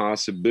is a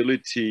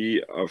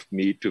possibility of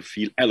me to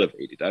feel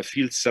elevated. I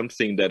feel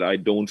something that I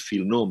don't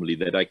feel normally,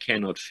 that I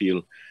cannot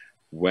feel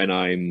when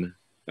I'm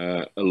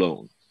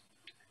alone.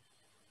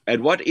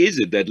 And what is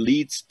it that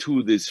leads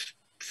to this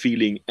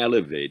feeling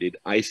elevated?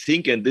 I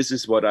think, and this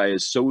is what I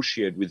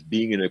associate with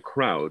being in a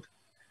crowd,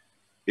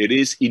 it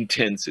is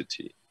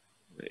intensity.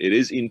 It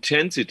is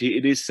intensity.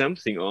 It is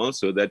something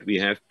also that we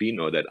have been,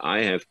 or that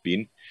I have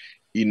been,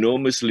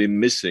 enormously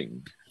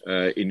missing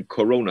in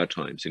Corona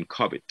times, in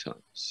COVID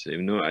times.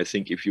 You know, I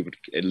think if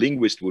a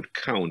linguist would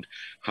count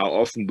how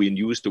often we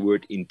use the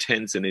word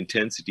intense and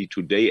intensity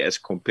today as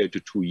compared to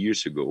 2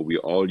 years ago, we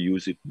all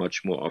use it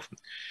much more often.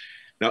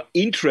 Now,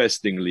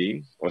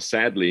 interestingly, or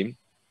sadly,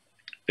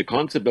 the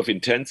concept of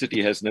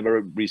intensity has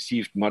never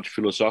received much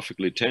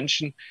philosophical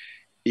attention,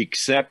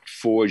 except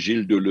for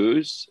Gilles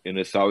Deleuze in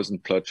A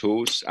Thousand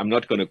Plateaus. I'm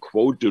not going to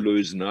quote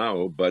Deleuze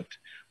now, but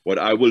what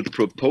I will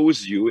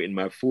propose you in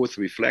my fourth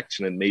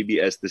reflection, and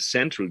maybe as the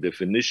central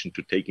definition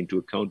to take into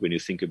account when you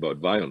think about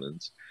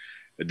violence,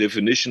 a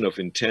definition of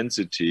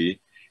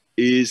intensity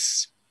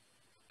is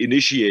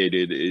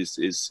initiated, is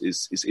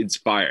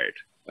inspired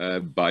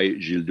by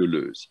Gilles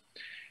Deleuze.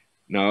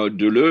 Now,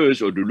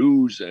 Deleuze, or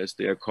Deleuze, as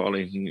they are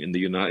calling him in the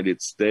United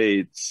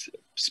States,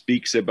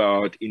 speaks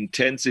about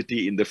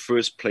intensity in the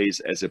first place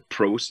as a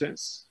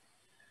process.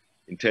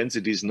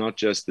 Intensity is not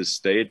just the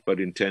state, but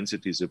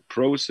intensity is a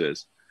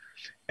process.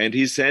 And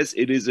he says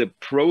it is a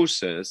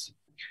process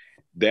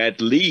that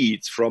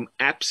leads from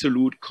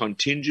absolute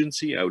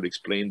contingency, I would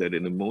explain that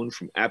in a moment,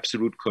 from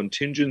absolute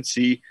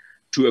contingency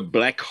to a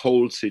black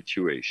hole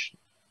situation,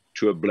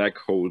 to a black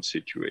hole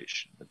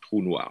situation, a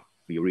trou noir.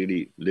 He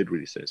really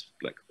literally says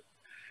black hole.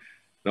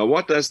 Now,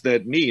 what does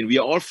that mean? We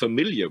are all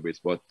familiar with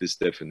what this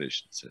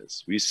definition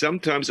says. We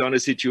sometimes are in a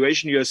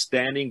situation, you're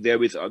standing there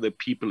with other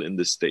people in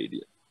the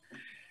stadium.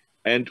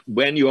 And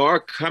when you are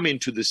coming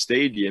to the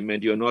stadium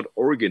and you're not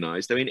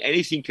organized, I mean,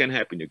 anything can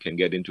happen. You can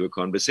get into a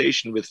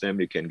conversation with them,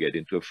 you can get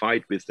into a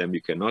fight with them,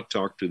 you cannot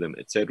talk to them,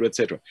 etc.,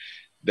 etc.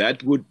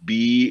 That would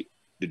be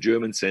the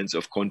German sense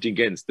of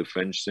contingence, the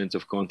French sense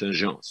of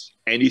contingence.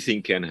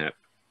 Anything can happen.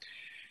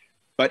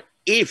 But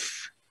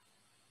if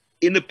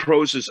in the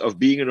process of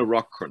being in a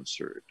rock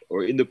concert,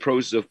 or in the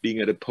process of being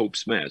at a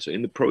Pope's Mass, or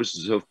in the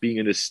process of being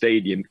in a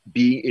stadium,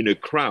 being in a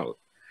crowd,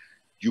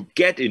 you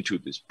get into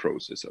this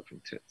process of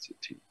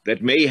intensity.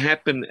 That may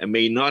happen and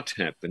may not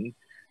happen.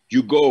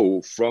 You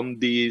go from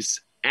this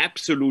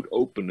absolute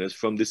openness,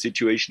 from the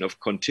situation of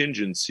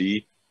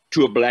contingency,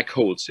 to a black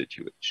hole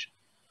situation.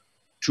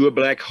 To a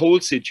black hole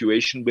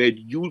situation where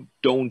you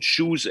don't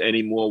choose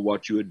anymore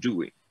what you're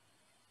doing,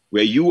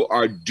 where you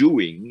are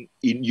doing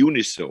in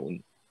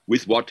unison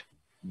with what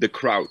the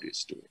crowd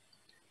is doing,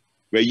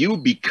 where you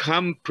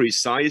become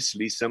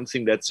precisely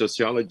something that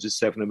sociologists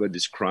have never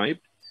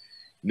described,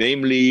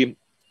 namely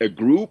a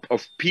group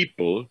of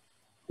people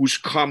whose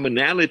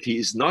commonality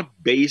is not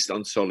based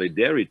on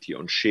solidarity,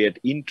 on shared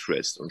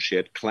interests, on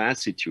shared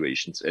class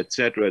situations,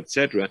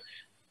 etc.,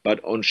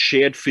 but on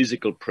shared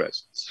physical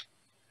presence.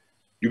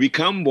 You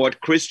become what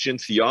Christian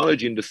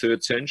theology in the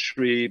 3rd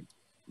century,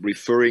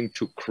 referring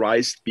to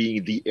Christ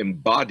being the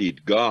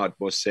embodied God,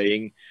 was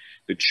saying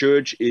the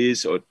church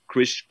is, or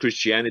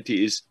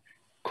Christianity is,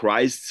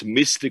 Christ's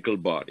mystical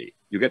body.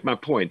 You get my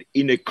point?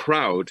 In a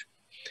crowd,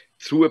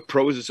 through a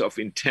process of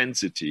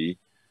intensity,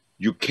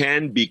 you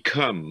can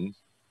become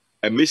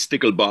a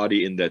mystical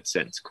body in that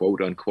sense,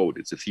 quote unquote.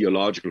 It's a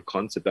theological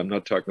concept. I'm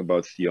not talking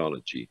about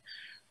theology.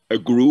 A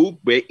group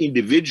where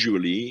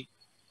individually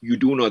you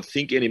do not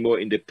think anymore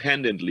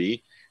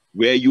independently,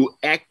 where you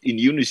act in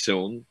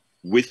unison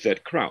with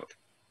that crowd.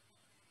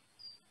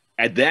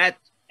 And that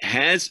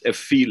has a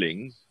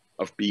feeling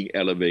of being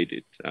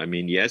elevated. I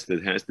mean, yes,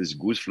 that has this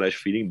gooseflesh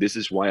feeling. This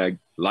is why I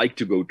like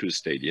to go to a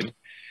stadium.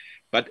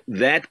 But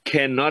that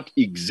cannot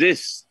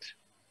exist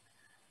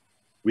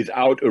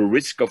without a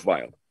risk of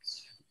violence.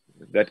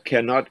 That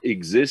cannot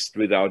exist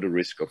without a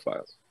risk of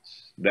violence.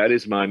 That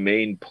is my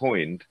main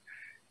point.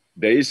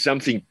 There is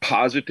something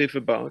positive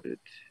about it.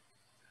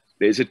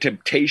 There's a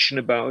temptation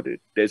about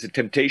it. There's a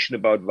temptation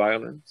about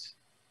violence.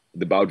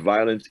 about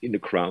violence in the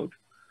crowd,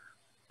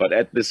 but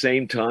at the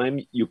same time,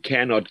 you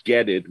cannot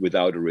get it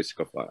without a risk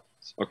of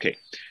violence. Okay,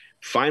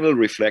 final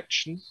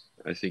reflection.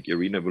 I think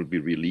Irina will be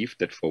relieved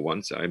that for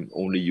once I'm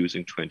only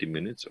using 20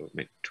 minutes or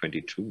maybe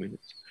 22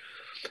 minutes.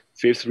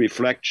 Fifth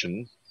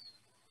reflection.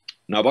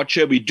 Now, what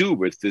shall we do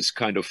with this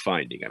kind of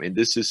finding? I mean,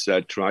 this is,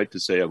 I tried to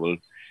say I will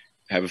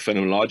have a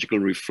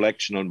phenomenological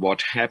reflection on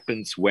what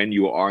happens when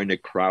you are in a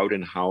crowd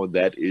and how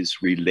that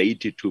is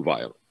related to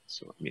violence.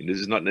 So, I mean, this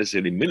is not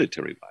necessarily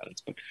military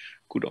violence, but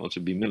could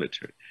also be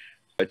military.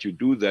 But you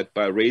do that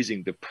by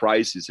raising the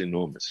prices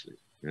enormously.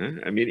 Yeah?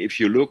 I mean, if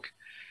you look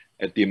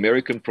at the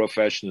American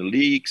professional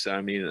leagues,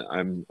 I mean,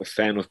 I'm a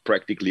fan of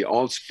practically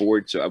all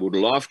sports. So I would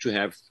love to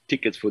have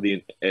tickets for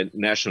the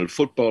National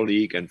Football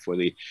League and for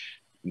the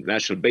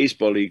National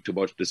Baseball League to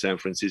watch the San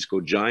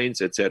Francisco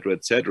Giants, et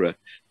cetera,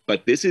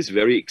 but this is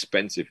very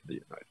expensive in the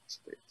United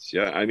States.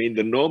 Yeah, I mean,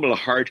 the normal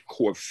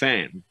hardcore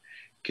fan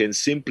can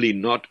simply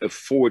not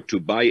afford to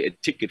buy a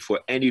ticket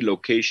for any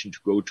location to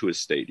go to a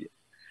stadium.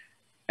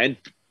 And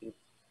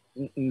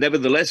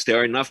nevertheless, there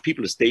are enough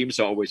people, the stadiums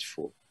are always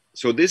full.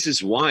 So this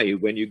is why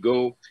when you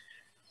go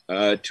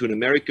to an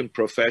American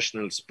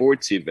professional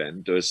sports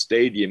event or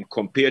stadium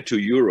compared to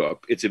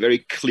Europe, it's a very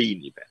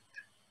clean event.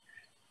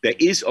 There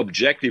is,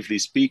 objectively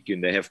speaking,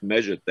 they have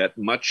measured that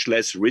much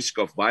less risk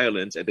of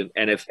violence at an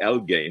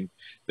NFL game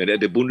than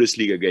at a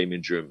Bundesliga game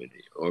in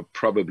Germany, or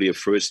probably a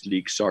first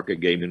league soccer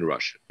game in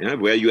Russia, yeah,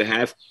 where you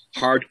have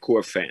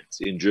hardcore fans.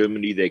 In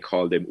Germany, they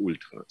call them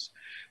ultras.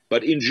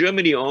 But in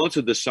Germany,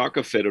 also, the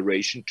soccer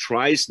federation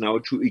tries now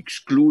to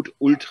exclude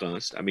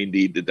ultras. I mean,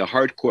 the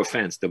hardcore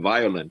fans, the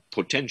violent,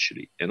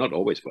 potentially, they're not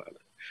always violent,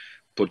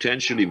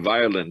 potentially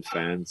violent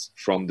fans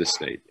from the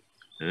stadium.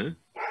 Yeah?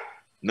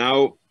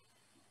 Now,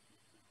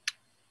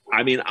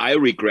 I mean, I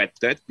regret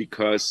that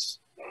because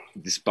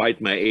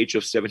despite my age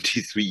of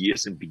 73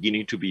 years and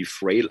beginning to be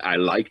frail, I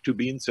like to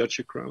be in such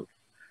a crowd.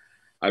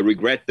 I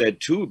regret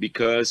that too,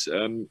 because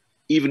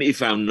even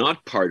if I'm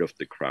not part of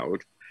the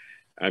crowd,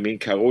 I mean,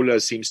 Carola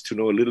seems to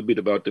know a little bit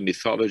about the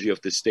mythology of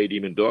the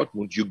stadium in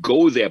Dortmund. You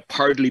go there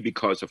partly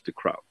because of the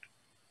crowd.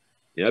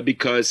 Yeah,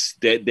 because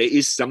there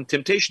is some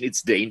temptation.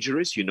 It's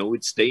dangerous, you know,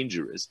 it's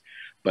dangerous,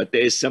 but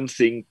there is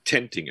something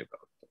tempting about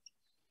it.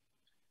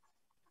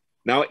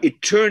 Now,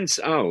 it turns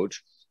out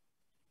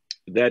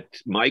that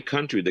my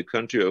country, the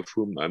country of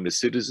whom I'm a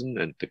citizen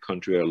and the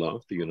country I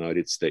love, the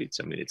United States,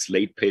 I mean, it's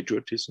late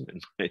patriotism,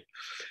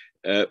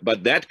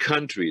 but that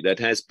country that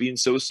has been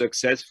so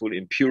successful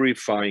in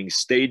purifying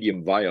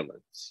stadium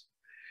violence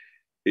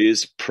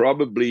is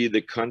probably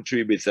the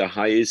country with the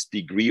highest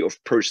degree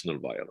of personal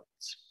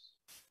violence.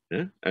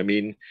 Yeah? I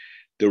mean,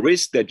 the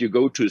risk that you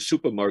go to a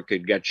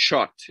supermarket, get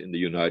shot in the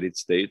United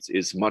States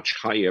is much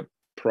higher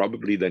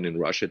probably than in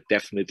Russia,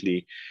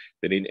 definitely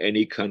than in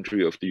any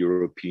country of the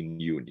European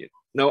Union.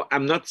 Now,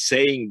 I'm not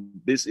saying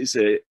this is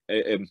a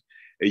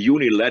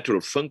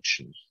unilateral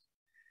function,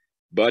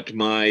 but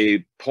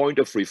my point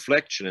of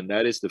reflection, and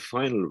that is the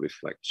final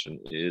reflection,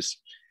 is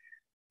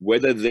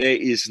whether there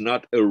is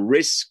not a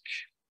risk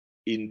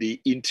in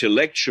the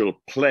intellectual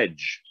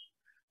pledge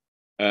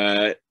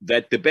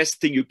that the best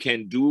thing you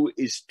can do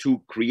is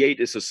to create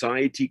a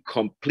society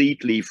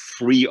completely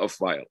free of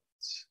violence.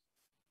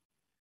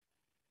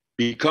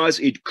 Because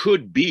it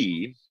could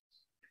be,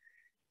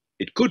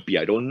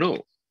 I don't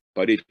know,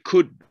 but it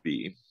could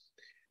be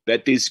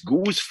that this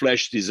goose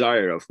flesh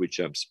desire of which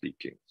I'm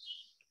speaking,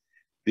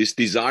 this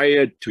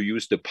desire, to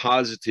use the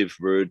positive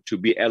word, to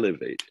be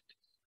elevated,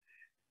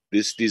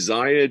 this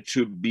desire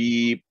to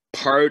be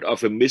part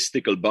of a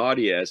mystical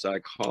body, as I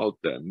called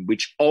them,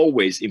 which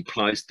always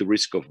implies the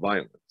risk of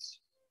violence.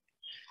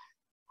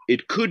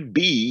 It could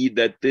be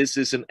that this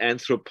is an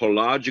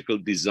anthropological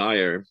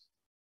desire,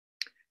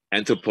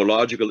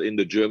 anthropological in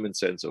the German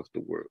sense of the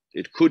word.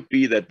 It could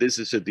be that this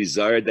is a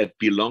desire that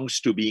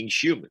belongs to being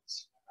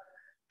humans,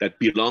 that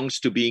belongs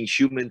to being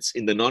humans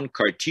in the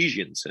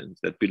non-Cartesian sense,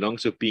 that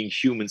belongs to being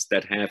humans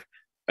that have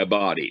a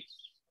body.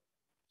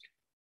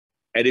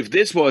 And if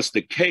this was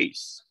the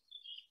case,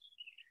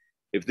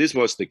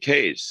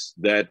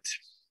 that,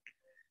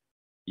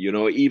 you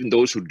know, even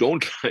those who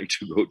don't like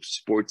to go to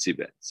sports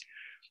events,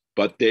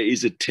 but there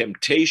is a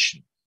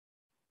temptation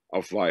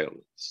of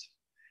violence,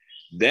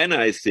 then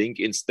I think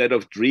instead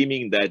of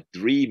dreaming that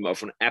dream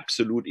of an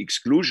absolute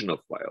exclusion of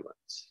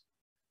violence,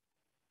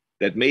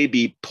 that may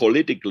be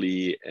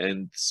politically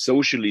and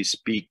socially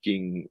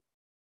speaking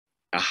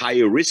a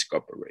higher risk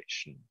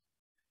operation,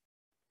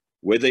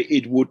 whether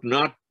it would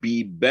not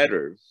be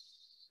better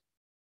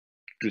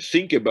to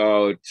think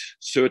about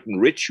certain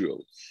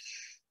rituals.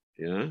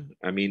 Yeah,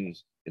 I mean,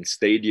 and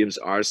stadiums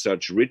are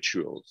such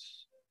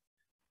rituals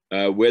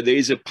where there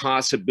is a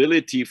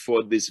possibility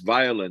for this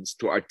violence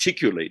to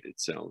articulate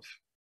itself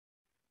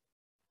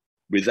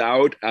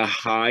without a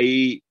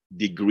high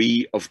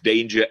degree of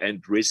danger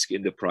and risk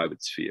in the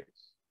private sphere.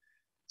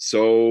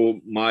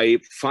 So my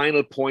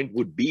final point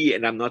would be,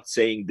 and I'm not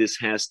saying this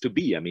has to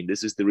be, I mean,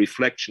 this is the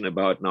reflection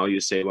about, now you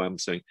say, well, I'm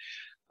saying,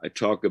 I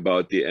talk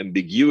about the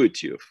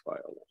ambiguity of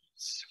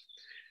violence.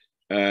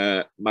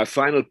 My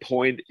final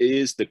point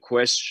is the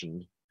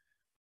question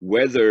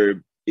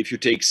whether, if you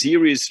take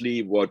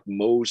seriously what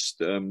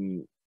most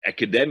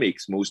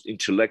academics, most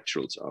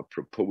intellectuals are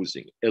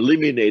proposing,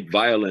 eliminate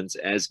violence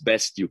as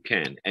best you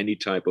can, any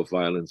type of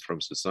violence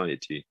from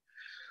society,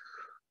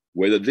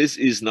 whether this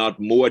is not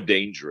more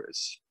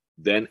dangerous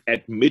than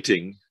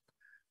admitting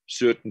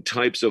certain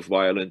types of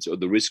violence or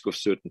the risk of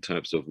certain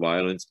types of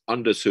violence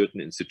under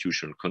certain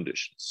institutional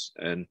conditions.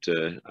 And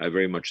I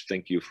very much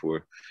thank you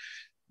for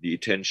the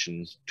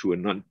attention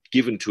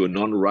given to a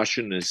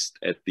non-Russianist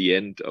at the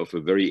end of a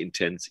very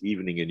intense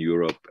evening in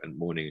Europe and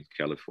morning in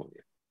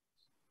California.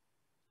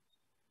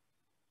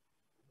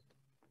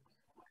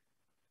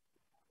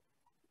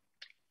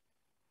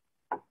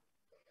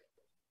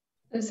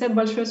 Seb,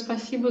 большое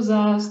спасибо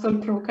за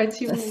столь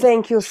провокативную...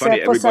 Thank you, Funny,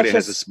 Seb, for everybody such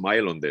has a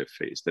smile on their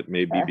face. That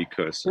may be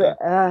because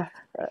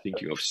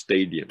thinking of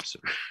stadiums.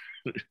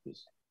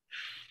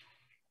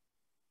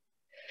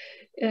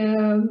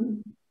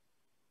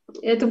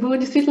 Это было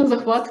действительно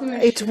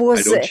захватывающе. It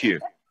was. I don't hear.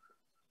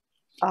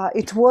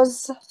 It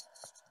was.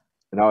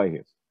 Now I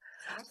hear.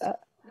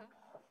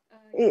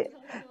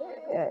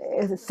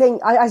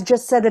 I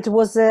just said it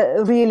was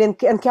really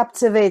and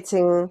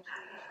captivating.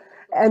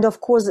 And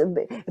of course,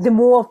 the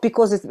more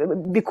because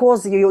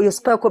you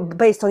spoke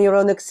based on your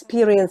own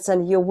experience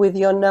and you with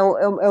your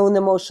own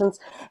emotions.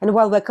 And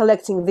while we're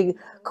collecting the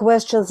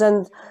questions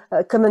and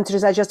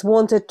commentaries, I just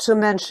wanted to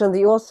mention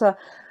the author,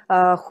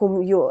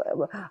 whom you,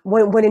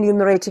 when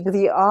enumerating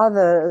the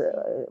other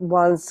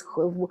ones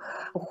who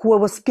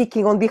was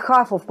speaking on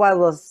behalf of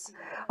violence,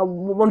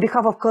 on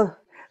behalf of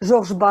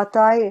Georges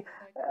Bataille,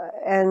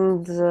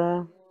 and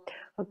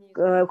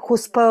who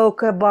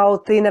spoke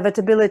about the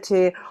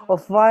inevitability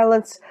of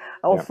violence,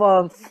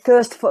 of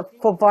thirst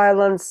for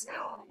violence,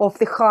 of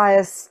the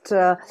highest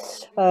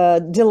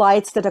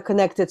delights that are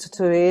connected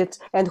to it,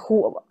 and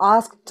who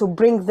asked to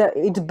bring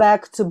it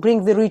back, to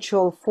bring the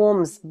ritual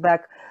forms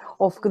back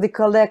of the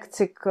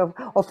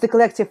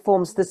collective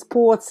forms, the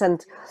sports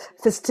and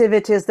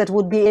festivities that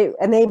would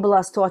enable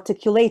us to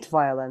articulate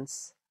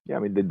violence. Yeah, I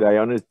mean, the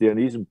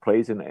Dionysian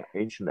plays in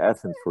ancient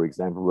Athens, for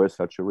example, were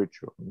such a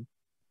ritual.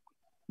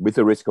 With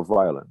the risk of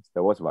violence.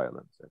 There was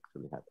violence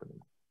actually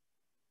happening.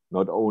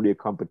 Not only a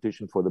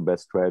competition for the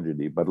best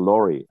tragedy, but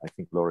Laurie, I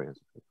think Laurie is.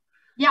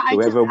 Yeah, so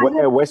we have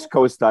a West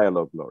Coast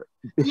dialogue, Laurie.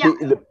 Yeah.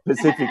 In the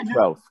Pacific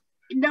 12.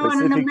 No,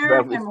 and an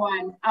American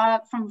one,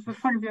 from the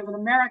point of view of an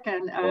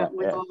American,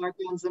 with all our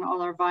guns and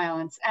all our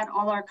violence and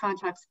all our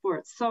contact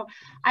sports. So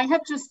I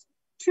have just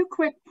two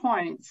quick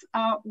points.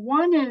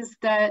 One is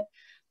that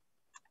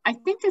I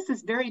think this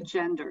is very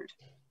gendered.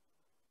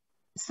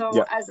 So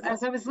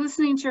as I was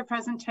listening to your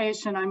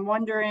presentation, I'm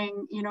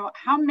wondering,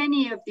 how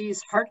many of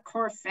these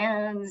hardcore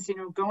fans,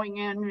 going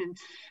in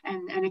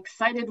and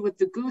excited with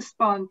the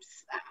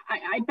goosebumps,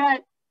 I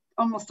bet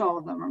almost all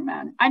of them are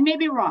men. I may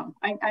be wrong.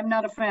 I'm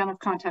not a fan of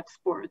contact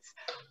sports.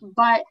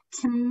 But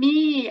to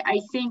me, I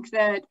think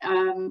that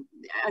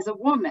as a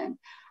woman,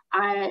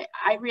 I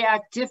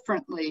react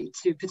differently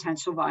to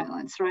potential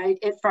violence, right?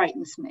 It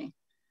frightens me.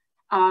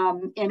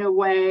 In a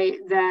way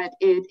that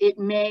it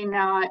may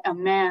not a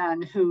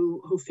man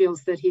who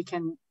feels that he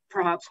can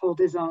perhaps hold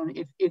his own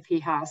if he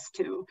has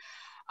to.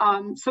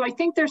 So I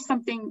think there's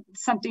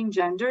something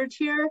gendered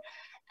here,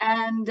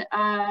 and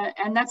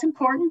that's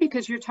important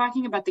because you're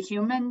talking about the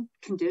human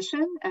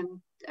condition, and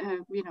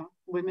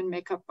women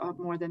make up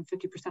more than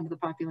 50% of the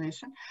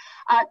population.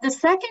 The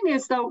second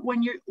is, though,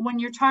 when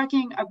you're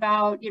talking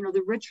about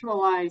the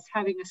ritualized,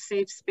 having a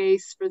safe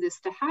space for this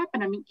to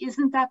happen, I mean,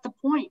 isn't that the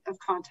point of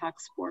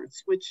contact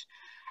sports, which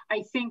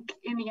I think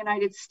in the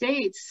United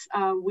States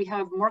we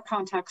have more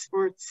contact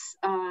sports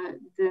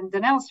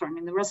than elsewhere. I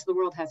mean, the rest of the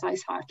world has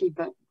ice hockey,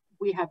 but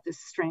we have this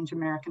strange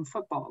American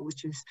football,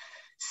 which is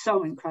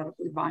so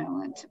incredibly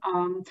violent.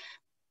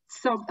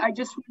 So I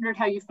just wondered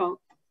how you felt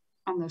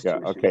on those two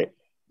issues. Okay.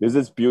 This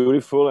is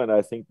beautiful, and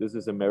I think this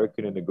is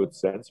American in a good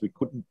sense. We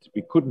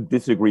couldn't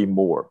disagree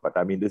more. But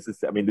I mean, this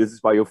is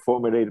why you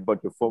formulated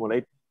what you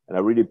formulate, and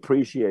I really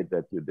appreciate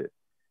that you did.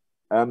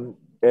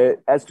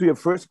 As to your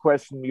first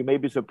question, you may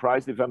be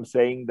surprised if I'm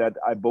saying that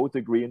I both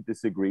agree and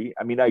disagree.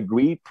 I mean, I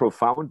agree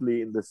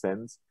profoundly in the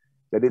sense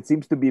that it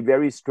seems to be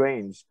very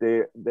strange.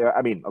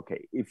 I mean,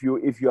 okay, if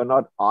you're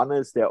not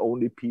honest, there are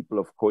only people,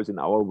 of course, in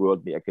our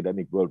world, the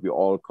academic world, we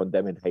all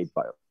condemn and hate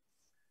violence.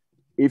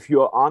 If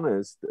you're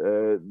honest,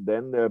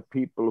 then there are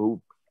people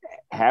who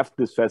have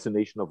this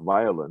fascination of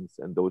violence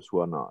and those who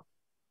are not.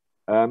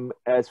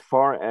 As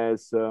far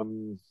as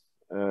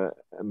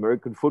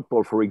American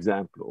football, for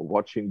example,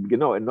 watching,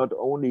 and not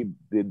only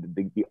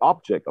the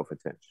object of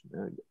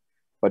attention,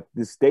 but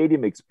the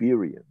stadium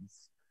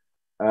experience.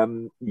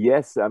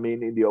 Yes, I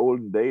mean, in the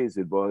olden days,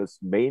 it was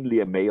mainly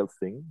a male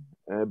thing,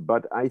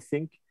 but I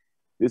think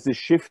this is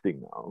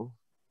shifting now.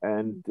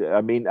 And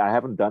I mean, I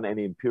haven't done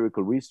any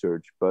empirical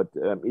research, but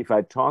if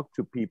I talk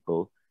to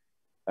people,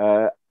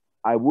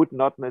 I would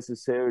not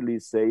necessarily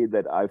say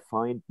that I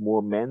find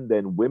more men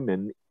than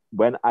women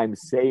when I'm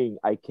saying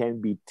I can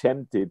be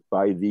tempted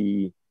by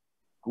the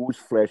goose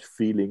flesh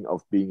feeling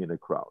of being in a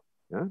crowd.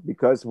 Yeah?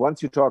 Because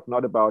once you talk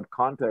not about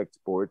contact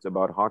sports,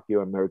 about hockey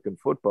or American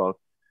football,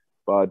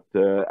 but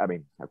I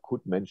mean, I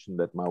could mention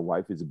that my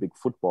wife is a big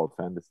football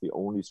fan. That's the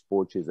only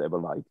sport she's ever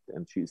liked.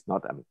 And she's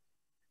not, I mean,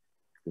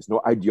 there's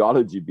no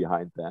ideology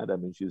behind that. I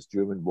mean, she's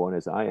German born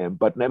as I am.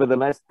 But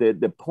nevertheless,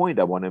 the point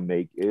I want to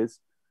make is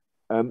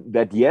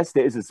that yes,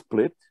 there is a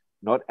split.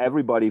 Not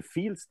everybody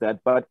feels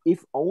that. But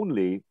if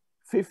only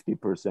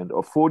 50%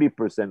 or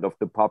 40% of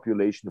the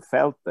population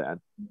felt that,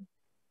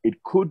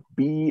 it could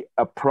be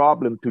a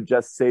problem to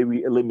just say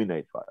we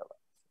eliminate violence.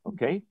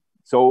 Okay?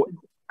 So,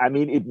 I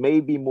mean, it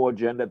may be more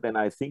gendered than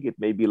I think. It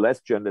may be less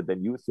gendered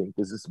than you think.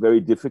 This is very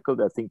difficult.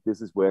 I think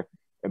this is where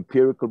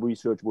empirical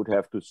research would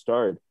have to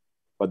start.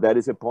 But that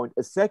is a point.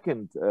 A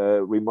second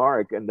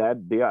remark, and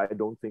that there I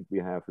don't think we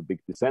have a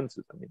big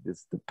consensus. I mean, this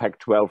is the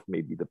Pac-12,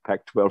 maybe the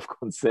Pac-12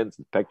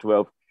 consensus.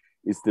 Pac-12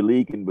 is the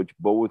league in which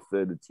both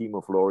the team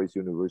of Laurie's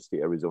University,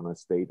 Arizona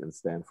State, and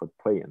Stanford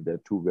play. And they're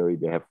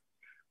they have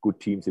good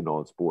teams in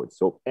all sports.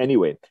 So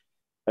anyway,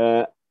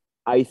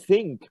 I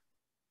think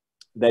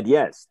that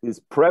yes, this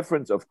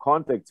preference of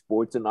contact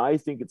sports, and I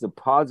think it's a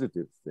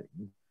positive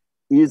thing,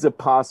 is a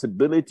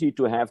possibility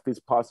to have this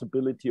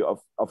possibility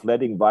of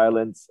letting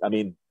violence, I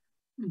mean,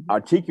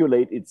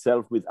 articulate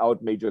itself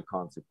without major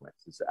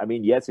consequences. I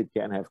mean, yes, it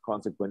can have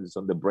consequences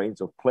on the brains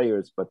of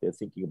players, but they're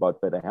thinking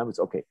about better helmets.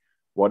 Okay,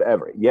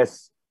 whatever.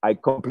 Yes, I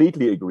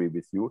completely agree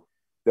with you.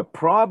 The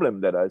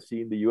problem that I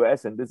see in the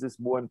US, and this is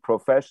more in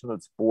professional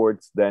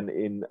sports than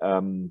in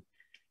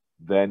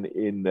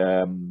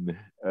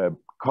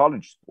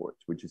college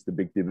sports, which is the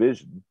big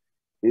division,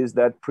 is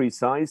that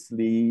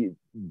precisely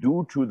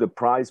due to the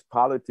prize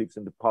politics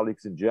and the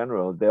politics in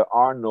general, there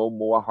are no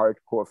more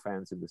hardcore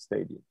fans in the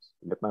stadiums.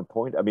 You get my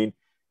point? I mean,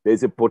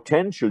 there's a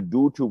potential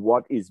due to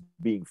what is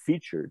being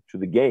featured to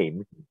the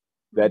game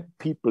that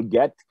people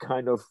get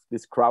kind of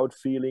this crowd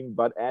feeling,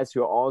 but as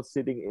you're all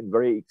sitting in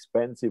very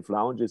expensive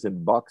lounges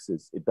and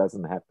boxes, it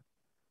doesn't happen.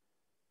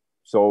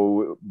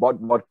 So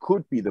what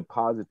could be the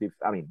positive?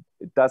 I mean,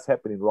 it does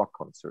happen in rock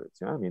concerts.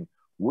 Yeah? I mean,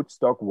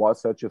 Woodstock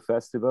was such a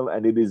festival,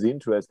 and it is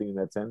interesting in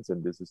that sense,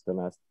 and this is the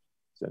last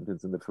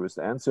sentence in the first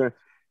answer,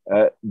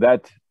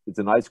 that it's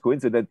a nice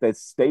coincidence that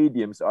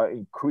stadiums are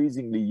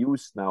increasingly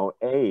used now,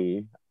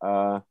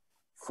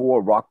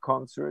 for rock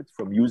concerts,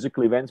 for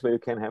musical events where you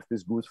can have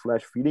this goose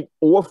flesh feeling,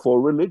 or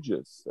for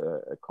religious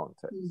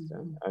contexts. Yeah?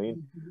 I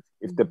mean,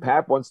 if the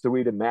Pope wants to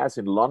read a mass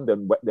in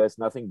London, there's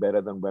nothing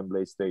better than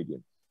Wembley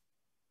Stadium.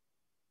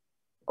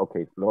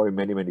 Okay, Laurie,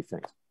 many, many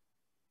thanks.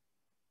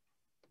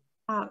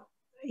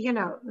 You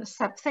know,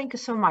 Seb, thank you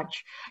so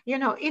much. You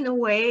know, in a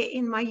way,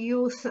 in my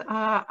youth,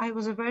 I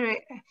was a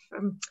very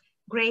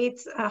great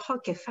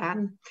hockey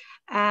fan.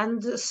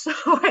 And so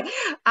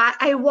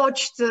I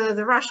watched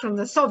the Russian,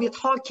 the Soviet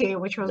hockey,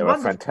 which was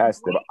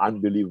fantastic, they were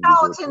unbelievable.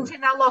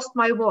 And I lost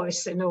my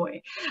voice in a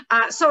way.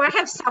 So I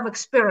have some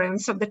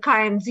experience of the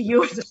kind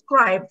you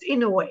described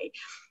in a way.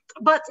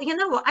 But, you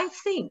know, I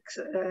think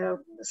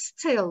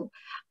still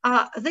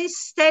these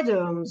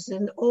stadiums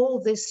and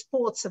all these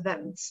sports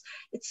events,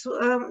 it's,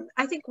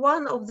 I think,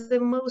 one of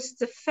the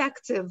most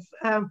effective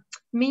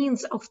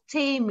means of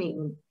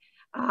taming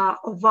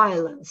of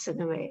violence in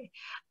a way.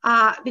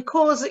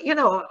 Because, you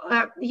know,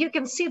 you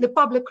can see the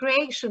public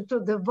reaction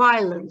to the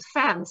violent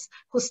fans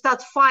who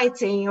start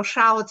fighting or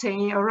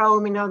shouting or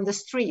roaming on the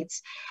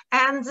streets.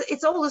 And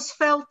it's always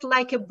felt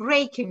like a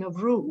breaking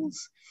of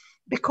rules.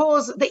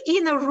 Because the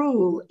inner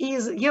rule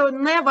is you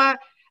never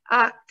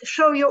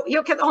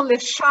you can only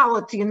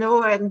shout, you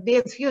know, and be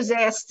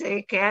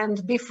enthusiastic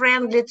and be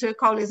friendly to your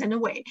colleagues in a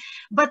way,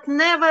 but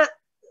never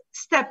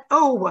step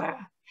over,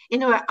 you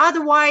know,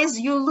 otherwise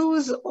you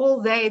lose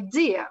all the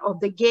idea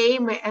of the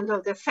game and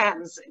of the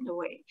fans in a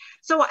way.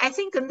 So I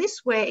think in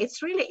this way,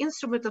 it's really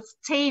instrument of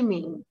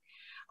taming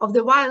of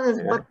the violence,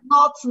 but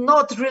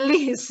not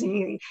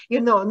releasing,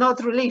 you know,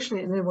 not releasing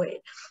in a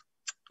way.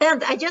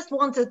 And I just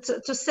wanted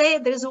to say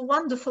there's a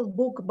wonderful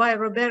book by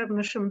Robert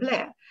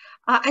Mechemblé.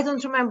 I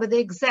don't remember the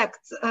exact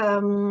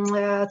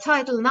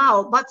title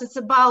now, but it's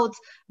about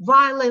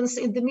violence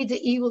in the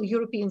medieval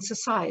European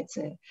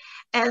society,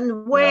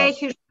 and where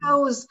he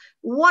shows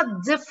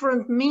what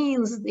different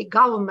means the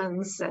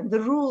governments and the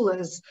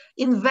rulers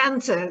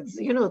invented,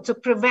 you know, to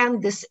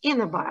prevent this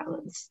inner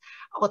violence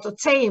or to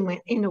tame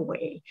it in a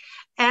way.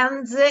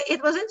 And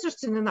it was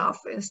interesting enough,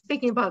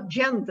 speaking about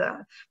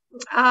gender,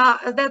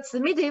 that the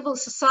medieval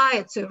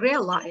society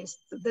realized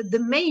that the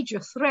major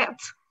threat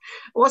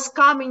was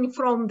coming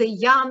from the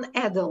young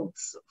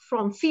adults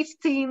from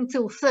 15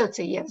 till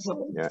 30 years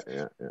old.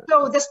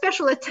 So the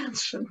special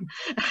attention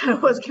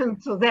was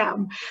given to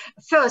them.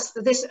 First,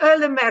 these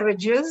early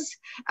marriages,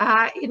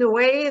 in a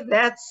way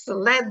that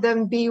let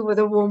them be with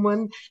a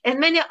woman, and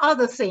many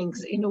other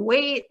things, in a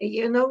way,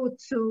 you know,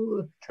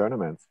 to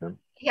tournaments.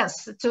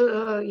 Yes,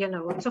 to you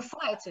know, to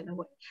fight in a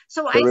way.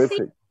 So I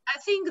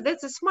think that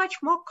it's much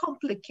more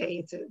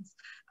complicated,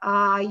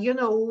 you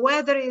know,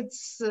 whether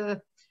it's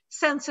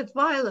censored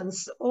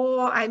violence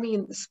or, I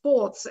mean,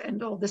 sports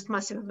and all these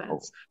massive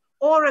events,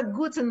 or a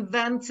good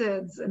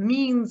invented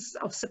means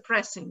of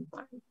suppressing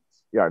violence.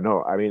 Yeah,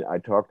 no, I mean, I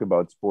talked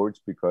about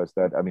sports because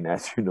that, I mean,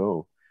 as you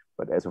know,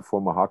 but as a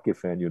former hockey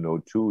fan, you know,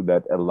 too,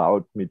 that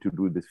allowed me to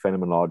do this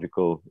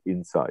phenomenological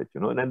insight,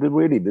 you know, and then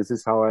really, this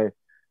is how I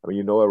mean,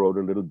 you know, I wrote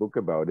a little book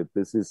about it.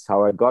 This is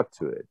how I got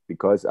to it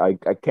because I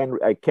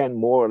can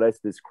more or less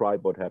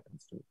describe what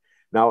happens to me.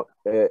 Now,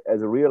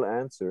 as a real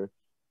answer,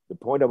 the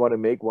point I want to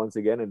make once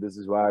again, and this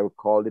is why I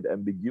called it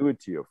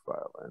ambiguity of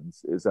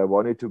violence, is I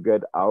wanted to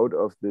get out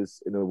of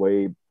this in a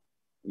way,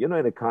 you know,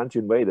 in a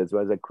Kantian way. That's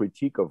why it's a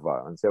critique of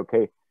violence. Say,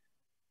 okay,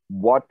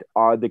 what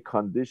are the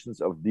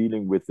conditions of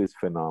dealing with this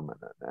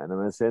phenomenon? And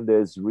I'm saying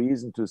there's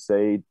reason to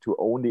say to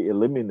only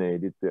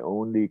eliminate it, to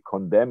only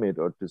condemn it,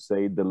 or to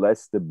say the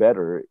less the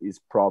better is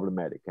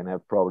problematic and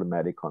have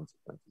problematic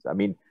consequences. I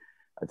mean,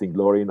 I think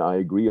Laurie and I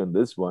agree on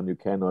this one. You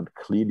cannot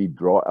clearly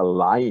draw a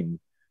line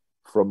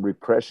from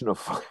repression of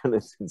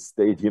violence in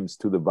stadiums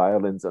to the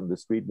violence on the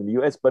street in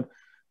the US,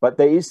 but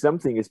there is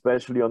something,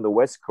 especially on the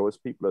West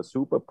Coast, people are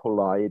super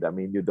polite. I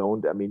mean,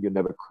 you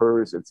never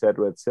curse,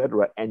 etc.,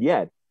 etc. And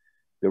yet,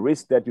 the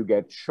risk that you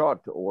get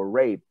shot or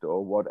raped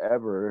or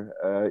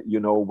whatever, you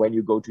know, when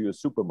you go to your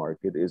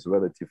supermarket is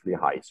relatively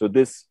high. So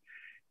this,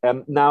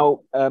 now,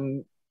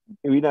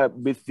 Irina,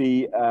 with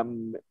the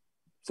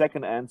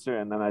second answer,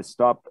 and then I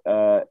stop,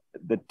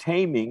 the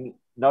taming,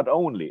 not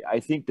only, I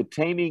think the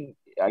taming,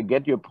 I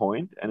get your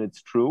point, and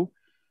it's true.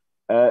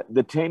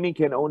 The taming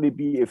can only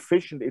be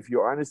efficient if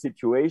you're in a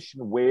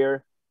situation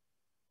where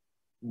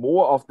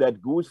more of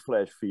that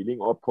gooseflesh feeling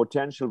or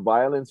potential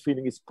violence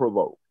feeling is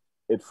provoked.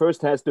 It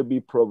first has to be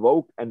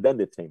provoked and then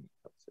the taming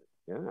comes in.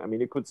 Yeah? I mean,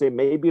 you could say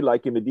maybe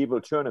like a medieval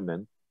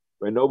tournament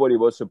where nobody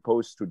was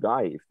supposed to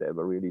die if they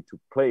ever really took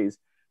place,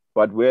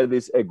 but where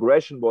this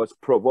aggression was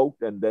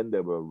provoked and then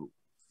there were rules.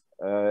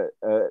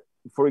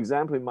 For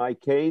example, in my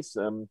case,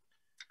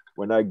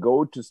 when I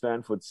go to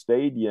Stanford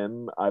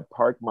Stadium, I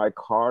park my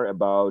car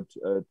about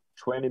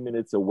 20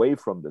 minutes away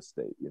from the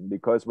stadium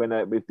because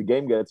if the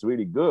game gets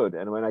really good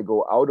and when I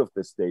go out of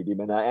the stadium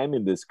and I am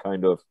in this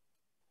kind of,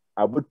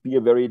 I would be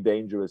a very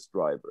dangerous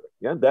driver.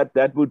 Yeah,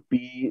 that would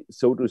be,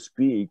 so to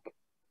speak,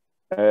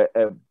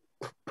 a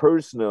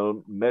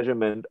personal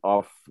measurement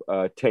of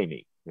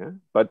taming. Yeah,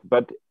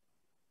 but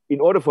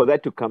in order for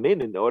that to come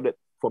in order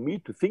for me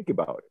to think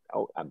about it,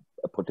 oh, I'm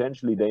a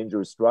potentially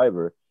dangerous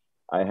driver,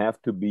 I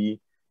have to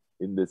be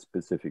in this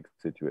specific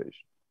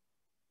situation.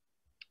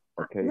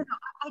 Okay. You know,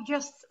 I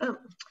just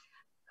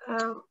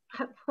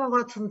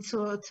forgotten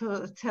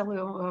to tell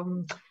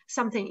you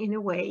something in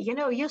a way. You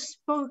know, you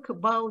spoke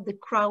about the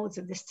crowds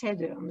at the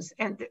stadiums,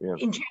 and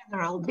in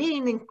general,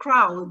 being in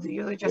crowd,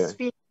 you just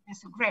feel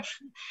this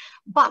aggression.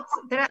 But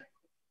there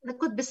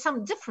could be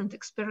some different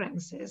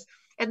experiences,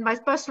 and my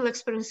personal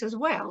experience as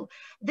well.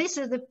 This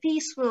is the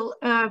peaceful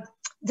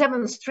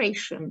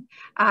demonstration,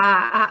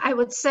 I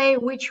would say,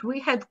 which we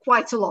had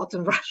quite a lot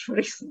in Russia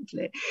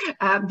recently,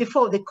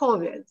 before the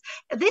COVID.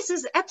 This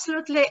is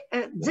absolutely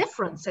a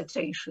different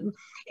situation.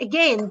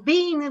 Again,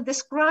 being in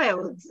this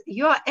crowd,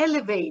 you are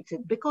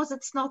elevated because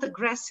it's not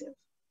aggressive.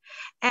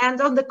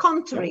 And on the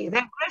contrary,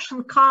 the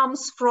aggression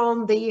comes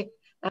from the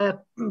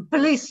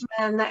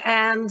policemen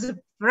and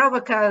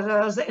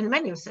provocateurs and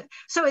many of them.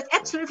 So it's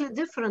absolutely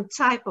different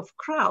type of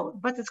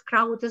crowd, but it's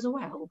crowd as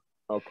well.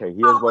 Okay,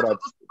 here's what I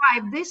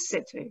describe this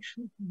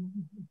situation.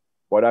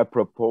 What I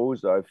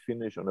propose, I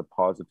finish on a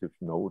positive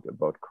note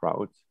about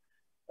crowds.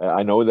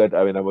 I know that,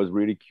 I mean, I was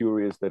really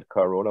curious that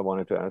Carola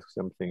wanted to ask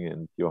something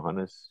and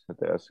Johannes had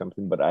to ask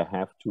something, but I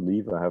have to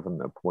leave. I have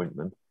an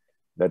appointment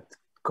that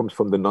comes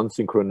from the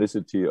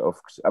non-synchronicity of,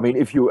 I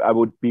mean, I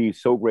would be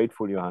so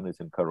grateful, Johannes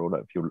and Carola,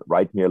 if you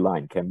write me a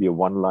line, can be a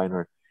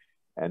one-liner.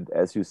 And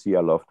as you see, I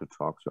love to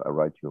talk, so I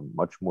write you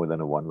much more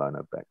than a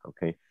one-liner back,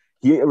 okay?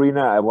 Here,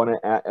 Irina, I want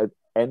to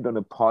end on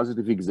a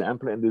positive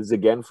example, and this is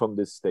again from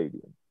this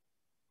stadium.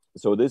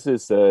 So this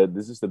is the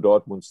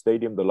Dortmund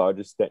Stadium, the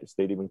largest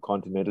stadium in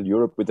continental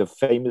Europe, with a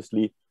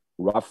famously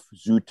rough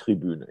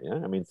Südtribüne. Yeah?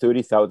 I mean,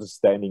 30,000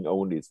 standing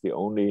only. It's the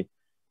only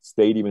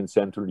stadium in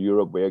Central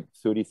Europe where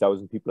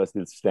 30,000 people are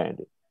still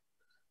standing.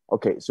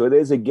 Okay, so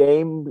there's a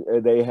game.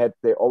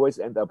 They always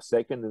end up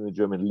second in the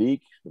German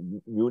league.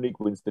 Munich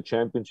wins the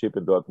championship,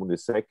 and Dortmund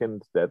is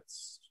second. That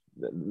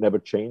never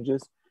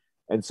changes.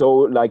 And so,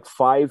 like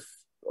 5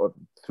 or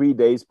 3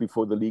 days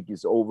before the league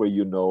is over,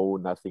 you know,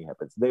 nothing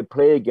happens. They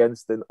play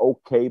against an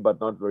okay but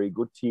not very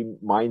good team,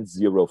 Mainz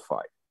 0-5.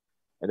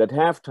 And at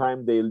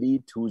halftime, they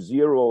lead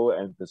 2-0,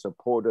 and the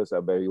supporters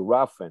are very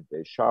rough, and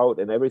they shout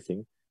and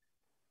everything.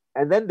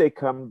 And then they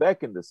come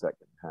back in the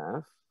second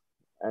half,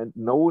 and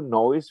no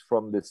noise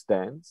from the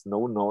stands,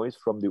 no noise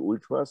from the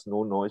ultras,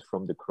 no noise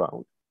from the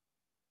crowd.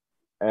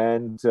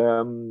 And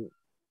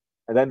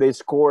then they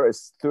score a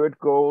third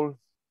goal,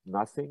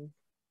 nothing.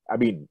 I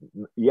mean,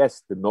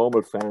 yes, the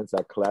normal fans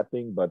are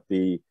clapping, but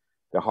the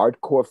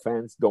hardcore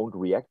fans don't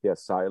react, they're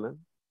silent.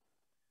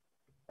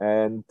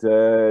 And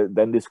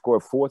then they score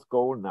a fourth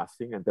goal,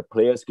 nothing. And the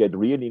players get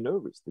really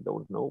nervous. They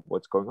don't know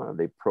what's going on.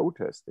 They're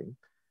protesting.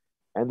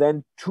 And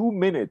then 2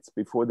 minutes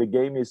before the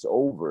game is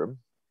over,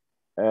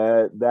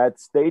 that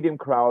stadium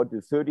crowd,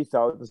 the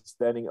 30,000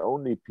 standing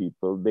only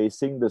people, they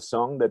sing the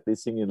song that they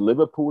sing in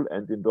Liverpool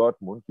and in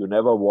Dortmund, "You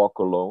Never Walk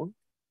Alone."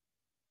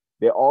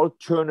 They all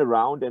turn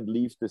around and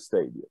leave the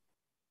stadium.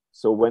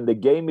 So when the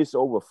game is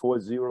over,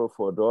 4-0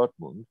 for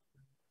Dortmund,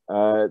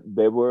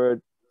 there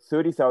were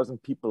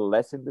 30,000 people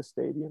less in the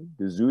stadium.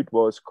 The Süd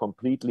was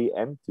completely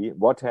empty.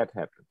 What had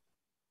happened?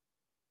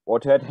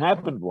 What had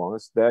happened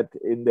was that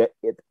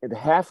at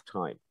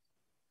halftime,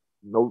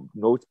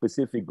 no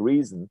specific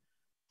reason,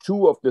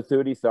 2 of the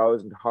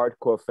 30,000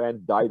 hardcore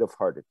fans died of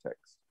heart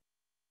attacks.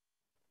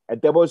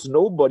 And there was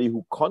nobody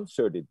who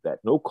concerted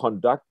that, no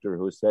conductor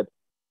who said,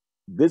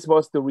 this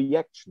was the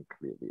reaction,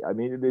 clearly. I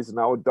mean, it is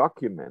now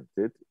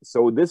documented.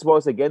 So this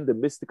was, again, the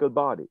mystical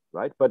body,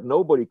 right? But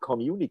nobody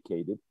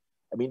communicated.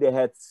 I mean, they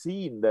had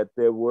seen that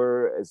there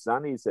were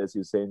Zannis, as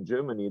you say in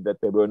Germany,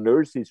 that there were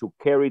nurses who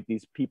carried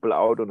these people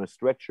out on a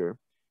stretcher,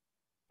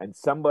 and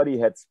somebody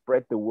had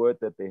spread the word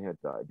that they had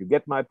died. You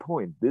get my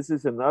point? This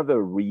is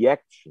another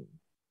reaction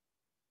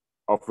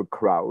of a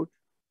crowd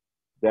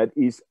that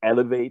is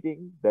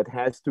elevating, that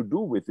has to do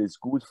with this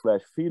good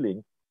flash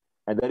feeling,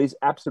 and that is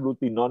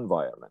absolutely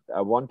non-violent.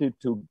 I wanted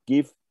to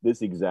give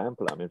this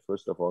example, I mean,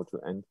 first of all, to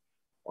end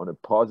on a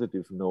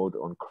positive note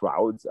on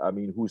crowds, I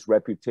mean, whose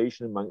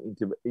reputation among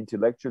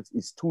intellectuals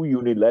is too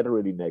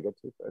unilaterally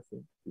negative, I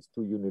think, is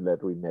too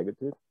unilaterally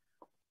negative.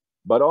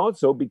 But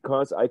also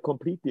because I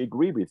completely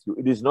agree with you,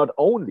 it is not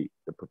only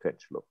the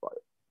potential of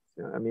violence.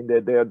 Yeah? I mean,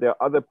 there are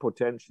other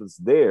potentials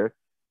there.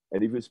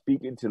 And if you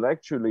speak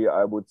intellectually,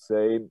 I would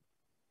say,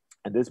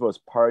 and this was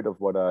part of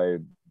what I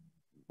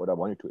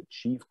wanted to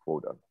achieve,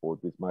 quote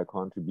unquote, with my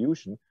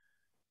contribution.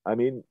 I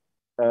mean,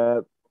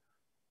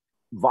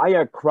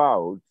 via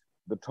crowd,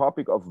 the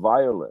topic of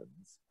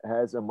violence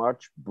has a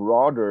much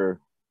broader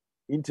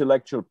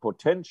intellectual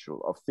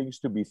potential of things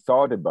to be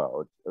thought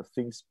about, of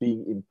things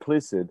being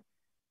implicit,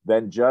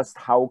 than just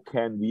how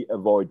can we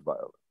avoid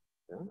violence.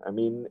 Yeah? I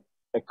mean,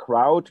 a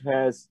crowd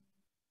has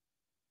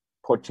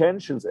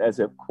potentials as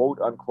a quote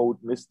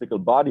unquote mystical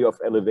body of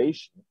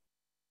elevation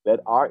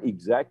that are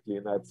exactly,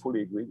 and I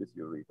fully agree with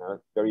you, Rina,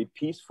 very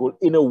peaceful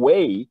in a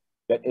way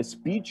that a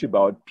speech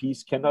about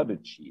peace cannot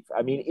achieve.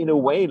 I mean, in a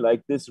way,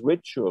 like this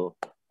ritual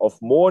of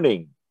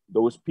mourning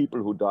those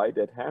people who died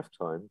at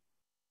halftime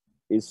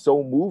is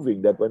so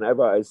moving that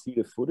whenever I see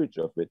the footage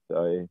of it,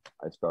 I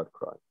start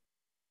crying.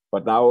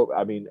 But now,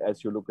 I mean,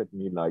 as you look at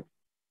me like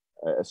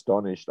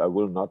astonished, I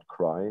will not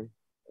cry.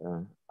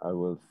 I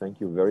will thank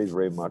you very,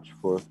 very much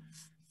for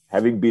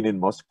having been in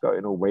Moscow,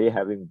 in a way,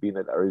 having been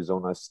at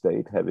Arizona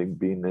State, having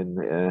been in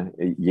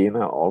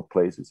Jena, all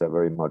places I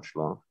very much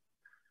love.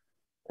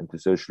 And to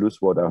say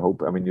Schlusswort, I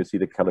hope, I mean, you see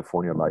the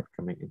California light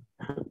coming in.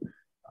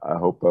 I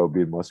hope I'll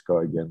be in Moscow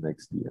again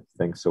next year.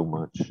 Thanks so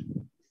much.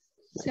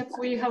 Sep,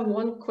 we have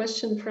one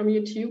question from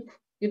YouTube.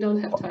 You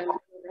don't have time,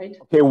 right?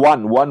 Okay,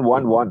 one.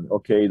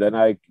 Okay, then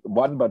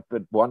one, but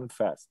one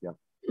fast, yeah.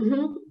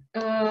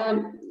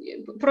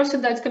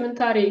 Просят дать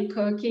комментарий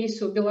к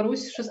кейсу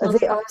Беларусь 16.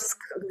 They ask,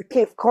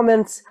 give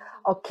comments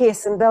of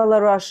case in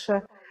Belarus,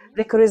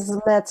 the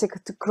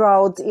charismatic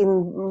crowd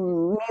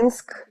in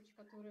Minsk,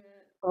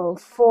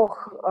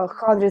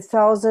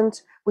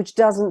 400,000, which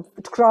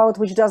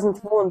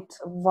doesn't want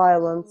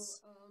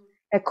violence.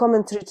 A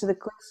commentary to the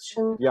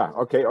question. Yeah.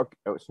 Okay. Oh,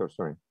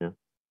 sorry. Yeah.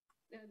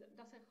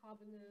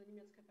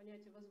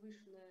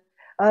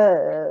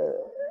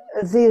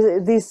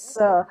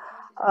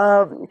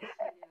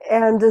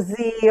 And the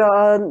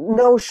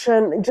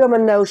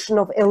German notion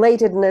of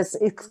elatedness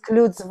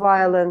excludes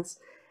violence.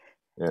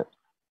 Yeah.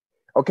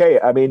 Okay.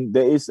 I mean,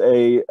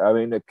 I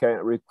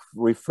can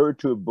refer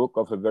to a book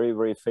of a very,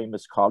 very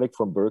famous colleague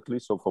from Berkeley.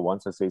 So for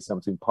once, I say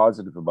something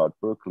positive about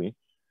Berkeley.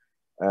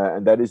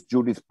 And that is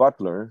Judith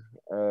Butler,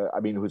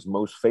 whose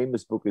most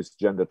famous book is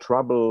Gender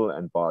Trouble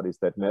and Bodies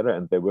That Matter.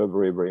 And they were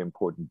very, very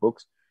important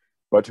books.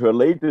 But her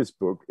latest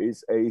book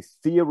is a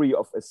theory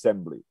of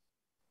assembly.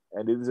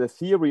 And it is a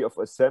theory of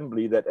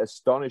assembly that,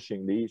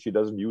 astonishingly, she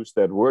doesn't use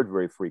that word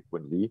very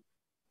frequently,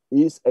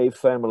 is a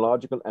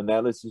phenomenological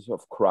analysis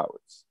of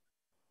crowds.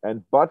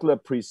 And Butler,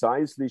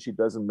 precisely, she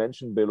doesn't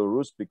mention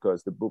Belarus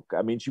because the book,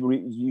 I mean, she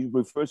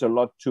refers a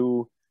lot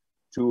to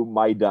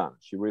Maidan.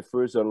 She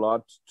refers a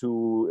lot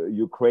to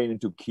Ukraine and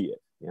to Kiev.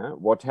 Yeah?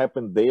 What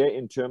happened there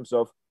in terms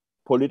of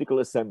political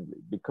assembly,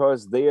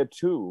 because there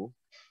too,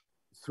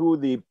 through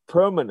the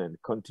permanent,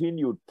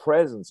 continued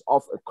presence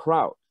of a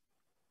crowd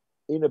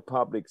in a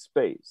public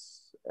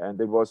space,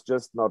 and it was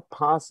just not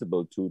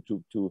possible to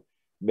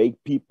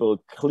make people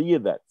clear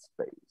that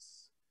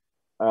space.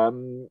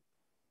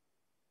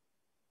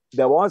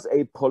 There was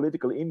a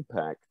political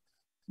impact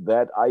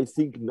that I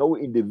think no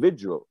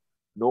individual,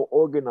 no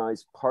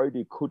organized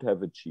party could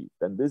have achieved.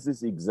 And this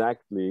is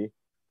exactly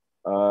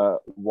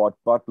what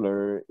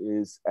Butler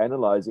is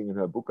analyzing in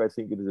her book. I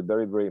think it is a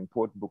very, very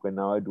important book. And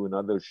now I do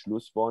another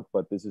Schlusswort,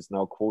 but this is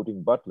now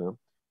quoting Butler.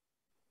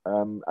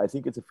 I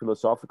think it's a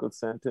philosophical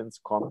sentence,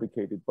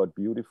 complicated but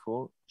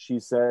beautiful. She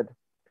said,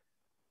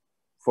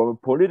 from a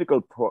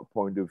political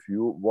point of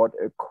view, what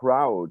a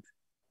crowd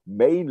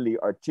mainly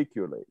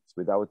articulates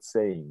without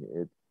saying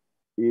it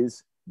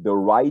is the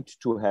right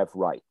to have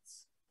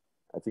rights.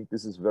 I think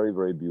this is very,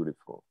 very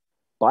beautiful.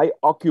 By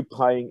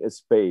occupying a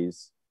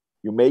space,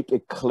 you make a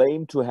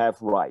claim to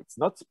have rights,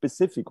 not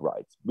specific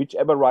rights,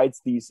 whichever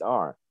rights these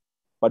are.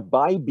 But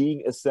by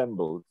being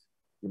assembled,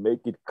 you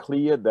make it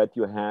clear that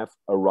you have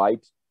a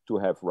right to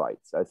have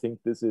rights. I think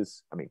this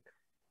is, I mean,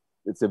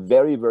 it's a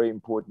very, very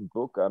important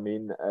book. I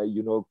mean,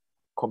 you know,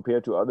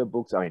 compared to other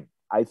books, I mean,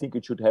 I think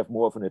it should have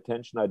more of an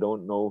attention. I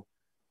don't know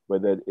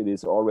whether it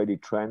is already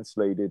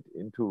translated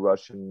into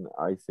Russian.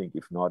 I think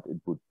if not,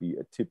 it would be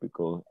a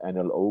typical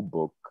NLO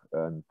book.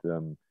 And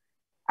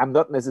I'm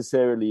not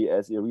necessarily,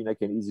 as Irina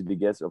can easily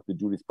guess, of the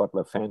Judith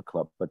Butler fan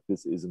club, but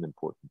this is an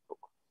important book.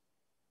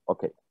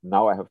 Okay,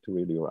 now I have to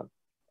really run,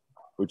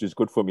 which is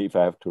good for me if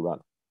I have to run.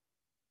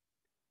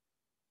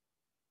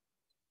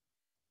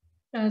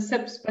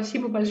 Сэп,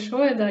 спасибо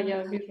большое. Да,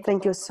 я вижу,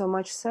 Thank you so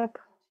much, Sep.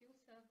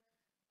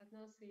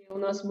 У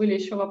нас были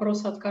еще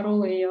вопросы от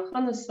Каролы и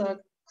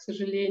Йоханнеса. К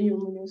сожалению,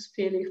 мы не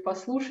успели их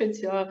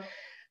послушать.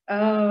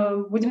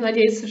 Будем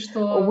надеяться,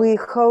 что... We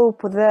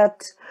hope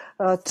that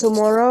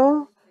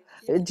tomorrow,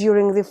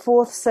 during the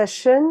fourth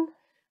session,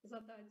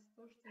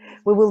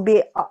 we will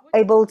be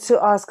able to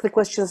ask the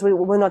questions we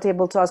were not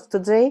able to ask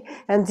today.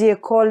 And dear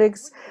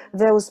colleagues,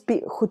 those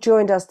who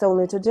joined us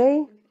only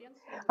today,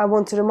 I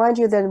want to remind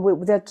you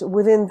that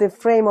within the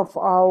frame of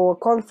our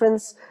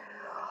conference,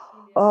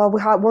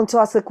 we want to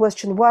ask the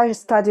question, why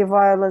study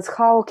violence?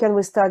 How can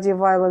we study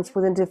violence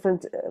within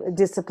different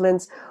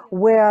disciplines?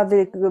 Where are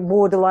the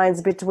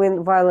borderlines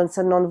between violence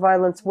and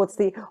non-violence? What's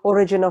the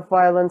origin of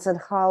violence? And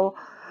how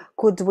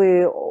could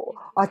we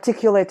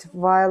articulate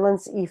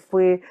violence if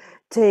we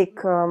take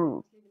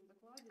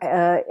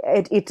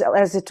it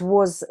as it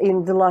was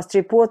in the last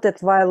report, that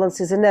violence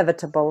is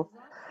inevitable?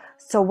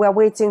 So we're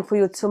waiting for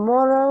you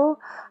tomorrow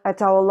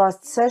at our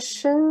last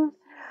session,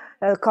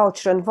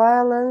 Culture and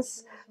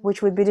Violence,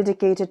 which will be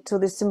dedicated to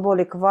the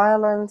symbolic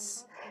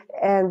violence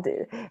and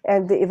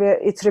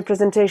its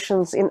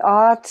representations in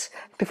art,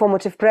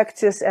 performative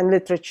practice, and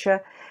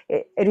literature.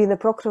 Irina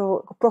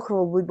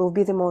Prokhorova will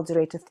be the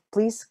moderator.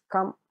 Please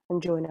come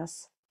and join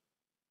us.